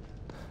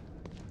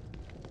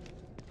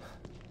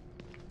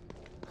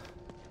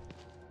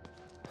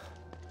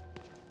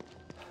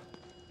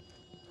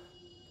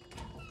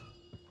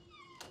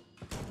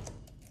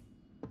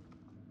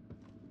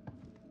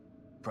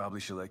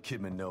 Probably should let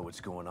Kidman know what's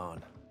going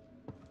on.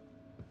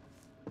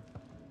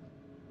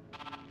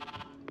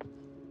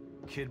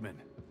 Kidman,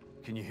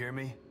 can you hear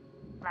me?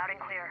 Loud and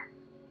clear.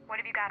 What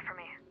have you got for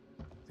me?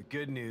 The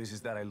good news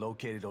is that I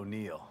located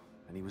O'Neill,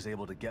 and he was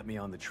able to get me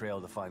on the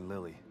trail to find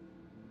Lily.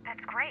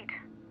 That's great.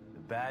 The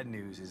bad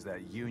news is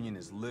that Union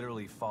is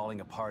literally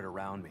falling apart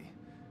around me,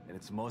 and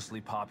it's mostly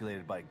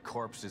populated by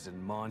corpses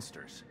and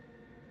monsters.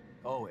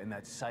 Oh, and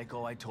that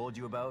psycho I told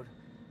you about?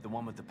 The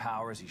one with the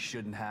powers he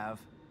shouldn't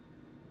have?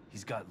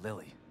 He's got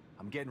Lily.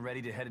 I'm getting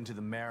ready to head into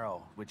the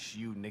Marrow, which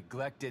you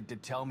neglected to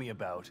tell me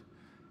about,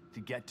 to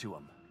get to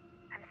him.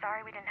 I'm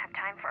sorry we didn't have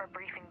time for a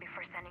briefing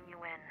before sending you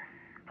in,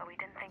 but we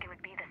didn't think it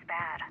would be this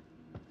bad.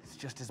 It's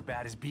just as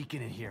bad as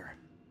Beacon in here.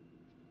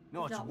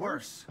 No, it's Not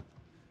worse.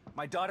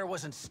 My daughter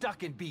wasn't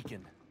stuck in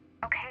Beacon.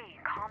 Okay,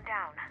 calm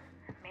down.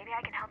 Maybe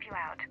I can help you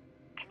out.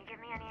 Can you give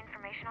me any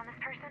information on this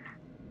person?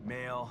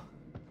 Male,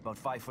 about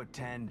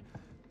 5'10",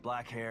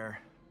 black hair.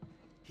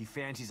 He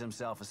fancies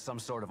himself as some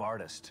sort of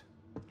artist.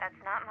 That's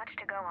not much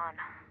to go on.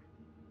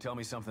 Tell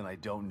me something I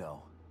don't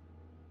know.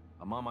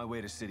 I'm on my way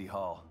to City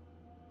Hall.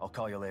 I'll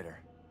call you later.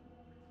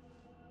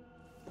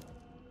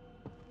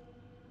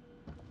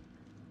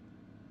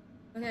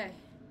 Okay.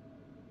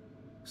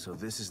 So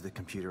this is the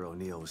computer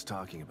O'Neill was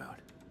talking about.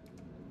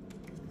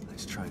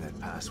 Let's try that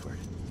password.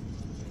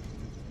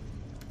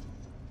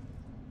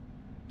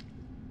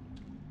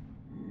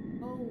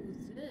 Oh,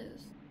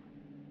 this.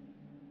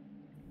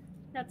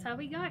 That's how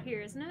we got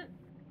here, isn't it?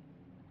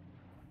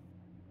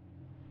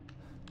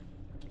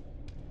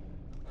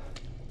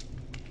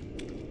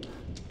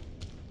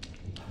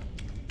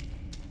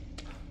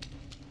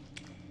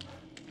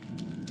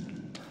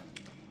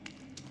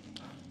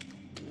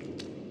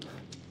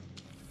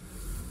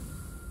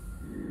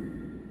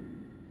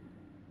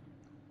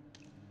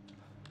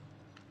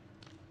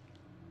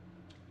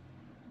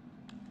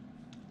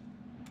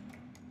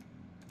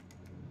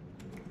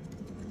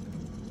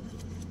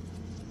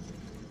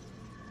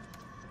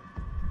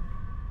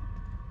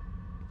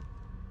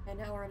 And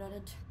now we're in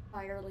an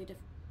entirely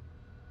different...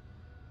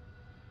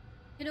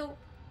 You know,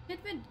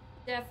 Kidman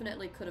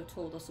definitely could have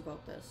told us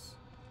about this.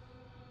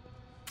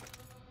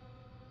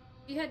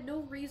 She had no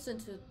reason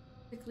to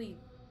quickly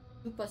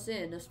loop us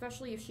in,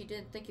 especially if she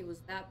didn't think it was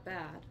that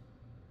bad.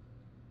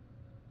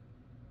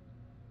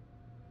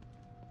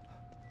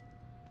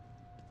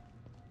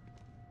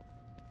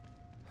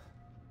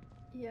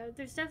 Yeah,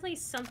 there's definitely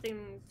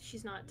something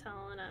she's not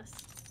telling us.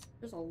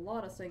 There's a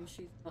lot of things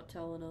she's not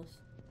telling us.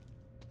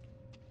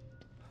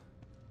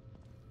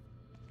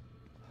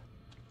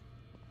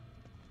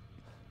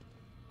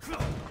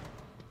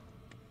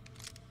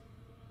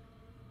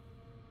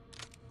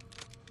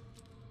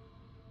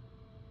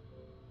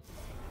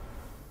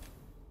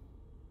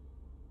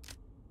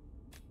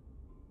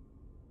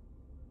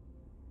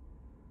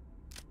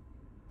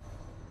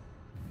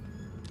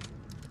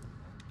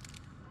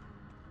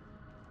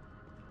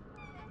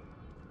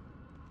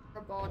 Her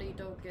body,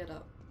 don't get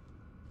up.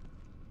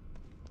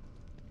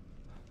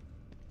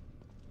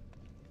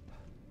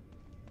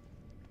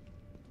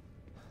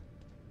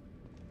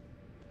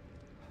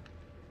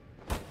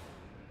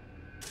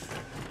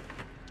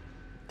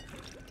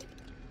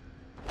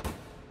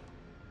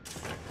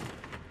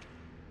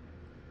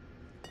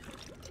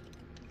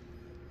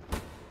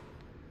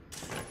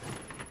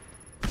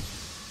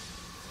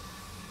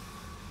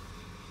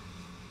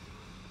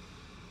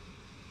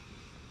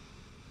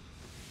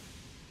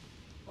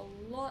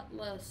 A lot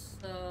less,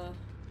 of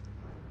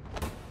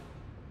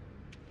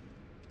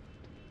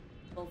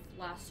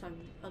last time,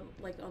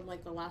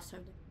 unlike the last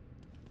time.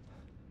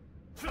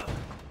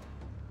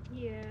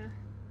 Yeah.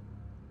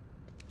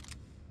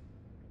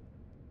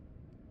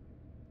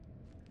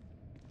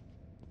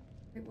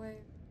 Right way.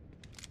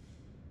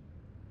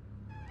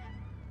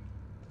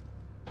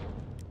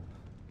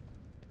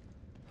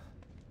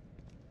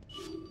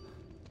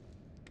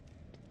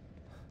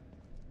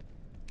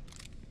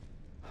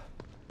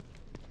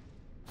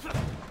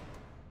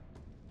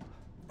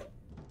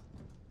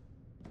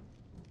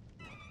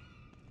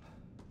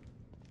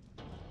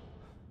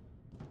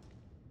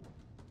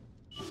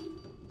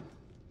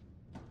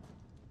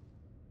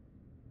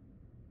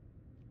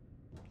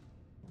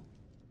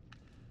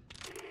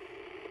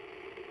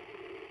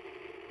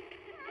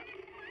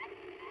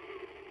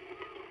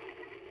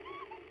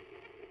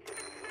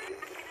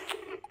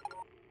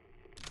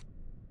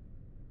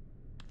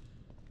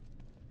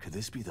 Could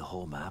this be the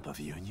whole map of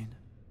Union?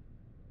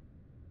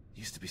 It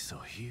used to be so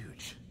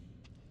huge.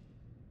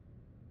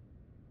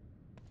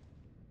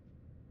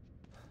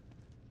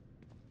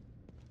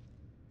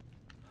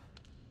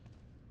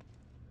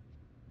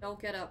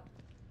 Don't get up.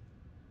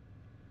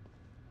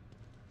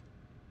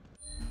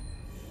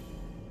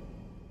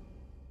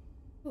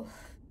 Whew.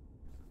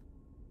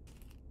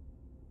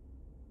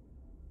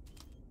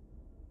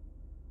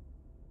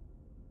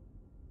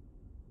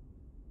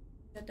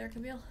 Get there,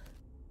 Camille?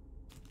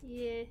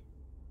 Yeah.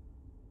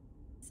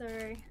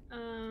 Sorry.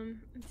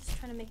 I'm just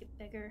trying to make it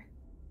bigger.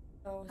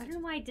 Oh, I don't know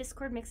why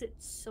Discord makes it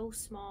so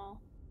small.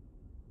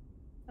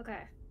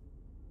 Okay.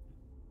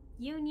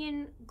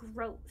 Union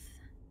growth.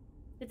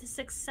 With the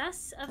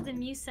success of the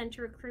Mu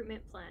Center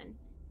recruitment plan,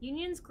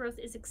 Union's growth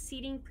is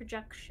exceeding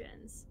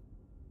projections.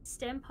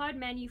 STEM pod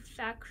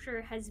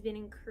manufacture has been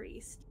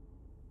increased.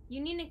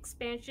 Union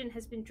expansion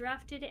has been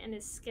drafted and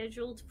is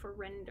scheduled for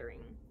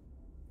rendering.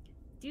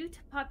 Due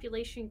to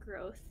population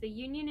growth, the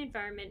Union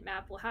environment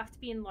map will have to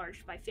be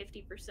enlarged by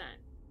 50%.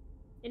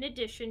 In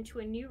addition to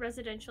a new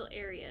residential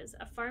areas,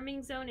 a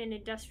farming zone and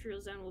industrial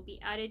zone will be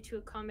added to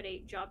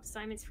accommodate job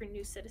assignments for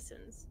new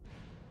citizens.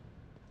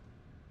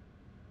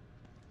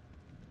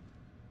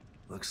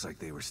 Looks like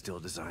they were still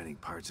designing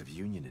parts of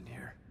Union in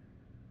here.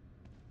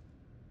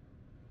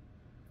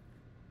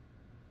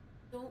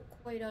 Don't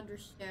quite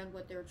understand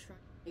what they're trying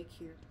to make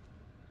here.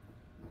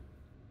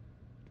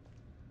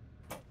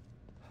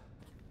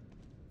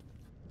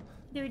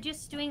 They're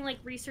just doing like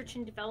research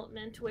and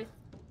development with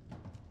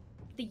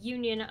the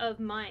Union of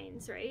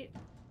Mines, right?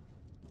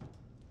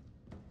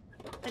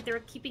 But they're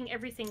keeping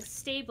everything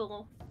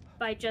stable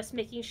by just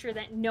making sure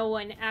that no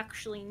one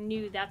actually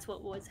knew that's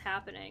what was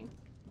happening.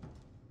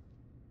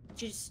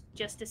 Just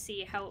to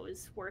see how it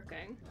was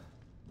working.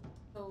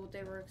 So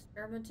they were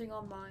experimenting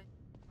on mine.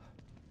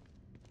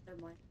 Their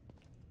mine.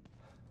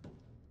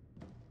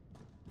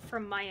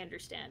 From my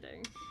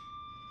understanding.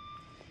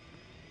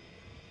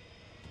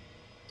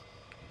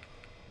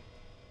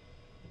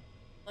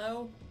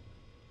 Hello?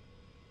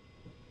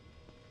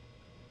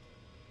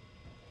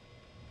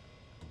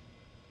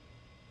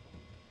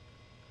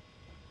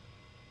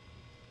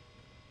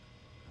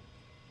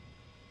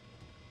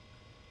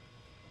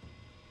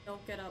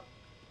 Don't get up.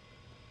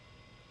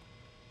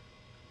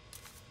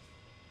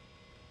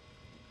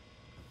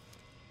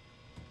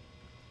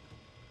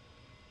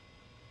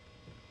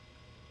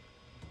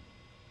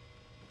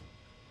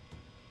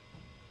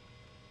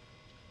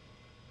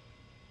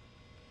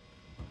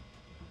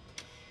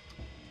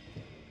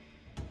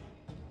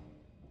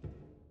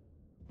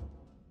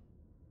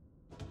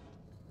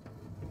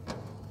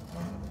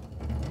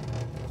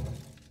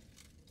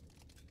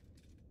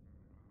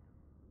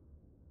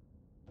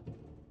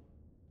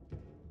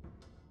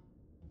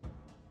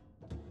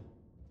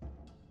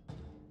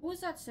 What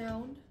was that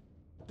sound?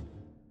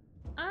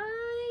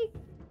 I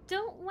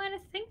don't want to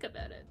think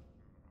about it.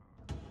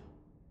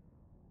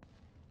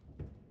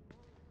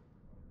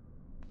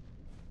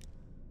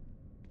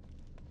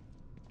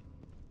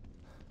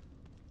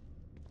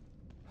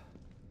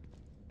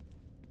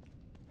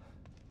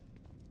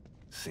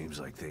 Seems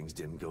like things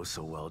didn't go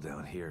so well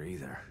down here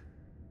either.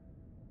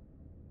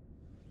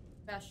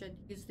 Fashion,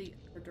 use the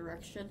other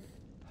direction.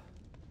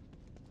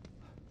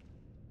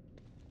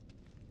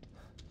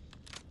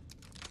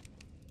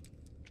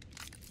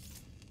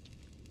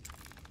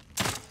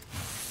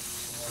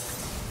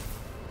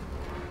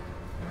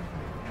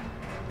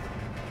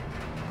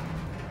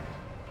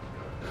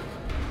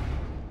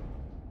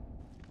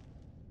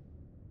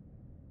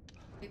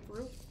 Big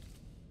roof.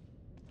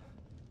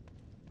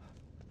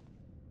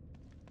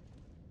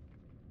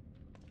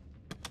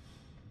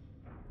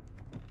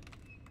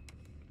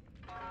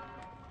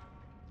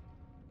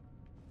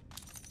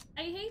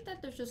 I hate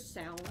that there's just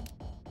sound.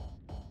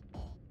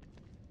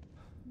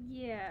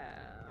 Yeah.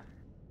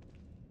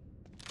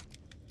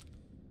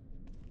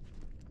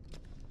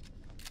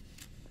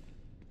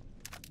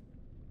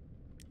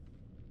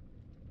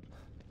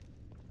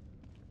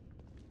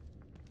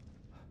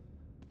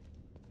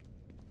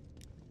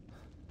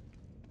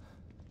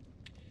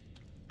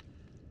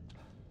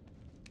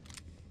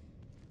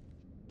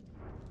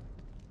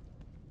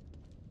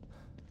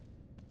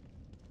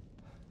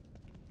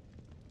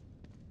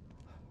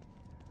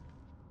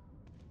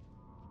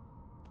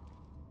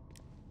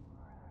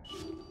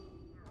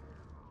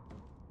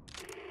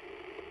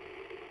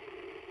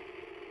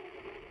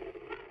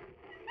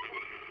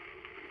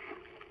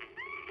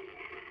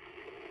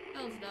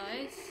 That was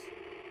nice.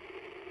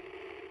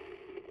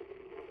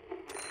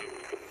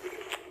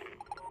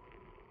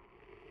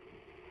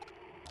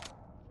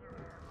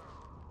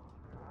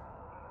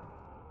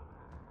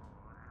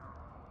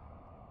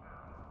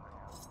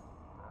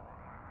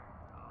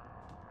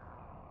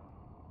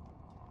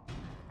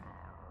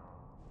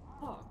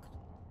 Locked.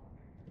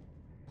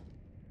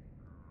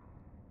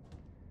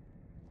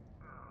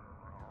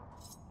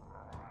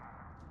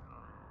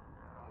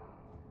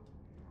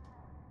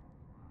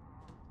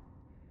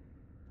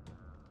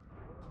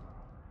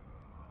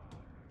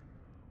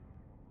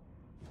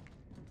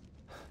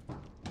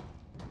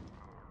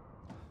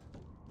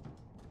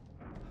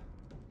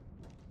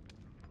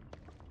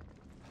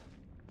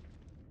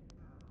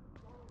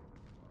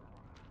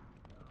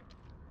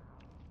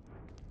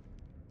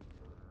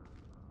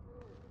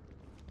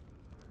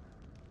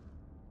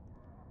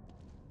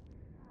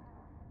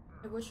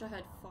 I wish I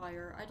had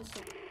fire. I just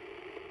don't.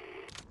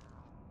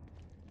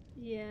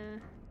 Yeah.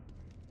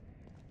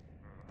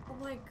 Oh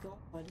my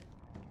god.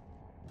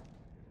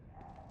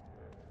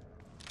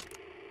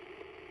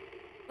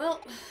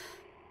 Well,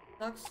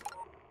 sucks.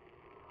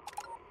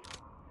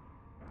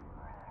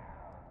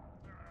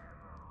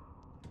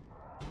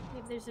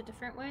 Maybe there's a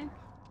different way.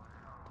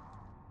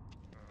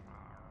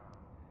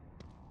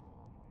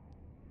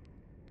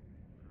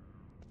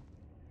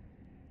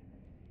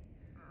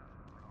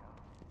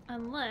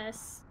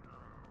 Unless...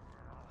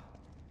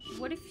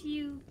 What if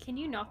you... Can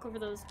you knock over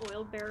those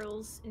oil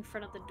barrels in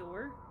front of the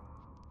door?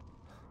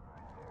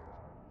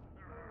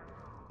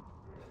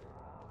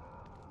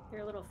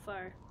 They're a little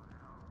far.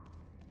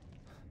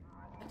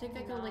 I think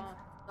I could like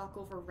knock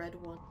over red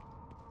one.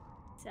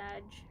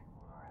 Sag.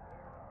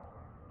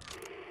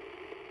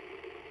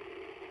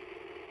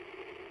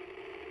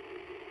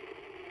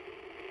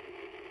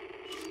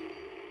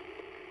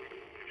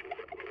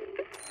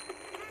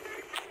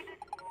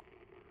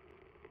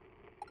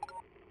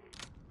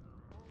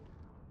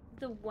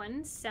 The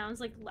one sounds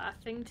like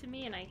laughing to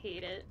me and I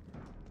hate it.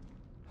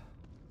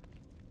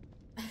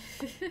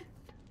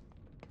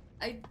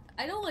 I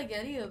don't like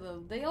any of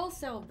them. They all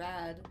sound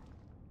bad.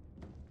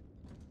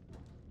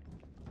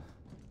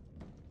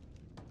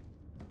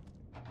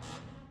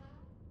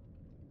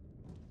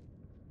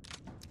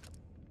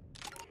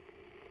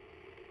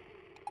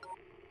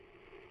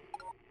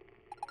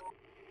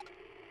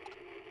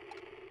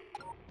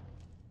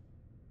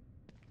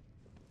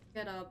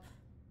 Get up.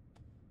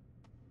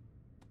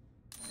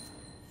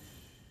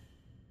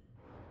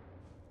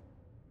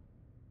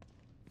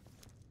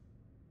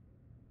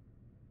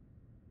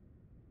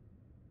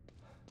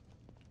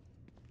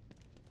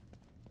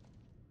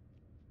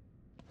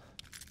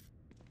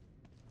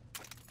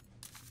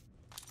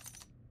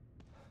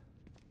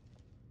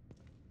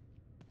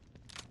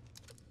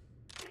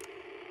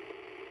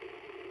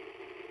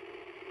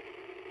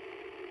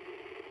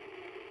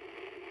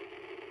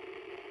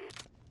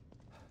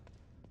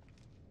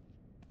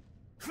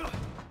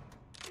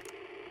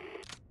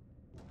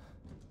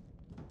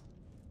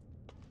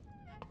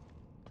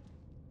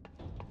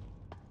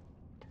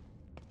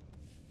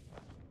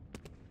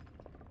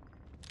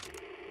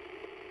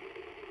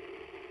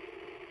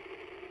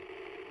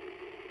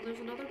 There's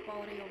another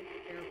body over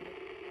there,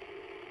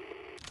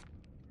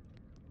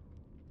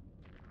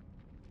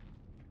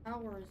 but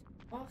power is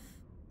off.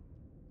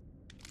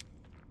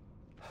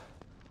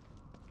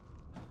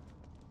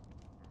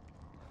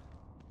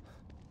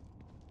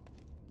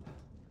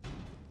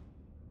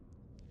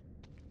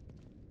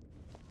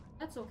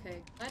 That's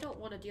okay. I don't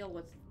want to deal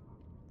with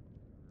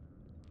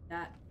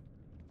that.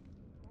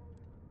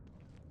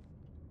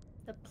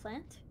 The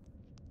plant?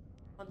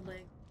 One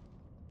leg.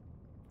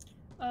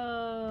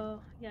 Oh,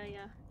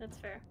 yeah, that's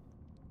fair.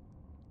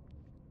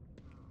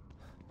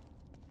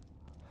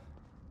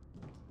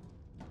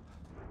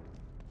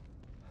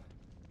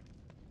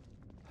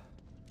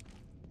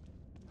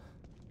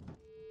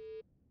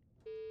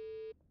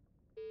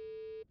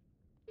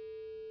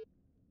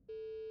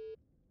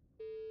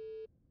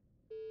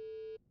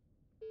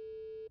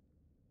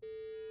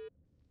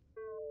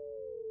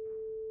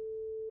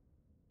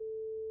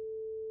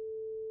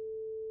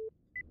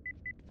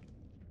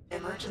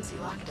 Emergency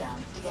lockdown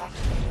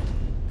deactivated.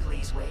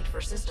 Please wait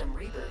for system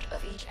reboot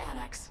of each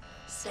annex.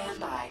 Stand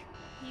by.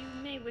 You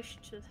may wish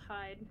to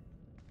hide.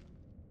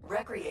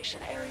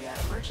 Recreation area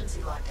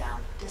emergency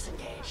lockdown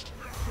disengaged.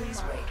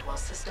 Please wait while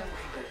system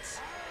reboots.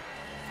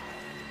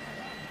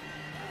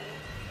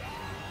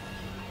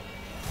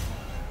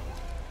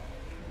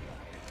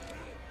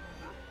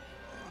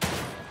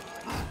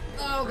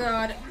 Oh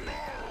god.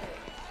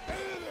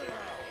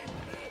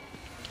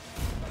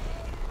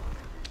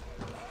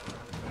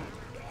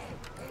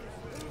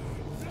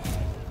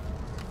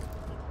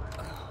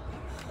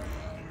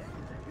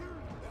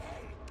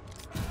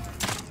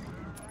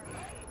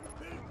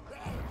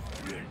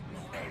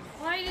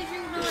 Why did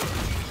you not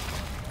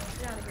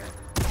get out of here?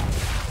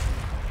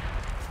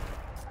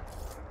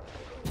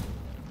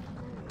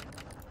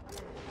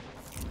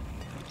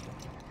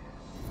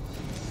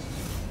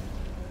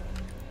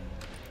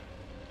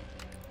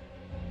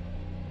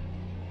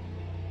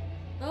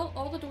 Well,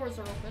 all the doors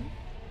are open.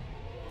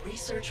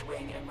 Research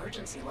wing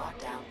emergency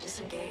lockdown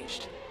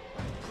disengaged.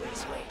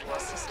 Please wait while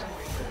system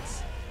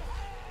reboots.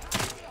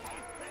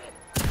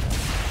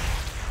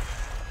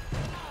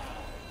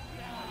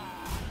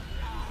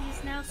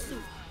 He's now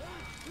soup.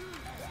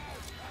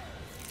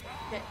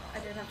 Okay, I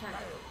didn't have time.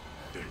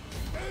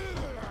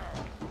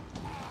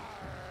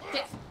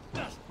 Okay.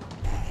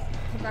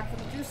 Come back for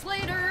the juice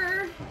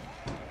later.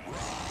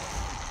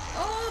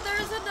 Oh,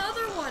 there's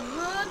another one.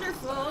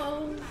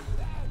 Wonderful.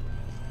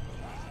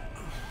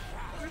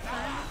 We're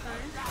fine.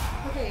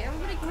 Okay,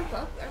 everybody group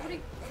up.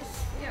 Everybody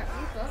just, yeah,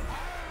 group up.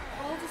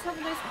 I'll just have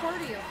a nice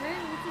party, okay?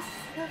 We'll just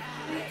have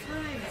great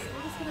times.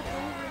 We're just gonna go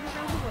ring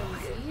around the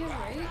rosy,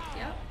 right?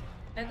 Yep.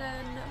 And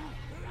then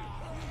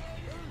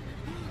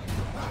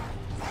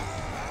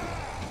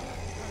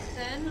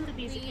Look at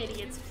these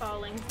idiots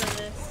falling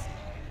for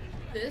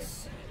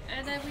this.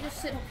 And then we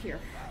just sit up here.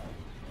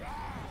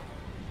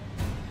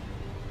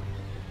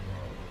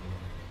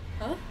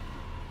 Huh?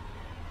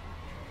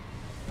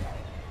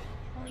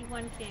 Only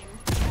one king.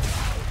 I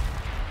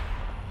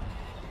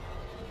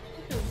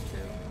think there was two.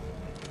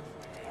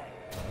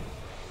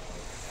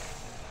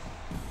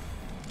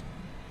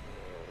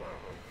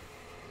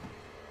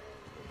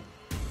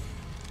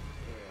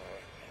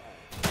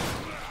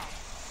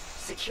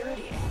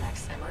 Security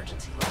annex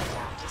emergency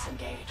lockdown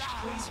disengaged.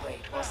 Please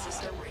wait while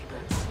system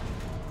reboots.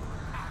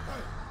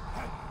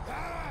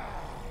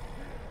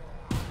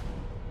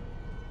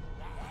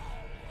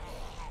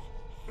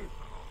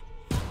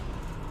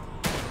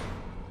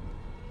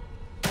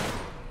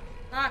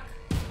 Fuck.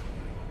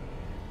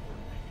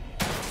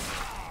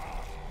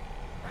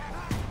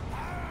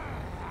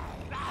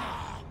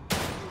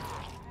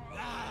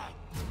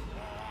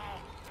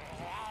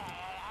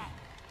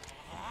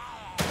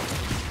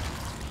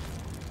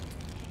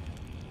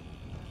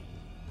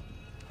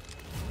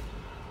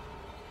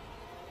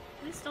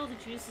 At least all the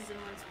juice is in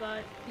one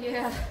spot.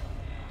 Yeah.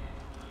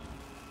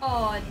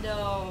 Oh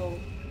no.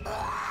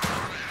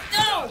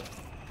 No!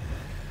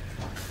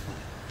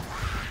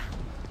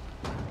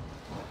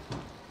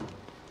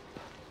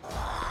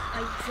 I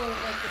don't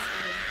like this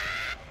woman.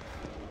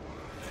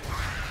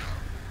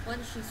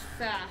 One, she's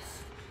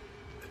fast.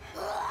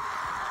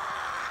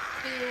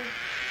 Two,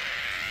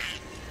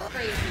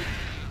 crazy.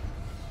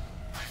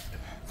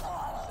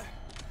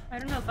 I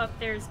don't know if up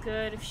there is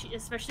good, if she,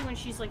 especially when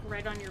she's like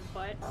right on your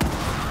butt.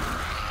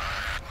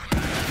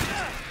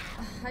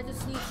 I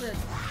just need to.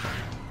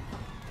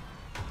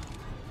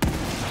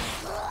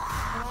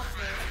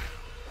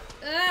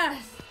 Ugh!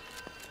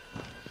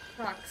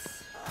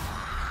 Sucks.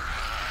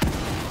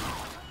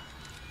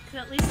 Cause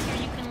at least here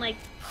you can like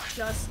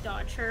just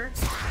dodge her.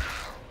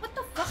 What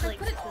the fuck?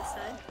 Like I to put it. the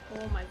side.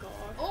 Oh my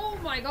god. Oh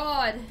my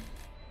god.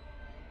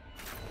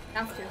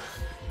 Have to. It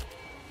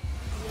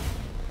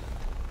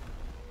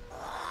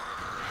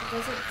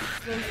doesn't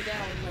slow you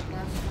down like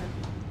last time.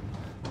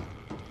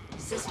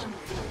 System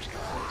reboot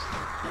complete.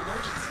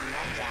 Emergency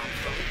lockdown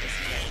fully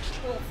disengaged.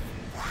 Oh.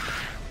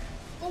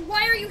 Oh,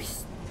 why are you?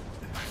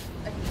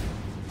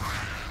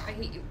 I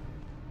hate you.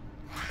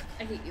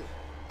 I hate you.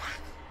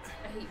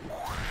 I hate you.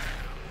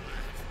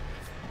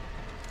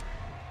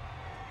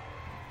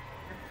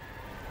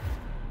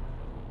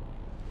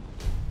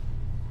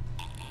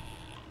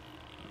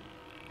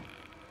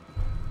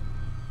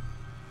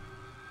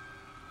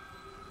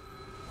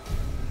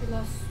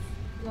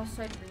 lost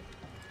sight of me.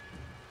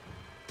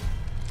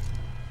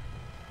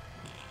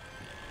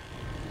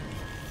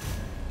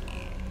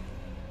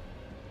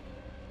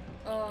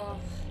 Oh.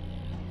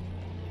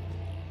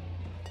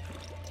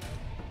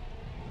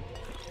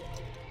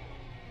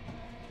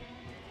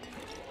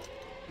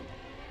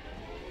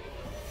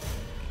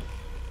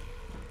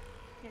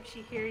 Yeah,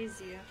 she hears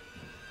you.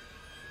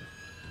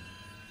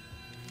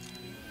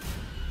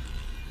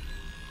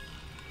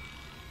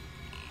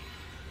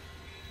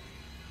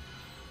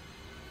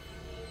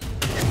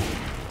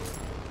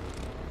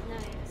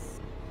 Nice.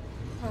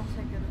 Oh,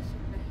 thank goodness.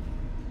 Okay.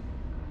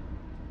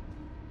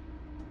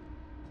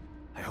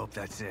 I hope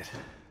that's it.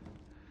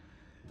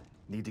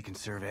 Need to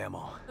conserve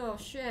ammo. Oh,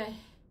 shit.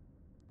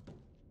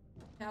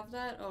 Have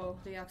that? Oh,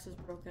 the axe is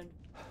broken.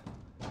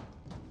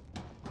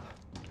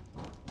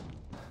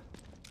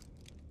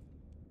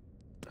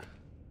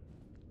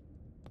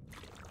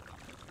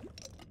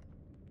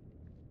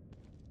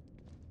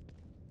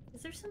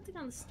 Is there something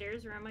on the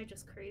stairs, or am I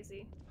just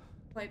crazy?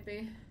 Might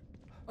be.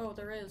 Oh,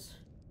 there is.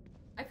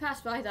 I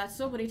passed by that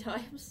so many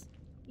times.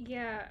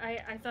 Yeah,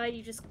 I thought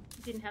you just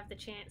didn't have the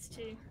chance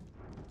to.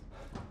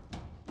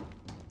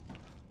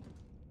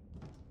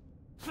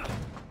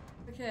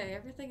 Okay,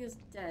 everything is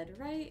dead,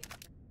 right?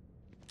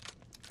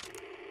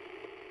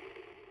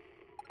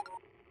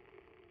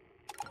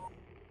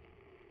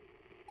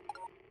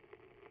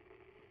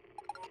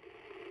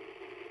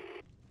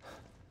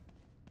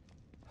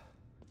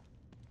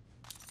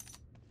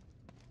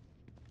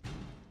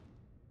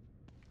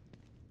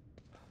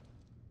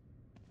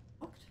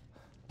 Locked.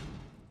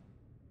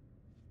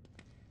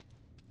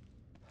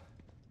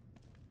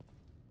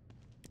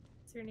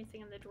 Is there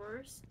anything in the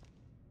drawers?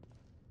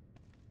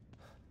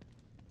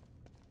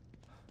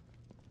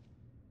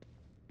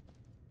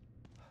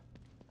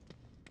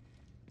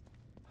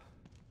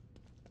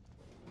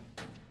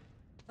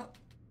 Oh.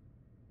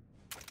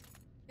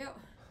 Yep.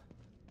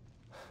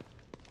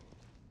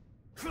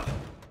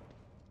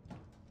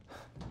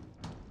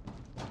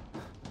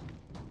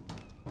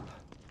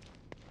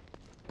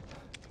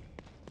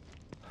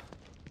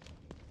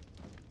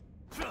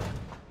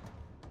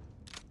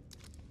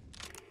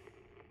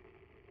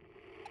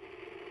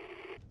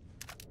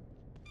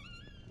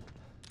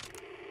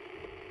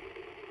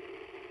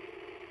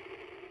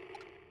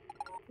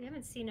 We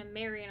haven't seen a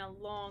Mary in a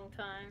long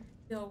time.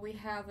 No, we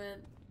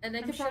haven't. And they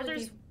I'm could sure probably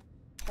there's- be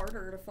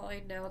harder to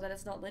find now that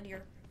it's not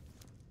linear.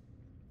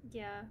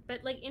 Yeah,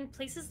 but like in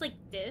places like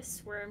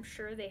this, where I'm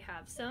sure they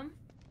have some,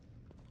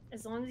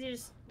 as long as you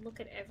just look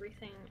at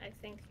everything, I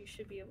think you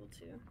should be able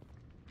to.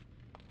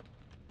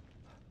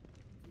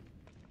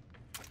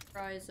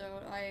 Rise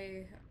out.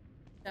 I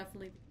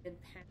definitely been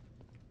panicked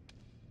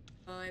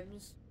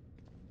times.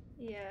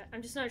 Yeah,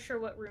 I'm just not sure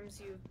what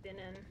rooms you've been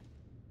in.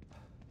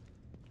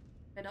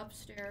 And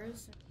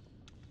upstairs.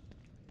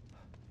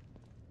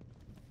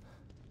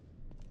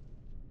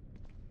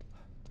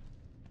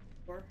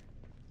 Or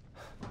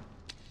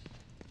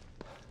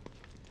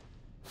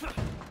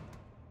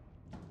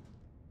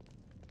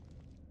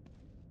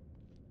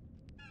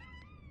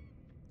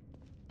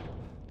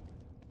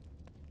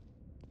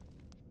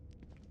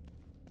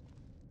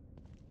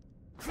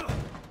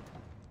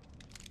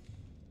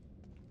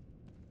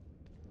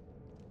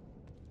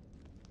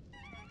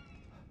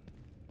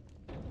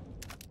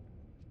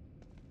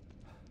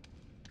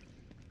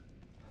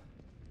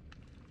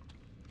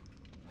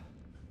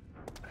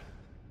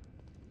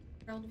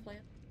around the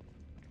plant.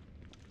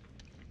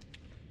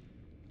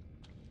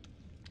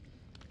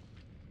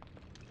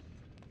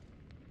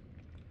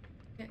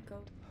 Can't go.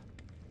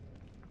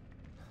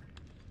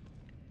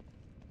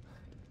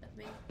 At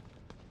me.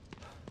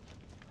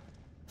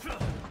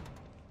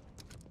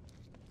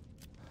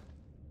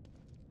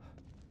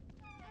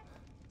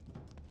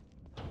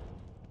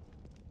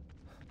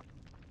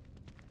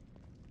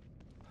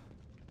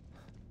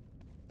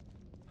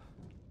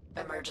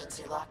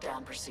 Emergency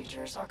lockdown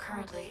procedures are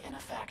currently in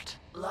effect.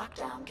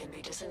 Lockdown can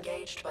be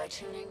disengaged by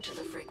tuning to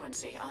the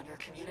frequency on your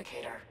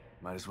communicator.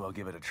 Might as well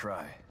give it a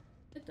try.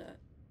 Did that.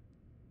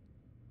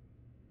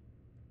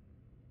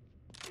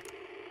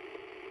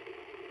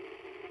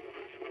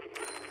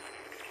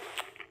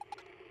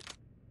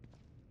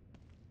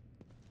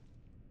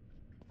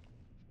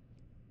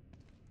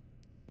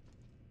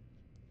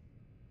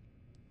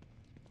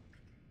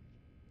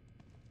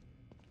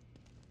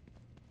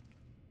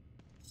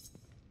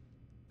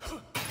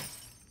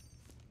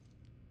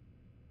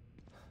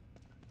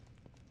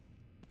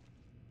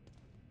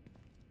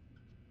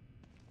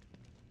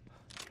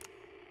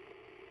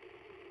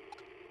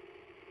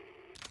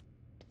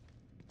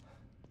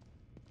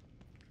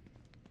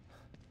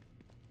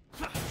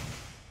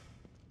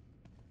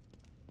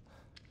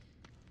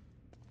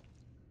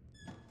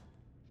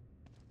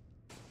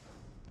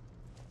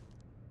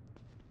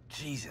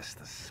 Jesus,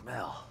 the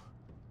smell.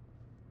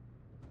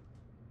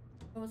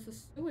 Oh, it's a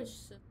sewage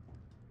system.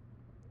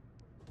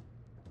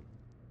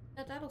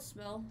 Yeah, that'll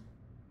smell.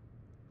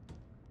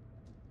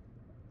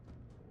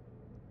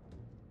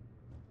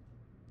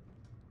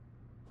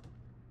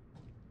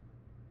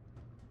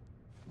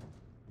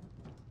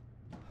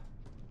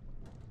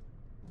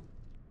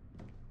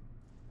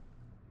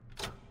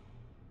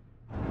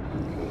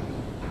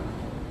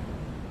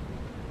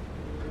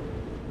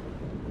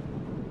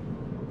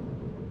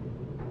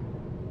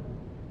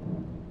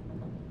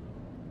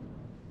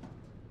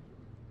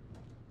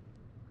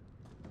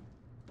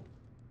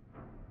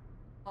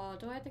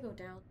 Do I have to go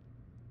down?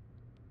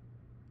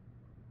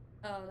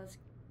 Oh, that's...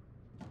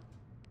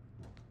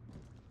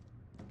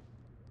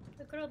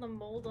 Look at all the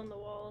mold on the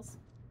walls.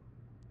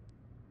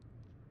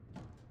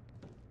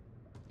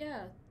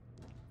 Yeah,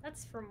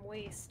 That's from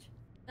waste.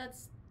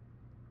 that's...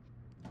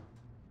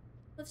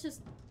 Let's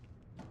just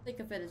think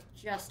of it as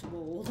just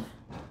mold.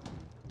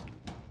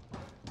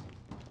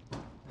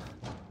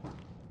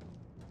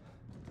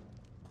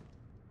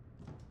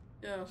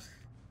 Ugh.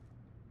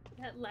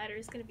 That ladder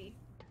is gonna be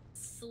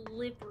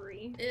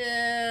slippery.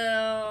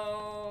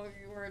 Ew,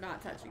 we're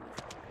not touching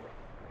this.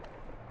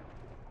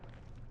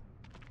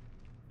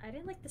 I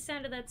didn't like the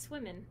sound of that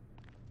swimming.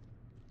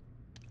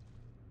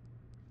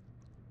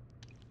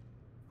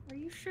 Are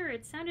you sure?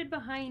 It sounded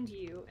behind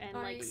you and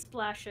like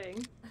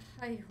splashing.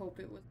 I hope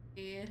it was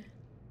me.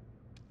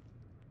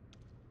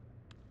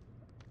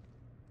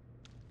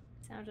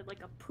 Sounded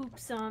like a poop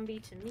zombie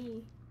to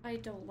me. I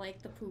don't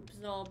like the poop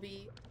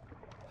zombie.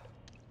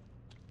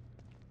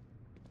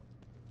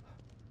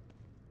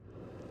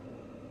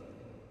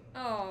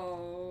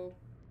 Oh.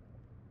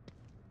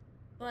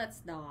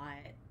 Let's not.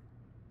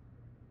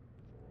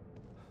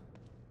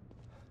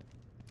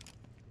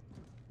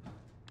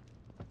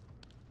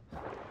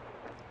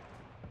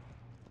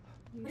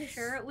 You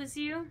sure it was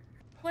you?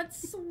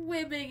 What's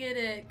swimming in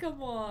it?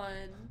 Come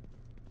on.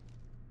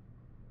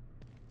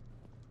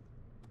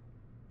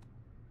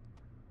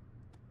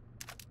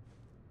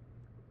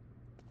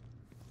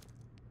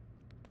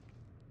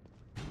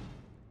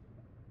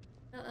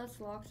 No, that's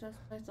locked. That's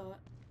what I thought.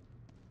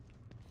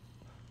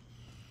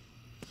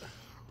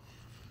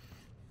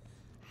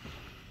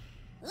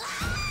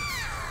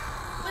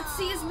 What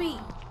sees me?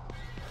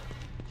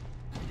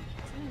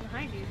 Something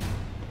behind you.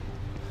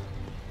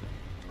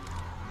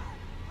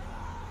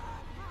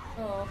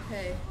 Oh,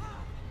 okay.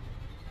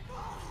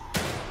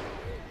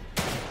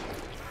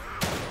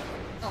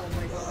 Oh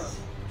my god.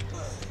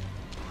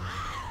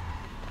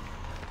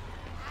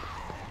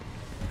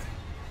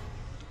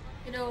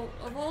 You know,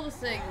 of all the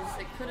things,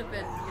 it could have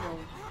been, you know,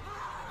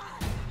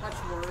 much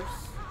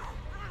worse.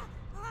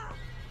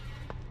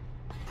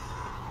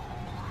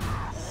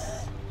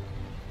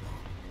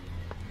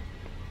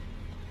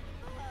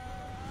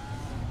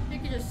 You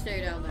can just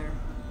stay down there.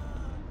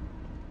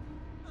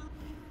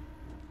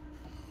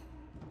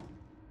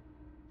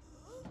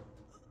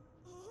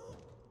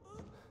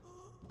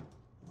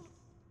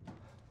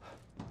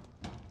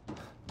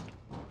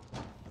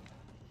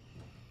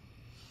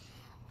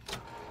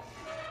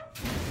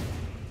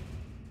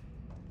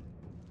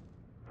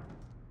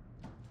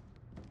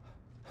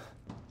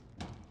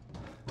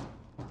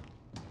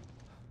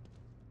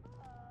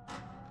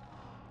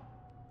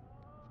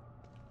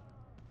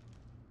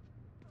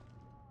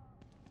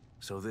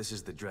 So this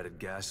is the dreaded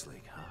gas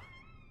leak, huh?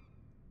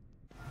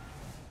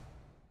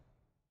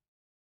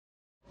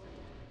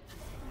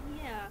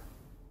 Yeah.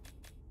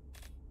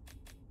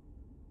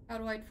 How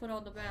do I put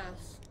on the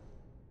mask?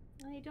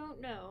 I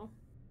don't know.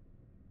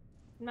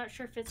 I'm not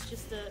sure if it's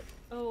just a,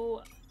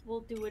 oh, we'll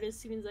do it as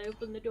soon as I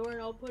open the door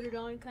and I'll put it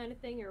on kind of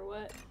thing or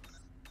what.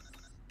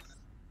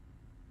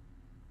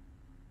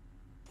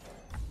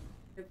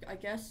 I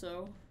guess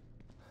so.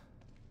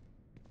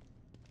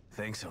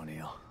 Thanks,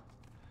 O'Neill.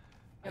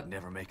 Yep. I'd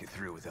never make it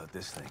through without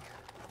this thing.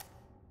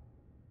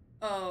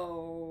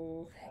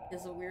 Oh,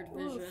 is a weird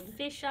vision. Ooh,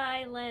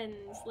 fisheye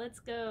lens. Let's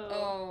go.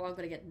 Oh, I'm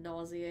gonna get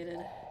nauseated.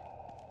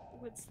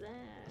 What's that?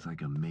 It's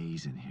like a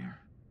maze in here.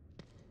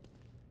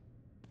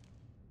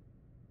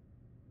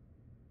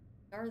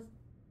 There's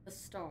the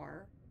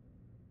star.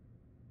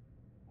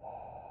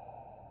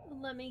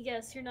 Let me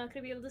guess, you're not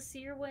gonna be able to see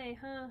your way,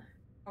 huh?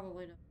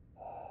 Probably not.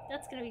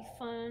 That's gonna be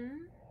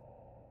fun.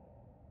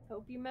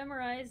 Hope you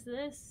memorize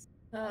this.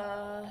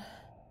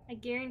 I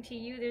guarantee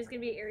you there's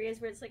gonna be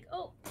areas where it's like,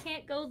 oh,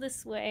 can't go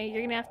this way.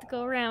 You're gonna have to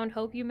go around.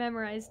 Hope you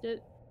memorized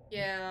it.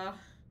 Yeah.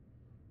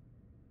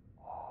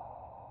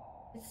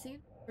 It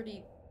seemed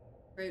pretty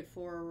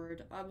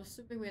straightforward. I'm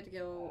assuming we had to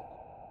go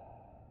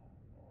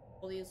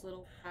all these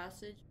little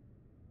passages.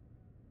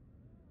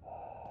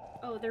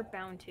 Oh, they're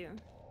bound to.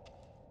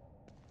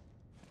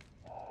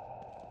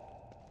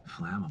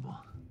 Flammable.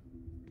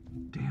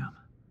 Damn.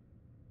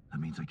 That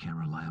means I can't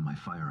rely on my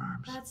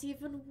firearms. That's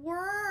even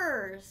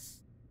worse.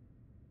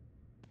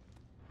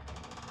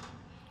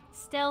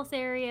 Stealth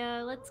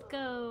area, let's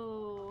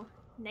go.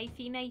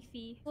 Knifey,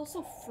 knifey. It's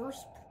also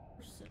first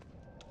person.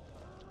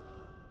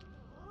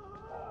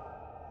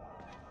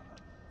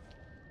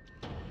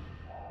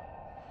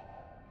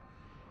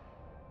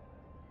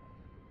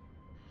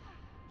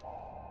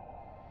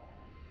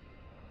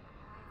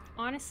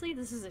 Honestly,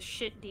 this is a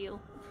shit deal.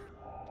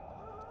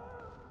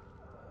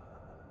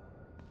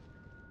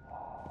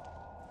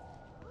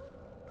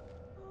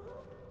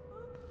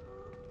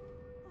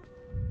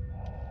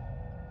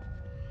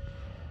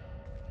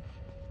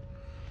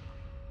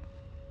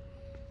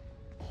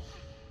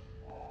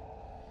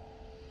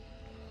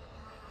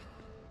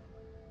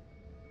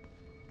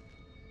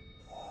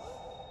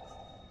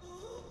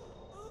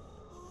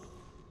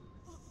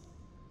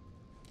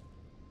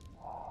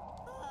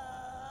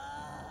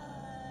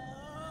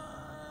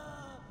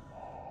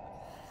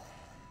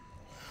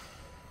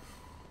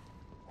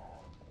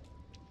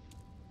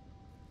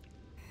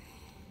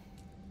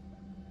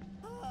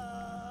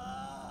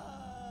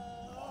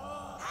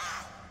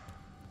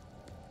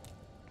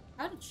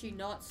 did she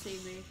not see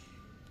me?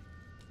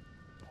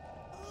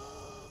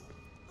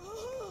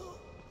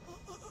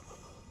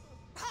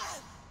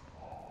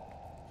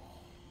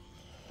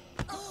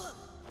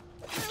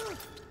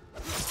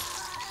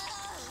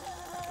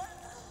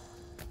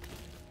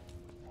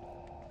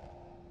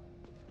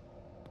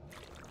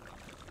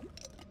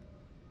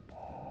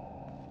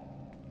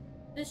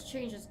 This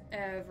changes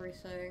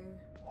everything.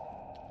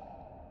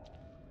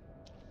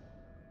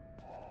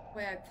 The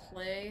way I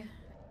play,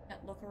 I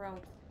can't look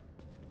around.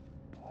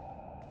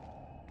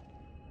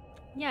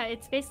 Yeah,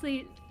 it's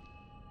basically,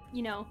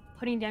 you know,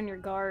 putting down your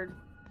guard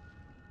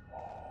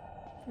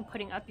and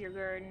putting up your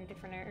guard in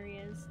different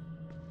areas.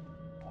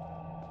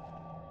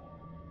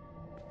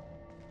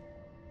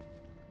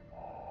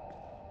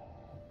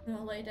 I'm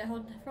gonna lay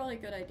down. Probably a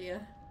good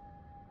idea.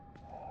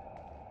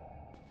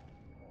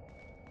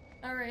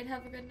 Alright,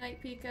 have a good night,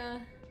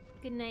 Pika.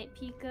 Good night,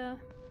 Pika.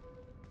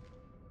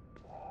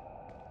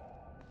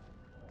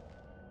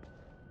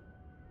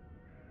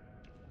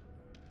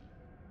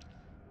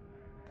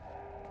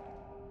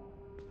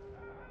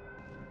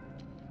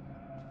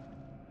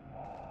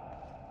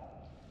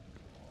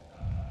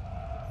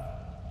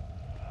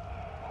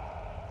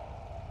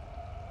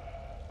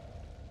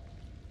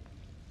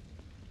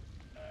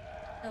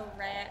 Oh,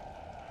 rat.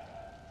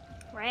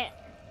 Rat.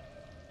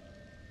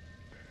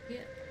 Yeah.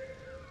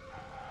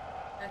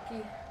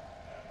 Becky.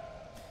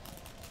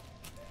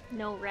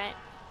 No, rat.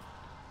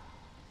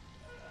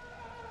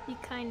 Be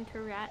kind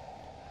to rat.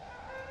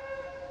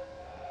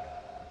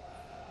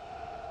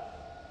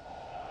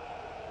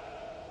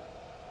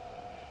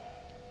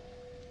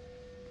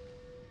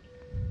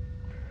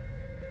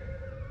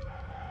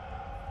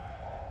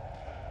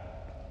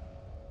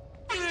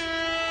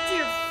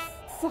 Dear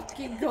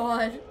fucking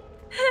god.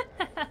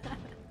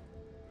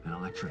 An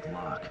electric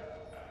lock.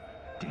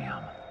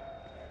 Damn.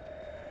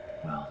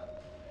 Well,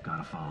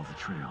 gotta follow the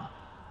trail.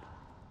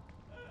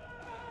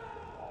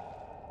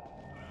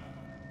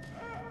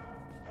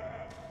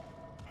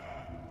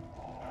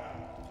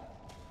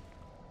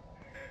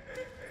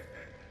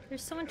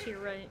 There's someone to your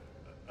right.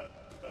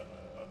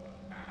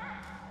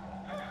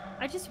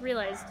 I just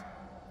realized,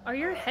 are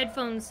your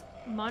headphones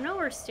mono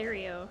or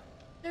stereo?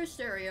 They're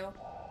stereo.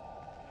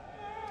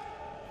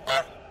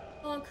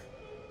 Honk.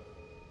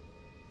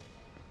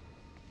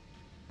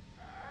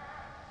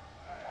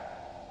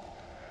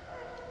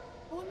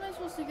 How am I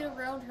supposed to get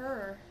around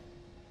her?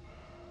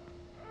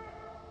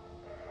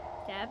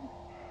 Dab?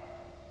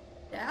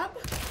 Dab?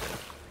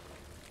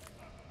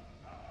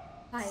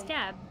 Hi.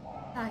 Stab.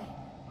 Hi.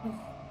 Oh,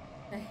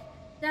 okay.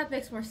 That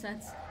makes more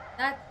sense.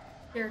 That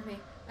scared me.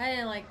 I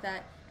didn't like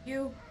that.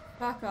 You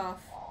fuck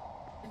off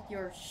with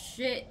your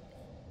shit.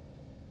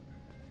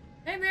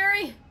 Hey,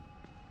 Mary!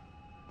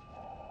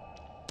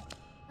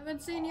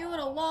 Haven't seen you in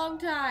a long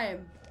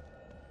time.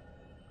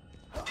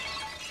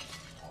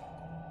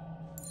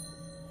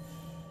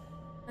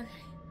 Okay.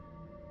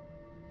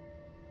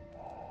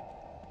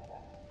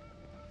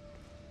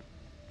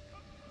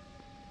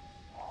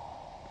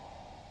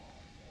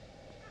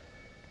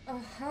 Oh,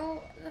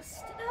 how?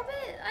 Stab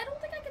it! I don't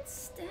think I can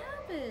stab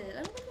it.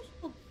 I don't think I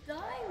should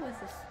die with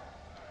this.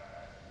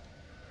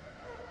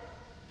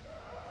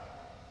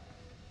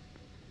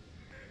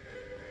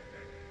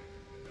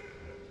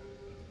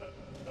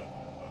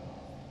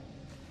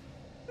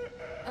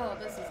 Oh,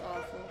 this is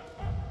awful.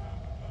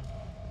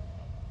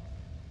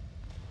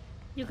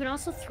 You can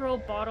also throw a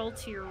bottle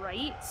to your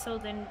right, so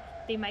then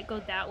they might go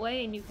that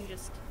way and you can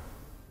just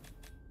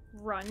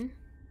run.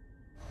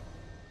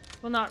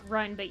 Well, not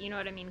run, but you know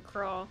what I mean,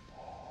 crawl.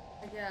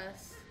 I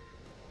guess.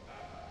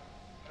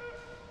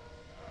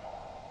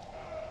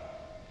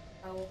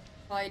 I'll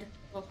hide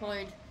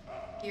behind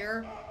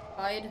here.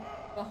 Hide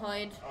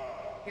behind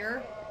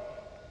here.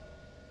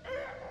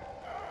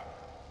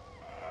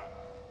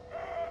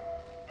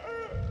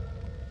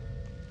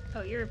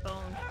 Oh, you're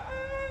boned.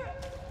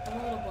 I'm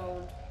a little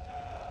boned.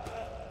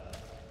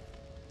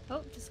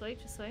 Oh, just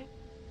wait, just wait.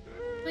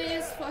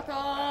 Please fuck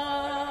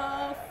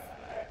off!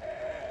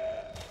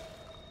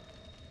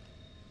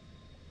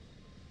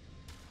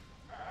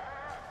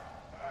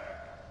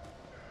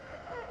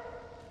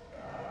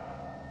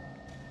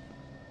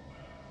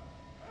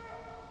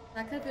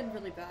 That could have been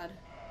really bad.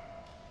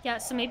 Yeah,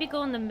 so maybe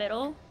go in the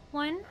middle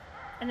one,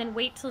 and then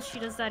wait till she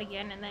does that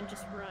again, and then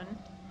just run.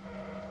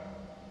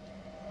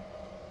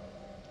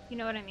 You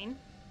know what I mean?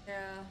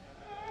 Yeah.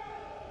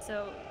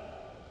 So,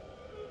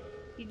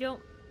 you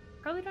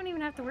probably don't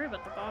even have to worry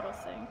about the bottle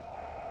thing.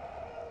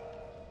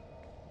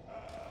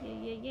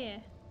 Yeah.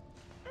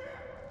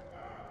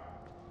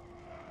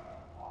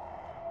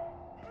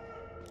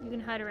 You can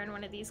hide around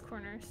one of these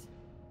corners.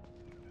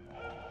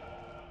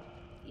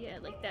 Yeah,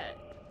 like that.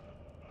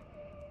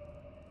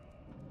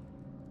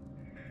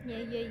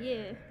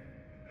 Yeah.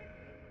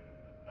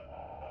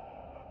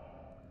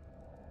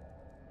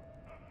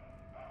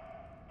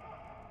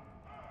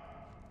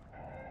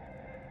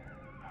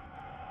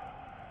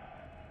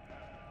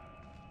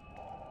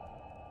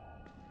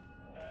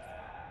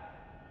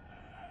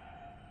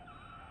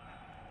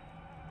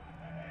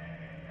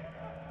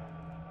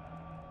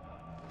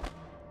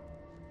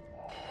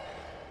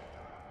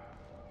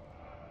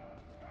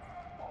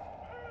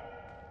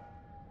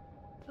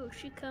 Oh,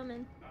 she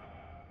coming.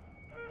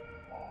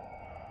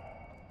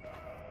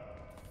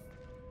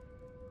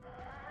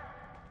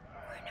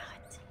 We're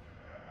not.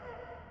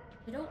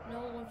 I don't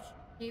know if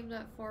she came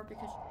that far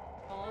because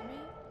she saw me.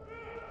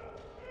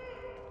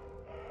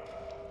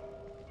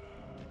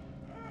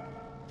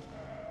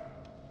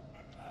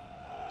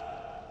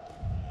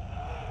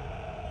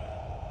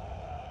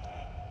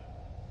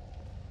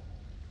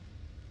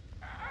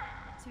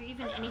 Is there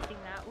even anything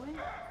that way?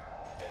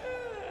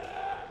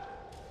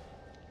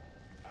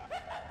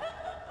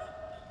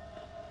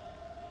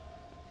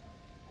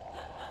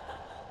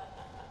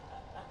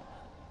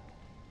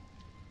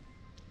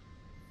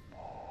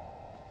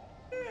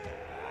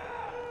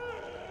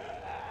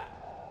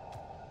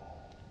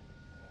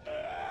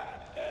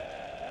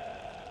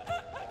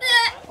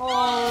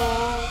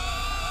 Oh.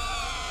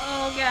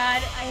 Oh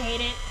god, I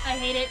hate it. I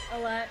hate it a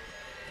lot.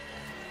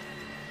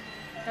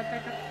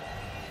 Back up.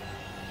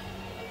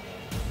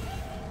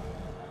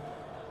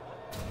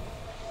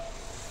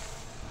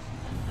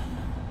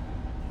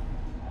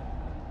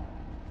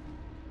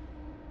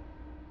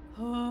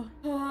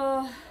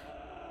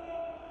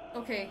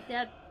 Okay.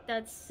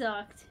 That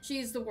sucked.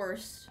 She's the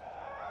worst.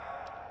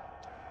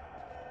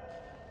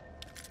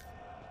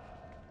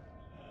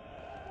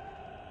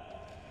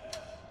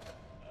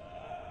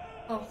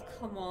 Oh,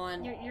 come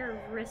on. You're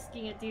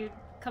risking it, dude.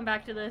 Come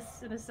back to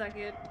this in a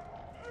second.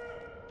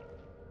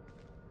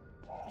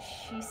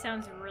 She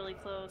sounds really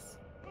close.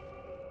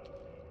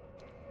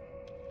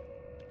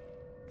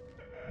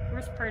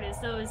 Worst part is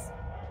though is...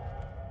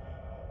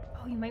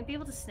 Oh, you might be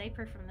able to snipe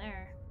her from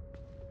there.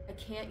 I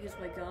can't use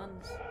my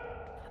guns.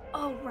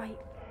 Oh, right.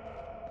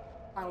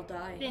 I'll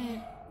die.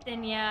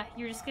 Then yeah,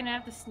 you're just gonna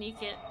have to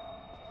sneak it.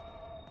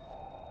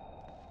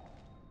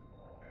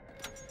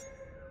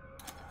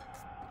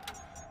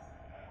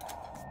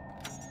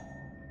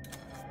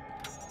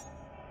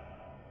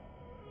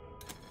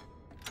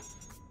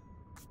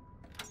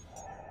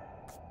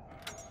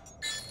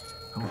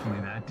 Hopefully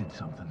that did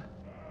something.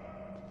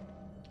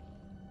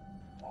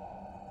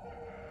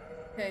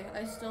 Okay,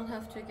 I still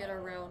have to get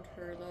around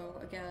her though,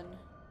 again.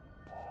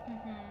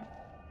 Mm-hmm.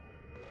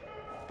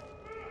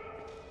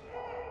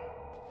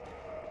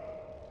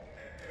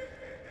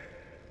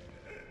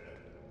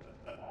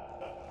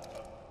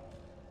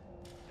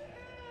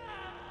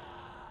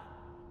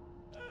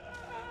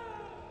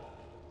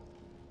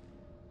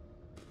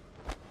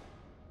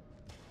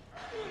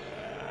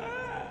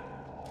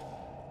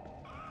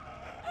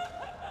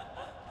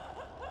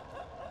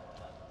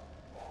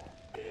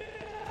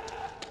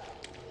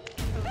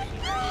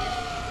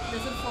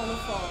 Doesn't follow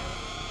far.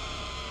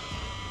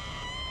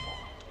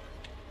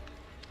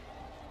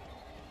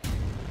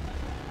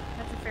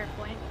 That's a fair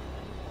point.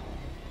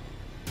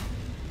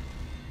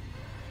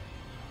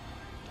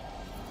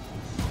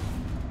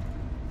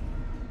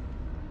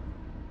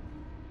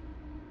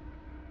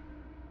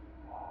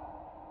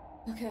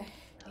 Okay.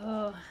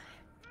 Oh.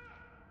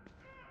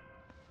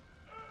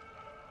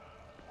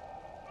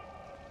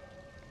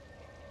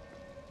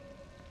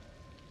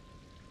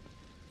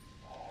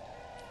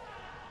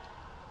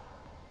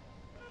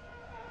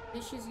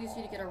 Maybe she's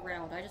easy to get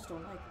around, I just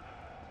don't like it.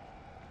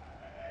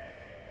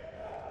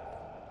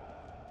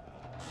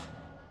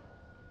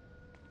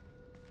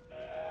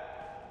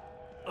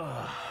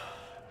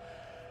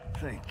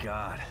 Thank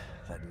God.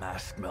 That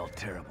mask smelled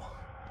terrible.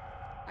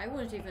 I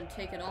wouldn't even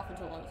take it off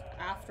until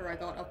after I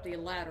got up the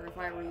ladder if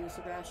I were you,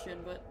 Sebastian,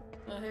 but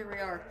here we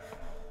are.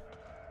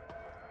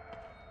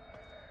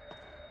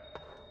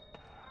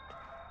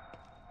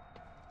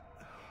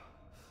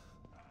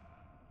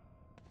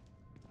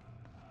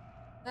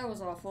 That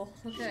was awful.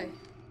 Okay.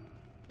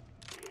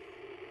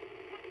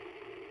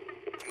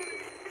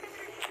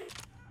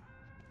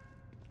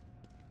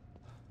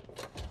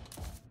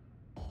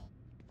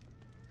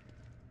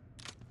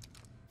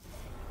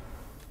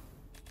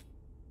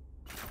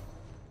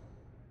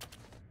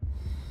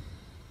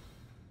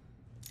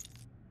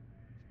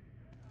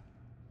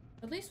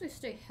 At least we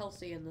stay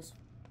healthy in this.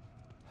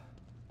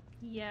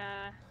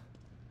 Yeah.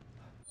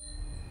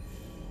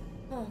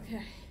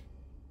 Okay.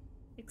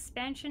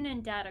 Expansion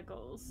and data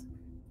goals.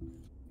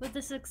 With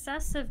the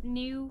success of the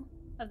new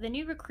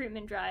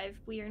recruitment drive,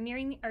 we are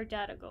nearing our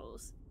data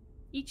goals.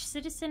 Each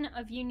citizen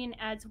of Union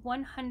adds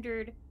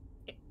 100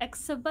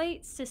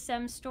 exabytes to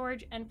SEM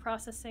storage and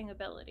processing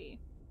ability.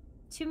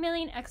 2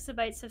 million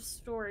exabytes of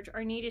storage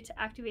are needed to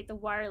activate the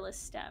wireless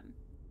STEM.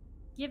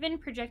 Given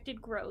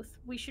projected growth,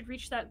 we should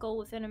reach that goal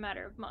within a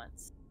matter of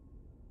months.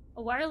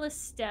 A wireless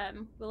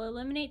STEM will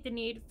eliminate the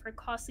need for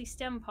costly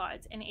STEM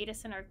pods and aid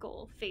us in our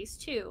goal, Phase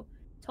 2,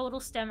 total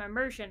STEM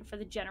immersion for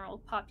the general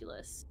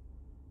populace.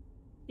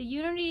 The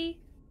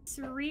Unity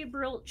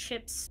cerebral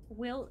chips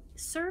will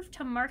serve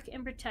to mark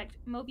and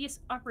protect Mobius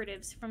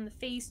operatives from the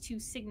Phase 2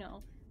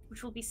 signal,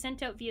 which will be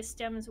sent out via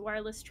STEM's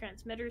wireless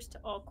transmitters to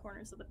all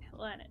corners of the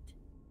planet.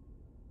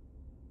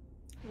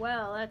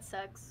 Well, that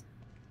sucks.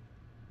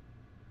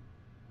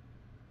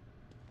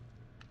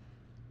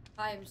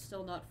 I'm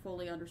still not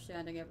fully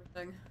understanding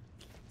everything.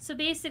 So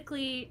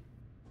basically,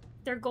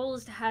 their goal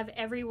is to have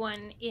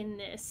everyone in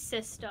this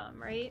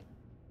system, right?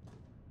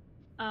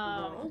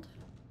 world?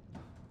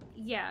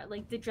 Yeah,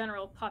 like the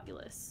general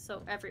populace,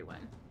 so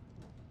everyone.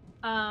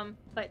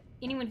 But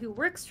anyone who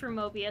works for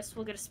Mobius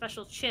will get a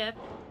special chip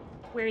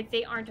where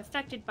they aren't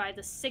affected by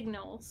the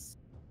signals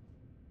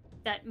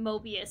that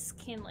Mobius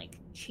can, like,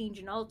 change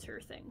and alter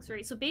things,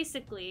 right? So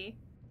basically,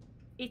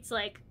 it's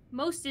like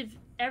most of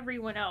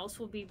everyone else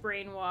will be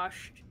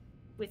brainwashed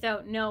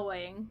without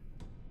knowing,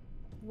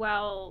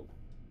 while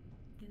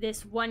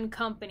this one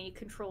company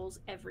controls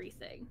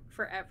everything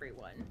for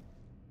everyone.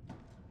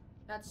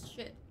 That's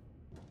shit.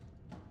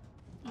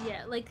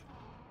 Yeah, like,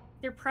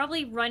 they're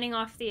probably running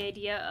off the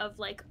idea of,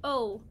 like,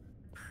 oh,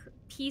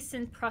 peace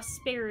and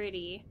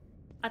prosperity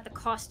at the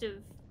cost of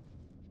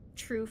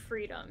true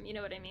freedom. You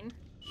know what I mean?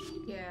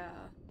 Yeah.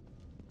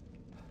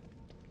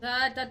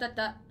 Da.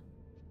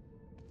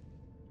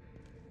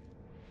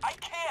 I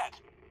can't!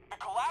 The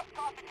collapse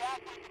caused the gas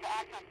leak in the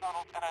access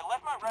tunnels, and I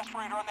left my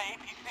respirator on the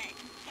APC.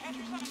 Can't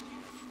you send it?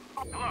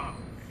 Hello?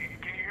 Can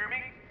you hear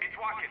me? It's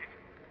Watkins.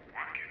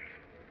 Watkins?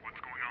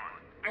 What's going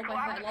on? The Oh my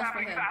collapse God, is lost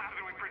my happening head. faster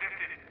than we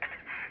predicted.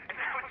 And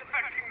now it's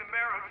affecting the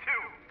marrow,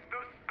 too.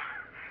 Those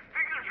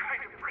things are trying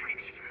to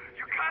breach.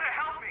 You gotta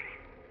help me.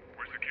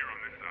 We're secure on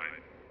this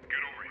side. Get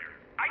over here.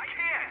 I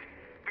can't!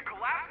 The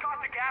collapse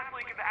caused a gas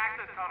leak in the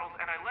access tunnels,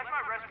 and I left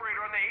my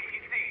respirator on the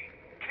APC.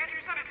 Can't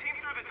you send a team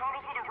through the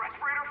tunnels with a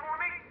respirator for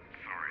me?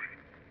 Sorry.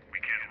 We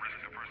can't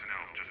risk the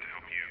personnel just to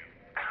help you.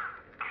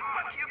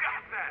 Fuck you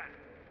guys then!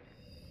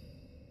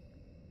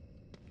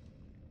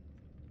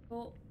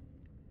 Well,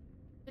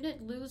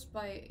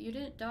 you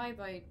didn't die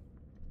by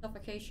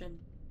suffocation.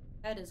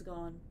 Head is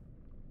gone.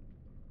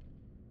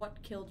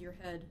 What killed your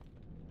head?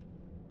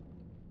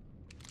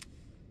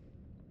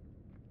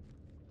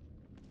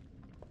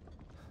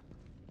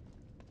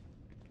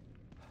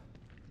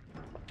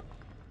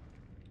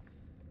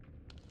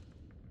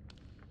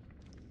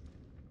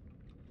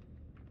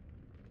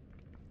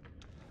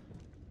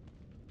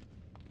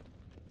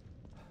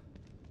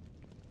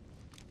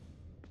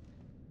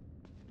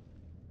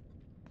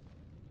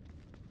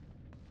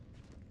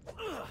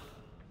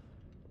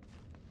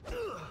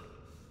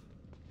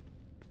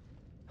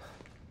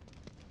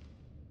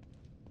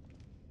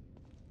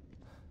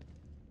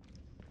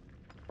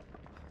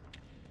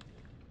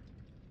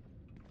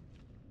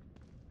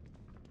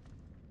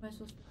 Am I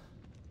supposed to...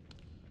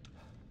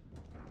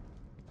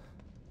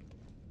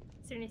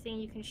 Is there anything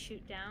you can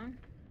shoot down?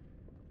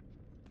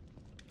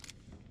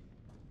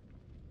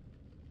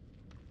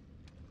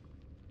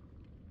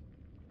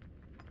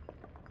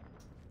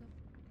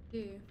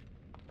 do?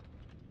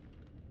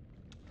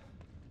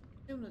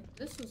 Assume that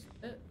this was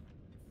it.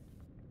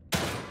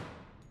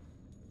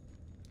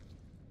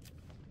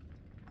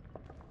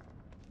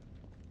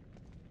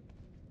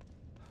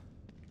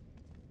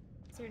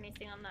 Is there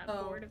anything on that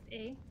Oh. board of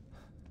A?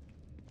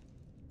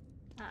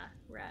 Ah,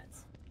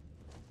 rats.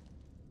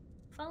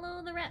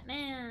 Follow the rat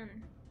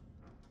man!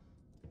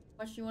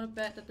 Why do you want to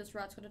bet that this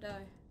rat's gonna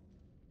die?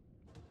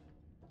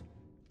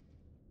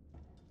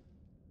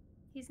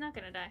 He's not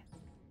gonna die.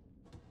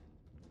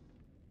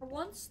 For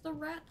once, the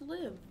rat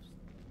lives.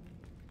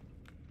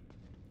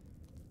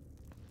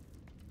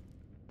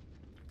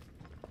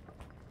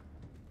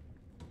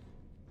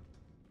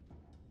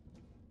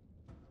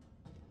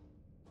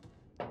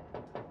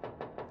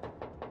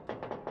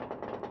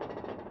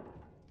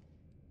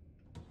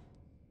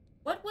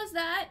 What was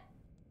that?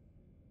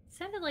 It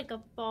sounded like a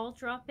ball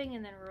dropping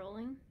and then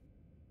rolling.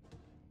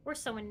 Or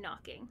someone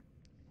knocking.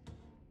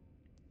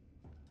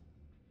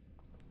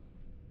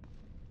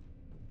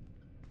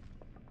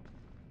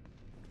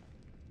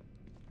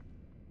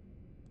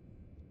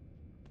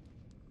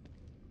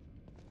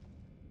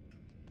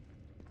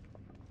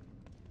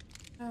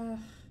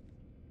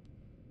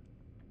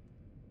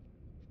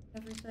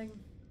 Everything.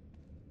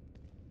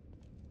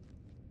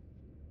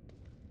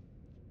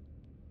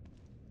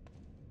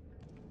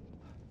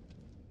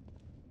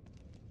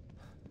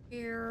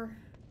 Here.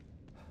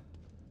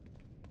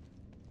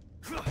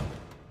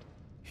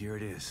 Here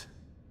it is.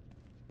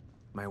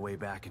 My way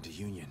back into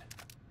Union.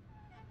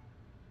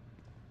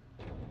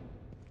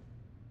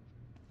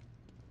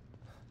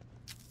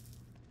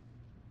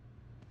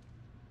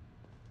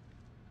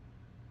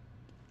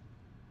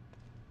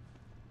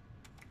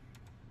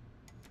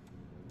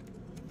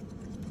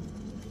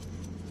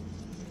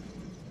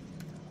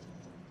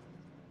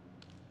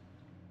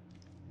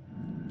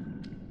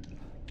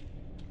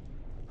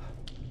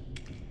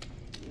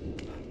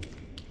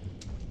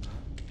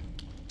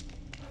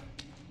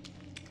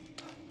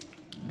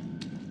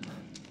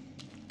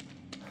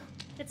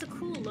 It's a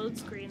cool load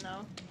screen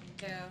though.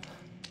 Yeah.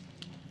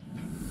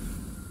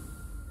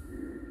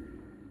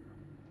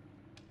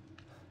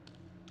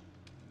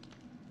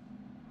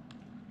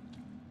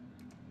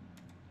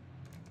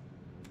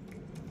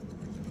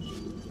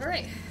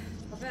 Alright,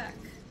 we're back.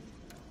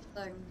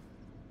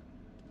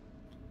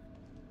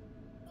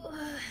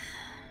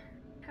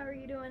 How are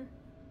you doing?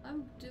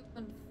 I'm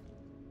doing...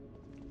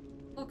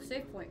 Look,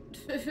 save point.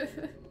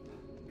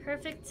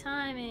 Perfect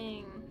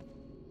timing.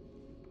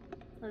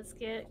 Let's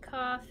get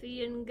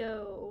coffee and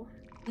go.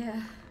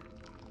 Yeah.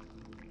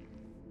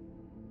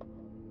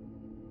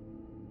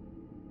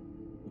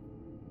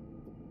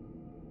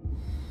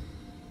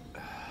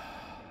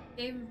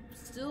 Game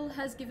still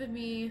has given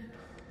me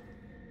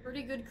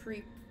pretty good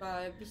creep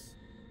vibes.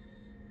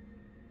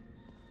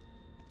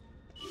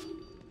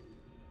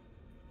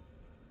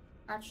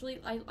 Actually,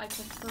 I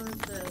prefer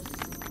this.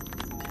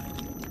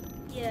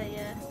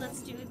 Yeah,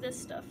 let's do this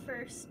stuff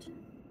first.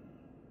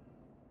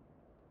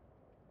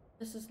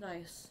 This is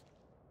nice.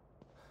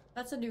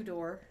 That's a new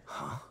door.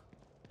 Huh?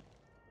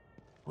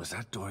 Was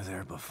that door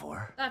there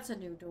before? That's a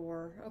new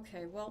door.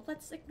 Okay, well,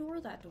 let's ignore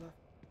that door.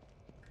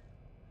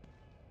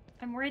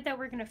 I'm worried that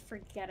we're gonna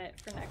forget it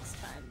for next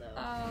time,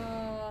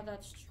 though.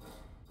 That's true.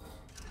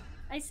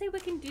 I say we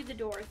can do the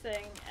door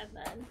thing, and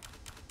then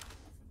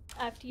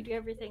after you do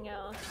everything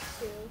else,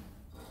 to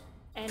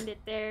end it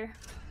there.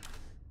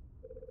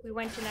 We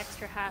went an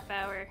extra half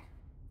hour.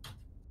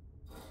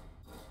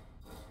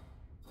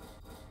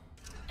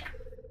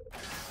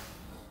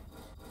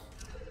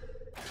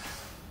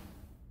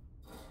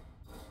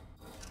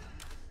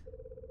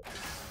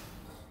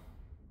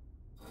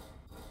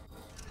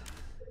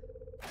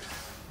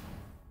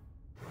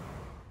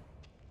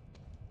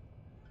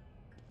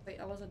 Wait,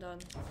 I wasn't done.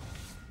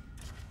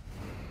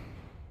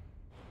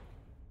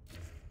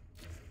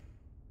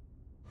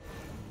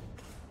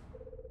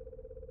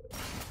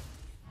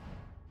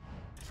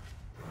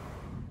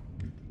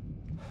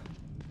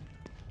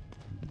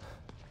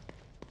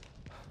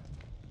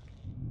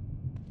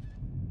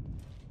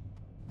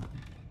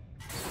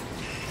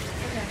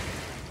 Okay,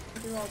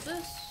 do all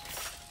this.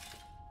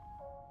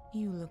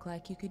 You look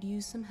like you could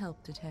use some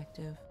help,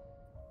 Detective.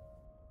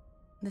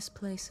 This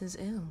place is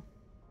ill.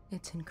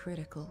 It's in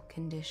critical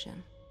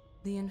condition.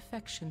 The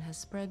infection has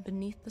spread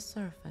beneath the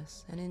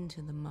surface and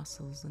into the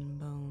muscles and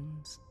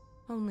bones.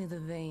 Only the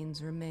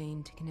veins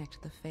remain to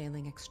connect the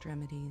failing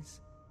extremities.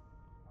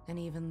 And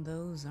even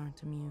those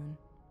aren't immune.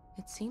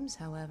 It seems,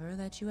 however,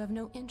 that you have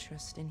no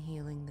interest in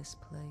healing this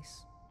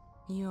place.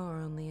 Your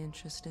only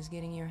interest is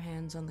getting your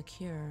hands on the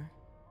cure.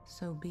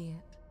 So be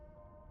it.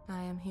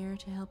 I am here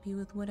to help you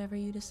with whatever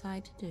you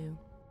decide to do.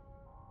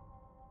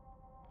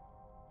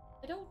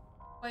 I don't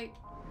quite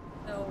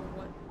know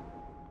what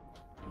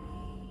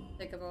to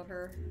think about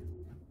her.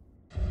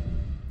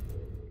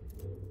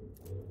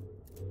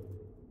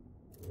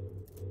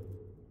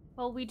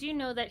 Well, we do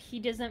know that he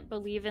doesn't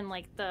believe in,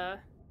 like, the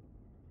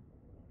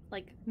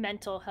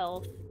mental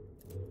health.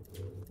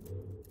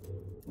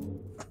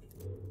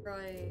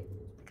 Right.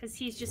 Because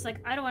he's just like,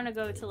 I don't want to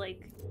go to,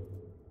 like,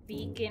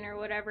 Beacon or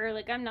whatever.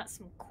 Like, I'm not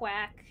some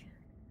quack.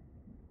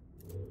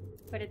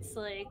 But it's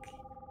like,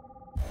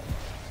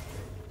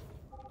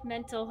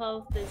 mental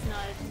health is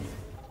not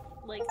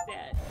like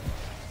that.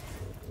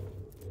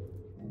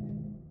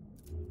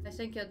 I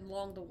think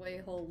along the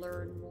way he'll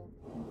learn more.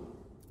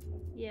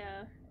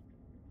 Yeah.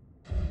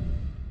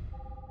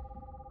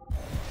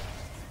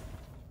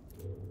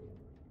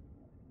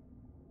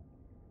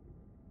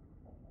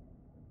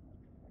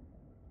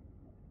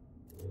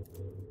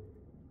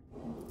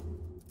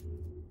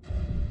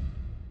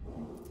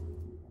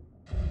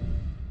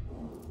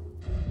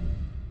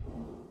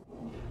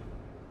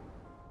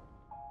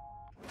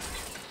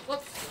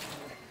 Whoops.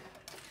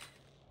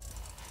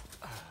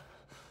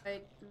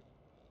 I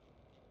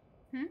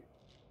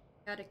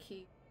got a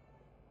key.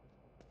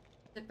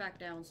 Sit back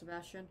down,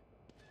 Sebastian.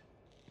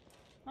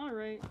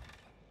 Alright.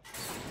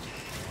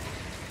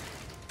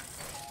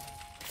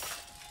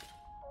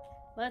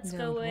 Let's go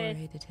Don't with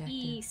worry, Detective.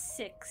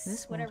 E6,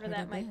 This won't whatever hurt a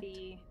that might bit.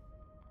 be.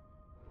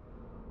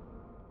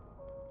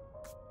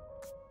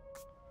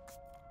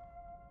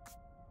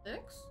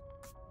 Six?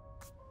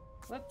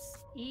 Whoops.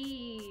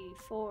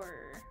 E4.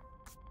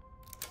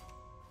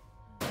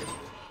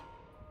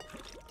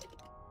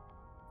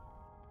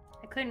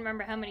 I couldn't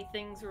remember how many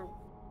things were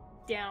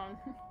down.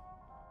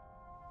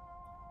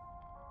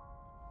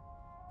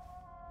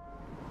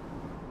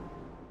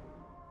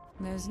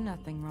 There's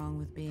nothing wrong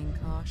with being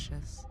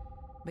cautious,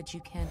 but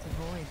you can't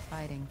avoid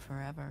fighting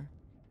forever.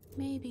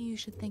 Maybe you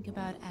should think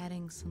about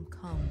adding some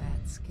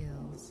combat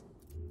skills.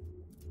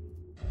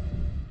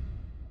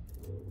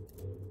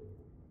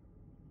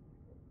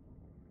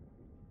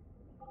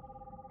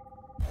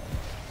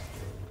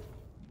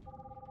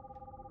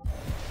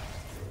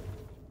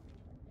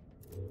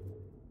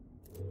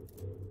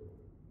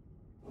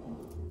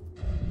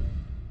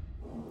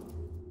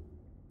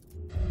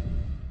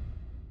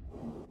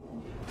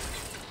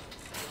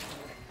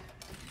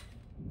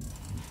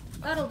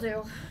 That'll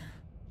do.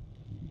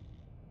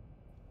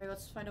 Okay,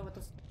 let's find out what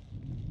this.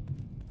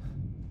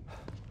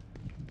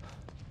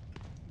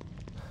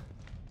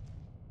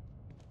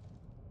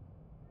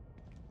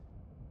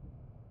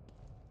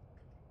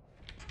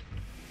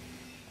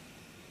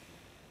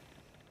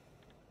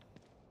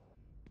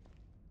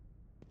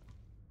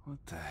 What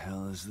the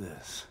hell is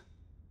this?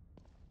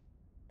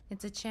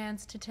 It's a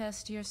chance to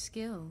test your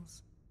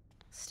skills.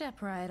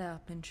 Step right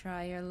up and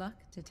try your luck,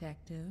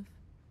 Detective.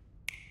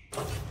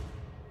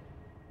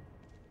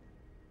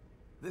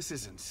 This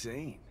is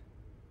insane.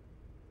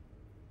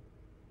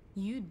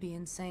 You'd be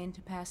insane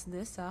to pass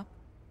this up.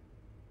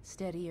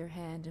 Steady your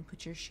hand and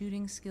put your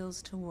shooting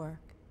skills to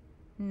work.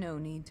 No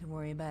need to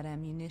worry about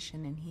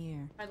ammunition in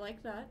here. I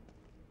like that.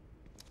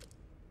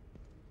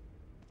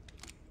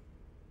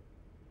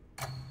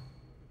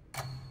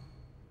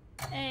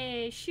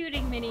 Hey,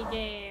 shooting mini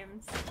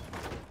games.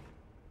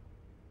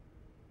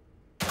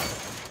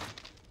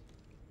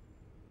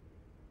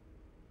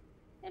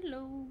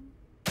 Hello.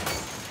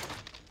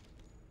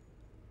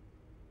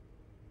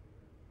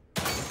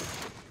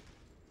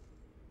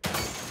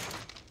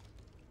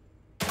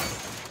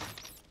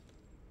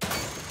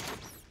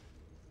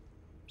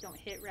 Don't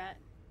hit rat.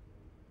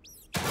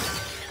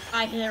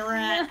 I hit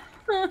rat.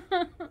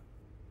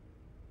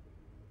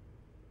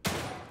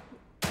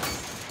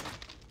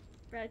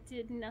 Rat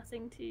did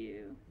nothing to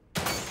you.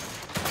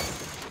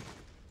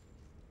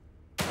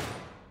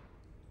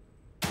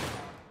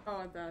 Oh,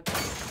 I'm bad.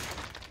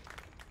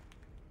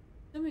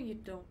 Assuming you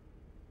don't.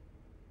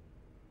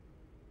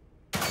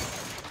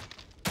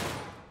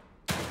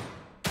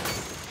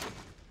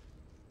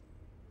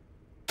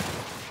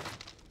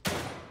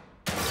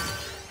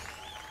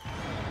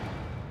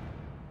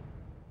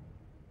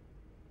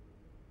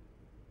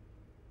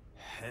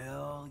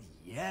 Hell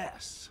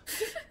yes.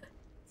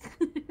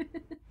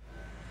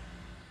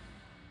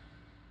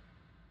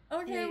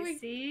 Okay, Hey,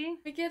 see?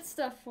 we get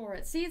stuff for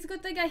it. See, it's a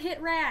good thing I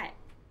hit rat.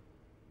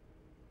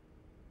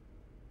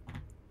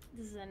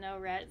 This is a no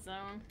rat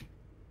zone.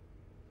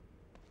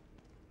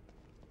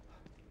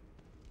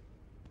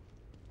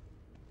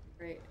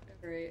 Great,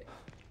 great.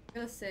 I'm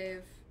gonna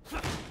save.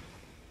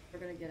 We're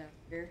gonna get out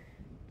of here.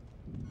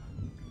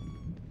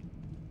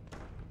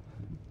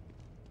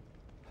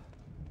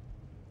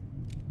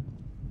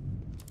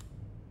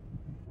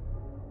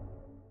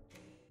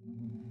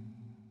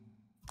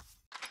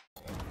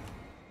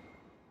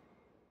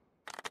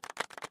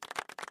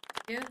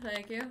 Yeah,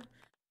 thank you.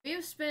 We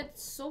have spent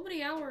so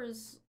many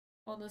hours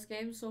on this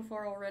game so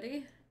far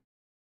already.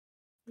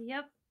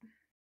 Yep.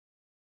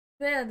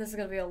 Man, this is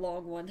gonna be a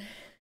long one.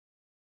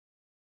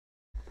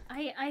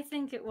 I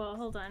think it will.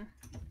 Hold on.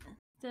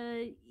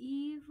 The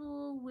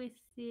Evil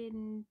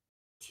Within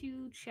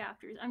 2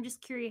 chapters. I'm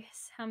just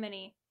curious how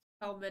many.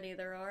 How many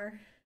there are.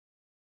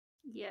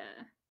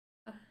 Yeah.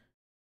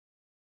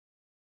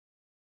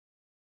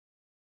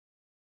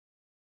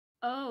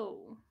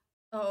 Oh.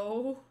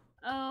 Oh.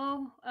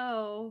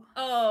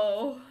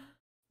 Oh.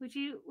 Would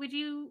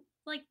you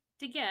like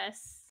to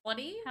guess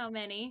 20? how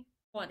many?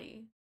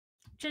 20.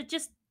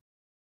 Just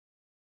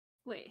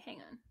wait, hang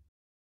on.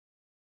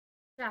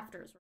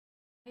 Chapters,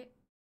 right?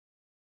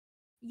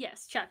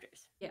 Yes,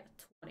 chapters. Yeah,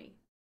 20.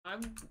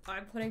 I'm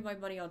putting my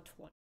money on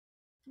 20.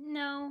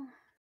 No,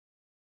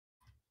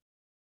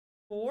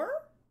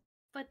 4?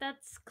 but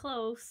that's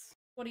close.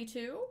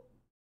 22?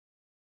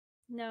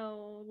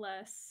 No,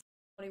 less.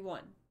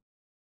 21.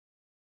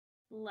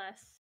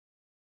 Less.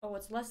 Oh,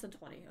 it's less than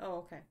 20.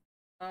 Oh, okay.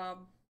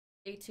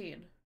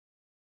 18.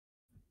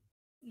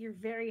 You're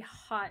very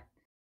hot.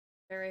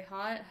 Very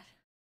hot.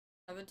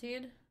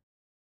 17?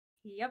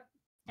 Yep.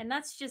 And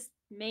that's just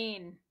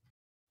main.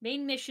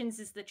 Main missions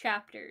is the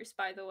chapters,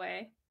 by the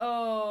way.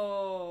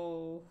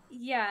 Oh.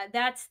 Yeah,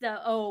 that's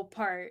the O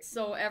part.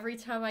 So every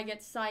time I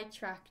get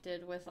sidetracked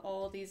with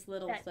all these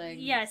little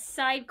things. Yes,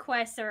 side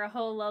quests are a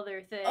whole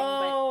other thing.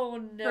 Oh,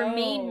 but no. For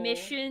main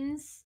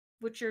missions,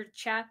 which are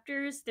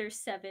chapters, there's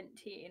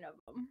 17 of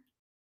them.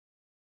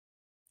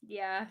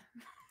 Yeah.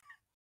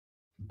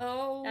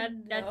 Oh,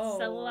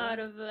 That's a lot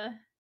of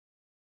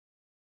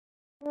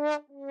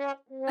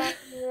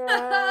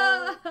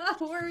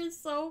We're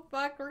so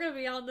fucked. We're gonna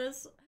be on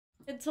this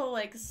until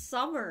like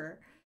summer.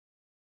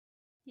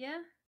 Yeah.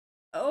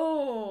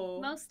 Oh.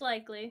 Most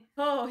likely.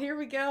 Oh, here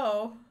we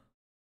go.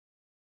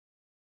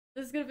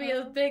 This is gonna be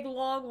a big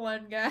long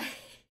one, guys.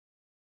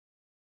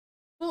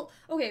 Well,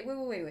 okay,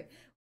 wait.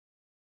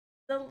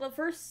 The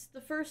first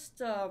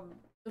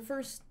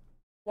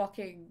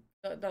Walking,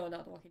 no,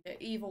 not the Walking Dead,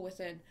 Evil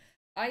Within.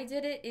 I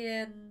did it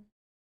in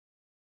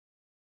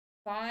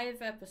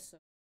 5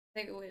 episodes. I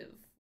think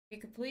we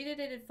completed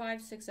it in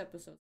 5-6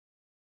 episodes.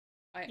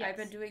 I've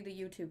been doing the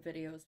YouTube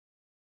videos,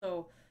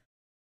 so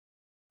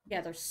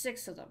yeah, there's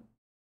 6 of them.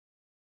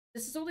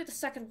 This is only the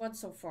second one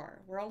so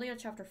far. We're only on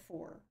chapter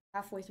 4,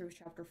 halfway through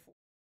chapter 4.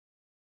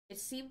 It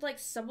seemed like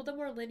some of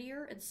them are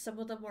linear and some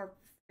of them are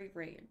free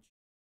range.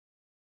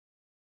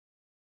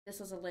 This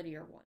was a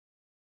linear one.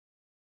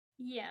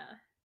 Yeah.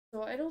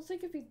 So I don't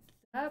think it'd be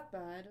that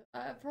bad.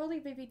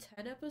 Probably maybe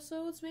 10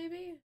 episodes,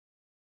 maybe?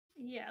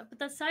 Yeah, but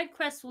the side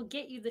quests will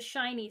get you the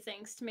shiny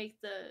things to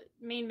make the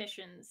main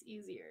missions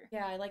easier.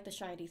 Yeah, I like the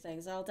shiny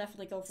things. I'll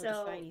definitely go for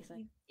the shiny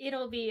thing.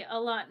 It'll be a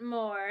lot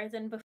more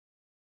than before.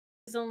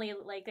 It was only,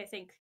 like, I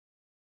think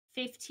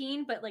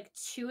 15, but, like,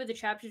 2 of the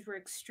chapters were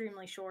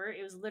extremely short.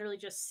 It was literally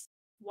just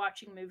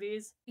watching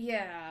movies.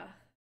 Yeah.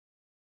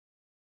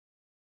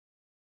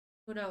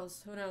 Who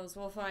knows? Who knows?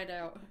 We'll find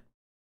out.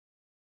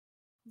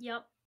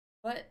 Yep.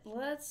 But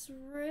let's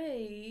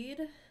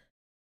raid.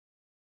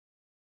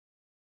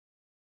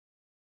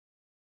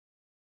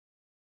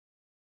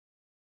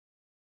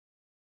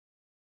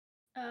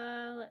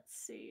 Let's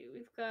see.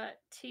 We've got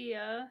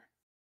Tia.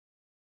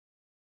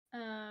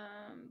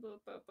 Kind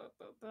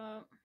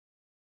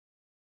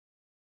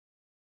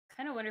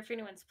of wonder if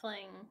anyone's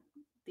playing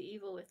The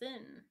Evil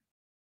Within.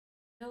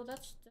 No,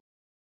 let's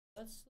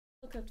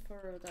look out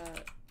for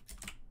that.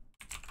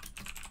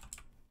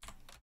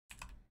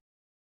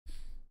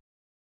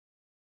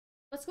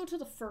 Let's go to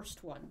the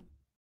first one.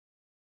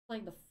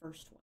 Playing the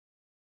first one.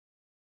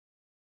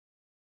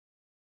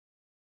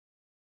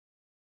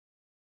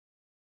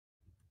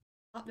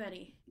 Not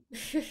many.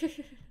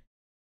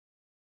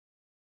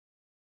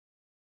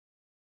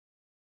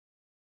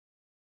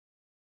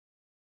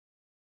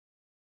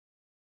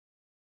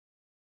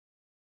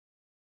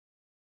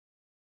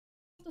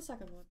 The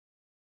second one.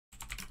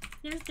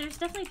 There's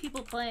definitely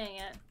people playing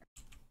it.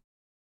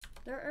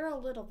 There are a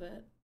little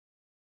bit.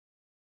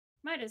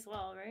 Might as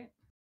well, right?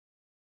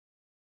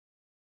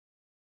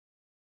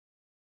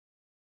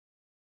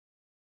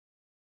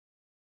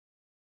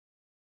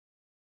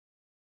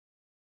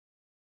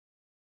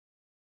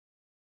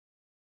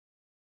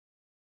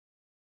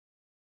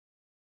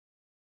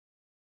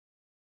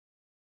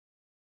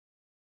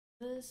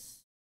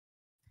 This.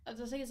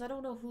 The thing is, I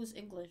don't know who's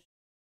English.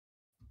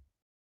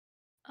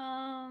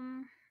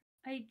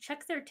 I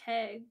check their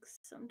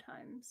tags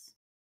sometimes.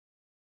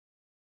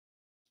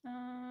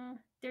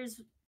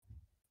 There's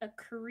a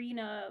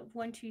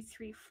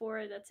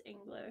Karina1234 that's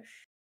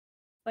English,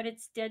 but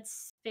it's Dead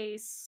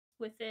Space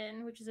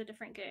Within, which is a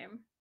different game.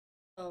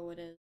 Oh, it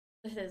is.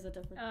 It is a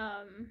different.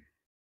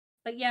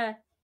 But yeah,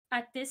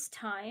 at this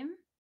time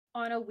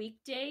on a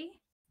weekday,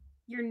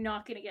 you're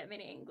not gonna get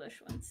many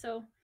English ones.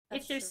 So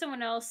That's if there's true.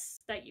 someone else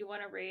that you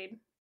want to raid,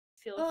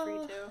 feel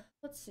free to.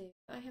 Let's see.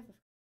 I have a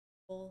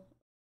full.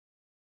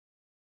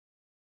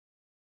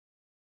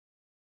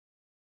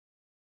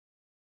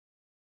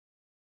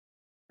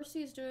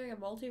 Percy's doing a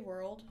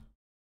multi-world.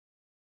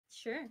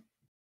 Sure.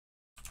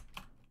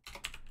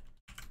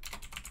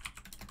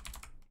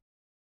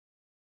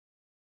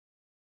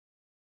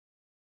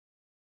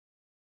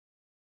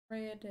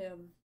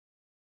 Random.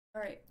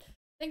 Alright.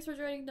 Thanks for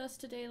joining us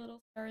today,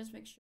 little stars.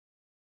 Make sure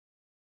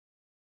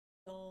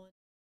you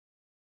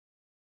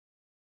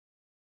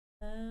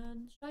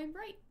and shine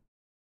bright.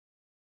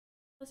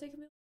 Let's take a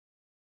minute.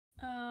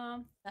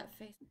 That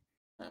face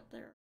not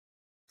there.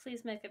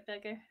 Please make it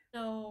bigger.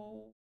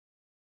 No.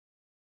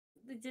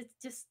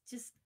 Just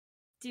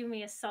do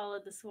me a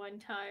solid this one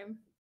time.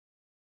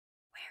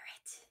 Wear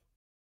it.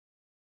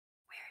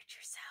 Wear it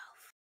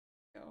yourself.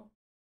 No.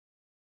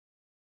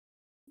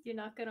 You're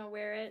not gonna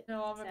wear it?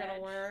 No, I'm not Sad.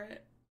 gonna wear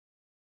it.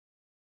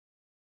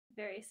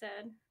 Very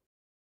sad.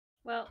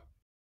 Well,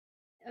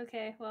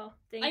 okay, well,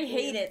 thank you. I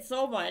hate it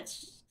so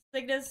much.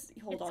 Cygnus,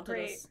 hold on to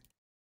great. this.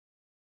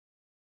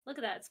 Look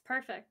at that, it's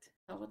perfect.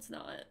 No, it's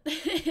not.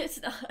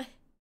 It's not.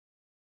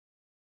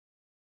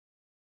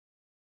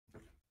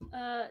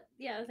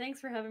 Yeah, thanks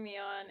for having me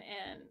on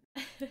and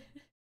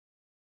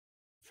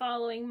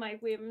following my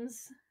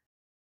whims.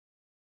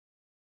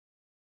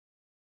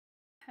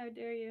 How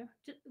dare you?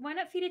 Why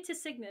not feed it to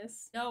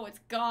Cygnus? No, it's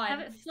gone.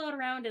 Have it float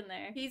around in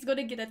there. He's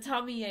gonna get a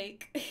tummy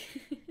ache.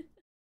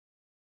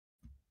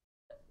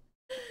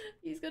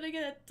 He's gonna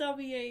get a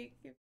tummy ache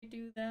if you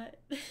do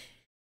that.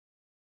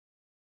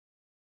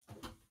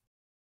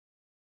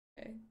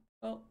 Okay,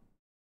 well.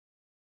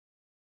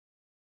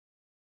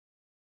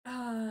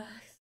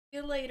 See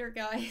you later,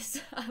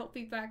 guys. I'll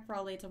be back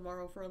probably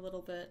tomorrow for a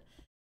little bit.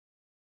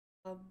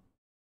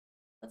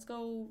 Let's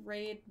go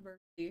raid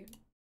Mercy.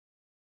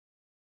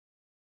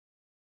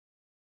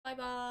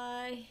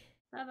 Bye-bye.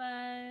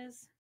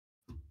 Bye-byes.